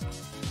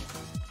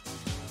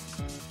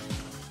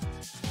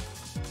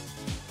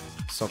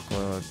底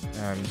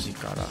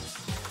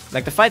力。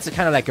Like the fights are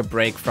kind of like a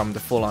break from the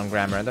full-on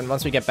grammar, and then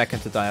once we get back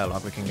into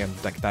dialogue, we can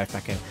dive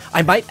back in.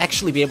 I might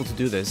actually be able to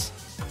do this.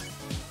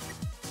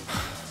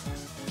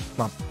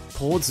 まあ、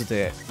ポーズ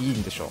でいい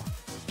んでしょ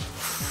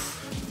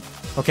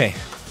う。Okay.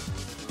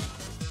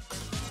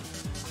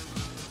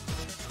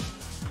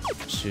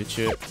 集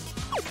中。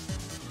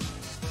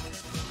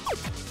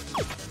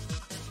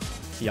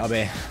や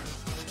べえ。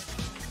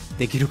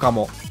できるか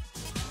も。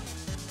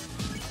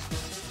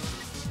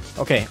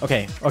Okay,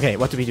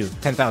 what do we do?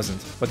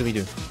 10,000. What do we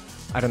do?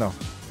 I don't know.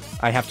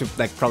 I have to,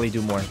 like, probably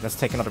do more. Let's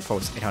take another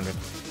pose. 800.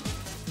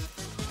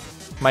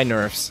 My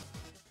nerves.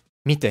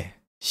 見て、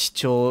視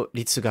聴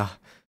率が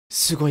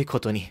すごいこ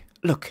とに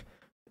look,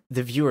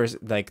 the viewers,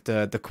 like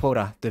the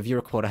quota, the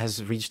viewer quota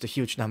has reached a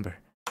huge number.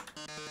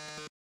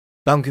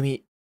 番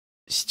組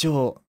史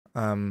上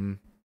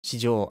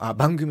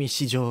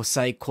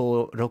最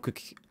高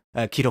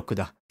記録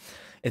だ.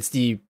 It's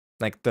the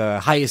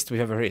highest we've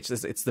ever reached.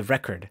 It's the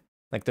record,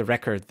 like the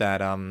record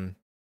that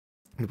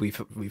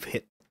we've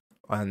hit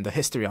on the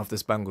history of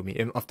this 番組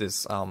of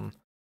this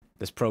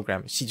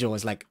program. 史上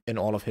is like in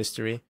all of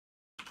history.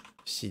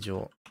 史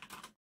上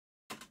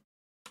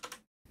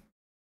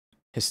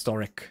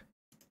historic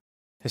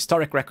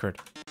record.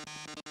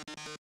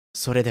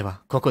 それで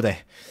はここ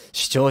で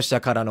視聴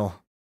者からの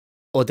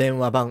お電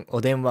話コ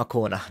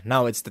ーナー。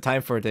Now it's the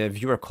time for the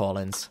viewer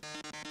call-ins.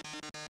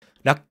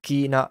 ラッ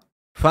キーな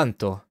ファン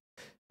と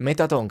メ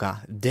タトン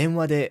が電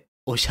話で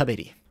おしゃべ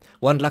り。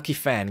One lucky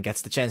fan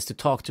gets the chance to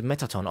talk to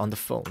Metaton on the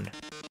phone.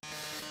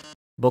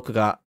 僕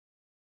が、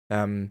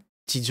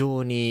地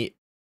上に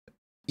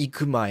行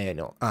く前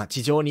の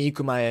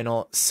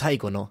最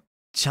後の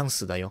チャン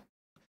スだよ。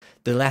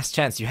The last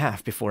chance you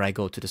have before I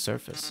go to the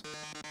surface.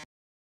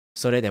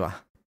 それで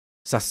は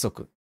早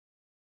速、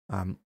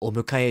お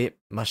迎え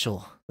まし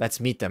ょう。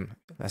Let's meet them.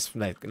 Let's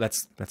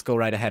go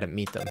right ahead and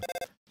meet them.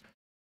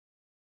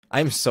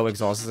 I'm so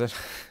exhausted.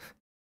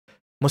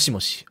 もしも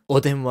し、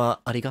お電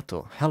話ありが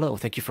とう。Hello,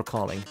 thank you for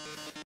calling.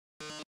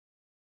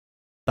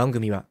 番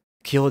組は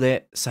今日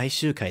で最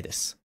終回で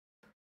す。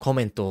コ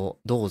メントを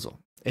どうぞ。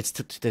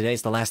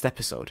Today's the last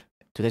episode.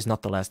 Today's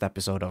not the last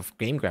episode of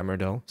Game Grammar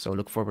though, so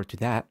look forward to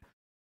that.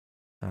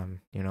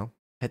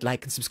 Hit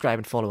like and subscribe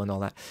and follow and all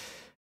that.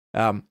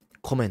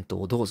 コメント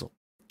をどうぞ。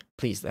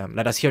Please,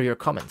 let us hear your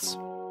comments.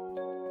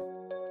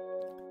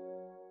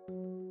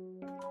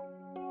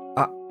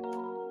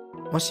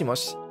 もしも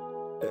し、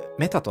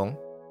メタトン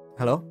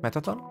Hello, メ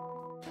タトン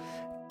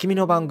君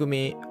の番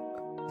組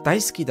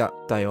大好きだ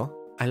ったよ。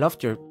I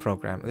loved your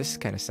program. This is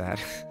kind of sad.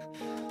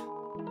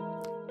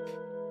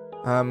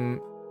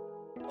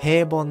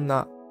 平凡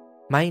な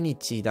毎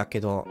日だけ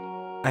ど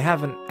I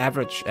have an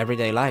average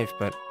everyday life,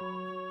 but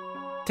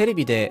テレ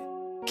ビで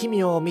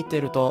君を見て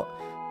ると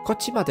こっ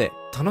ちまで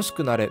楽し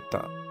くなれ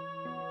た。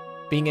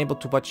Being able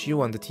to watch you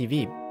on the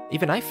TV,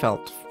 even it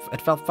felt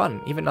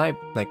fun. Even I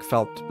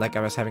felt like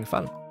I was having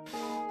fun.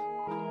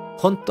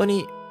 本当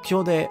に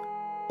今日で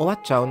終わっ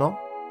ちゃうの?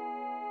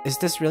 Is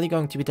this really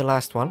going to be the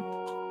last one?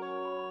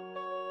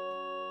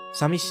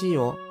 寂しい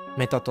よ、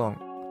メタトン。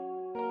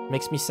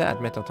Makes me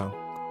sad, メタトン。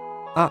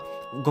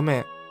ごめ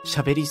ん、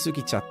喋りす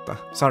ぎちゃった。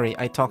Sorry,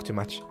 I talk too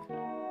much.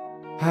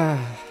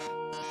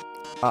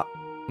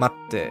 待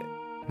って。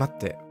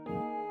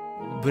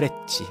ブル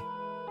ッチ。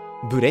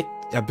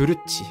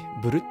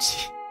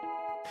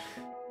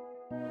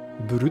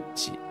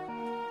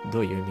ど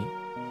ういう意味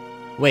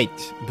Wait,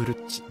 ブル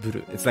ッチ。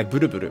It's like ブ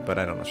ルブル but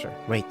I don't know sure.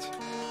 Wait.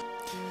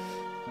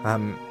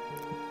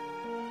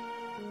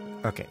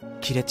 Okay.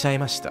 切れちゃい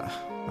ました。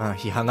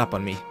He hung up on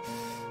me.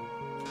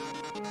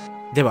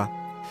 では、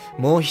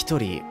もう一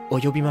人お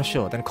呼びまし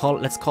ょう。Then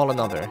let's call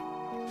another.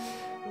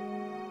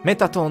 メ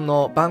タトン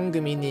の番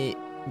組に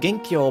元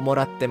気をも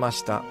らってま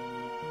した。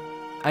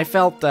I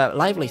felt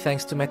lively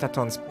thanks to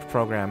Metaton's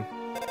program.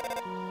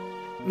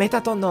 メ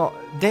タトンの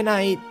出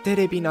ないテ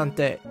レビなん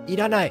てい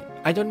らない。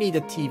I don't need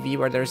a TV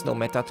where there's no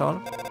Metaton.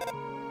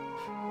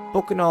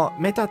 僕の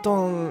メタ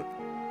トン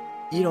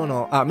色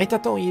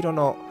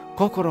の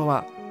心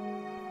は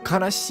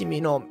悲し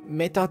みの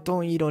メタ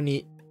トン色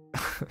に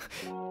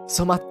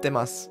染まって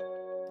ます。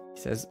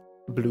He says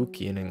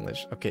blueky in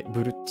English. Okay,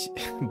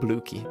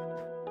 blueky.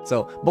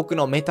 So, 僕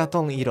のメタ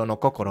トン色の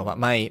心は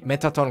my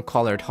Metaton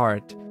colored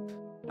heart.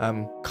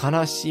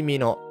 悲しみ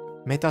の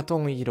メタト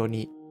ン色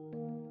に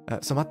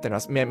染まってま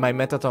す。My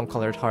Metaton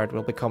colored heart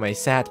will become a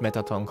sad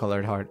Metaton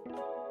colored heart.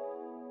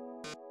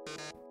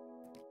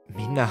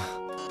 みんな、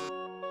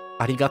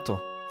ありがと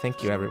う。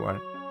Thank you, everyone.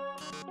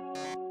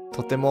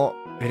 とても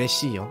嬉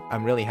しいよ。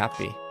I'm really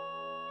happy.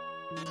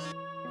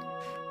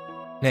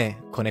 ね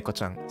え、子猫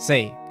ちゃん。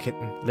Say,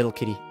 kitten, little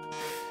kitty.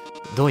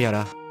 どうや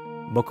ら、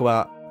僕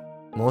は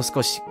もう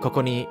少しこ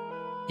こに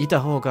い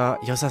た方が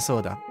良さそ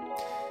うだ。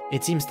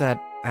It seems that,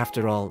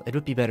 after all, it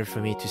would be better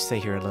for me to stay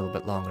here a little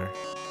bit longer.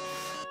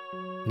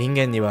 人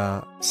間に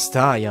はス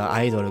ターや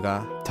アイドル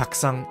がたく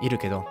さんいる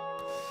けど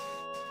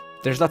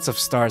There's lots of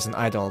stars and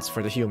idols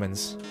for the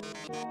humans.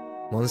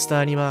 モンス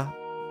ターには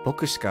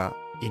僕しか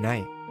いな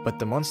い But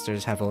the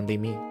monsters have only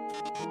me.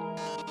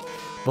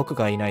 僕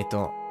がいない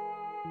と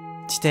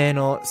地底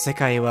の世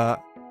界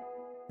は、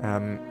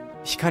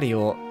光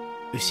を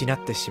失っ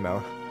てしま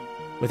う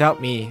Without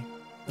me,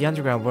 the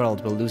underground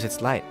world will lose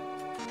its light.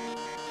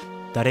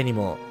 誰に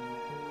も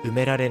埋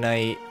められな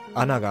い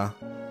穴が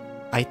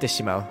開いて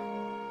しまう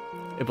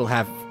It will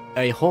have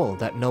a hole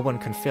that no one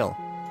can fill.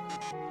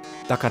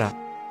 だから、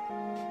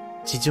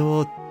地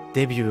上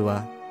デビュー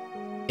は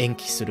延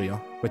期するよ。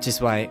Which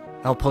is why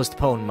I'll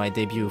postpone my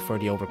debut for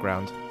the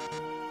overground.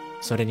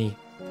 それに、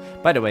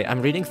By the way,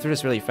 I'm reading through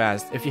this really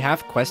fast. If you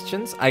have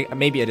questions,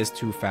 maybe it is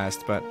too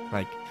fast, but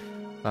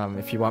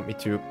if you want me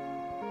to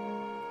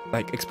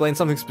explain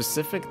something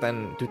specific,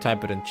 then do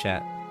type it in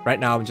chat. Right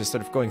now, I'm just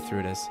sort of going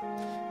through this.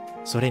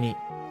 それに、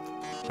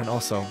and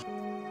also,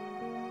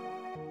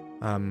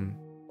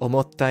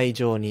 思った以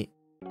上に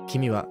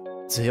君は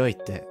強いっ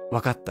て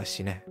分かった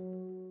しね。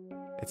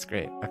It's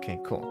great.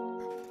 Okay, cool.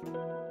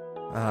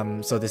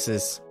 So this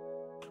is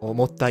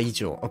思った以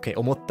上。Okay,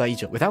 思った以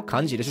上。Without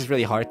kanji, this is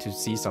really hard to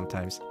see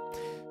sometimes.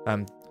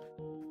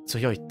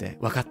 強いって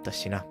分かった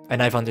しな。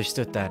And I've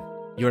understood that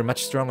you're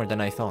much stronger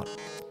than I thought.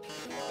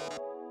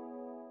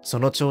 そ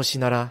の調子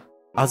なら、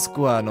アズ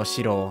コアの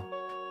城を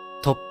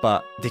突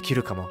破でき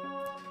るかも。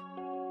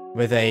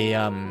With a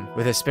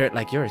spirit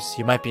like yours,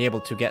 you might be able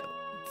to get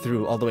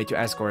through all the way to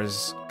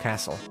Asgore's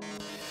castle.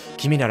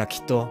 君なら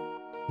きっと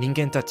人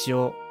間たち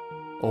を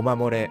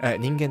守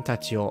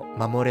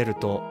れる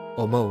と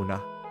思う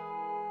な。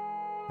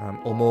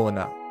思う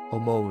な。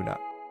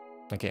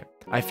Okay.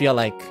 I feel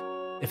like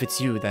if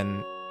it's you,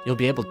 then you'll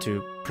be able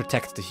to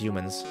protect the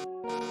humans.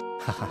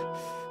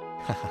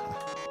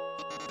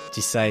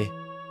 実際、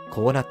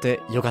こうなっ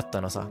てよかっ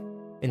たのさ。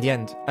In the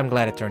end, I'm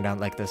glad it turned out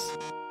like this.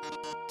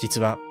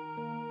 実は、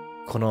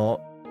この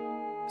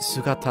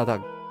姿だ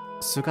と、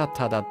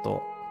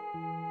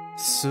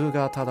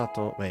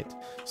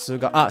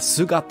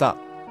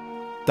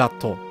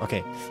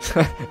OK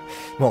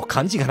もう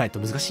漢字がないと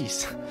難しいで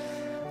す。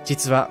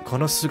実はこ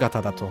の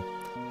姿だと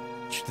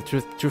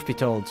truth be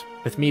told,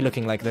 with me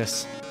looking like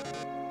this,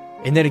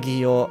 エネル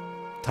ギーを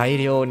大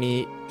量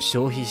に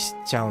消費し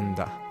ちゃうん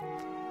だ。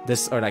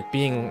This, or like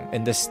being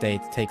in this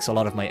state takes a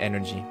lot of my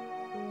energy.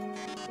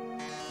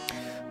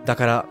 だ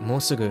からも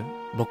うすぐ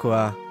僕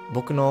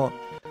の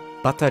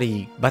バッテ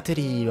リ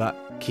ーは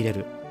切れ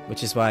る。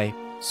Which is why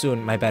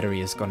soon my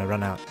battery is gonna run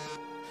out.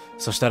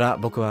 そしたら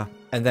僕は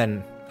and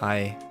then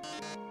I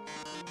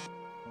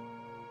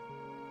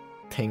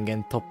天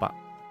元突破。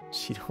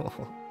城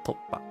突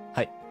破。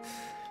はい。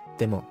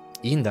でも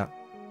いいんだ。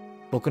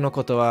僕の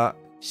ことは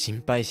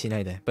心配しな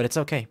いで。But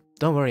it's okay.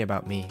 Don't worry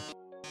about me.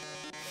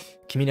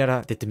 君な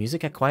ら Did the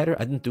music get quieter?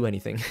 I didn't do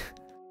anything.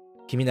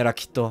 君なら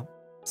きっと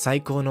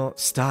最高の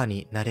スター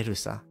になれる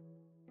さ。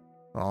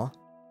Oh,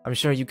 I'm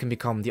sure you can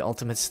become the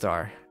ultimate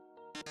star.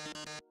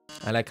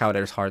 I like how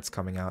there's hearts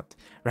coming out.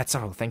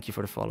 Ratsaro, thank you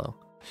for the follow.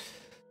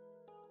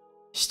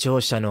 視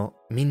聴者の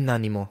みんな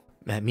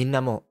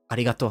もあ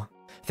りがとう。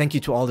Thank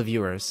you to all the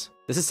viewers.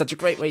 This is such a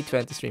great way to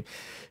end the stream.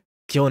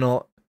 今日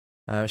の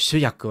主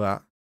役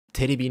は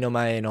テレビの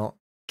前の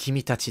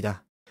君たち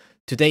だ。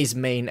Today's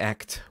main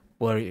act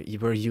were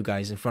you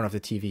guys in front of the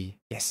TV.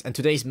 Yes, and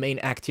today's main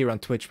act here on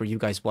Twitch were you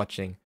guys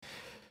watching.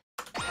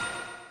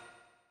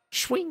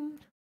 Swing!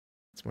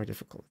 It's more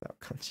difficult without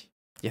kanji.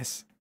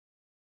 Yes.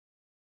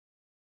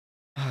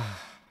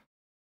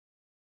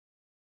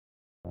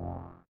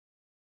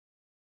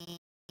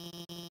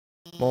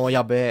 もう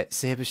やべえ、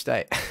セーブした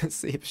い。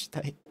セーブし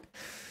たい。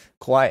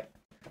怖い。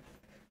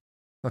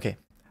OK。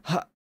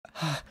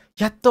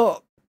やっ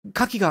と、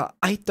鍵が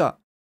開いた。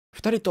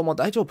二人とも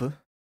大丈夫？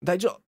大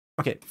丈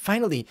夫。OK。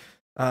Finally,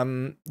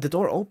 the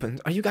door opened.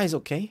 Are you guys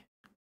okay?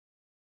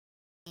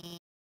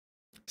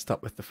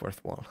 Stop with the fourth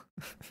wall.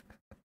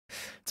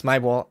 It's my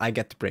wall. I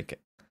get to break it.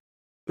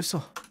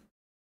 嘘。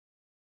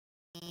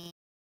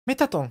メ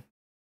タトン。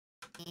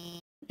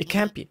It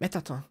can't be. メ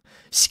タトン。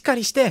しっか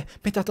りして、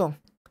メタトン。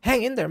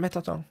Hang in there, メ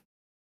タトン。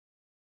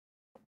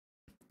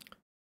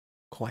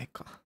怖い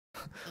か。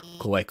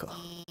怖いか。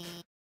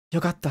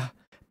よかった。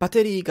バッ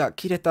テリーが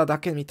切れただ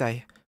けみた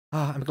い。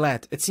I'm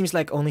glad. It seems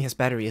like only his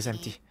battery is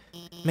empty.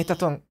 メタ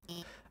トン。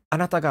あ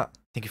なたが、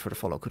Thank you for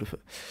the follow, クルフ。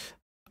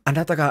あ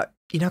なたが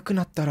いなく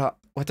なったら、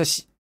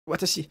私、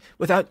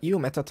without you,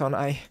 メタトン、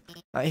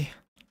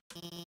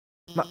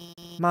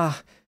ま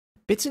あ、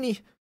別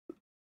に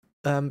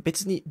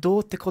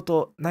どうってこ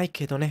とない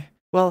けどね。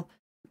Well,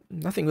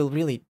 nothing will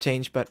really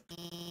change, but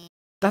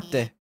だっ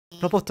て、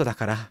ロボットだ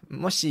から、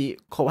もし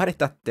壊れ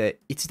たっ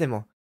ていつで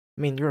も。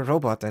I mean, you're a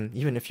robot, and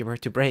even if you were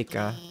to break,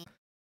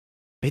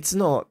 別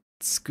の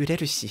作れ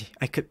るし、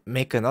I could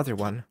make another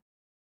one.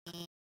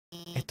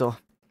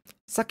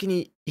 先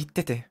に言っ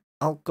てて、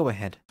I'll go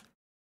ahead.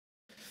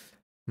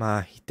 ま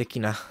あ、言ってき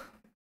な。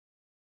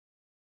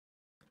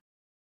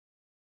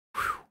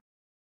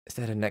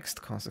Is that a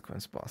next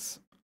consequence,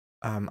 boss?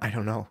 I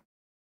don't know.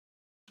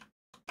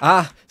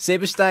 セー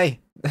ブした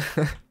い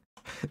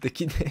で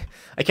きねえ。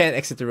I can't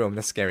exit the room.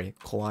 That's scary.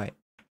 怖い。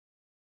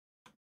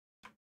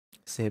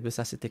セーブ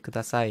させてく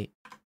ださい。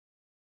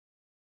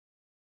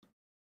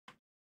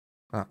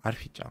アル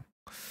フィちゃん。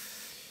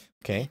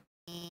OK。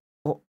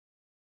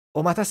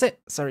お待たせ。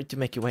Sorry to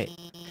make you wait.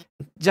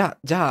 じゃ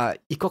あ、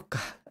行こっか。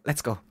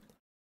Let's go.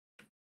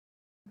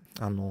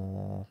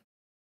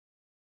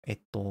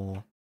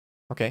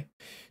 Okay.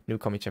 New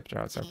comic chapter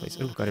outside, please.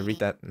 Ooh, gotta read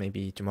that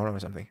maybe tomorrow or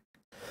something.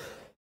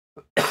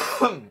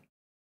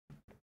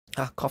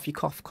 Coffee,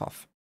 cough.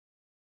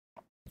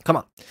 Come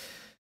on.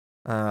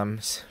 フ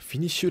ィ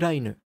ニッシュラ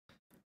イン。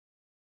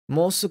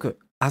もうすぐ、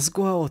アズ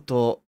コア王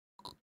と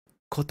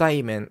ご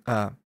対面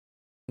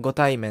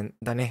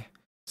だね。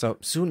So,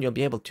 soon you'll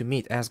be able to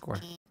meet Asgore.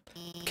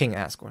 King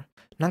Asgore.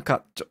 なん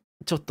か、ち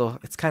ょっと、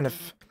it's kind of,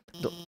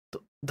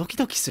 ドキ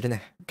ドキする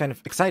ね。kind of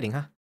exciting,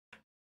 huh?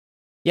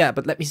 Yeah,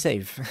 but let me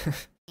save.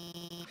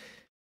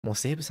 もう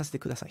セーブさせて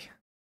ください。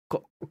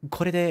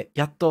これで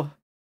やっと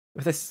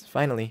with this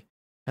finally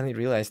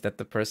realized that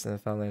the person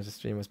that found the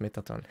stream was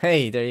Metaton.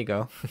 Hey, there you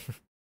go.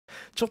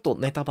 ちょっと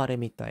ネタバレ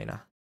みたい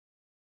な。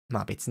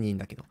まあ別にいいん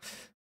だけど。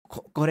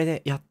これ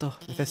でやっと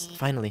with this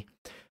finally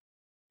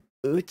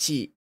う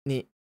ち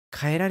に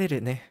帰られ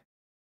るね。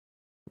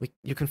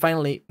You can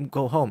finally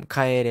go home.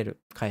 帰れる。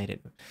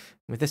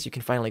With this, you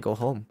can finally go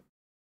home.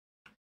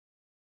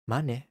 ま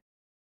あね。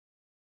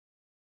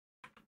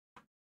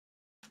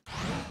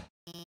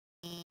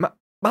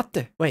待っ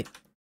て、wait.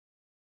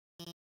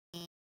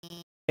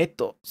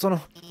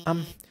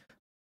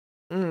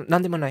 な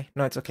んでもない。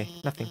No, it's okay.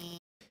 Nothing.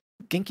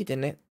 元気で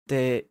ねっ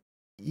て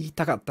言い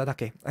たかっただ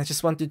け。I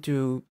just wanted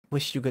to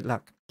wish you good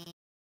luck.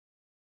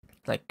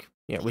 Like,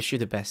 yeah, wish you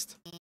the best.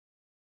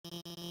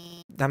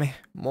 ダメ。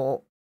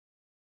もう、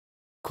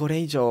これ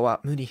以上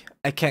は無理。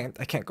I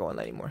can't go on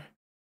anymore.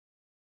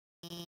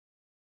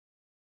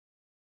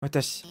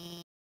 私、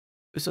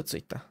嘘つ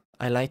いた。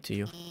I lied to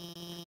you.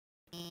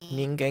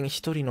 人間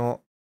一人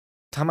の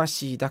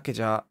魂だけ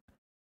じゃ、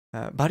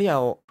バリア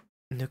を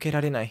抜け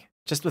られない。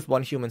Just with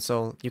one human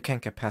soul, you can't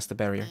get past the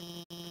barrier.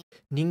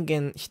 人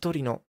間一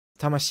人の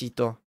魂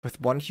と with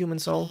one human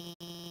soul,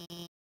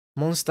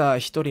 モンスター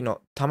一人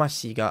の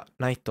魂が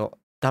ないと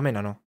ダメ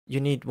なの。You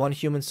need one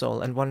human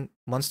soul and one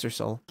monster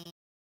soul.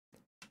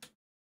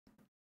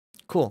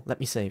 Cool, let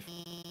me save.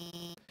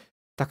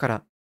 だか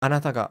ら、あな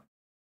たが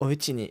お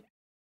家に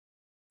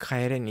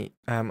帰るに、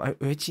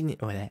お家に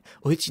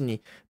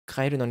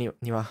帰るのに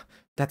は、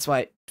That's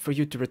why, for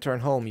you to return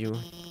home, you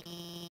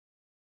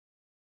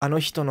あの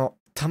人の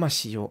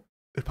魂を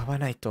奪わ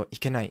ないとい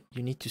けない。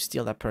You need to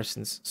steal that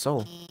person's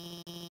soul.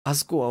 ア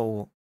スゴア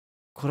を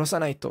殺さ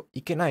ないと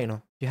いけない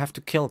の。You have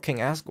to kill King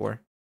Asgore.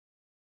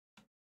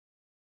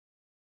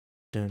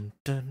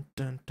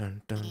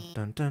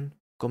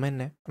 ごめん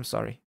ね。I'm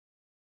sorry.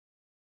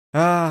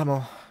 ああ、も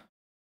う。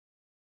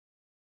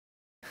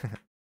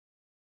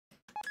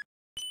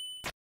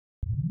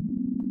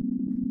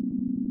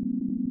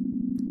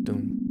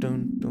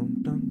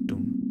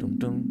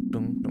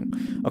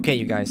Okay,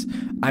 you guys,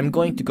 I'm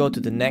going to go to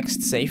the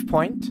next save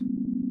point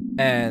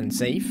and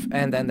save,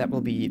 and then that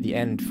will be the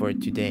end for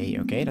today.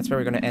 Okay, that's where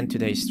we're gonna end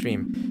today's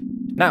stream.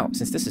 Now,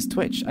 since this is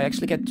Twitch, I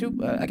actually get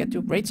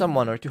to rate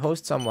someone or to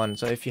host someone.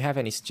 So if you have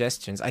any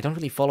suggestions, I don't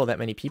really follow that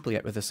many people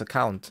yet with this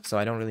account, so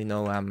I don't really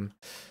know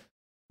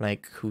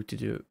like who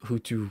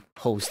to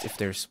host if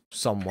there's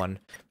someone.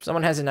 If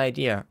someone has an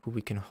idea who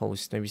we can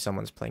host, maybe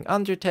someone's playing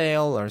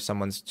Undertale or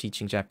someone's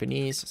teaching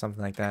Japanese,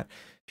 something like that.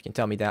 If you can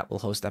tell me that, we'll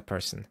host that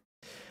person.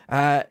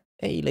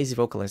 Hey, Lazy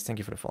Vocalist, thank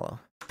you for the follow.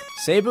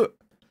 Save!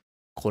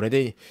 これ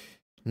で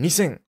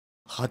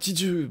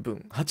2080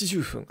分、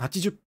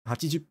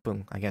80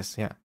分、I guess,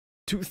 yeah.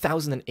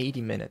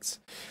 2080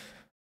 minutes.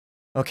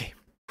 Okay.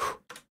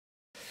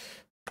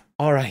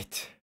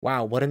 Alright.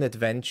 Wow, what an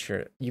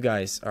adventure. You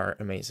guys are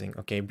amazing.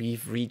 Okay,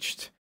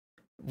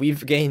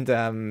 we've gained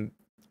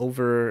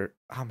over,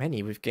 how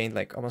many? We've gained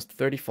like almost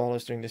 30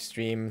 followers during the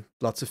stream,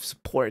 lots of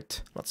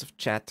support, lots of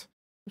chat.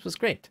 This was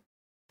great.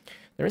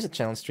 There is a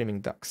channel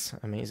streaming ducks.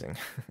 Amazing.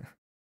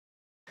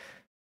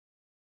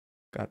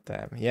 Got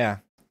them. Yeah.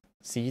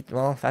 See,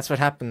 well, that's what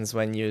happens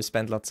when you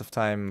spend lots of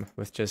time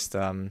with just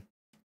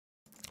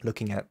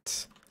looking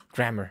at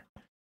grammar.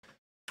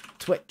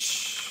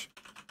 Twitch.tv.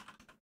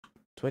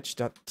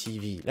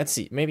 Let's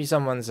see. Maybe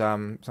someone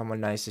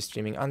nice is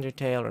streaming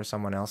Undertale or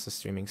someone else is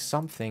streaming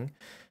something.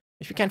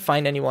 If you can't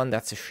find anyone,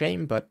 that's a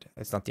shame, but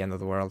it's not the end of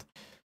the world.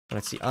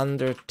 Let's see.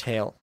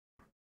 Undertale.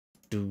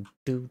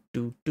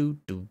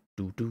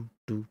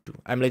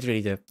 I'm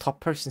literally the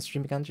top person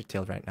streaming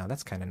Undertale right now.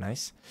 That's kind of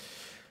nice.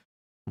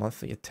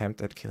 Monthly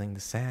attempt at killing the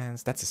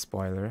sands. That's a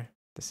spoiler.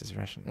 This is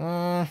Russian.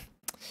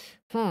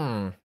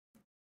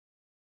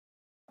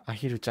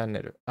 Ahiru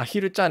channel.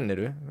 Ahiru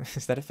channel?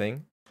 Is that a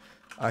thing?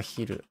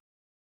 Ahiru.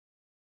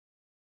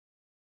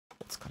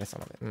 お疲れ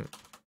様で。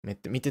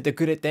見てて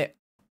くれて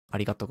あ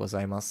りがとうご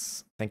ざいま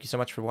す。Thank you so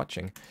much for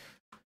watching.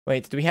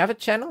 Wait, do we have a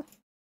channel?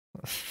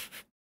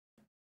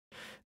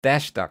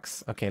 Dash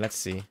Ducks. Okay, let's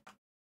see.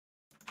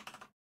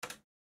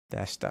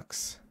 Dash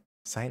Ducks.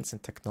 Science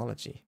and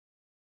technology.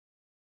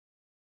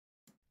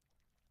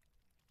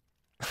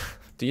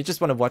 Do you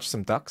just want to watch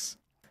some ducks?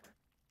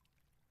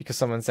 Because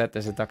someone said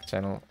there's a duck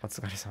channel. お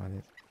疲れ様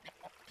です。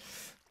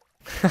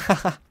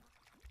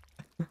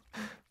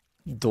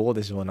どう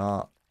でしょう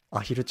な。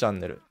アヒルチャン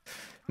ネル。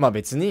まあ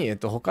別に、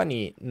他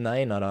にな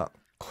いなら、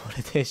こ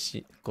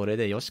れ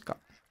でよしか。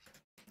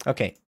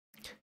Okay.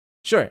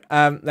 Sure.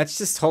 Let's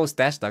just host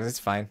Dash Ducks. It's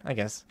fine, I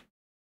guess.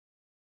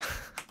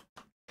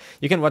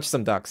 You can watch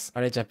some ducks.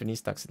 Are they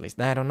Japanese ducks at least?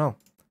 I don't know.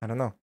 I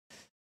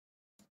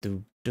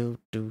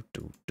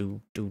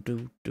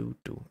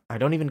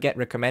don't even get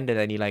recommended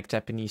any like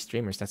Japanese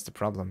streamers. That's the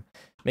problem.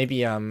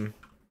 Maybe I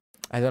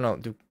don't know.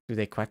 Do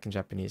they quack in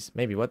Japanese?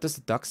 Maybe. What does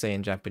the duck say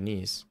in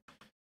Japanese?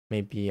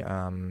 Maybe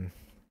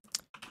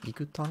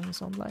Igutan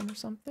is online or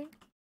something?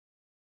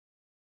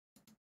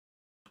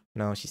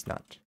 No, she's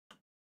not.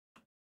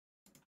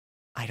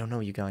 I don't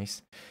know, you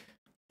guys.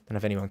 Don't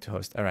have anyone to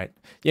host. All right.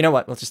 You know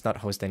what? We'll just not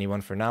host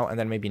anyone for now, and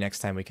then maybe next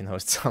time we can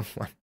host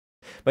someone.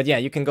 But yeah,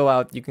 you can go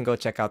out. You can go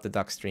check out the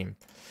duck stream.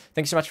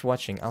 Thanks so much for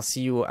watching. I'll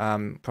see you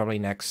probably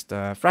next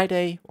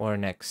Friday or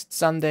next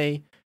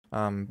Sunday.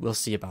 We'll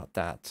see about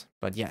that.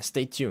 But yeah,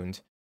 stay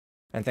tuned.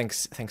 And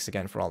thanks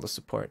again for all the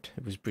support.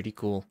 It was pretty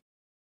cool.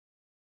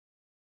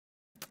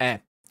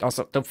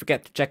 Also, don't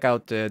forget to check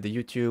out the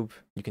YouTube.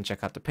 You can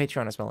check out the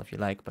Patreon as well if you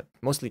like, but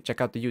mostly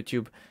check out the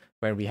YouTube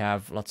where we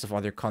have lots of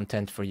other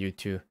content for you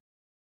to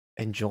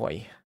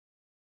enjoy.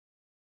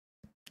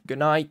 Good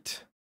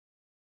night.